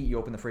nothing to eat." You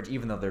open the fridge,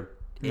 even though there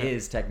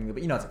is technically,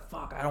 but it's like,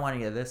 "Fuck, I don't want to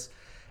get this."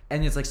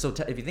 And it's like, so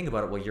if you think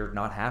about it, well, you're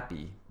not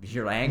happy,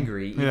 you're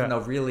angry, even though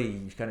really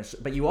you kind of,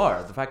 but you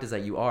are. The fact is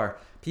that you are.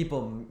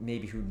 People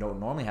maybe who don't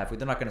normally have food,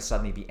 they're not going to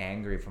suddenly be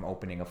angry from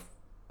opening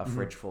a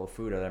fridge full of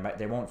food, or they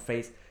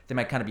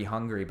might kind of be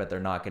hungry, but they're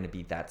not going to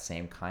be that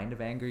same kind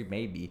of angry,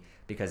 maybe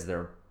because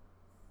they're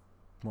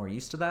more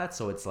used to that.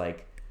 So it's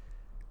like,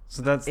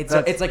 so that's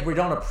it's like we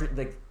don't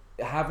like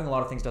having a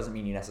lot of things doesn't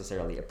mean you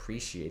necessarily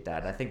appreciate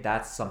that. And I think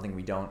that's something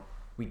we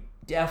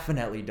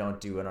definitely don't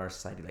do in our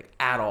society, like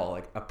at all.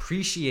 Like,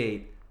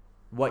 appreciate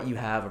what you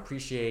have,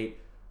 appreciate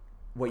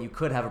what you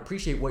could have,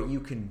 appreciate what you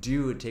can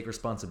do, and take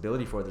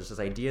responsibility for. There's this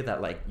idea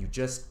that like you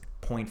just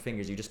point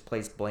fingers, you just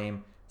place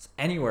blame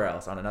anywhere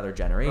else on another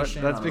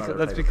generation. That's on because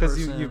another that's type of because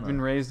person, you've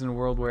been raised in a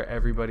world where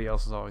everybody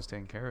else is always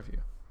taking care of you,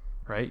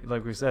 right?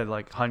 Like we said,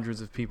 like hundreds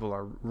of people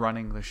are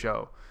running the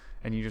show,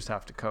 and you just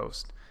have to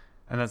coast.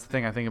 And that's the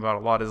thing I think about a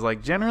lot is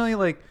like generally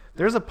like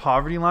there's a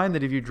poverty line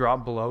that if you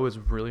drop below is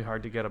really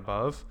hard to get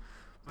above,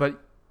 but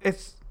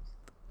it's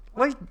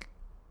like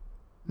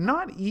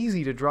not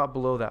easy to drop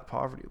below that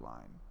poverty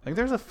line. Like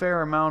there's a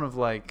fair amount of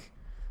like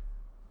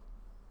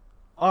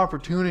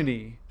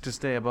opportunity to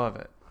stay above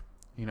it,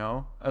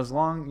 as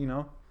long,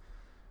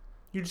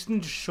 You just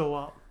need to show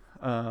up.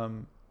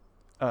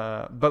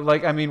 but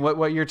like, I mean,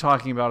 what you're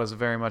talking about is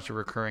very much a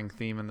recurring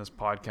theme in this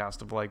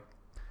podcast of like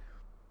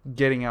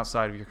getting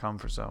outside of your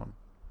comfort zone,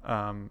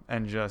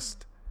 and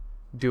just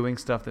doing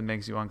stuff that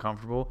makes you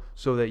uncomfortable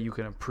so that you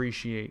can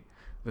appreciate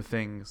the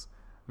things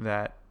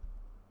that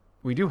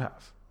we do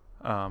have,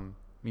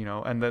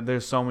 and that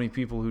there's so many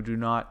people who do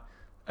not,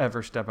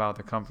 ever step out of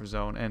their comfort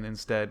zone, and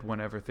instead,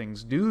 whenever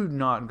things do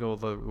not go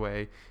the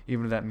way,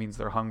 even if that means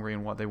they're hungry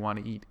and what they want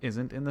to eat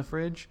isn't in the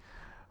fridge,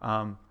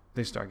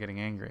 they start getting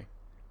angry.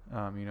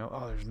 Oh,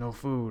 there's no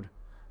food,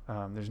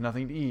 there's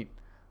nothing to eat.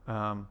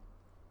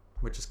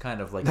 Which is kind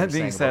of like That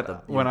being said,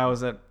 about when I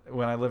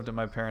lived at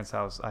my parents'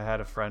 house, I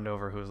had a friend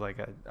over who was like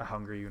a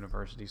hungry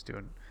university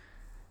student,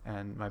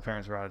 and my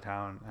parents were out of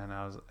town, and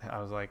I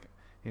was like,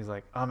 he's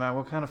like, oh man,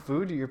 what kind of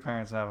food do your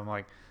parents have? I'm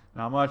like,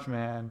 not much,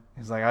 man.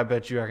 He's like, I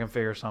bet you I can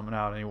figure something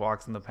out. And he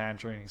walks in the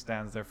pantry and he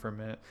stands there for a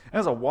minute. And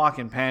it's a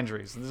walk-in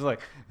pantry, so he's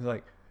like,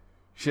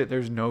 shit,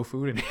 there's no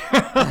food in here.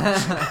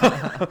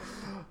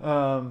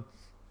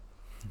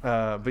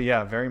 But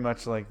yeah, very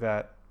much like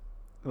that.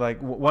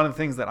 Like one of the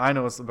things that I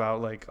noticed about,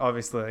 like,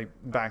 obviously, like,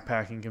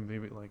 backpacking can be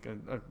like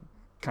a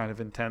kind of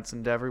intense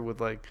endeavor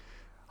with like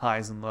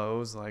highs and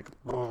lows. Like,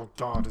 oh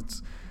god,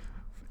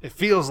 it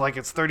feels like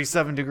it's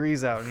 37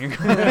 degrees out, and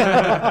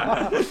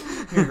I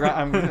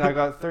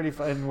got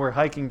 35, and we're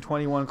hiking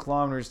 21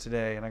 kilometers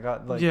today, and I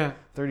got like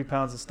 30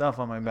 pounds of stuff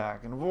on my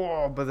back, and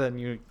whoa! But then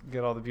you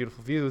get all the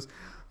beautiful views,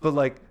 but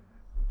like.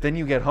 Then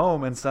you get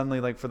home and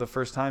suddenly, like, for the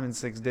first time in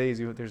 6 days,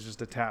 there's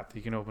just a tap that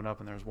you can open up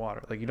and there's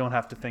water. Like, you don't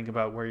have to think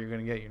about where you're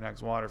going to get your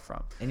next water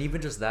from. And even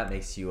just that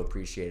makes you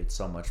appreciate it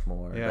so much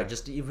more. Yeah. Like,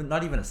 just even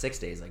not even 6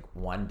 days, like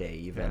 1 day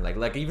even. Yeah.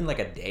 Like even like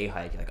a day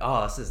hike. Like,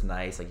 oh, this is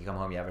nice. Like, you come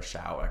home, you have a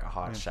shower, like a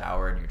hot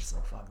shower, and you're just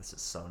like, fuck, this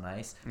is so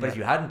nice. But if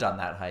you hadn't done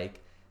that hike,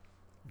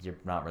 you're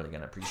not really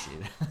going to appreciate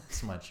it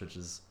as much, which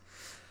is...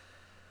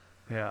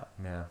 Yeah.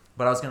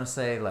 But I was going to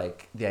say,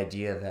 like, the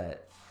idea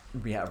that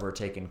we're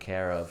taken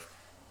care of,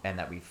 and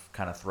that we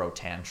kind of throw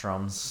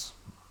tantrums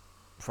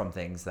from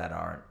things that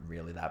aren't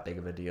really that big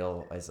of a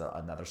deal is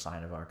another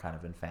sign of our kind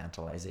of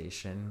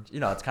infantilization.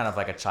 It's kind of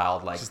like a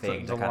childlike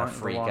thing to kind of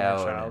freak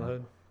out.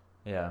 Childhood.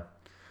 Yeah.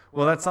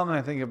 Well, that's something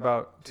I think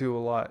about too a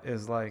lot.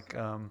 Is like,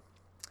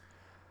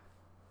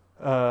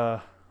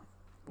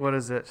 what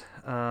is it?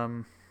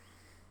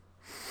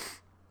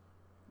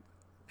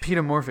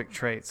 Pedomorphic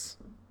traits,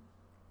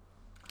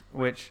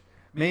 which.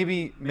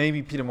 Maybe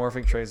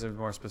pedomorphic traits are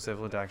more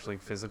specific to actually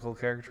physical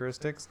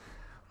characteristics,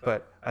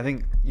 but I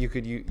think you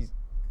could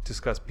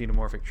discuss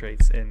pedomorphic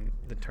traits in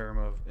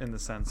the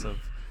sense of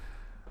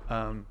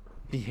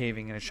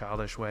behaving in a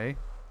childish way.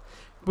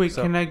 Wait,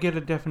 can I get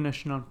a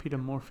definition on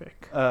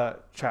pedomorphic?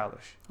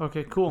 Childish.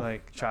 Okay, cool.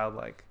 Like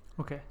childlike.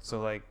 Okay. So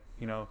like,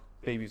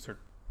 babies are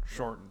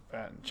short and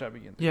fat and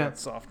chubby and they got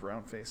soft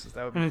round faces.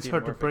 That would be and it's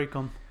hard to break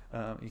them.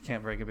 You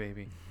can't break a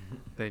baby.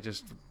 They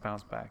just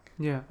bounce back.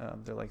 Yeah.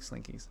 They're like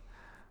slinkies.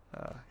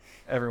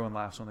 Everyone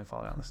laughs when they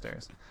fall down the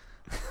stairs.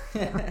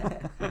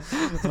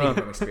 Speaking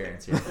from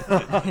experience here.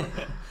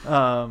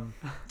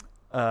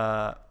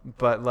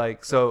 But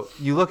like, so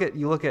you look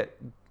at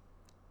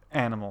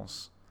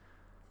animals,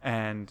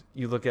 and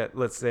you look at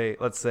let's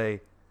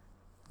say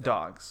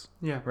dogs.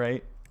 Yeah.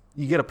 Right.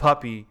 You get a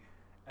puppy,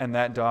 and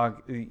that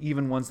dog,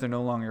 even once they're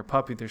no longer a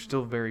puppy, they're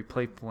still very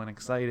playful and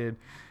excited,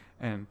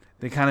 and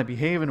they kind of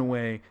behave in a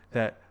way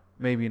that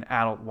maybe an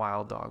adult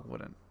wild dog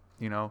wouldn't.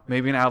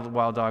 Maybe an adult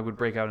wild dog would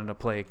break out into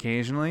play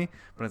occasionally,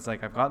 but it's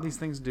like, I've got these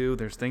things to do.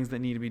 There's things that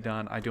need to be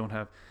done. I don't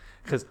have,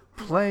 because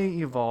play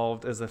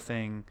evolved as a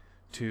thing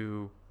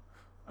to,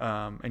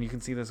 and you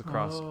can see this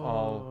across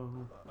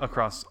all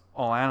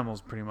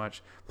animals pretty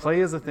much.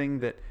 Play is a thing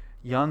that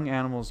young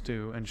animals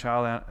do and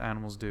child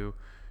animals do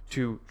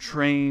to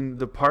train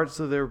the parts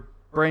of their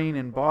brain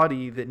and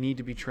body that need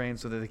to be trained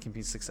so that they can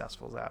be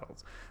successful as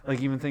adults. Like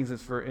even things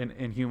that's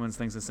in humans,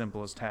 things as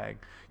simple as tag.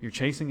 You're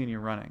chasing and you're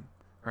running,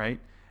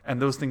 right? And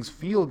those things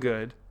feel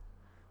good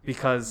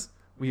because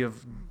we have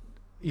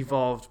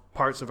evolved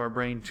parts of our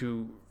brain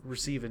to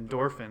receive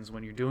endorphins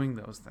when you're doing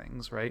those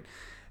things, right?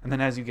 And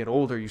then as you get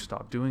older, you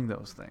stop doing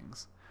those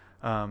things.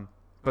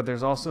 But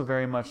there's also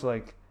very much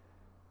like,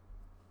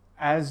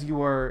 as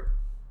you are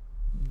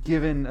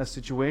given a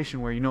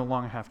situation where you no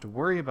longer have to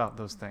worry about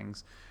those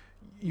things,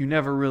 you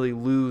never really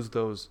lose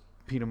those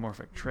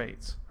pedomorphic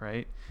traits,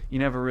 right? You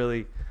never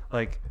really,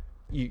 like,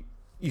 you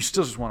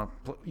still just want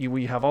to,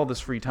 we have all this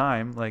free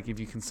time. Like if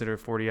you consider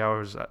 40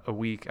 hours a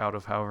week out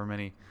of however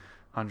many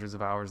hundreds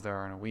of hours there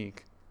are in a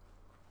week,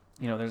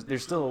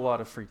 there's still a lot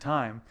of free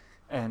time.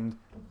 And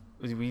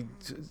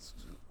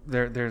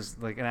there's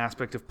like an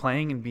aspect of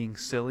playing and being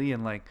silly,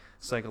 and like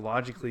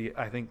psychologically,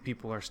 I think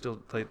people are still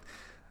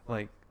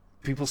like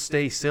people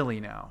stay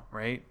silly now,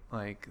 right?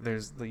 Like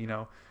there's when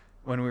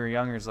we were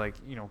younger, it's like,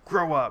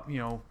 grow up,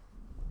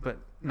 but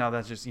now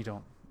that's just, you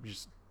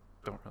just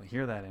don't really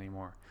hear that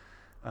anymore.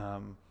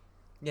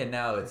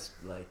 Now it's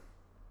like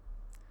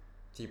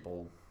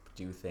people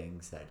do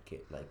things that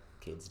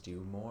kids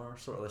do more.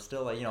 Sort of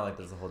still like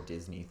there's the whole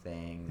Disney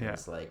thing. Yeah.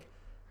 There's like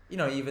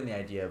even the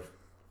idea of,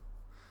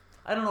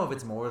 I don't know if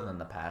it's more than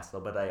the past though,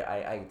 but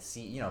I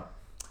see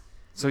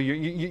So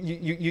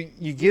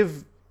you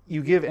give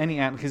any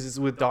animal, because it's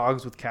with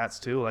dogs, with cats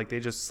too. Like they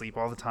just sleep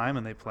all the time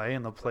and they play,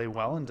 and they'll play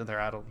well into their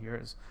adult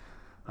years.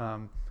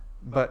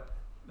 But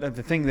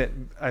the thing that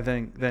I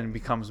think then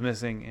becomes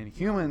missing in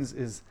humans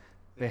is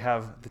They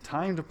have the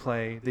time to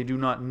play. They do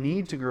not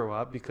need to grow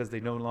up because they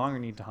no longer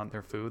need to hunt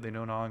their food. They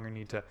no longer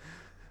need to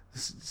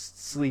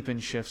sleep in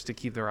shifts to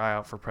keep their eye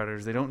out for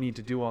predators. They don't need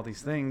to do all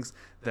these things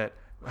that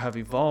have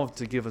evolved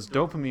to give us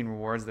dopamine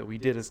rewards that we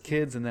did as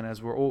kids, and then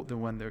as we're old,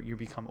 you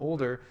become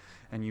older,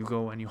 and you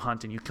go and you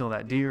hunt and you kill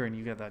that deer and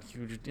you get that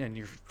huge, and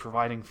you're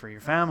providing for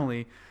your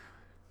family.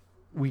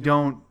 We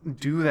don't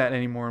do that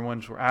anymore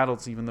once we're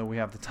adults, even though we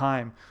have the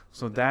time.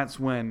 So that's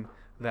when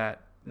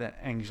that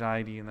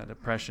anxiety and that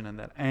depression and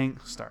that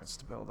angst starts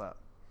to build up.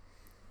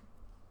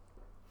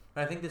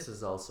 I think this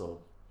is also,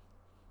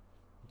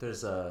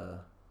 there's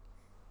a,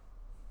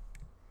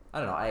 I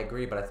don't know, I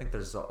agree, but I think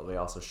we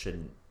also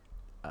shouldn't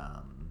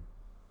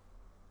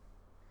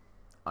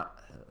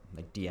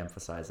like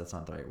de-emphasize, that's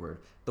not the right word,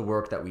 the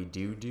work that we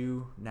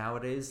do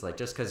nowadays. Like,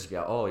 just because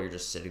you're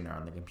just sitting there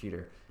on the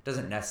computer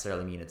doesn't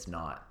necessarily mean it's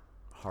not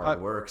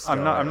hard work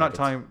still, I'm not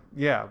telling,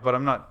 but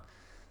I'm not,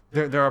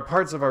 there are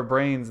parts of our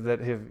brains that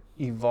have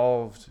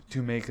evolved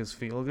to make us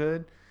feel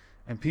good,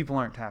 and people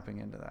aren't tapping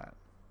into that.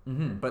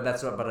 Mm-hmm. But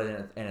that's what,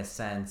 in a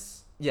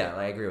sense, yeah,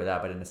 I agree with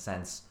that, but in a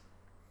sense,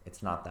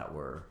 it's not that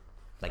we're,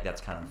 like,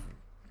 that's kind of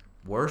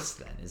worse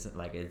then, isn't,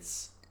 like,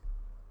 it's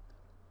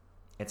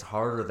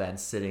harder than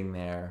sitting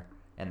there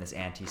in this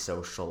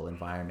antisocial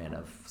environment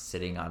of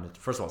sitting on,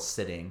 first of all,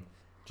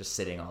 just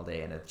sitting all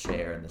day in a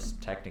chair in this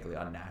technically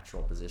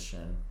unnatural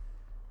position,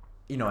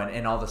 you know,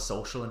 and all the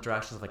social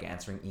interactions, like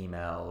answering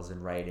emails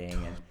and writing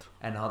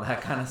and all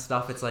that kind of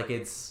stuff. It's like,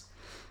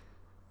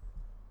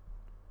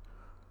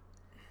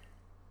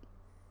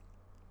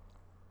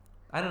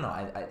 I don't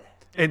know.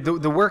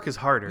 The work is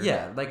harder.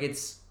 Yeah, like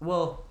it's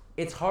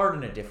hard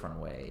in a different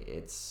way.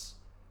 It's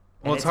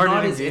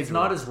hard it's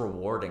not as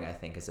rewarding, I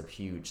think, as a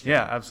huge thing.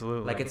 Yeah,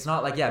 absolutely. Like, it's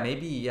not like,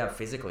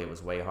 physically it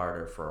was way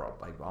harder for,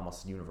 like,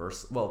 almost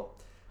universal. Well,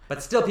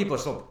 but still, people are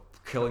still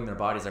killing their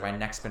bodies. Like, my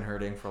neck's been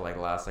hurting for, like,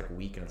 the last, like,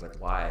 week, and it's like,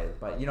 why?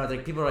 But, you know,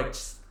 like, people are, like,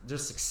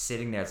 just like,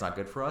 sitting there. It's not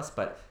good for us.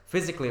 But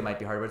physically it might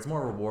be harder, but it's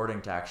more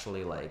rewarding to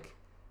actually, like,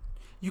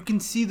 you can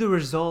see the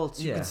results.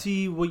 You Yeah. can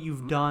see what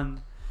you've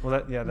done.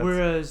 Well, that's...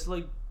 Whereas,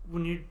 like,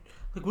 when you're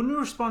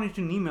responding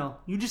to an email,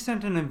 you just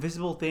sent an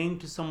invisible thing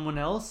to someone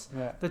else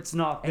that's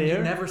not there. And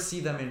you never see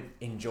them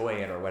enjoy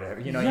it or whatever.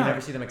 You know, you never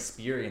see them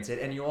experience it.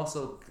 And you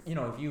also, you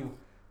know, if you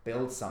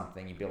build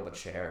something, you build a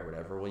chair or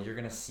whatever, well, you're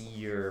going to see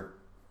your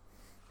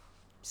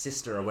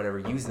sister or whatever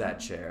use that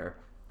chair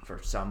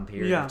for some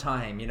period of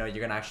time. You know, you're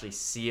going to actually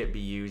see it be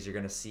used. You're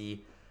going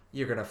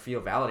to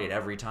feel validated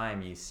every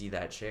time you see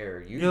that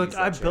chair. You're like,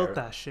 I built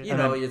that shit. You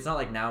know, it's not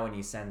like now when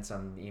you send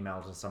some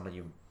email to somebody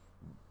you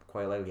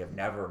quite likely have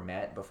never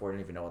met before, don't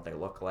even know what they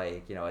look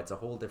like. You know, it's a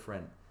whole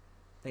different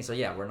thing. So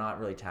yeah, we're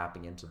not really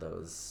tapping into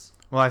those.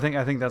 Well, I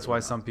think that's why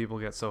some people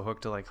get so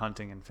hooked to, like,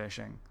 hunting and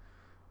fishing,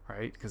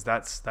 right? Because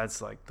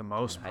that's like the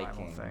most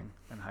primal thing.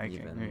 And hiking,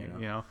 even,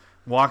 you know,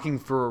 walking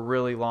for a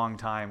really long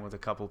time with a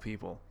couple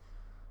people,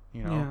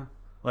 you know. Yeah.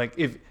 Like,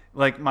 if,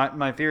 like,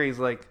 my theory is,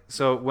 like,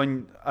 so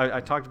when I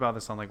talked about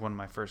this on, like, one of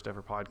my first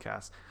ever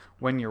podcasts,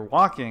 when you're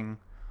walking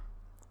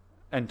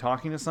and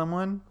talking to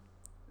someone,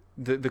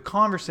 the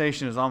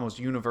conversation is almost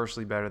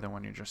universally better than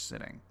when you're just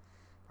sitting,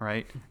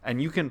 right?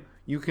 And you can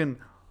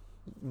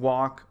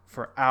walk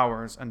for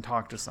hours and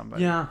talk to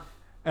somebody. Yeah.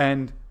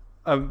 And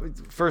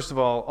first of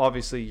all,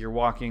 obviously, you're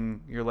walking,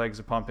 your legs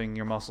are pumping,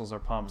 your muscles are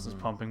pumped, it's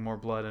pumping more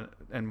blood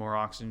and more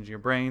oxygen to your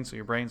brain, so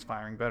your brain's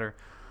firing better.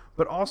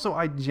 But also,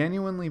 I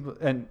genuinely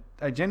believe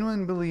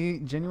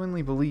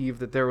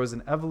that there was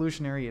an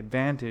evolutionary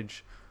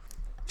advantage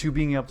to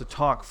being able to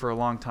talk for a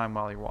long time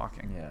while you're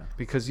walking. Yeah.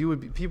 Because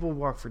people would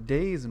walk for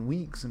days and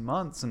weeks and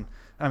months, and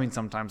I mean,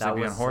 sometimes they'd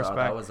be on horseback.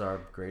 That was our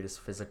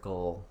greatest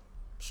physical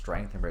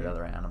strength compared to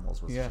other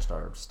animals, was just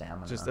our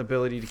stamina. Just the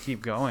ability to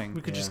keep going.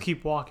 We could just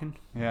keep walking.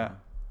 Yeah.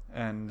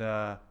 And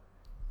I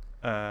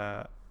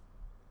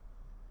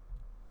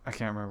can't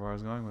remember where I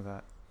was going with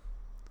that.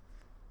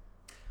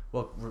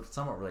 Well,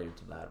 somewhat related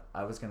to that,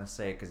 I was gonna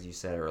say, because you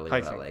said earlier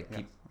Hiking. about, like,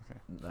 Yeah.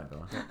 No, go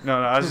on.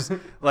 No, I was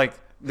just like,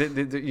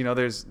 you know,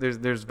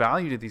 there's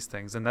value to these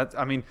things, and that's,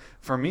 I mean,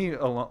 for me,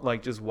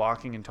 like, just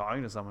walking and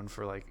talking to someone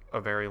for, like, a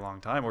very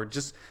long time, or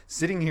just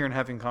sitting here and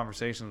having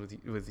conversations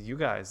with you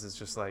guys is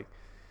just, like,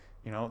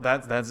 you know,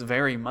 that's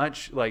very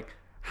much, like,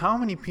 how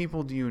many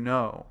people do you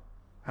know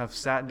have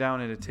sat down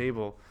at a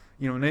table,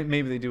 you know,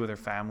 maybe they do with their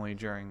family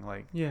during,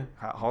 like,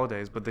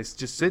 holidays, but they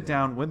just sit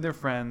down with their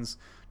friends,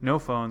 no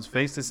phones,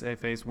 face to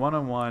face,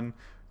 one-on-one,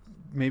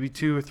 maybe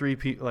 2 or 3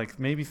 people, like,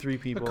 maybe 3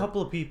 people. A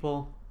couple of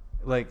people.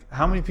 Like,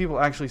 how many people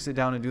actually sit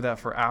down and do that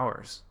for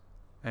hours?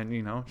 And,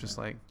 you know, just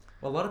like...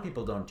 Well, a lot of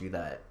people don't do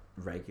that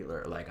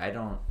regular. Like, I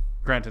don't...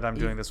 Granted, I'm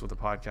doing this with a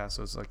podcast,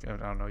 so it's like, I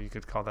don't know, you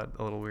could call that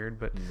a little weird,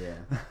 but... Yeah.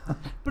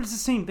 But it's the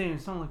same thing.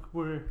 It's not like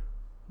we're...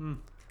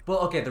 Well,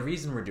 okay, the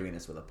reason we're doing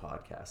this with a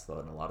podcast, though,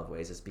 in a lot of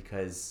ways, is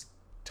because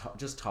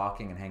just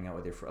talking and hanging out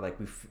with your friends... Like,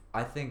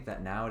 I think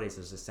that nowadays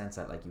there's a sense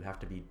that, like, you have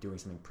to be doing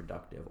something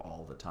productive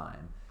all the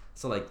time.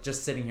 So, like,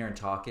 just sitting here and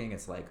talking,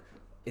 it's like,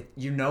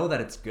 you know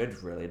that it's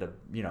good, really, to,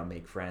 you know,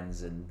 make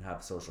friends and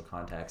have social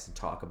contacts and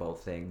talk about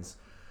things.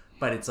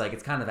 but it's like,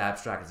 it's kind of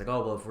abstract. It's like,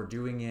 oh, well, if we're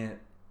doing it,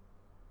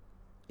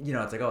 you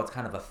know, it's like, oh, it's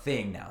kind of a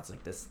thing now. It's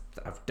like this,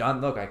 I've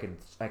done, look, I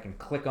can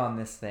click on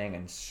this thing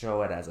and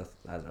show it as a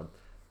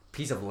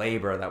piece of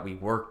labor that we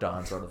worked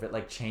on, sort of. It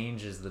like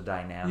changes the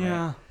dynamic.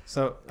 Yeah.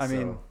 So I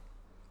mean,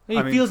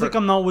 It feels like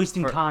I'm not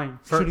wasting time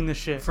shooting this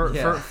shit.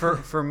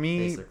 For me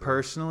Basically.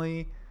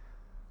 personally,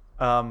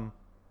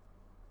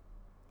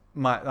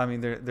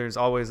 there's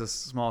always a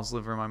small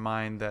sliver in my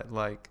mind that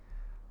like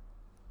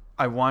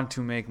I want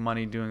to make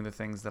money doing the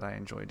things that I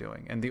enjoy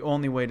doing, and the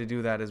only way to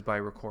do that is by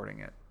recording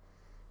it,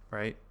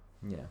 right?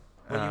 Yeah.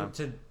 Well,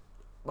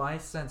 my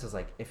sense is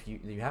like, if you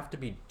have to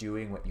be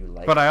doing what you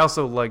like. But I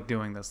also like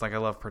doing this. Like I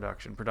love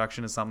production.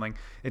 Production is something,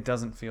 it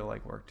doesn't feel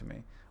like work to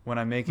me. When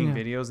I'm making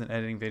videos and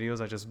editing videos,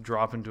 I just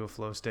drop into a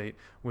flow state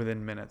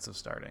within minutes of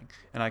starting,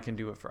 and I can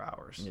do it for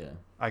hours. Yeah.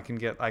 I can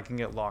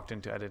get locked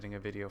into editing a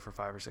video for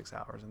 5 or 6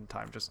 hours, and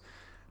time just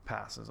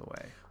passes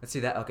away. Let's see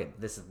that. Okay,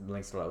 this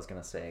links to what I was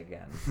gonna say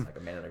again, like a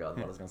minute ago.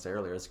 What I was gonna say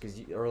earlier is because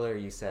earlier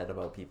you said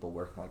about people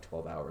working like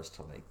 12 hours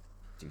to like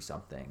do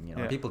something. You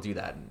know, people do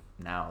that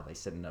now. They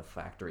sit in a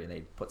factory and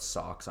they put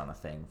socks on a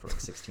thing for like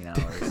 16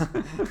 hours,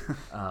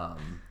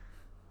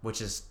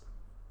 which is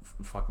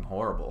fucking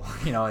horrible.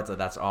 You know,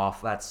 that's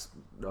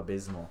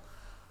abysmal.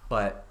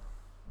 But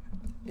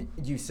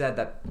you said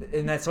that,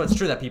 and that's, so it's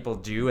true that people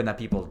do and that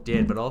people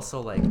did, but also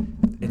like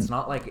it's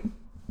not like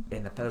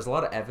there's a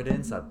lot of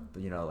evidence that,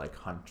 you know, like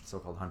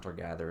so-called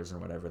hunter-gatherers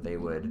and whatever, they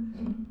would,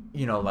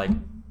 you know, like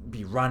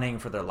be running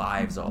for their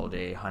lives all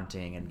day,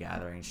 hunting and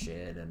gathering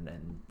shit and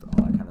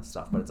all that kind of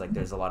stuff. But it's like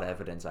there's a lot of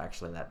evidence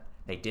actually that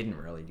they didn't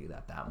really do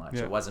that much.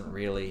 It wasn't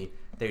really,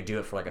 they'd do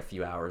it for like a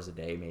few hours a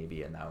day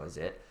maybe, and that was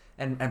it.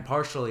 And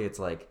partially it's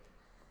like,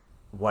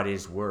 what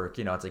is work?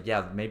 You know, it's like,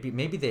 yeah,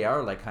 maybe they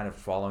are like kind of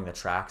following the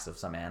tracks of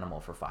some animal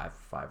for 5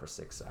 or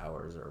 6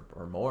 hours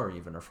or more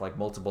even, or for like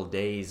multiple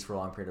days for a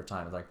long period of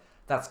time. It's like,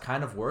 that's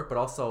kind of work, but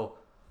also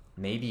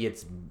maybe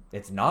it's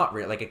not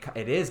real. Like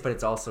it is, but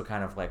it's also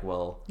kind of like,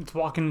 well, it's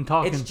walking and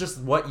talking. It's just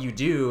what you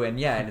do, and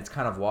and it's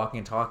kind of walking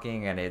and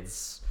talking, and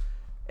it's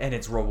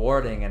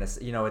rewarding, and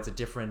it's, you know, it's a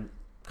different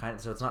kind.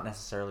 So it's not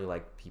necessarily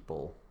like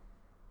people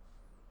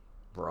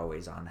were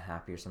always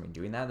unhappy or something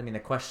doing that. I mean, the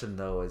question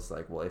though is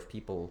like, well, if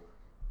people,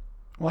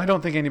 well, I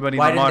don't think anybody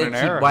in the modern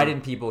era. Why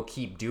didn't people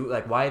keep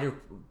why do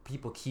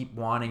people keep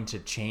wanting to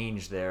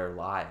change their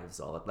lives?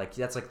 All like,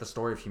 that's like the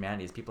story of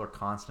humanity, is people are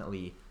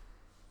constantly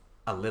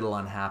a little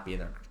unhappy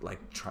and they're like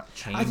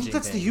changing. I think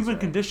that's things, the human right?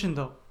 condition,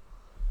 though.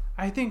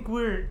 I think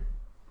we're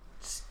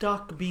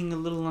stuck being a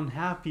little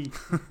unhappy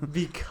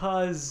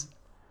because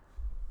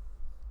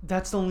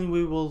that's the only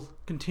way we'll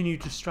continue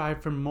to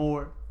strive for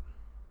more,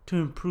 to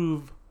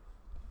improve,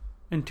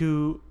 and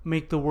to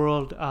make the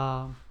world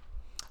a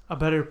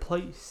better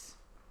place.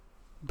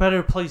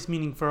 Better place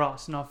meaning for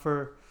us, not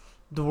for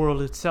the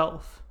world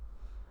itself.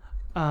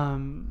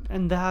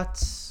 And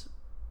that's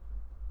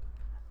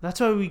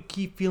why we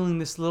keep feeling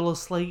this little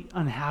slight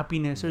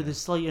unhappiness or this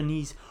slight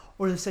unease,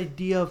 or this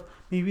idea of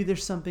maybe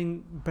there's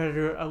something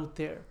better out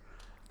there.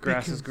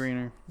 Grass is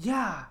greener.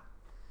 Yeah.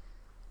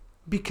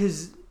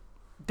 Because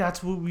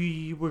that's what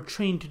we were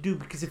trained to do.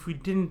 Because if we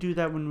didn't do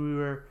that when we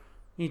were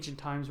ancient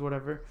times,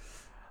 whatever,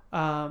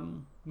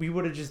 we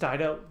would have just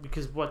died out.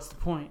 Because what's the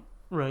point,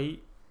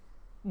 right?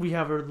 We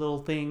have our little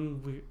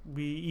thing.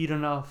 We eat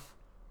enough.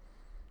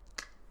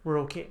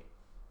 We're okay.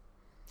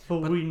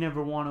 But we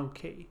never want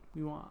okay.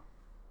 We want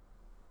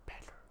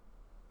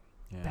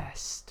better.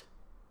 Best.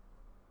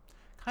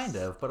 Kind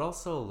of, but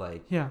also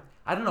like, yeah,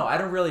 I don't know. I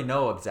don't really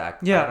know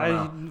exactly.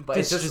 Yeah, but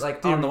it's just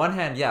like theory. On the one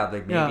hand, yeah,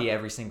 like maybe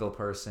every single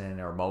person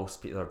or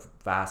most people, or the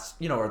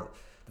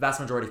vast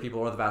majority of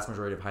people, or the vast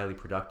majority of highly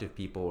productive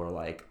people are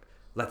like,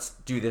 let's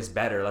do this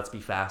better. Let's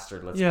be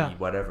faster. Let's be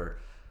whatever.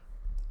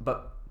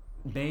 But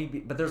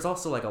there's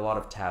also like a lot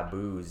of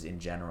taboos in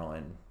general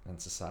in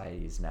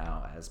societies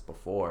now as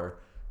before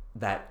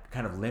that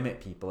kind of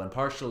limit people, and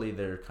partially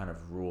they're kind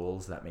of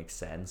rules that make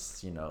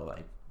sense, you know,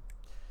 like,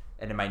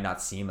 and it might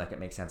not seem like it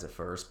makes sense at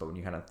first, but when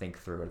you kind of think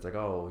through it, it's like,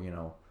 oh, you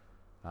know,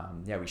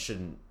 we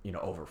shouldn't, you know,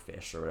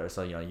 overfish or whatever.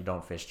 So, you know, you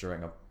don't fish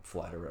during a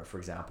flood, or for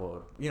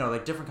example, you know,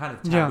 like different kind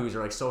of taboos or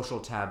like social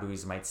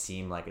taboos might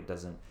seem like it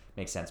doesn't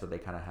make sense, but they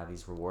kind of have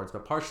these rewards.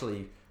 But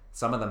partially,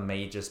 some of them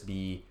may just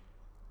be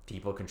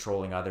people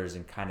controlling others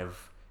and kind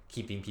of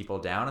keeping people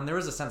down. And there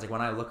is a sense, like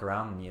when I look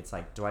around me, it's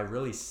like, do I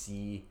really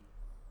see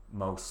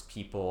most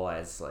people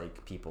as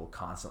like people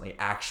constantly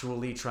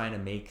actually trying to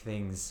make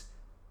things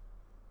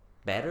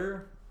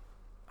better?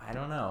 I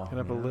don't know. Get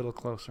up a little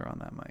closer on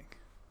that mic.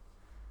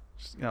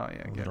 Get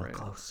a little right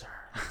closer.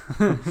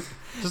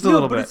 Just a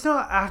little bit. But it's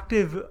not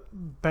active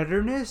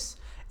betterness.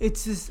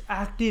 It's this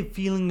active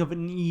feeling of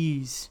an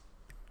ease,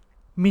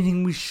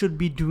 meaning we should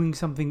be doing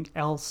something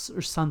else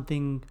or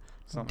something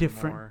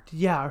different. More.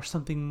 Yeah, or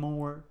something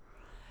more.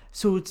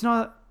 So it's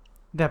not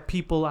that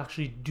people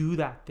actually do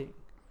that thing.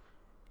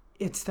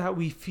 It's that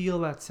we feel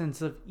that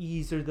sense of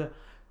ease, or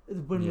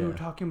when we were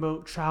talking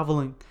about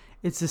traveling,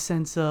 it's a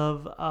sense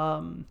of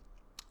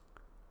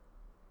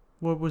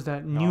what was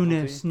that?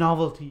 Newness,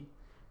 novelty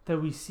that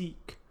we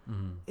seek.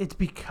 it's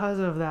because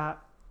of that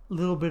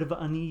little bit of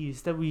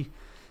unease that we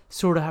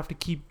sort of have to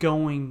keep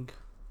going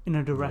in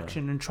a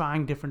direction and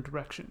trying different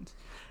directions.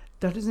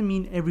 That doesn't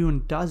mean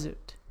everyone does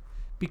it,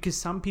 because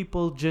some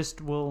people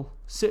just will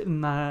sit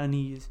in that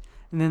unease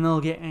and then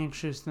they'll get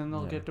anxious, then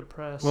they'll get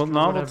depressed. Well, or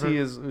novelty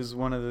whatever. is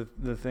one of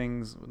the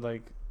things,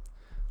 like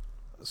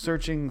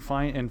searching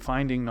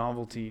finding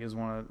novelty is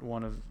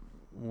one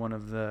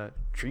of the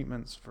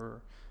treatments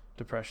for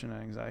depression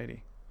and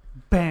anxiety.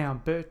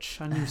 Bam,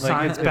 bitch! I knew Like,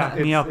 science it's- backed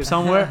me it's- up it's-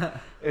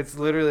 somewhere. It's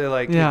literally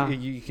like Yeah.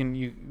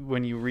 you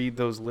when you read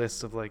those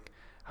lists of like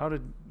how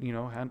to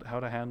how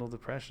to handle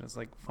depression, it's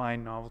like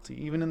find novelty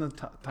even in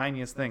the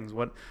tiniest things,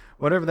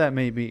 whatever that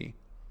may be.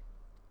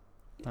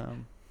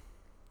 You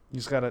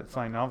just gotta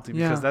find novelty,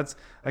 because that's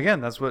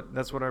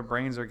what our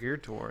brains are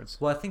geared towards.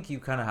 Well, I think you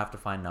kind of have to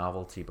find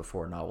novelty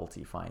before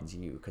novelty finds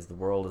you, because the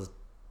world is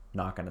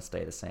not going to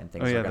stay the same.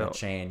 Things are going to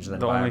change.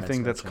 The only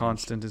thing that's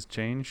constant is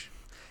change.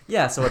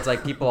 Yeah, so it's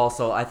like people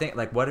also, I think,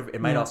 like, what if it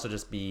might also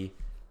just be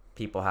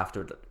people have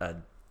to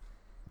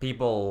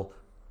people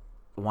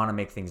want to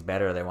make things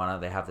better.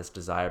 They have this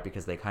desire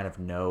because they kind of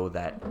know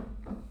that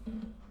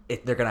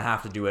they're going to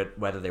have to do it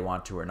whether they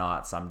want to or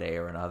not someday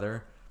or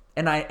another.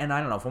 And I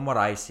don't know, from what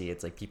I see,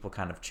 it's like people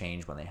kind of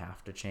change when they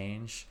have to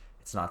change.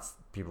 It's not,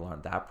 people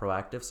aren't that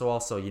proactive. So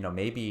also,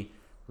 maybe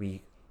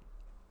we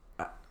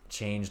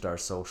changed our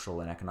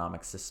social and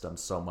economic system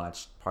so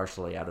much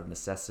partially out of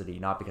necessity,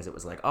 not because it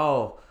was like,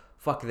 oh,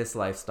 fuck this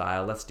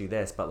lifestyle, let's do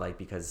this, but like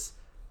because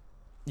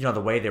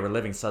the way they were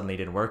living suddenly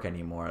didn't work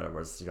anymore. There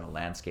was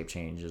landscape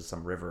changes,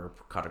 some river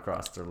cut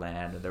across their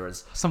land, and there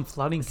was Some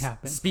flooding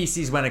happened.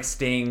 species went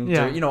extinct,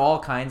 or all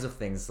kinds of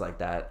things like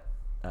that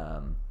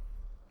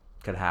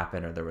could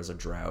happen, or there was a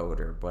drought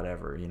or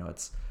whatever.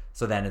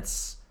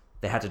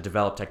 They had to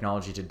develop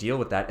technology to deal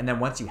with that. And then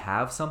once you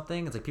have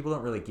something, it's like people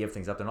don't really give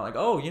things up. They're not like,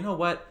 oh, you know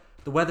what,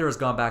 the weather has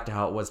gone back to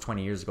how it was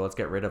 20 years ago, let's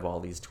get rid of all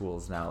these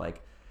tools now.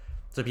 Like,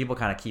 so people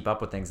kind of keep up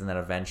with things, and then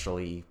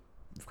eventually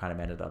we've kind of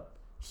ended up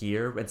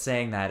here. And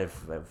saying that,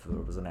 if there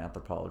was an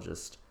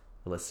anthropologist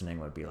listening,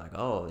 would be like,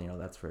 oh,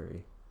 that's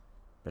very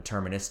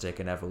deterministic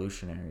and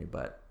evolutionary.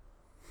 But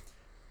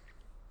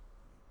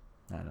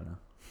I don't know,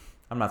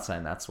 I'm not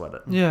saying that's what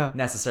it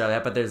necessarily,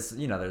 but there's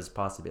a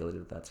possibility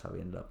that that's how we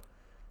ended up.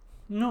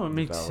 No, it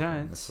makes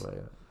developing sense. this way.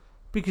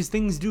 Because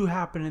things do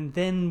happen, and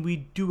then we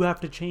do have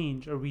to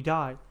change, or we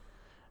die,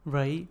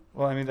 right?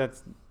 Well, I mean,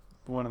 that's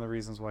one of the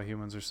reasons why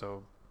humans are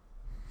so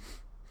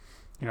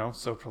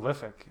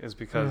prolific, is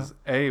because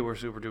A, we're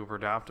super duper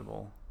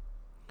adaptable,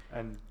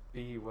 and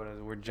B,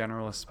 we're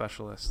generalist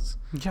specialists.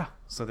 Yeah.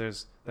 So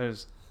there's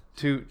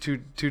two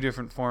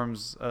different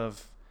forms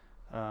of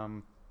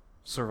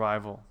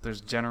survival. There's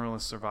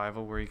generalist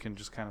survival, where you can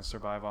just kind of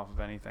survive off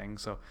of anything.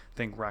 So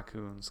think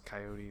raccoons,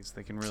 coyotes.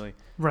 They can really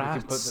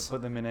Rats. You can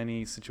put them in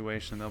any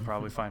situation, they'll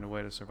probably find a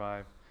way to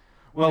survive.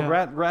 Well,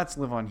 rats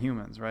live on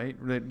humans, right?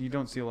 You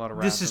don't see a lot of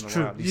rats This is in the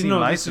true. wild. You see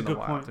mice in the good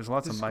wild. point. There's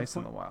lots This of is a good mice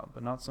in the point. wild,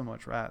 but not so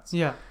much rats.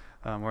 Yeah.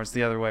 Whereas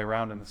the other way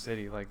around in the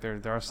city, like there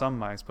are some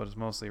mice, but it's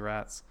mostly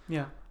rats.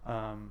 Yeah.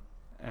 And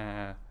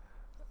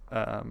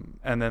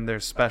then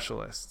there's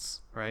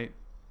specialists, right?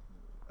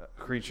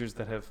 Creatures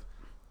that have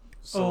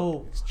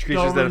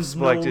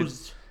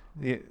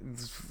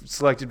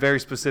selected very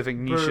specific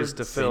niches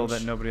to fill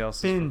that nobody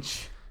else.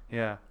 Finch.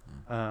 Yeah.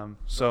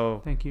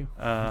 So. Thank you.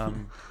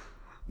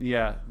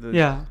 Yeah.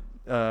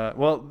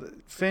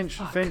 Finch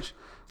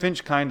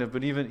kind of,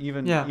 but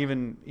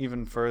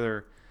even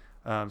further.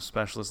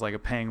 Specialists like a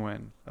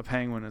penguin. A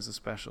penguin is a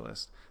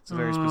specialist. It's a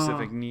very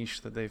specific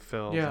niche that they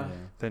filled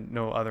that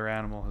no other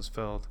animal has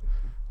filled,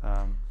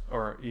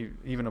 or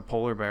even a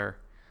polar bear.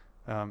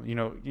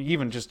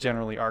 Even just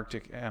generally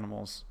Arctic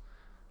animals.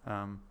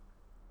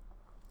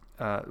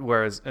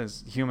 Whereas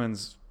as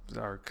humans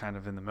are kind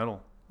of in the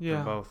middle. Yeah.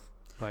 We're both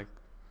like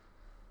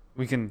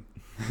we can.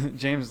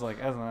 James is like,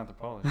 as an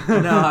anthropologist.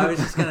 No, I was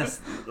just gonna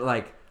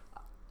like.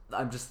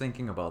 I'm just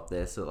thinking about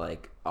this.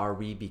 Like, are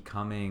we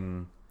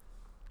becoming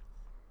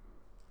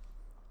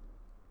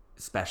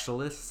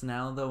specialists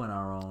now, though, in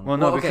our own? Well,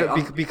 no,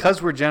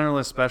 because we're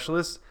generalist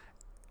specialists,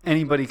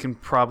 anybody can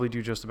probably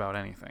do just about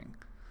anything,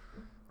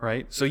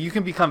 right? So you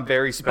can become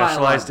very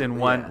specialized in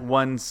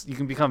one. You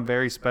can become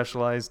very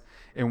specialized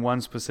in one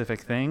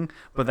specific thing,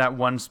 but that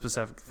one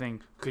specific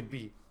thing could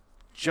be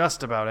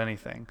just about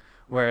anything.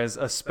 Whereas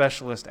a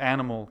specialist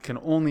animal can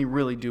only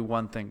really do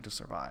one thing to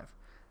survive,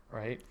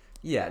 right?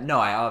 Yeah, no,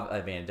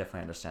 I mean, I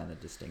definitely understand the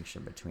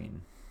distinction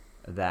between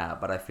that,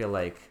 but I feel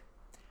like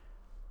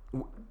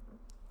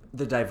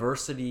the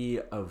diversity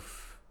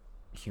of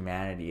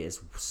humanity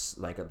is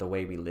like the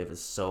way we live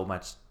is so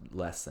much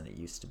less than it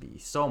used to be.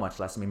 So much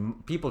less. I mean,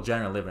 people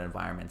generally live in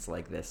environments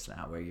like this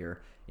now, where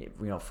you're,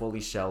 fully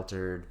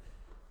sheltered.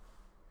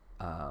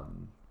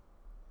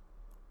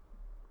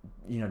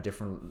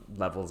 Different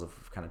levels of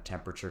kind of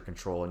temperature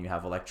control, and you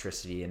have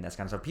electricity and this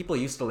kind of stuff. People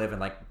used to live in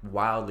like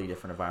wildly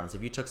different environments.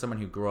 If you took someone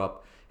who grew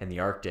up in the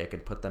Arctic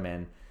and put them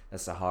in the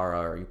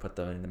Sahara, or you put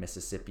them in the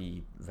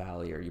Mississippi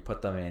Valley, or you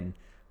put them in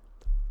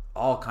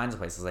all kinds of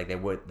places, like they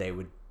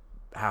would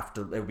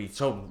it would be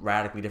so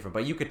radically different.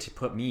 But you could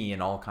put me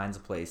in all kinds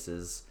of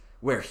places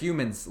where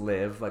humans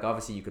live. Like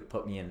obviously you could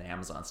put me in the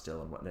Amazon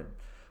still and whatnot.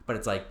 But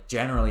it's like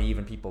generally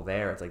even people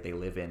there, it's like they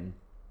live in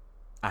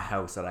a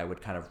house that I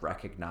would kind of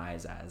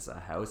recognize as a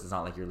house. It's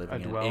not like you're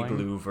living in an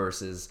igloo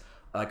versus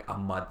like a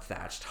mud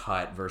thatched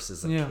hut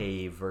versus a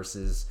cave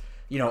versus,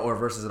 you know, or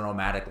versus a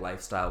nomadic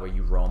lifestyle where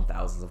you roam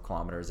thousands of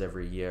kilometers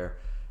every year.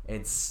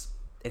 It's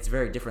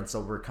very different.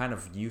 So we're kind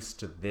of used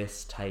to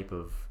this type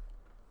of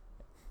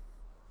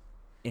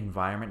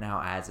environment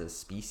now as a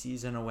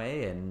species in a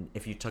way. And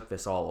if you took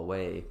this all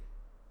away,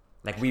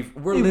 like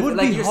we're living,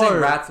 like you're saying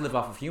rats live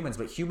off of humans,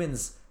 but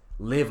humans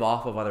live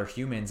off of other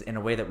humans in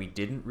a way that we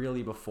didn't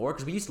really before,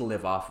 because we used to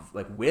live off of,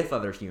 like with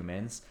other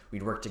humans,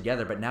 we'd work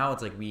together, but now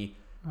it's like we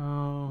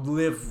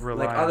live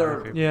like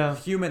other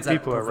humans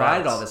that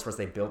provided all this for us.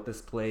 They built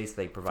this place,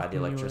 they provide the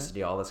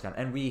electricity, all this kind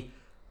of, and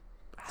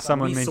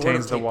someone maintains sort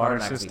of the water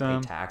system,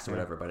 we pay tax or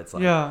whatever, but it's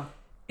like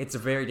it's a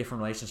very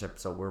different relationship.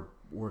 So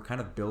we're kind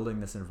of building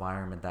this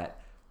environment that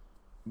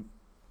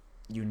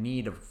you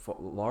need a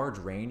large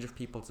range of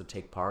people to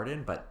take part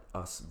in, but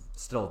a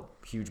still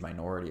huge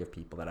minority of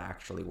people that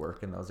actually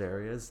work in those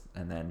areas.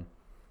 And then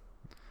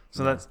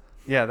that's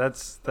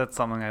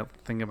something I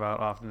think about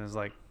often is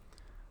like,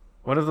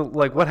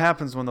 what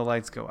happens when the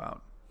lights go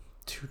out?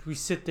 Dude, we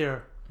sit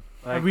there,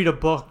 I read a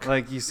book,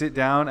 like you sit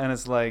down and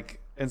it's like,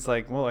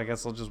 well, I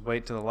guess I'll just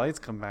wait till the lights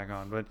come back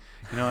on. But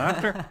you know,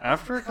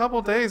 after a couple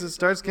of days, it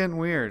starts getting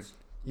weird.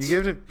 You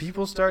give it,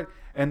 people start,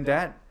 and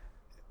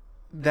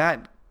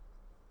that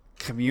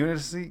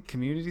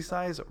community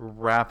size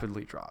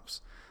rapidly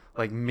drops.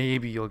 Like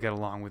maybe you'll get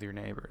along with your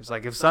neighbors.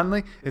 Like if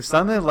suddenly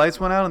the lights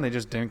went out and they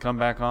just didn't come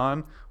back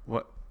on,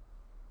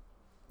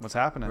 what's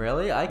happening?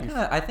 Really?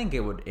 I think it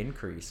would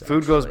increase.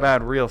 Food goes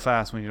bad real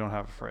fast when you don't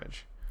have a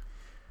fridge.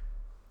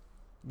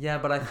 Yeah,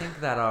 but I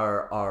think that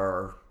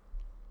our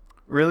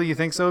Really, you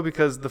think so?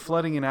 Because the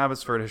flooding in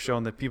Abbotsford has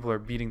shown that people are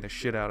beating the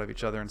shit out of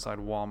each other inside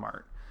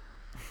Walmart.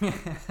 I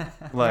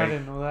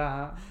didn't know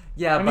that.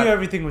 Yeah, I knew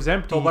everything was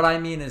empty. But what I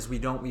mean is we're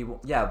not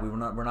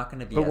going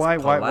to be. But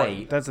as why?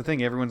 polite. That's the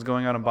thing. Everyone's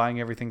going out and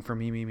buying everything for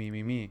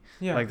me.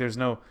 Yeah. Like there's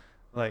no,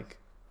 like.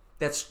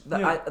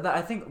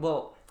 I think.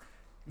 Well,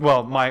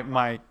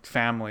 my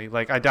family.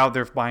 Like I doubt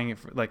they're buying it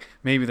for. Like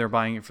maybe they're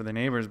buying it for the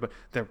neighbors, but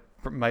they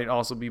might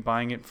also be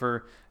buying it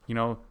for, you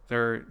know,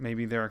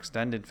 their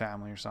extended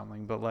family or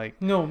something. But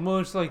like. No,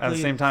 most likely. At the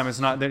same time, it's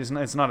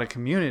not a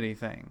community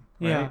thing.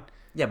 Right? Yeah.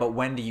 Yeah, but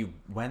when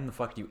the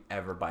fuck do you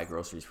ever buy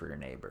groceries for your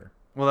neighbor?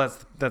 Well,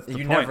 that's the point.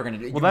 You're never gonna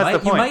do. Well, that's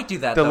the point. You might do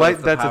that.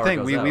 That's the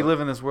thing. We live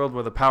in this world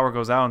where the power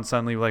goes out, and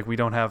suddenly, like, we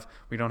don't have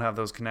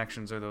those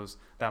connections or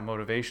that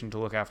motivation to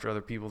look after other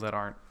people that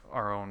aren't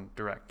our own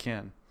direct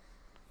kin.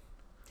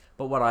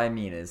 But what I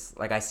mean is,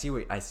 like, I see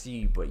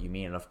what you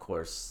mean, and of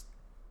course,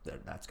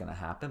 that's gonna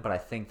happen. But I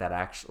think that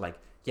actually, like,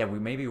 yeah,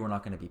 we're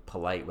not gonna be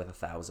polite with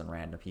 1,000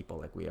 random people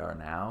like we are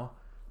now,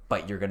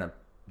 but you're gonna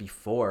be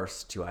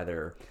forced to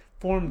either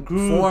form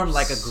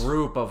like a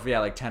group of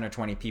like 10 or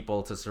 20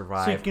 people to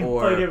survive, so you can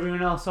fight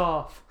everyone else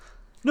off.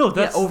 No,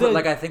 that's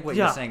like I think what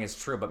you're saying is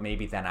true, but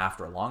maybe then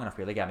after a long enough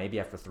period, maybe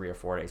after 3 or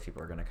 4 days,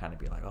 people are going to kind of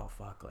be like, oh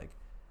fuck, like,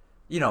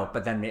 you know.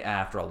 But then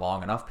after a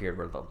long enough period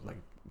where the like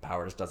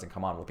power just doesn't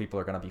come on, well, people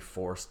are going to be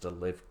forced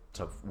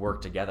to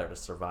work together to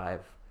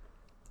survive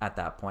at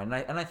that point.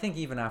 And I think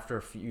even after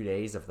a few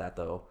days of that,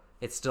 though,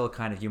 it's still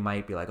kind of, you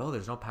might be like, oh,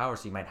 there's no power,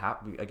 so you might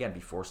be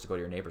forced to go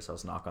to your neighbor's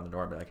house, knock on the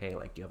door, and be like, hey,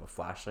 like, do you have a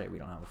flashlight? We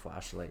don't have a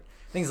flashlight.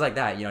 Things like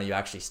that. You know, you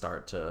actually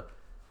start to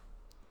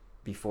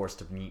be forced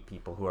to meet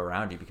people who are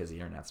around you because the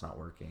internet's not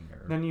working.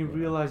 Or then you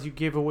realize you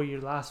gave away your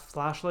last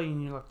flashlight,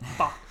 and you're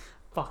like,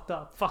 fucked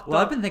up.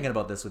 Well, I've been thinking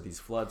about this with these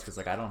floods because,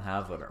 like, I don't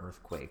have an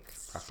earthquake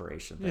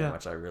preparation thing,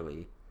 which I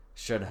really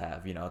should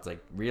have. You know, it's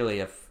like, really,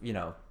 if, you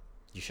know,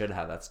 you should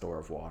have that store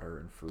of water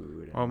and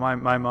food. Well,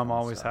 my mom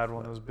always had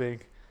one of those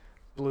big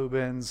blue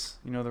bins,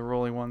 you know, the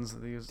rolling ones that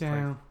they use,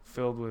 like,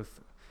 filled with,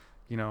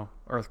 you know,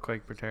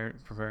 earthquake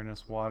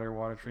preparedness,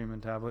 water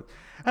treatment tablet.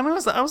 And I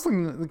was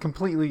looking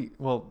completely,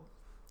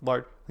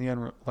 largely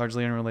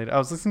unrelated. I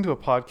was listening to a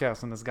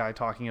podcast and this guy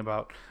talking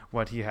about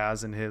what he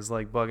has in his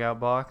like bug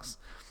out box,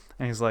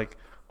 and he's like,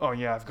 oh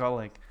yeah, I've got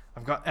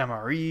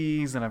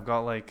MREs and I've got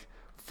like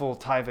full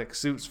Tyvek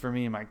suits for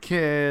me and my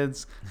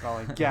kids, got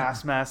like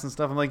gas masks and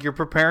stuff. I'm like, you're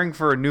preparing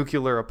for a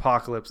nuclear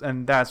apocalypse,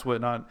 and that's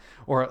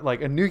or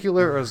like a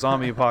nuclear or a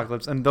zombie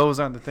apocalypse, and those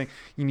aren't the thing.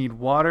 You need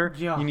water,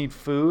 you need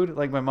food.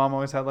 Like my mom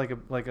always had like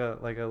a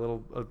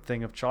little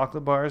thing of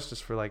chocolate bars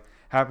just for like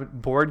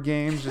board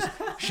games, just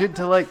shit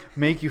to like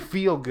make you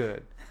feel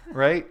good,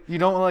 right? You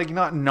don't like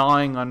not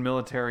gnawing on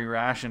military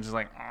rations, just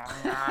like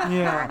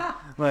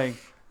like.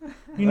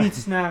 You need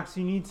snacks.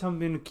 You need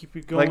something to keep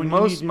you going. Like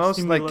most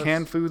like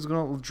canned food's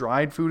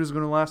dried food is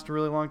gonna last a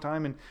really long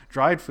time, and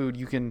dried food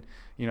you can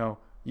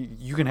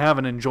you can have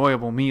an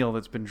enjoyable meal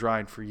that's been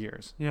dried for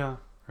years. Yeah.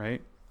 Right.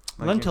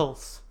 Like lentil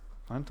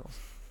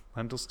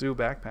stew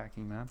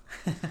backpacking, man.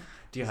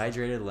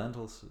 Dehydrated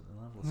lentil soup,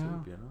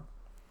 you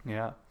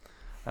know.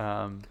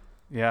 Yeah.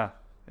 Yeah.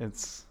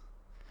 It's.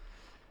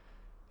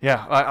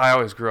 Yeah, I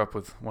always grew up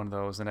with one of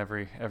those, and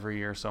every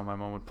year or so my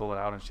mom would pull it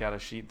out, and she had a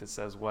sheet that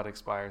says what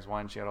expires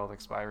when. She had all the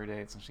expiry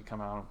dates, and she'd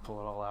come out and pull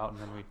it all out, and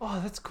then we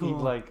Oh, that's cool.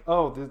 eat like,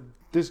 oh,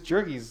 this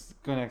jerky's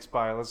gonna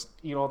expire. Let's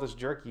eat all this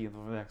jerky in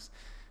the next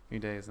few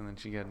days, and then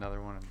she'd get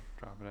another one and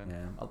drop it in.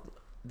 Yeah,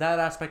 that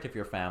aspect of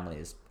your family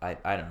is I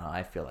don't know.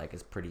 I feel like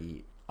is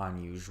pretty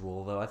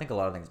unusual, though. I think a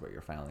lot of things about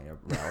your family are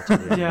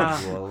relatively Yeah.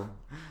 unusual.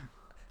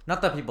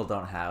 Not that people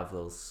don't have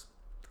those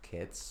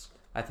kits.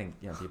 I think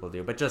people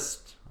do, but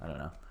just I don't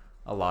know.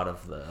 A lot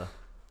of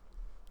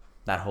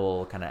that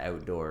whole kind of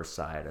outdoor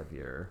side of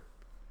your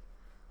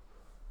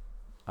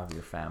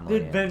family.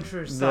 The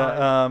adventure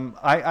side.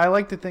 I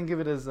like to think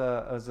of it as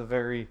a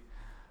very,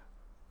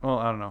 well,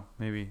 I don't know,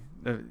 maybe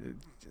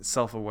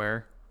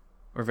self-aware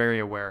or very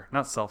aware,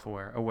 not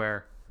self-aware,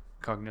 aware,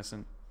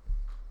 cognizant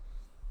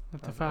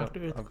That the fact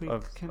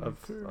earthquake can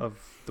occur. of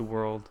the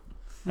world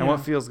and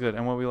what feels good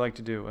and what we like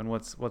to do and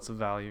what's of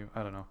value.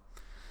 I don't know.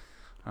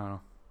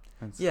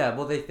 Yeah,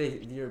 well,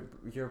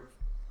 you're.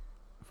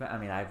 I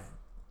mean, I've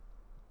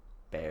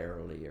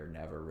barely or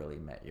never really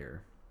met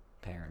your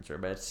parents,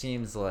 but it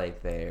seems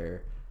like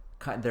they're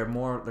kind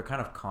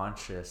of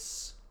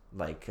conscious,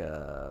 like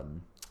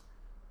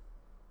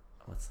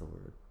what's the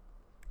word?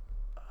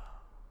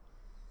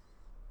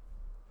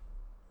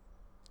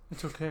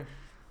 It's okay.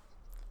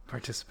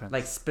 Participants.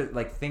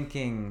 Like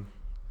thinking.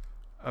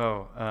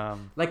 Oh.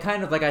 Like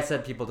kind of like I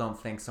said, people don't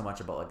think so much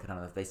about like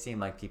kind of. They seem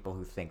like people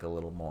who think a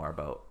little more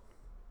about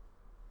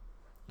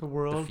The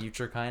world. the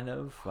future, kind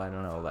of. I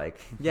don't know, like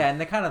and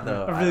they kind of the.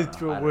 I really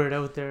threw a word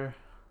out there.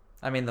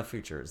 I mean, the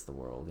future is the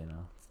world.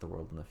 It's the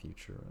world in the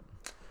future.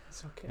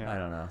 It's okay. Yeah. I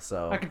don't know.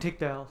 So I can take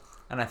the L.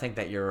 and I think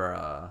that you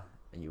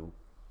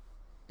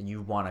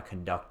want to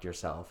conduct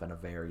yourself in a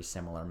very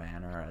similar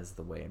manner as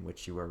the way in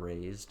which you were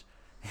raised,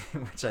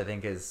 which I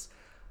think is.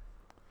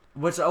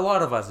 Which a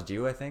lot of us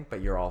do, I think,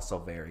 but you're also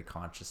very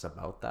conscious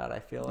about that, I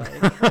feel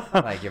like.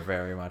 Like, you're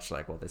very much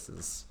like, well, this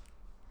is...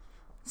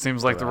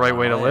 Seems like the right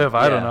way to live.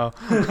 I don't know.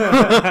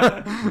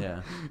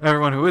 Yeah.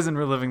 Everyone who isn't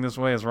living this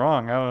way is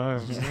wrong. I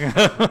don't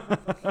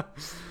know.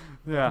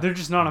 Yeah. They're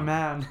just not a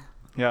man.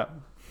 Yeah.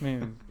 I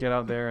mean, get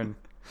out there and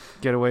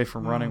get away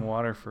from running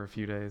water for a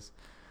few days.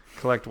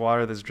 Collect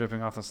water that's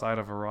dripping off the side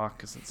of a rock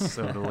because it's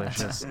so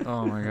delicious.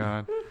 Oh, my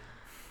God.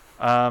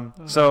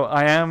 So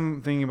I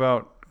am thinking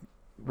about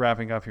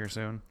wrapping up here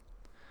soon.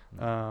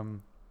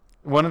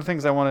 One of the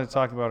things I wanted to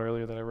talk about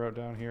earlier that I wrote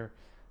down here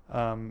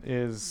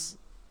is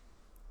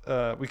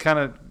we kind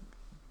of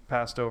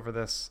passed over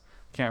this.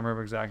 Can't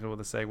remember exactly what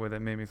the segue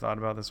that made me thought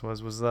about this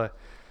was the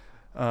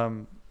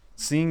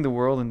seeing the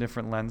world in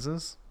different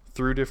lenses,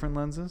 through different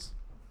lenses,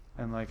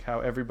 and like how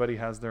everybody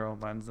has their own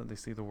lens that they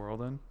see the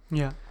world in.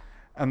 Yeah.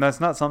 And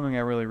that's not something I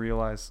really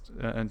realized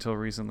until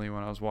recently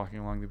when I was walking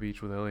along the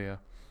beach with Ilya.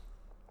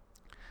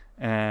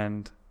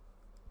 And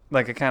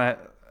like I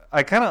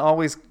kind of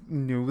always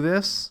knew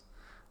this,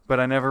 but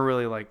I never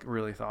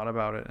really thought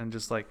about it. And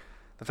just like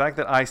the fact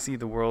that I see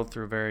the world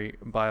through a very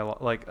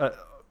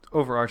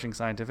overarching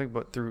scientific,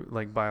 but through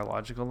like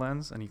biological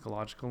lens and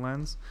ecological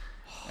lens.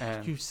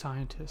 And You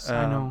scientists,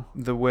 I know.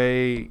 the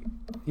way,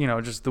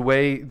 just the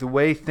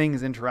way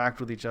things interact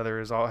with each other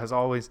has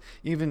always,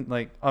 even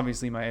like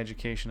obviously my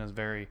education has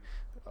very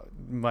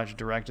much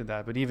directed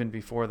that, but even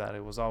before that,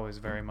 it was always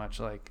very much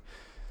like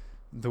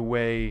the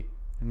way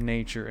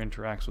nature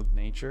interacts with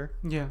nature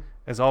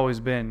has always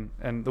been,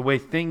 and the way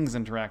things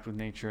interact with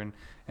nature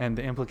and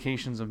the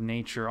implications of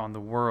nature on the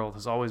world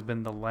has always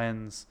been the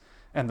lens,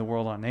 and the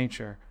world on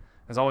nature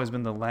has always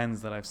been the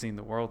lens that I've seen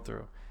the world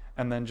through.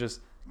 And then just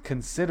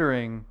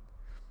considering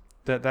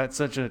that that's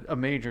such a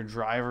major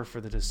driver for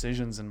the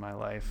decisions in my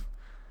life,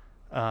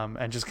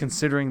 and just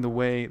considering the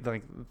way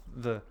like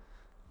the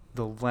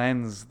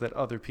lens that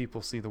other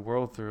people see the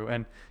world through,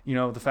 and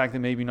the fact that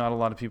maybe not a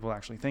lot of people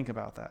actually think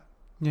about that.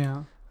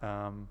 Yeah.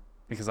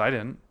 Because I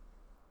didn't,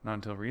 not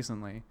until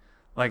recently.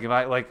 Like if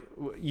I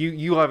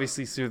you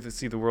obviously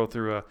see the world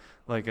through a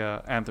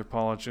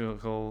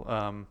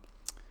anthropological,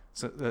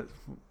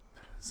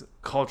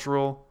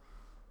 cultural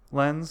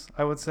lens.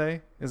 I would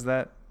say, is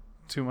that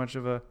too much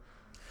of a?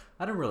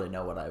 I don't really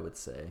know what I would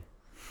say.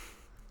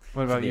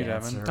 What about the you,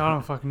 answer. Devin? I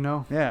don't fucking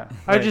know. Yeah,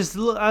 I read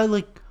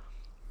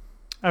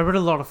a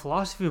lot of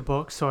philosophy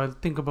books, so I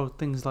think about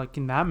things like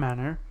in that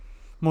manner,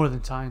 more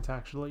than science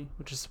actually,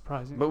 which is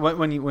surprising. But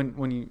when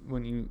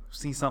you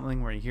see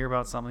something, when you hear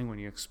about something, when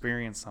you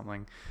experience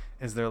something,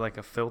 is there like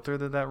a filter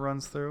that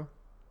runs through?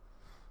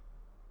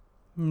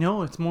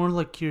 No, it's more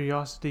like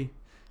curiosity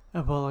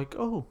about like,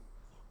 oh,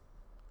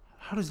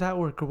 how does that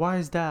work, or why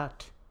is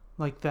that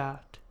like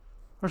that,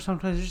 or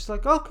sometimes it's just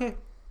like, okay,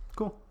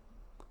 cool,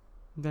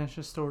 and then it's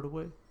just stored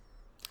away.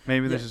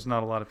 Maybe there's just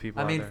not a lot of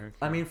people out there.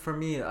 I mean, for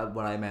me,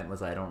 what I meant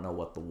was I don't know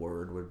what the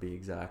word would be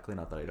exactly.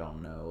 Not that I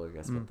don't know, I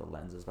guess, what the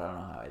lens is, but I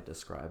don't know how I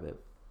describe it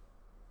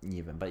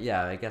even. But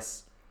yeah, I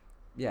guess,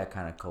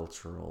 kind of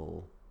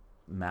cultural,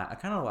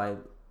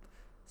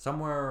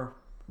 somewhere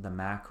the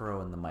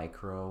macro and the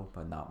micro,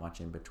 but not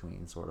much in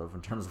between, sort of,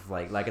 in terms of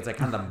like it's like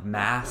kind of the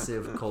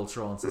massive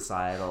cultural and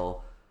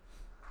societal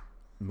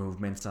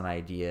movements and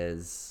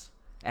ideas,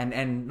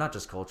 and not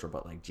just culture,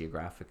 but like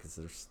geographic, because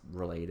they're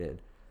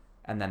related,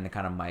 and then the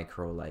kind of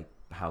micro, like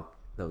how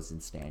those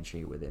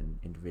instantiate within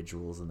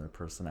individuals and their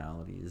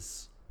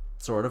personalities,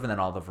 sort of, and then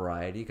all the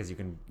variety, because you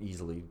can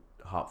easily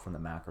hop from the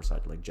macro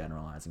side to like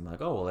generalizing,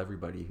 like, oh well,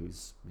 everybody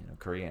who's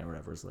Korean or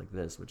whatever is like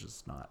this, which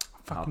is not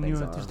how Fucking things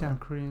knew are. it. These damn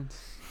Koreans.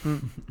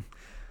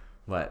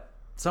 But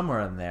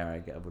somewhere in there, I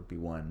guess, would be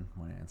one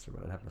answer,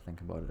 but I'd have to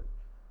think about it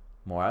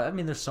more. I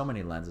mean, there's so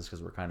many lenses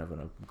because we're kind of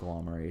an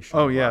agglomeration.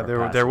 Oh of yeah, our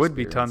past there would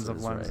be tons of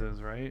experiences,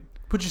 lenses, right?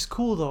 Which is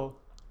cool though,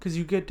 because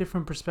you get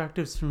different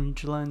perspectives from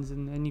each lens,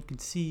 and then you can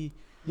see.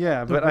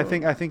 Yeah, but world.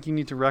 I think you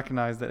need to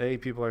recognize that A,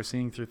 people are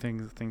seeing through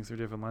things through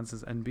different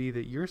lenses, and B,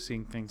 that you're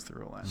seeing things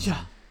through a lens.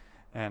 Yeah.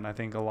 And I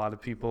think a lot of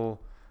people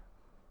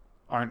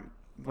aren't,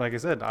 like I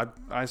said,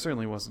 I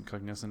certainly wasn't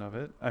cognizant of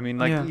it. I mean,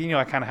 like,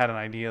 I kind of had an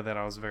idea that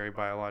I was very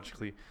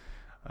biologically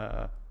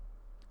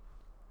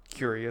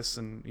curious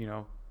and,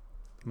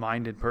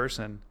 minded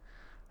person.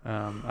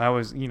 I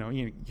was,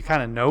 you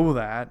kind of know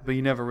that, but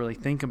you never really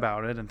think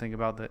about it and think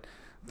about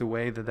the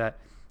way that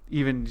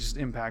even just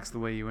impacts the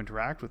way you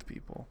interact with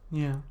people.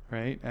 Yeah.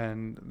 Right.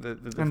 And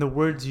the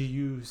words you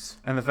use.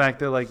 And the fact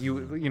that like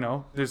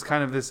there's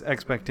kind of this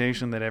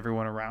expectation that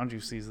everyone around you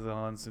sees the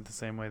lens through the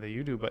same way that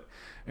you do, but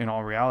in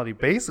all reality,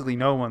 basically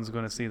no one's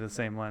going to see the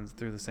same lens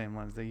through the same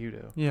lens that you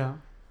do. Yeah.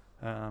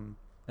 And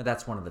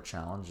that's one of the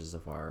challenges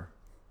of our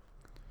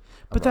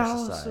but our that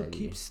society. also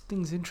keeps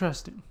things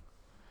interesting.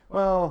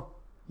 Well,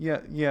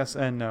 yeah, yes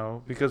and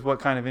no, because what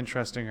kind of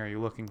interesting are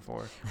you looking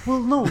for? Well,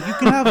 no, you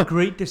can have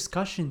great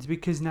discussions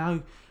because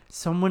now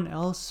someone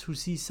else who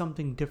sees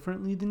something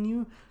differently than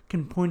you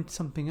can point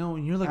something out,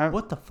 and you're like,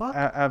 "What the fuck?"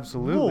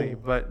 Absolutely,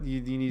 Whoa. but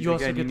you need You to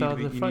also get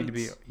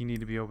get you need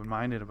to be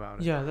open-minded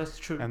about it. Yeah, that's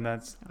true. And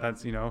that's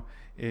it.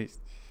 I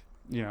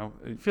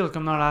feel like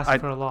I'm not asking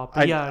for a lot,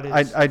 but yeah, it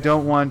is. I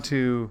don't want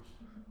to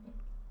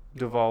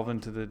devolve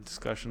into the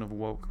discussion of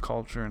woke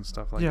culture and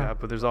stuff like that,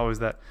 but there's always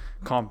that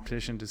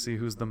competition to see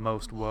who's the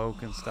most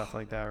woke and stuff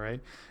like that,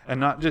 right? And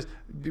not just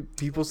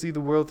people see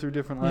the world through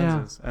different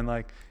lenses, and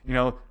like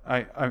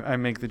I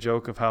make the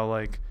joke of how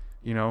like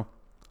don't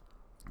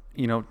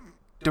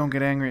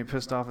get angry and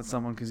pissed off at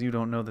someone because you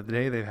don't know the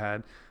day they've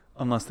had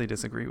unless they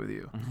disagree with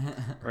you,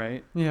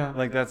 right? Yeah,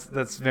 like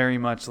that's very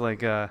much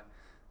like a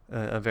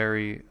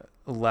very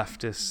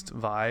leftist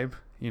vibe,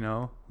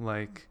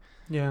 like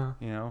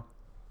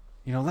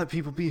let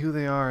people be who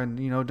they are, and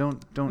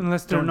don't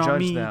unless they're not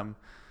judge me. them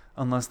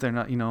unless they're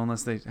not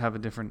unless they have a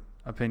different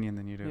opinion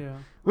than you do. Yeah,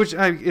 which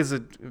is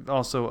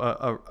also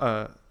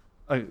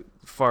a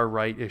far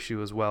right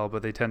issue as well,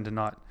 but they tend to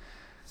not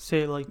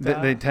say it like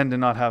that. They tend to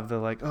not have the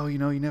like, you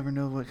never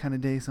know what kind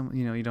of day some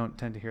you don't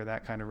tend to hear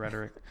that kind of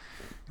rhetoric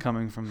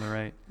coming from the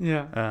right.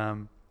 Yeah.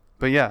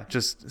 But yeah,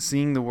 just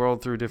seeing the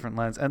world through a different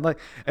lens, and like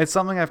it's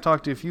something I've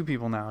talked to a few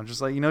people now.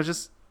 Just like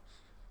just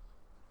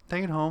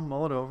take it home,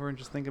 mull it over, and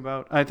just think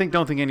about.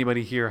 Don't think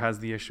anybody here has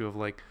the issue of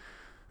like,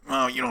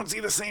 oh, you don't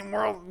see the same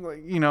world,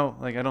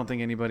 like I don't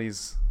think anybody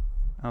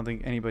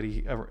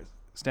ever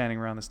standing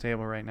around this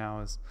table right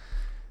now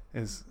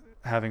is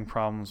having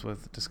problems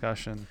with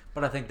discussion.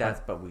 But I think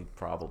but we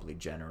probably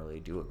generally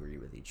do agree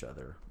with each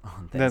other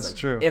on things. That's like,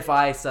 true. If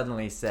I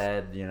suddenly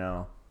said,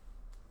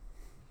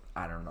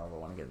 I don't know if I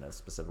want to get into a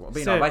specific one,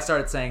 but if I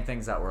started saying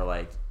things that were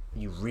like,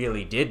 you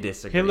really did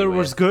disagree Hitler with.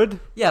 was good?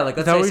 Yeah, like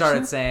let's say what I you're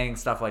started saying? saying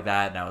stuff like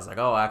that, and I was like,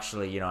 oh,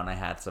 actually, and I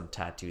had some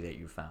tattoo that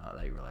you found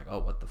that you were like, oh,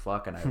 what the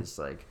fuck, and I was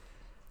like,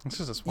 it's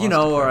just a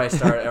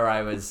swastika. or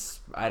I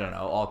was, I don't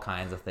know, all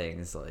kinds of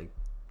things like.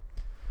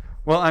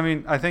 Well, I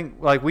mean, I think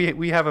like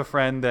we have a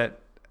friend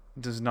that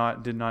did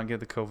not get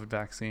the COVID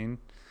vaccine,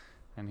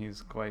 and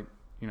he's quite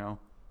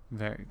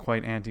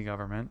quite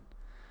anti-government.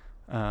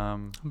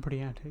 I'm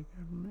pretty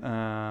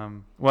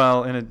anti-government.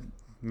 Well,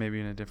 maybe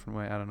in a different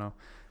way. I don't know.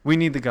 We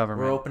need the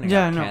government. We're opening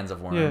up cans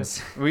of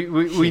worms. Yeah.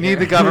 We need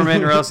the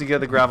government, or else you get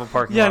the gravel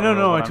parking lot. Yeah,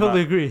 rule, I totally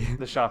agree.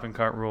 The shopping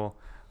cart rule.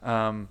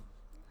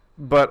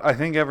 But I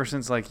think ever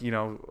since like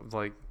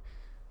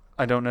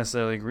I don't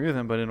necessarily agree with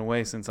him, but in a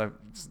way, since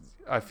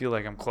I feel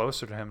like I'm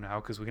closer to him now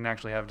because we can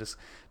actually have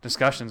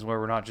discussions where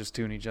we're not just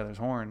tooting each other's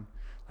horn.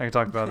 Like I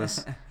talked about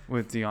this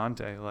with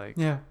Deontay. Like,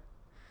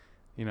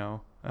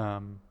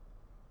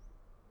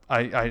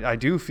 I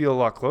do feel a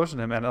lot closer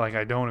to him, and like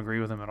I don't agree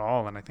with him at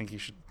all, and I think he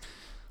should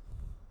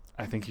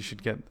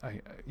get.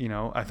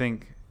 I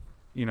think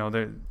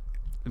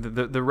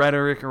the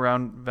rhetoric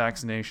around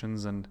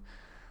vaccinations and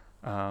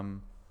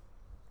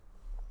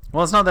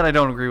well, it's not that I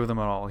don't agree with him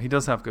at all. He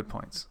does have good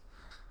points.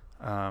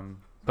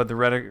 But the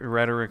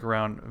rhetoric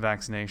around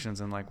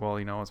vaccinations and like, well,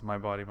 it's my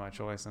body, my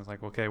choice, and it's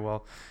like, okay,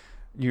 well,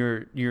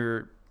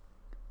 you're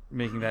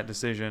making that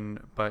decision,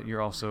 but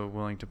you're also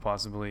willing to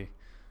possibly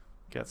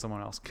get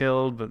someone else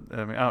killed. But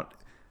I mean,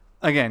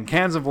 again,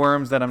 cans of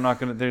worms that I'm not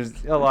gonna.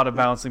 There's a lot of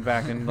bouncing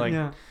back and like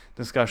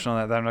discussion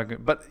on that I'm not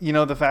gonna. But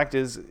the fact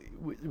is,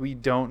 we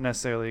don't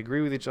necessarily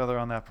agree with each other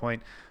on that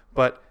point.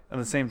 But at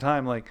the same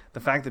time, like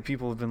the fact that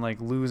people have been like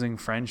losing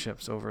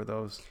friendships over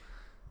those,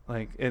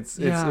 like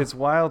it's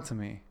wild to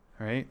me,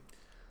 right?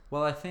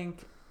 Well, I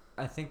think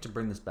I think to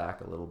bring this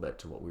back a little bit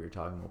to what we were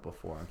talking about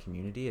before on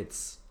community,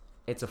 it's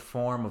a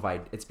form of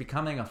it's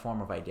becoming a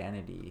form of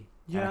identity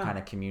and a kind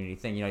of community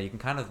thing. You know, you can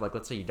kind of like,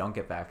 let's say you don't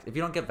get if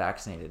you don't get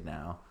vaccinated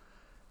now,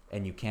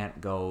 and you can't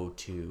go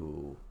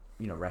to,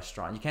 you know,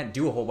 restaurant, you can't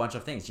do a whole bunch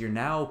of things. You're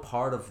now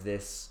part of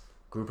this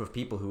group of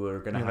people who are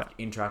going to have to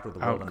interact with the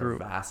world in a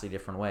vastly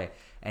different way,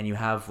 and you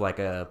have like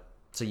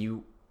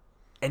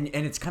and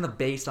it's kind of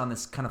based on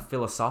this kind of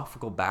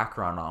philosophical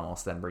background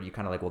almost then, where you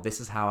kind of like, well,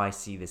 this is how I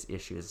see this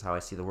issue, this is how I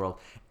see the world,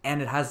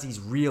 and it has these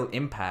real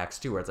impacts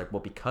too, where it's like,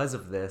 well, because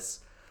of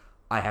this,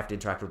 I have to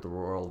interact with the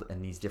world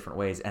in these different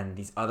ways, and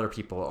these other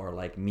people are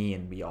like me,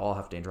 and we all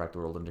have to interact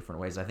with the world in different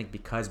ways. I think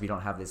because we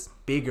don't have this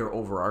bigger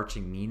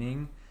overarching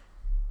meaning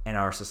in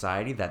our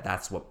society,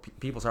 that's what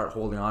people start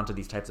holding on to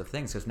these types of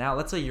things. Because now,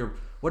 let's say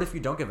what if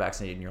you don't get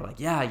vaccinated and you're like,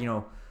 yeah, you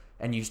know,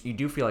 and you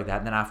do feel like that,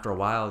 and then after a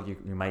while you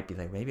might be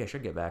like, maybe I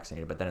should get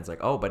vaccinated, but then it's like,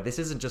 oh, but this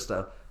isn't just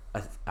a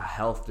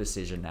health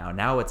decision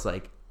now it's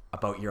like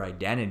about your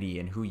identity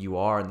and who you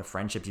are and the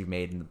friendships you've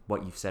made and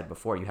what you've said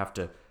before. You have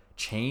to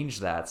change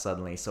that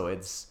suddenly, so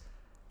it's,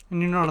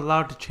 and you're not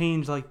allowed to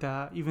change like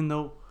that, even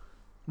though,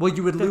 well,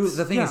 you would lose.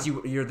 The thing is,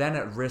 you're then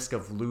at risk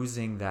of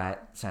losing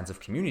that sense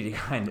of community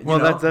kind of. Well,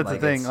 that's like the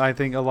thing. I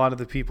think a lot of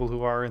the people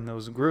who are in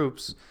those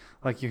groups,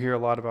 like, you hear a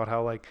lot about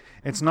how, like,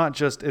 it's not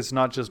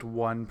just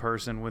one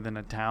person within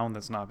a town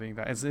that's not being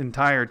vaccinated. It's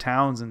entire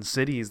towns and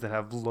cities that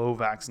have low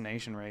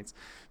vaccination rates,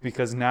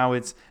 because now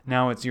it's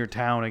your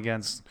town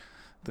against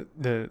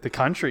the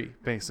country,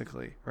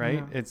 basically,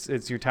 right? Yeah.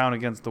 It's your town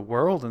against the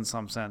world in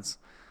some sense,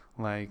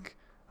 like,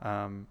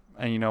 and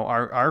you know,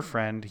 our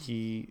friend,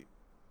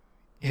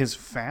 his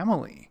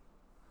family,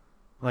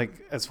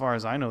 like, as far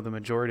as I know, the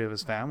majority of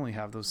his family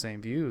have those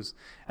same views,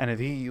 and if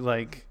he,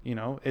 like, you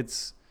know,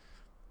 it's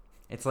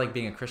like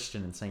being a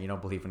Christian and saying you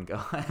don't believe in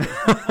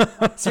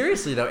God.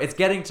 Seriously, though, it's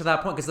getting to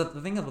that point, because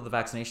the thing about the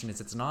vaccination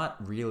is it's not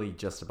really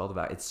just about the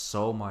vaccine. It's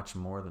so much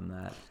more than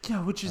that.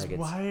 Yeah, which is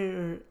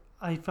why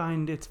I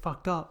find it's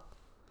fucked up.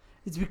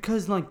 It's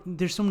because, like,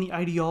 there's so many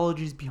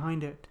ideologies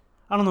behind it.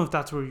 I don't know if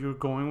that's where you're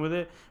going with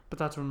it, but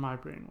that's where my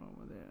brain went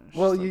with it.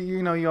 Well,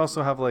 you know, you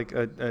also have, like,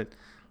 a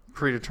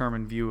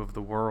predetermined view of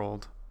the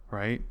world,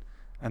 right?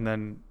 And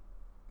then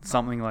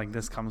something like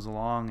this comes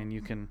along, and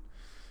you can,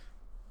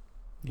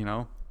 you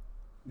know,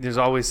 there's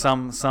always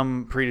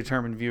some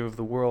predetermined view of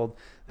the world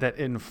that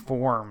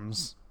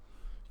informs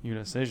your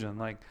decision.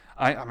 Like,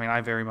 I mean,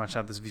 I very much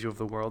have this view of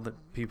the world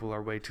that people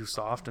are way too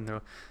soft, and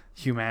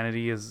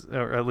humanity is,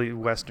 or at least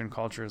Western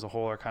culture as a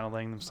whole, are kind of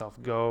letting themselves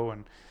go,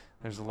 and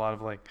there's a lot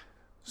of, like,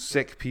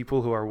 sick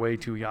people who are way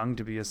too young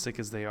to be as sick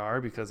as they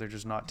are, because they're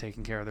just not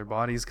taking care of their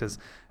bodies, because,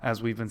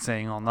 as we've been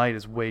saying all night,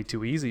 it's way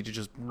too easy to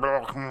just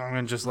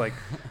and just, like,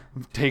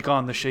 take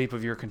on the shape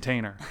of your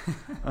container.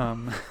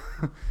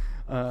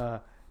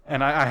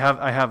 And I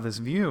have this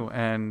view,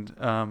 and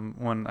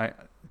when I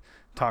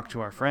talk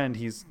to our friend,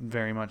 he's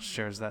very much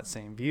shares that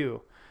same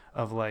view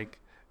of, like,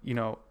 you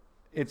know,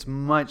 it's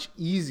much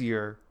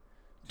easier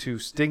to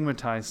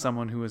stigmatize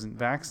someone who isn't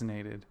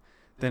vaccinated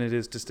than it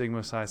is to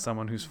stigmatize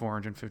someone who's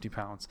 450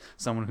 pounds,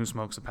 someone who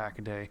smokes a pack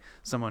a day,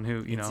 someone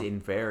who, you know.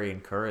 It's very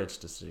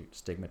encouraged to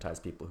stigmatize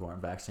people who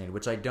aren't vaccinated,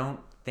 which I don't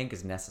think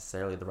is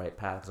necessarily the right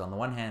path. Because on the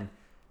one hand,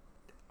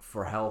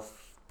 for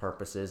health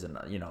purposes and,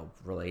 you know,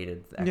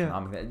 related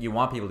economic, you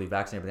want people to be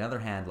vaccinated. But on the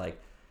other hand, like,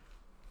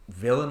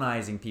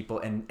 villainizing people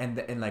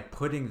and like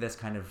putting this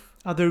kind of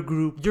other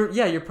group,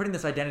 you're putting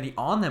this identity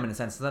on them in a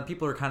sense, so then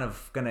people are kind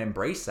of going to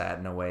embrace that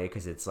in a way,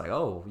 because it's like,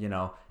 oh, you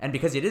know, and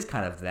because it is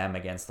kind of them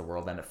against the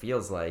world, and it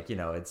feels like, you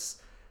know,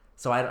 it's,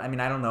 so I mean,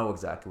 I don't know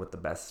exactly what the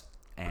best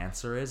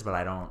answer is, but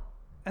I don't,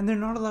 and they're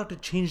not allowed to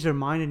change their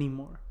mind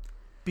anymore,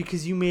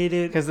 because you made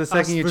it, because the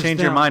second you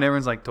change your mind,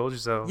 everyone's like, told you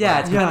so.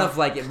 It's kind of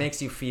like, it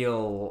makes you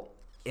feel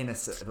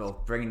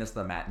bringing this to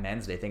the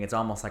Men's Day thing, it's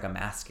almost like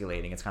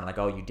emasculating. It's kind of like,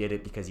 oh, you did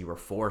it because you were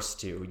forced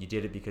to. You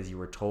did it because you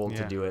were told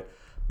to do it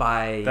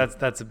by.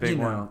 That's a big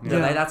one.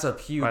 That's a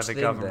huge by the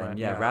thing. Government.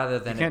 Then. Rather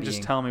than you can't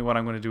just tell me what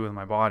I'm going to do with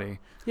my body.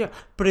 Yeah,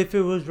 but if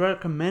it was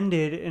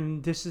recommended,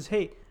 and this is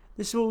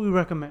what we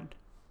recommend.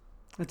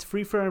 It's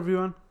free for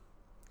everyone.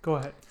 Go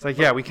ahead. It's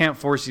like, we can't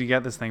force you to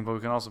get this thing, but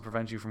we can also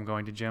prevent you from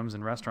going to gyms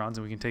and restaurants,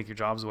 and we can take your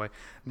jobs away.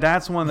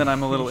 That's one that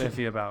I'm a little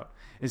iffy about,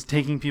 is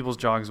taking people's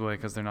jobs away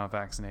because they're not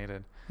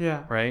vaccinated.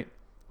 Yeah. Right?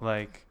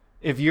 Like,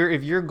 if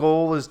your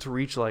goal is to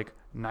reach, like,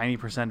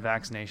 90%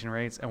 vaccination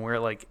rates, and we're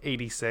at, like,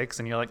 86,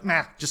 and you're like,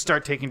 nah, just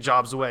start taking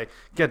jobs away.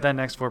 Get that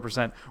next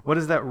 4%. What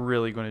is that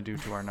really going to do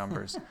to our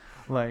numbers?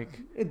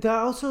 Like, that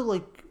also,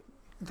 like,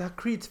 that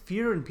creates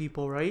fear in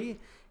people, right?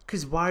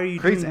 Because why are you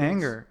creates doing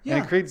anger, this?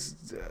 and it creates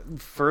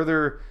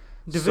further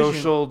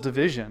social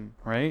division,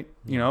 right?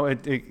 You know,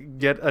 it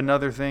get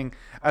another thing.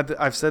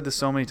 I've said this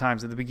so many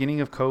times. At the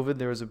beginning of COVID,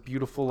 there was a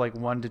beautiful, like,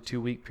 1 to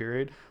 2 week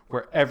period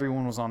where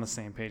everyone was on the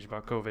same page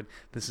about COVID.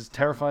 This is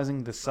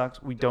terrifying. This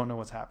sucks. We don't know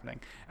what's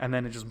happening. And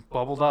then it just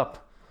bubbled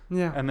up.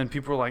 Yeah. And then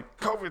people were like,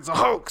 COVID's a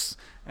hoax.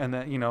 And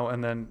then, you know,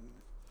 and then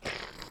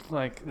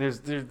like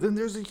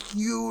there's a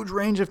huge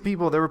range of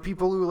people. There were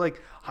people who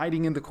like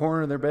hiding in the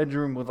corner of their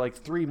bedroom with like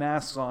 3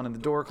 masks on and the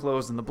door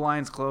closed and the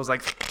blinds closed,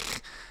 like.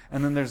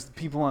 And then there's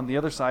people on the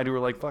other side who are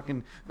like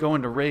fucking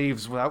going to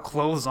raves without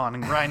clothes on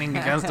and grinding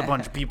against a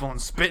bunch of people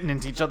and spitting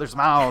into each other's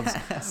mouths.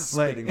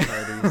 Spitting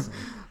parties.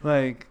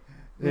 Like,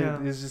 Yeah.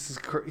 there's just this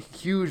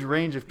huge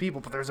range of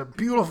people, but there's a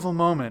beautiful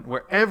moment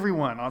where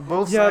everyone on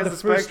both Yeah, sides the of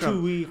the first spectrum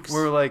 2 weeks.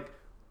 were like,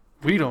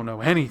 we don't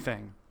know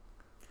anything.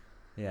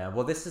 Yeah,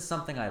 well, this is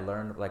something I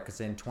learned, like,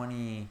 because in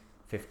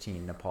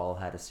 2015, Nepal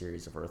had a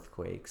series of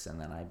earthquakes, and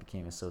then I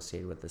became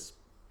associated with this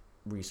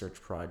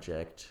research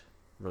project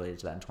related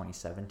to that in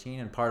 2017.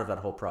 And part of that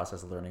whole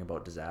process of learning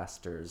about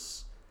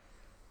disasters,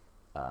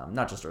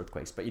 not just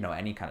earthquakes, but, you know,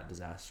 any kind of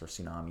disaster,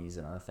 tsunamis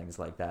and other things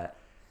like that,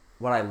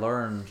 what I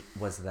learned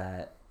was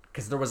that,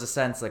 because there was a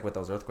sense, like with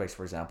those earthquakes,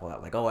 for example,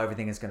 that like, oh,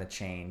 everything is going to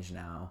change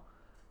now.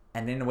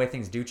 And in a way,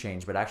 things do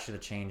change, but actually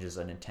the change is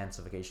an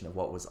intensification of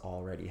what was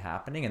already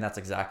happening. And that's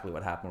exactly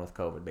what happened with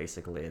COVID,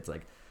 basically. It's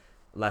like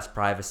less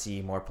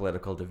privacy, more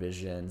political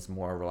divisions,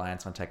 more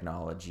reliance on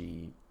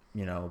technology,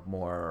 you know,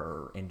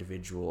 more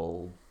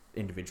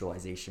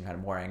individualization, kind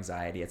of more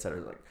anxiety,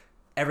 etc. Like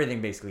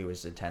everything basically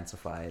was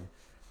intensified.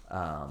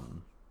 Yeah,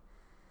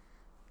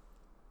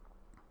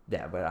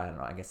 but I don't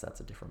know. I guess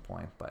that's a different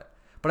point. But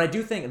I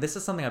do think this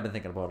is something I've been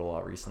thinking about a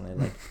lot recently.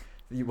 Like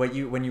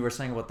when you were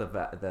saying about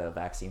the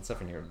vaccine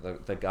stuff, and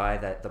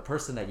the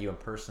person that you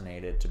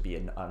impersonated to be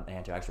an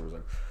anti-vaxxer was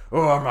like,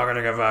 oh, I'm not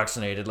gonna get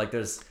vaccinated. Like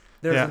there's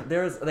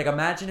like,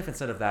 imagine if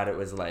instead of that it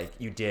was like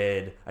you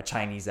did a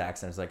Chinese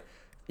accent. It's like,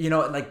 you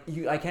know, like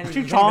I can't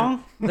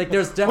even, like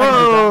there's definitely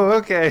Whoa,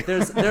 okay.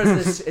 there's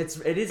this.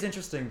 It is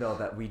interesting though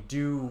that we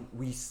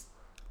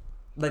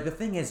like the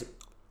thing is.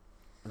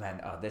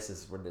 Man, this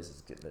is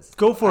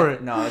Go for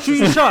it. No, it's shoot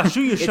your shot.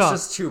 Shoot your it's shot.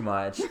 It's just too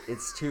much.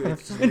 It's too.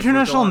 It's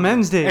International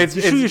Men's Day. It's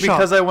shoot your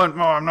because shot. I went,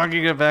 I'm not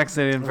gonna get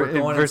vaccinated. We're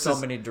going versus, in so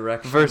many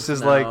directions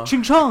versus now. like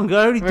Ching Chong.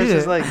 I already did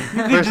versus it. like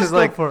You could versus just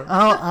like, go for it.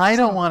 oh, I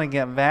don't want to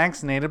get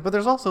vaccinated, but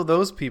there's also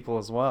those people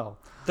as well.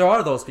 There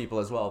are those people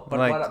as well, but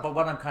Like,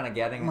 what I'm kind of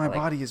getting, My like,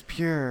 body is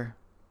pure.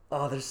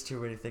 oh, there's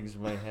too many things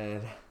in my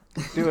head.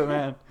 Do it,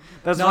 man.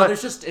 That's No, what.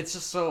 it's just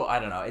so, I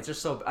don't know. It's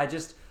just so,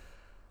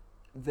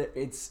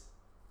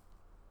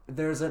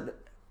 there's a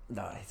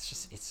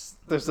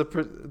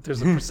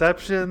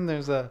perception.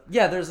 There's a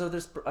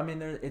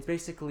it's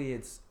basically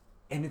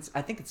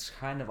I think it's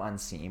kind of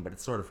unseen, but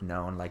it's sort of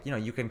known. Like, you know,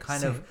 you can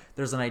kind of,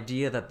 there's an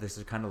idea that this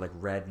is kind of like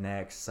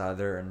redneck,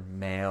 southern,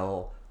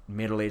 male,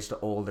 middle-aged to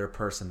older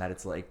person, that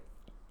it's like,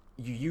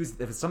 you use,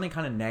 if it's something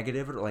kind of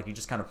negative, or like you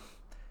just kind of,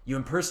 you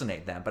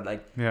impersonate them, but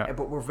like, yeah.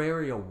 but we're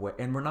very aware,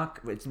 and we're not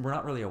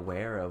really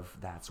aware of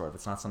that sort of,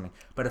 it's not something,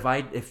 but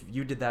if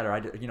you did that, or I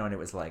did, you know, and it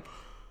was like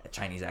a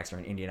Chinese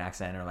accent or an Indian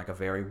accent, or like a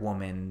very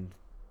woman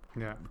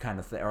kind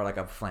of thing, or like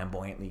a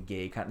flamboyantly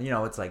gay kind of, you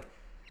know, it's like,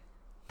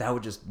 that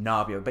would just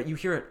not be, but you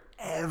hear it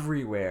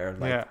everywhere,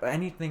 like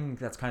anything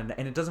that's kind of,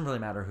 and it doesn't really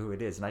matter who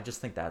it is, and I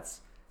just think that's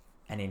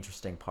an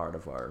interesting part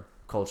of our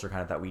culture,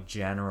 kind of, that we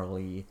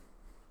generally,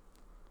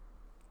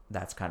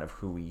 that's kind of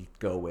who we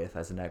go with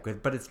as a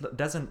negative, but it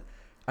doesn't,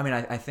 I mean,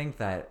 I think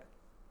that,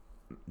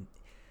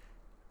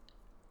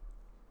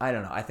 I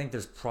don't know, I think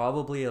there's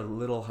probably a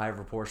little higher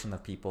proportion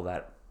of people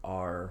that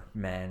are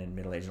men and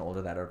middle-aged and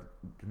older that are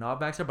not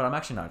vaccinated, but I'm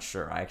actually not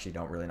sure. I actually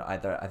don't really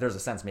know. There's a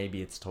sense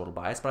maybe it's total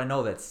bias, but I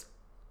know that's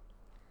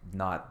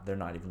they're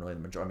not even really the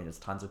majority. I mean, there's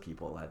tons of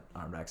people that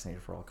aren't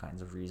vaccinated for all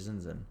kinds of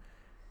reasons, and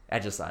I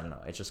don't know.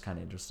 It's just kind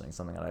of interesting,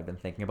 something that I've been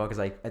thinking about,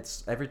 because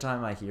it's every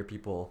time I hear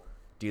people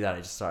do that,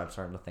 I'm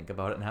starting to think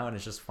about it now, and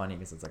it's just funny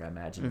because it's like, I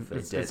imagine if they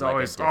did it's like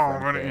always, a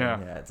different thing.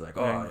 yeah, It's like,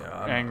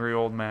 angry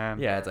old man.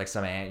 Yeah, it's like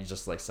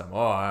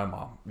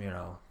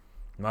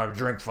I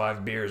drink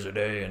 5 beers a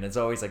day, and it's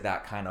always like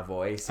that kind of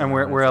voice. And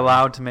we're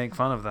allowed to make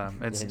fun of them.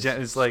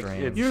 It's like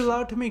You're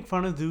allowed to make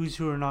fun of those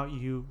who are not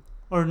you,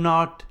 or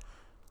not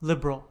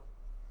liberal.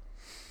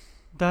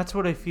 That's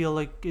what I feel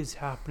like is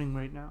happening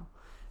right now.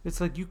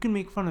 It's like you can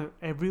make fun of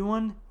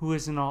everyone who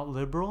is not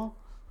liberal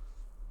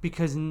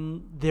because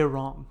they're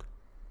wrong.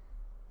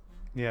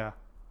 Yeah.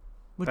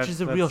 Which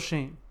is a real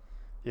shame.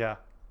 Yeah.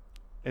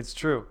 It's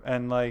true.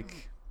 And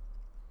like,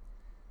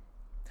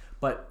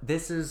 But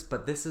this is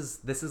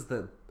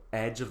the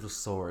edge of the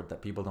sword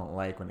that people don't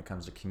like when it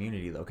comes to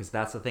community, though, because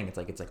that's the thing. It's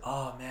like,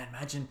 oh man,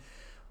 imagine,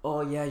 oh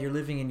yeah, you're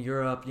living in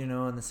Europe, you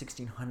know, in the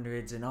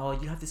 1600s, and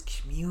you have this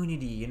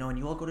community, you know, and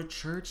you all go to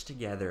church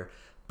together.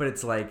 But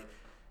it's like,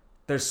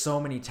 there's so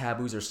many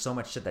taboos, there's so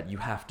much shit that you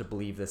have to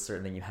believe this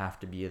certain thing, you have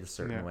to be a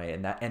certain way,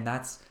 and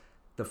that's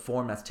the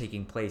form that's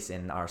taking place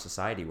in our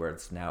society, where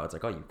it's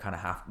like, oh, you kind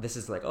of have, this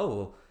is like,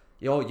 oh,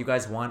 you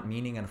guys want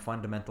meaning and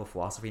fundamental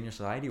philosophy in your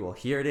society? Well,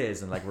 here it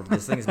is. And like,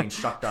 this thing is being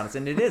shucked on us.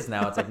 And it is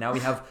now. It's like, now we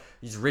have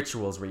these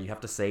rituals where you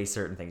have to say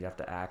certain things. You have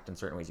to act in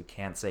certain ways. You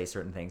can't say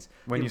certain things.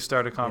 When you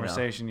start a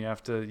conversation, you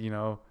have to, you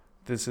know,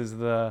 this is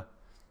the,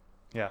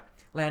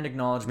 land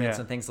acknowledgements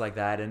and things like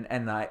that.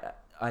 And I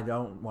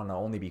don't want to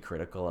only be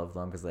critical of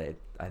them, because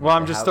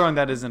I'm just throwing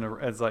that as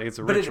it's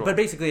a ritual. But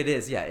basically it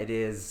is. Yeah, it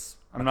is.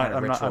 I'm kind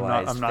of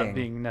ritualized I'm not thing.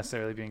 being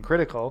necessarily being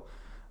critical.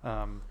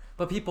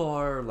 But people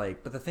are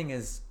like, but the thing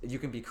is, you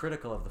can be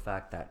critical of the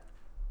fact that,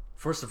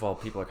 first of all,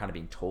 people are kind of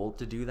being told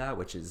to do that,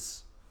 which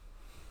is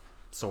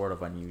sort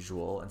of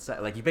unusual. And so,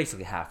 like, you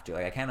basically have to.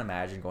 Like, I can't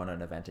imagine going to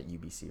an event at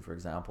UBC, for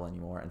example,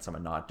 anymore, and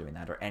someone not doing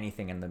that, or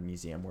anything in the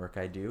museum work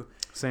I do.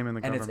 Same in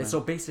the And government. so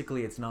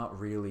basically, it's not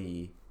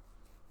really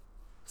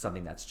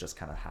something that's just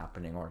kind of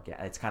happening, or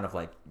it's kind of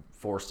like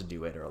forced to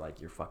do it, or like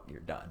you're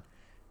done.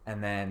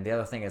 And then the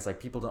other thing is,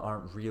 like, people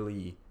aren't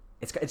really.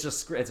 It's a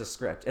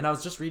script. And I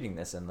was just reading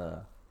this in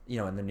the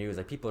in the news.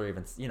 Like, people are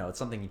even it's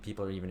something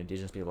people are even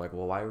indigenous people are like,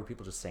 well, why were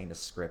people just saying the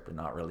script and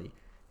not really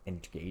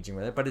engaging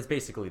with it? But it's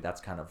basically,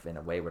 that's kind of in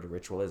a way what a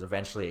ritual is.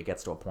 Eventually it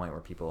gets to a point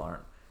where people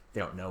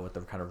they don't know what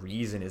the kind of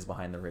reason is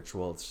behind the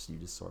ritual. It's just,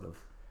 you sort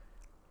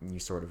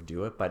of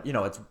do it. But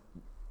it's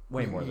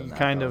way more than that.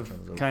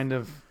 Kind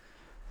of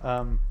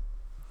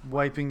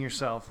wiping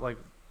yourself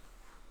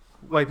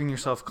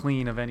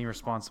clean of any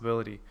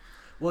responsibility.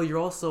 Well, you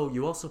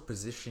also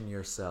position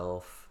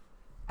yourself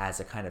as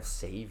a kind of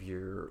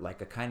savior,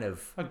 like a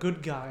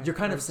good guy. You're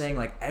kind of saying,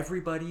 like,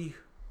 everybody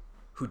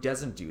who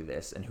doesn't do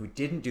this and who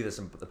didn't do this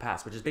in the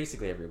past, which is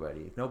basically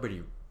everybody.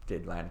 Nobody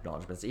did land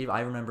acknowledgements. Even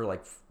I remember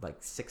like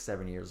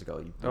 6-7 years ago,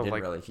 you didn't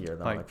really hear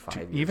them, like 5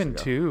 years even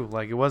ago. Two.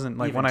 Like, it wasn't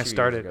like Even when I 2 years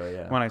started ago,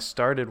 yeah. when I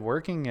started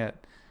working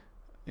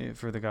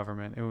for the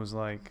government. It was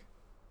like,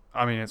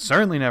 I mean, it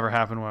certainly never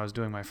happened when I was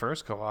doing my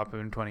first co-op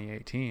in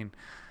 2018.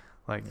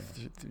 Like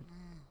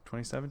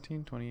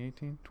 2017,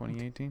 2018,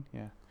 2018.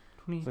 Yeah,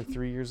 2018? it's like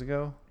 3 years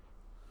ago.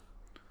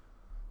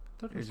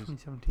 I thought it was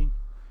 2017,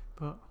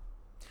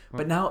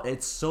 But now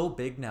it's so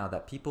big now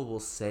that people will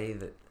say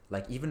that,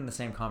 like, even in the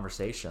same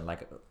conversation,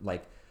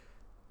 like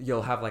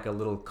you'll have like a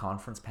little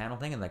conference panel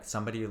thing, and like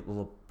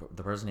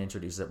the person who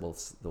introduces it will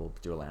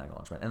do a land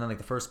acknowledgement, and then like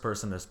the first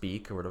person to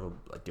speak or whatever will,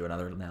 like, do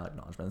another land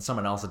acknowledgement, and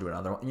someone else will do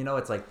another one.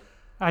 It's like,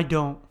 I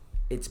don't.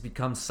 It's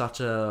become such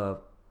a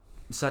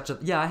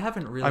I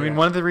haven't really. I mean,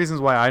 one of the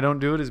reasons why I don't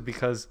do it is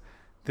because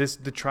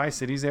the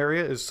Tri-Cities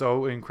area is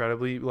so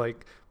incredibly,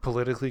 like,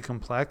 politically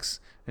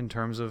complex in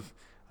terms of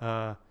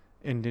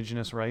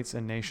indigenous rights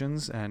and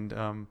nations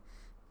and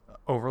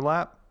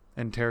overlap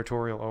and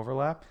territorial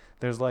overlap.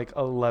 There's like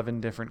 11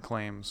 different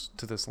claims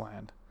to this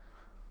land,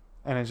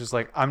 and it's just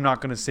like, I'm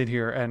not going to sit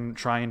here and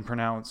try and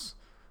pronounce.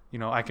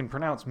 I can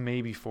pronounce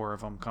maybe 4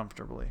 of them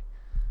comfortably.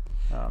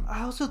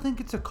 I also think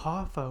it's a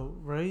cough out,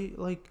 right?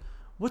 Like,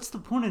 what's the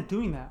point of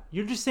doing that?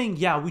 You're just saying,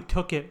 yeah, we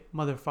took it,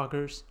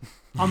 motherfuckers.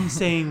 I'm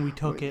saying we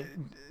took it.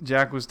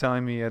 Jack was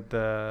telling me at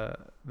the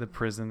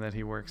prison that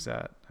he works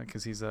at,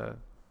 because he's a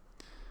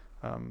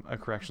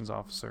corrections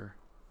officer.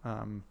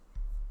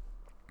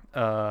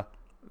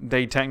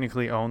 They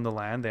technically own the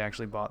land. They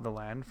actually bought the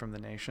land from the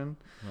nation.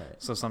 Right.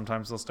 So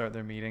sometimes they'll start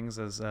their meetings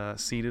as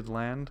ceded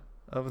land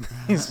of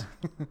these.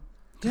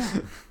 Yeah.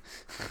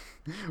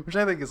 Which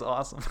I think is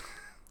awesome.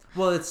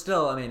 Well, it's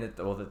still. I mean, that's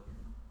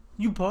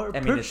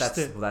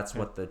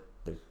what the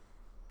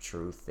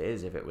truth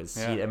is. If it was,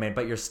 I mean,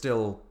 but you're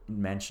still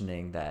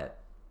mentioning that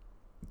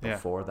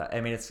before that. I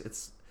mean,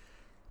 it's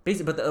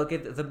basically.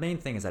 But the main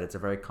thing is that it's a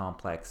very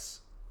complex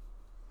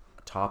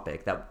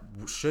topic that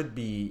should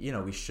be.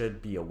 We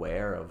should be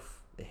aware of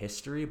the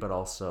history, but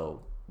also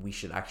we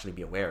should actually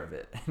be aware of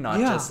it, not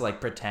just like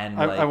pretend.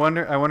 I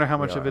wonder how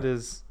much of it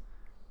is.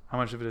 How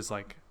much of it is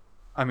like,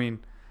 I mean,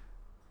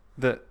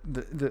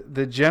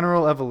 the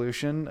general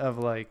evolution of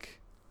like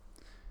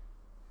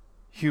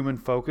human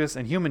focus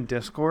and human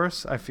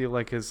discourse, I feel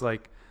like, is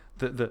like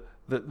the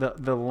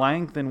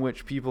length in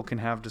which people can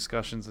have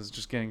discussions is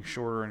just getting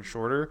shorter and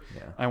shorter.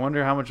 Yeah. I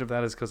wonder how much of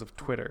that is because of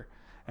Twitter,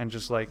 and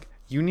just like,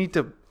 you need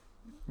to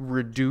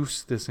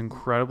reduce this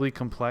incredibly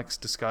complex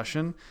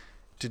discussion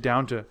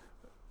down to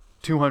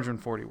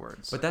 240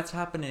 words. But that's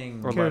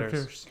happening. Or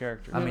characters.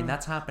 I mean,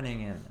 that's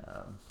happening in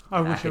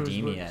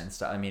academia and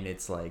stuff. I mean,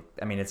 it's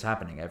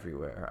happening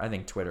everywhere. I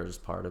think Twitter is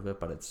part of it,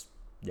 but it's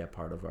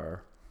part of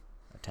our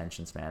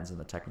attention spans and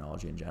the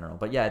technology in general.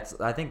 But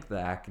I think the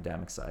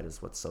academic side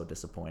is what's so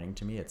disappointing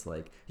to me. It's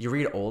like, you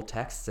read old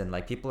texts and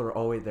like people are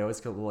always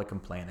like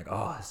complain like,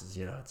 oh, this is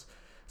it's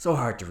so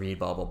hard to read,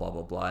 blah blah blah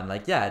blah blah, and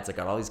like, it's like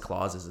got all these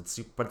clauses.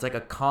 But it's like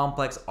a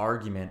complex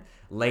argument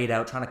laid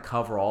out, trying to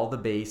cover all the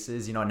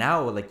bases.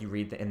 Now like you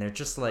read and they're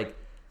just like,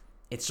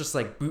 it's just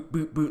like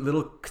boot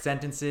little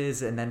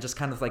sentences, and then just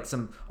kind of like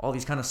all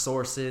these kind of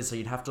sources. So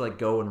you'd have to like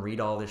go and read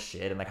all this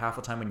shit, and like half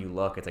the time when you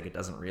look, it's like it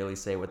doesn't really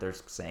say what they're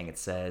saying it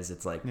says.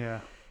 It's like,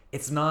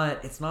 it's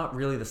not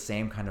really the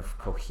same kind of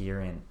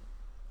coherent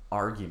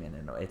argument,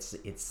 and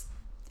it's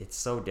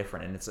so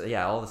different. And it's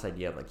all this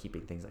idea of like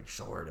keeping things like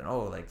short and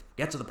like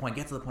get to the point.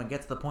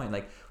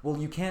 Like, well,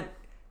 you can't.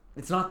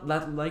 It's not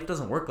that life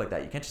doesn't work like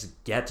that. You can't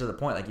just get to the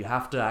point. Like, you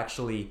have to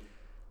actually.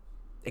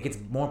 Like, it's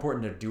more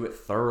important to do it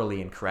thoroughly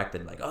and correct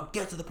than like, oh,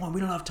 get to the point, we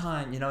don't have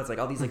time. It's like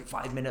all these like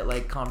 5-minute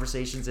like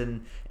conversations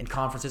in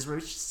conferences where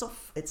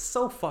it's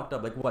so fucked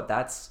up. Like, what,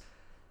 that's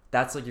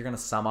that's like you're gonna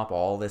sum up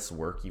all this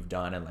work you've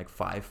done in like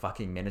 5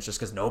 fucking minutes just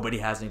because nobody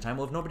has any time.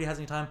 Well, if nobody has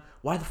any time,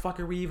 why the fuck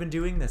are we even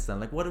doing this then?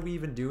 Like, what are we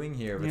even doing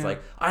here? If it's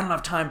like, I don't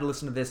have time to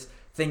listen to this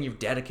thing you've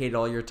dedicated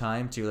all your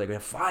time to. Like, we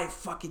have 5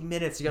 fucking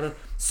minutes. You gotta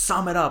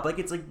sum it up. Like,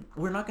 it's like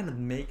we're not gonna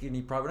make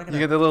any progress. We're not gonna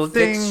You get the little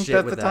fix ding. shit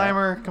That's with the that.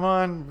 timer. Come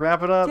on,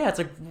 wrap it up. Yeah, it's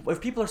like if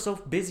people are so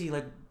busy,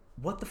 like,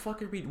 what the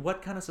fuck are we?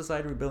 What kind of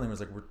society are we building? Where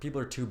it's like where people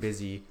are too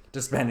busy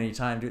to spend any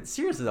time doing.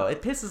 Seriously though,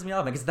 it pisses me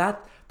off because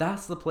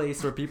that's the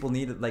place where people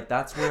need it. Like,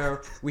 that's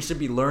where we should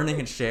be learning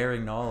and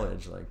sharing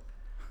knowledge. Like,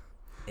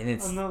 and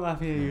it's. I'm not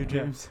laughing at you,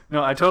 James.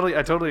 No, I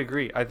totally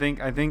agree. I think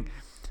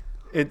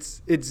it's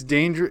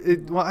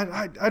dangerous. Well,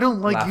 I don't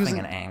like laughing using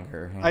in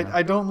anger. You know?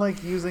 I don't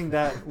like using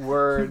that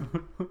word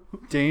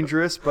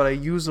dangerous, but I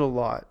use it a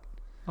lot.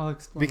 I'll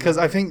explain. Because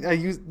I think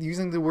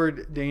using the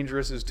word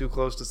dangerous is too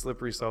close to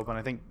slippery slope, and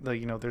I think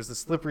there's the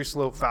slippery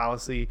slope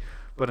fallacy,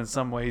 but in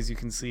some ways you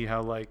can see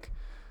how like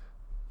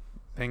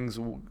things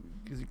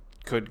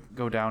could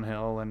go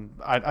downhill, and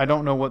I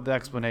don't know what the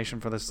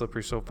explanation for the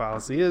slippery slope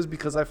fallacy is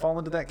because I fall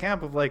into that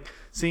camp of like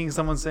seeing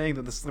someone saying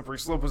that the slippery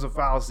slope is a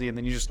fallacy, and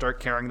then you just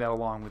start carrying that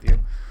along with you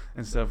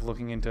instead of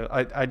looking into.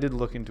 I did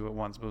look into it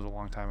once, but it was a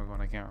long time ago,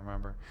 and I can't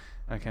remember.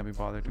 I can't be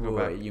bothered to go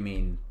back. You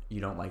mean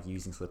you don't like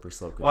using slippery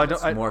slope? Well,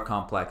 It's more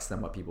complex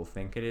than what people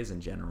think it is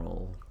in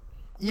general.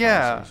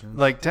 Yeah,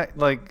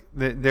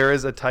 there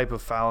is a type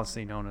of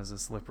fallacy known as a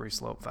slippery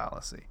slope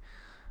fallacy.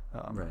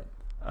 Right.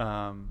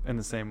 In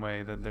the same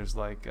way that there's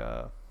like,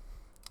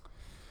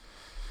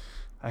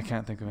 I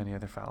can't think of any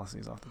other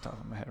fallacies off the top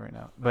of my head right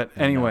now. But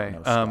anyway,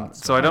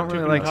 so I don't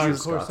really like to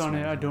use. Course on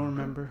it. I don't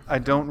remember. I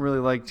don't really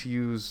like to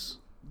use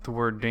the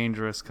word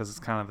dangerous because it's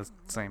kind of the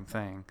same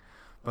thing.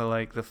 But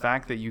like the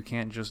fact that you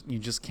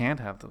just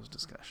can't have those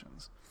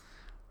discussions,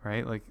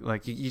 right?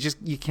 Like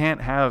you can't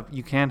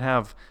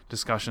have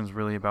discussions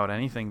really about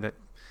anything that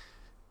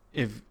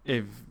if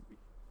it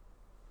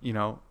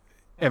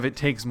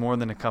takes more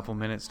than a couple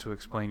minutes to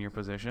explain your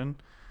position,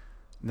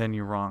 then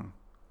you're wrong,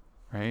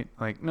 right?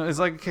 Like, no, it's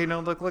like, okay, no,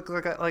 look,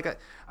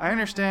 I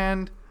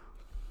understand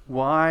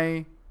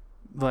why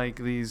like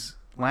these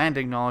land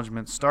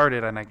acknowledgements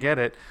started, and I get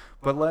it,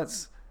 but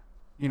let's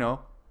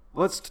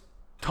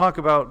talk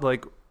about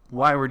like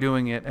why we're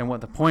doing it and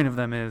what the point of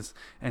them is,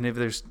 and if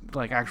there's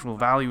like actual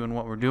value in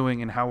what we're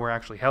doing and how we're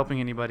actually helping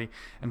anybody,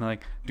 and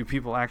like, do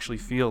people actually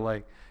feel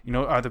like,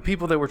 are the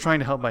people that we're trying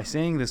to help by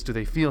saying this, do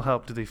they feel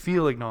helped? Do they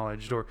feel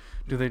acknowledged? Or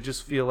do they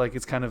just feel like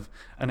it's kind of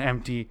an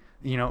empty,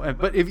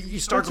 but if you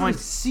start going, it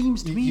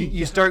seems to me.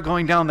 You start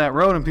going down that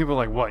road and people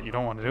are like, what, you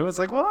don't want to do it? It's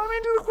like, well, I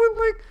mean,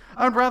 dude,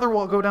 I'd rather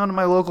go down to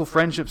my local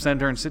friendship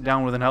center and sit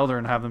down with an elder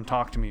and have them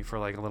talk to me for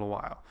like a little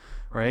while,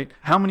 right?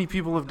 How many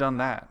people have done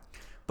that?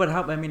 But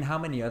how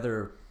many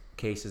other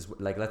cases,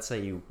 like let's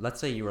say you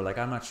were like,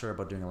 I'm not sure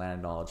about doing a land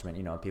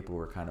acknowledgement, people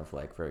were kind of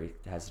like very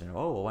hesitant.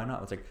 Oh, well, why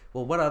not? It's like,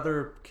 well, what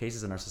other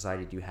cases in our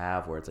society do you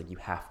have where it's like you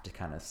have to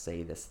kind of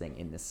say this thing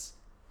in this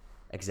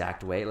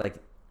exact way? Like,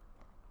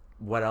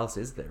 what else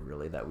is there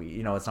really that we,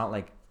 it's not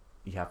like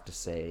you have to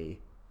say,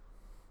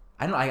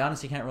 I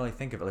honestly can't really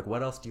think of it. Like,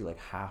 what else do you like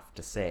have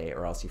to say,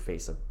 or else you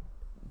face a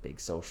big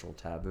social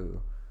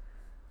taboo?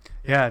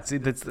 Yeah,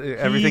 that's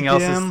everything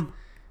else is.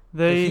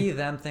 The he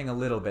them thing a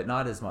little bit,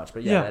 not as much,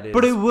 but yeah, that is,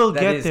 but it will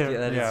get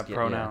there. Yeah,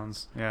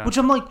 pronouns. Yeah. Which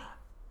I'm like,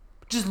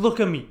 just look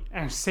at me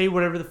and say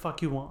whatever the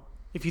fuck you want.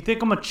 If you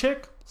think I'm a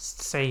chick,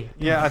 say it.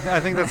 Yeah,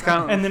 I think that's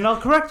kind of. And then I'll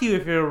correct you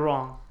if you're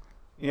wrong.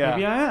 Yeah.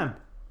 Maybe I am.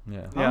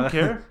 Yeah. I don't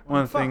care.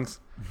 One of the things.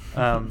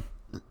 I'm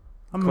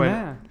a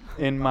man.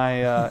 In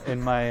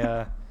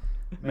my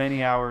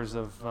many hours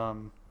of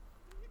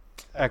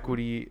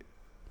equity,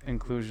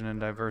 inclusion, and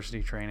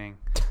diversity training.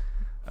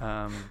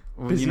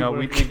 We'd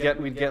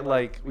get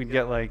like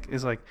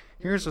it's like,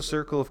 here's a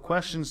circle of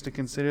questions to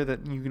consider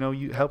that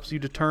helps you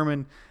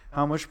determine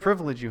how much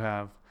privilege you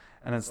have,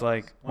 and it's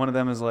like one of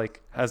them is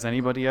like, has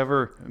anybody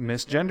ever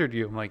misgendered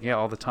you? I'm like, yeah,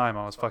 all the time.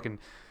 I was fucking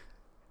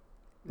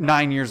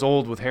 9 years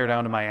old with hair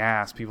down to my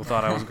ass. People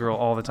thought I was a girl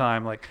all the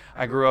time. Like,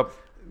 I grew up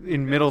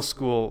in middle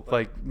school.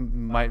 Like,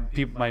 my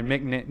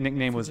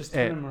nickname was just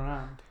Ed. turn him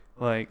around.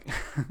 Like,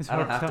 I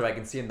don't have to. I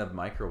can see in the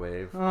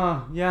microwave.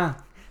 Oh yeah.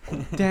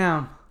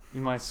 Damn.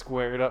 my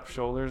squared up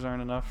shoulders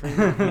aren't enough for you.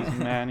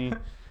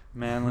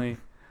 Manly.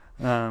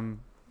 I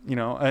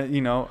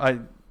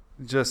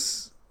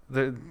just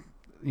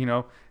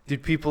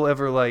did people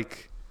ever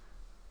like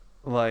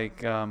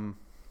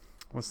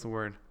what's the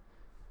word?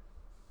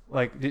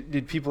 Like,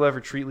 did people ever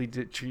treat you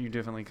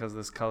differently because of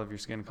this color of your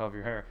skin, color of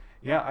your hair?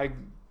 Yeah,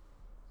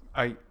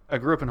 I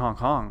grew up in Hong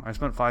Kong. I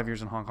spent 5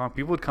 years in Hong Kong.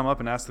 People would come up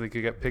and ask if they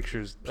could get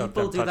pictures of them touching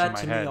my head. People do that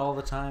to me all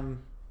the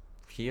time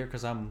here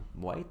because I'm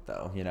white,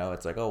 though.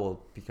 It's like, oh, well,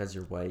 because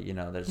you're white,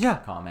 there's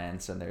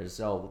comments and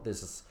there's, oh,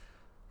 this is,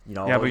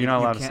 Yeah, but you're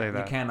not allowed to say that.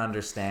 You can't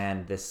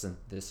understand this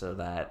or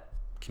that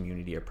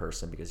community or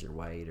person because you're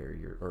white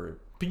or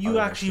But you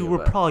actually were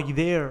probably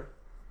there.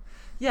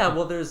 Yeah,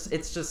 well,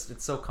 it's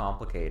so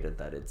complicated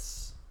that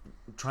it's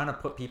trying to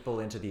put people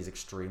into these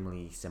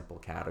extremely simple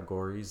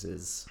categories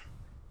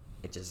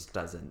it just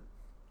doesn't.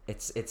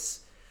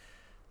 It's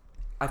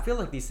I feel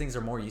like these things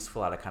are more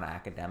useful at a kind of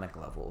academic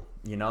level.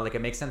 You know, like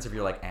it makes sense if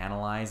you're like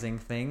analyzing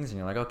things and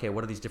you're like, okay,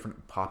 what are these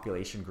different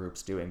population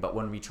groups doing? But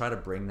when we try to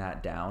bring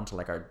that down to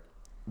like our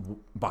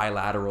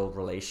bilateral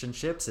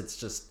relationships, it's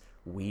just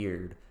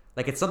weird.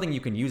 Like it's something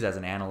you can use as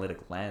an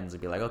analytic lens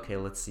and be like, okay,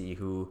 let's see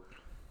who,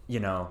 you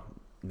know,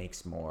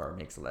 makes more,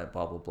 makes less,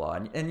 blah blah blah.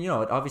 And you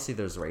know, obviously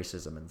there's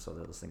racism, and so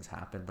those things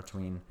happen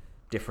between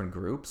different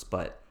groups,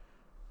 but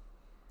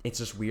it's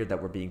just weird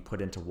that we're being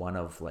put into one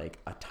of like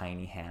a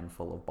tiny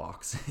handful of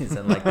boxes,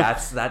 and like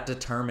that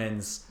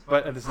determines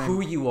But at the same,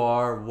 who you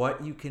are,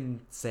 what you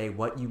can say,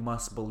 what you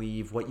must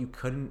believe, what you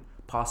couldn't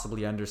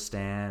possibly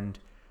understand,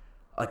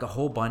 like a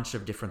whole bunch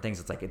of different things.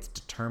 It's like it's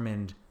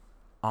determined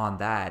on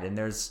that, and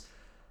there's.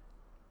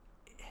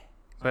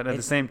 But at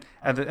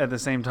the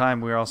same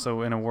time, we're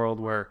also in a world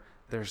where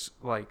there's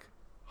like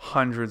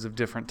hundreds of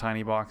different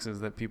tiny boxes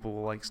that people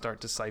will like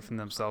start to siphon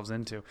themselves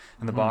into,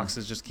 and the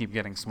boxes just keep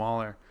getting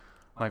smaller.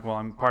 Like, well,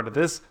 I'm part of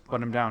this,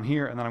 but I'm down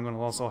here, and then I'm going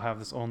to also have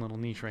this own little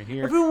niche right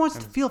here. Everyone wants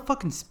to feel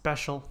fucking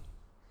special.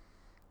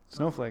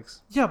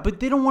 Snowflakes. Yeah, but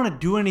they don't want to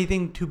do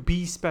anything to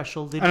be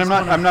special. They And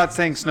just I'm not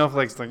saying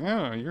snowflakes like,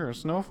 oh, you're a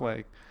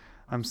snowflake.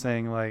 I'm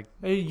saying like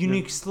a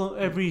unique.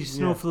 Every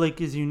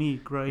snowflake is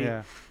unique, right?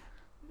 yeah.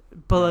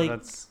 But Yeah,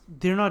 like,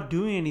 they're not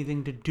doing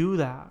anything to do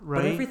that,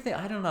 right? But everything,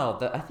 I don't know.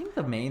 I think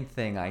the main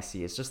thing I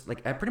see is just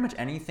like pretty much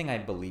anything I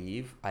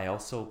believe, I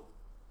also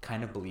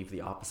kind of believe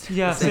the opposite.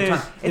 Yeah, at the same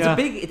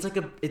same.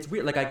 time. It's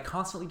weird. Like I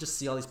constantly just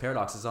see all these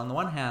paradoxes. On the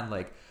one hand,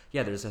 like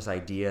yeah, there's this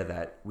idea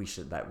that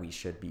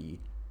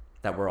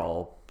we're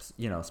all,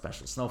 you know,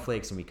 special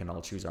snowflakes and we can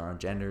all choose our own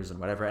genders and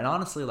whatever. And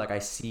honestly, like I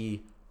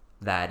see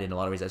that in a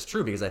lot of ways as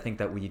true, because I think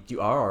that we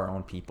are our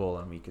own people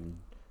and we can.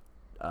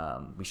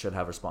 We should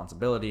have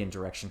responsibility and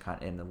direction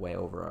kind of in the way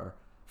over our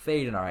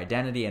fate and our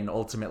identity, and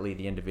ultimately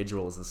the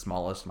individual is the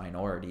smallest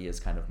minority is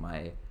kind of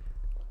my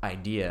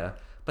idea.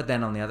 But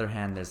then on the other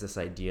hand, there's this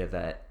idea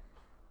that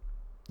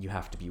you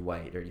have to be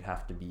white, or you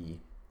have to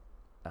be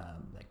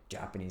like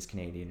Japanese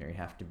Canadian, or you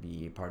have to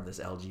be part of this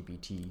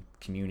LGBT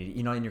community,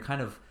 you know, and you're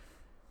kind of,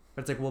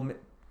 but it's like, well,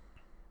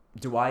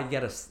 do I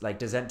get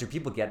do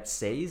people get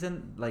says,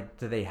 and like,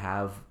 do they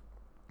have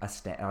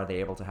are they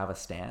able to have a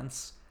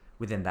stance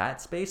within that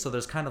space? So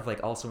there's kind of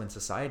like, also in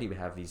society we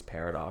have these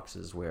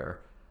paradoxes where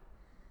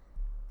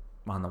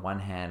on the one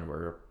hand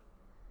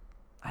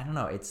I don't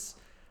know,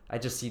 I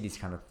just see these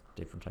kind of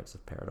different types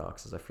of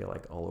paradoxes, I feel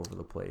like, all over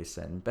the place.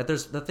 But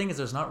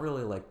there's not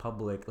really like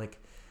public, like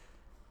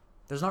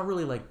there's not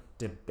really like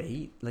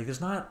debate, like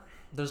there's not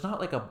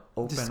like a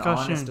open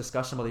honest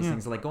discussion about these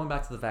things. Like going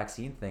back to the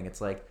vaccine thing, it's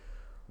like,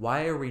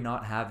 why are we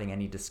not having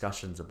any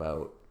discussions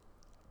about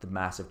the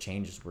massive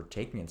changes we're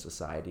taking in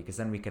society? Because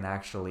then we can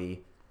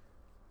actually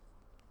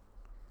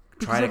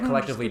try to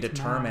collectively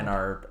determine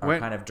our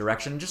kind of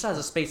direction, just as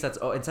a space that's,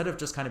 instead of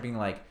just kind of being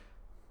like,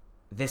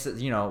 this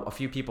is, you know, a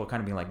few people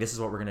kind of being like, this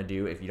is what we're going to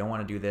do. If you don't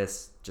want to do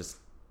this, just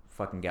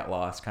fucking get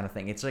lost kind of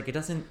thing. It's like, it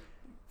doesn't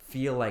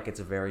feel like it's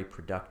a very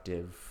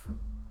productive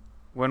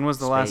When was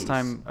the space. last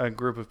time a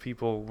group of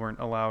people weren't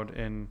allowed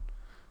in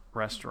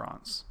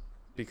restaurants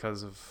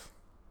because of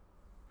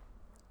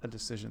a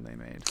decision they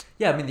made?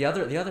 Yeah, I mean, the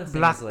other thing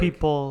Black is like,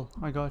 people,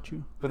 I got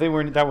you. But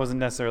that wasn't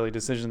necessarily a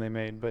decision they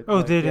made. But Oh,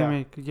 like, they didn't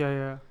make.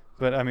 Yeah.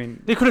 But I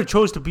mean, They could have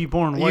chose to be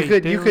born white.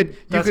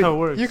 That's how it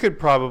works. You could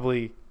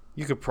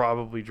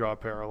probably draw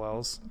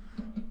parallels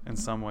in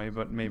some way,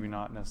 but maybe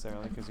not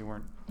necessarily, because you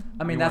weren't.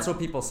 I mean, that's what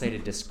people say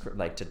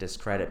to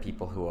discredit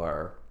people who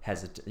are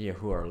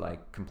who are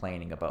like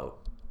complaining about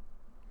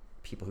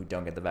people who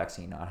don't get the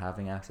vaccine not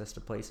having access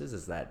to places,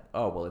 is that,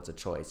 oh, well, it's a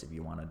choice. If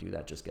you want to do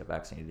that, just get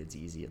vaccinated. It's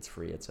easy, it's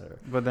free, etc.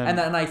 But then,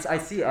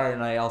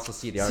 I also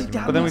see the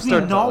argument. But then we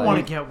start not want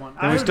to get one.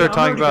 Then we start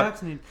talking about.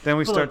 Vaccinated. Then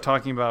we But start like,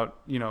 talking about,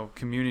 you know,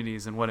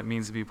 communities and what it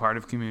means to be part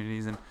of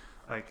communities, and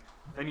like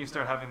then you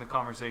start having the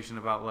conversation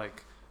about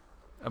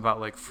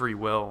free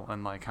will,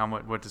 and like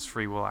what does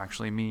free will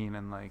actually mean,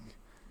 and like,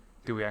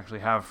 do we actually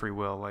have free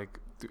will? Like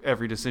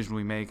every decision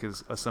we make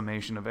is a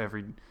summation of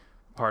every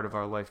part of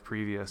our life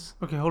previous.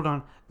 Okay, hold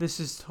on. This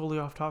is totally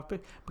off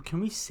topic, but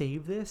can we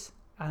save this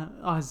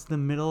as the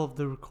middle of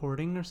the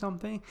recording or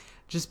something?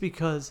 Just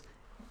because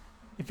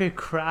if it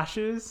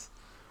crashes.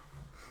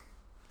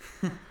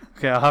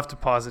 Okay, I'll have to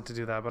pause it to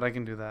do that, but I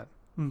can do that.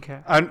 Okay.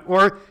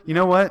 Or you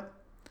know what?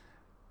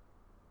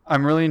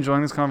 I'm really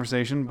enjoying this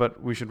conversation,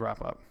 but we should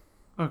wrap up.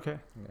 Okay.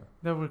 Yeah.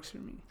 That works for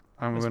me.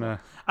 I'm That's gonna.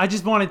 I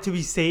just want it to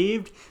be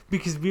saved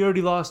because we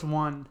already lost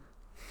one.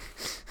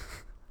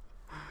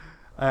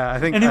 I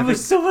think. And it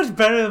was so much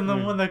better than the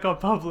one that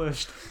got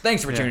published.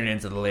 Thanks for tuning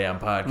into the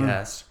Leon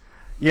podcast.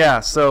 Yeah.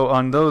 So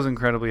on those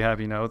incredibly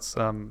happy notes,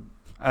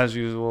 as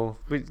usual,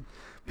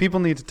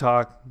 people need to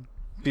talk.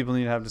 People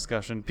need to have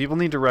discussion. People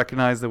need to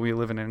recognize that we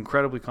live in an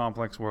incredibly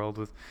complex world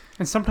with.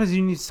 And sometimes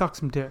you need to suck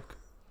some dick.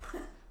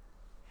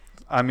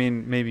 I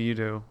mean, maybe you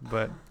do,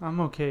 but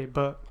I'm okay,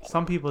 but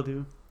some people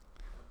do.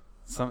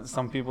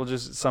 some people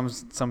just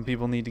some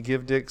people need to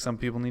give dick. Some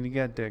people need to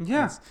get dick.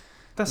 Yeah.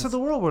 That's how the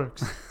world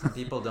works. Some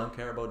people don't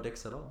care about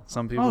dicks at all.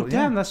 Some people. Oh,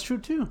 damn, that's true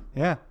too.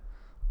 Yeah.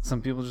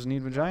 Some people just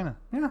need vagina.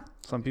 Yeah.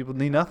 Some people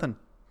need nothing.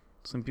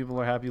 Some people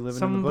are happy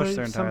living in the bush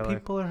their entire Some life.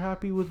 people are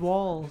happy with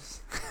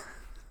walls.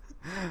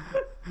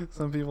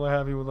 Some people are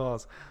happy with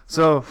walls.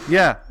 So,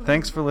 yeah,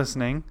 thanks for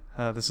listening.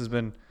 This has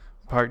been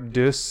part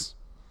dos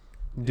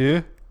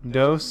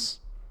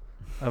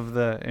of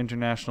the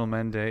International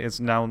Men Day. It's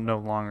now no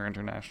longer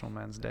International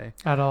Men's Day.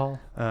 At all.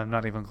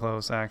 Not even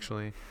close,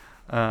 actually.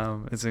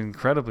 It's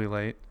incredibly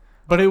late.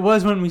 But it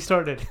was when we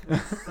started.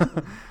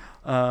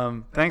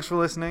 Thanks for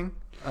listening.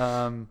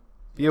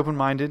 Be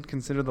open-minded.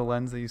 Consider the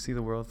lens that you see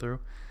the world through.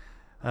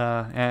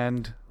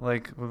 And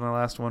like with my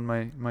last one,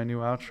 my new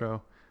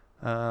outro,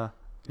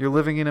 you're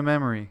living in a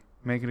memory.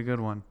 Make it a good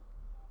one.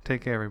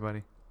 Take care,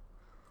 everybody.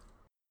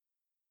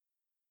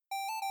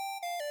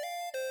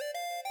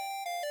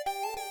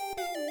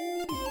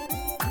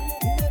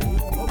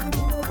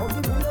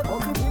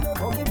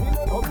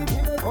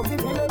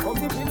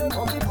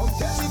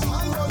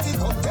 Get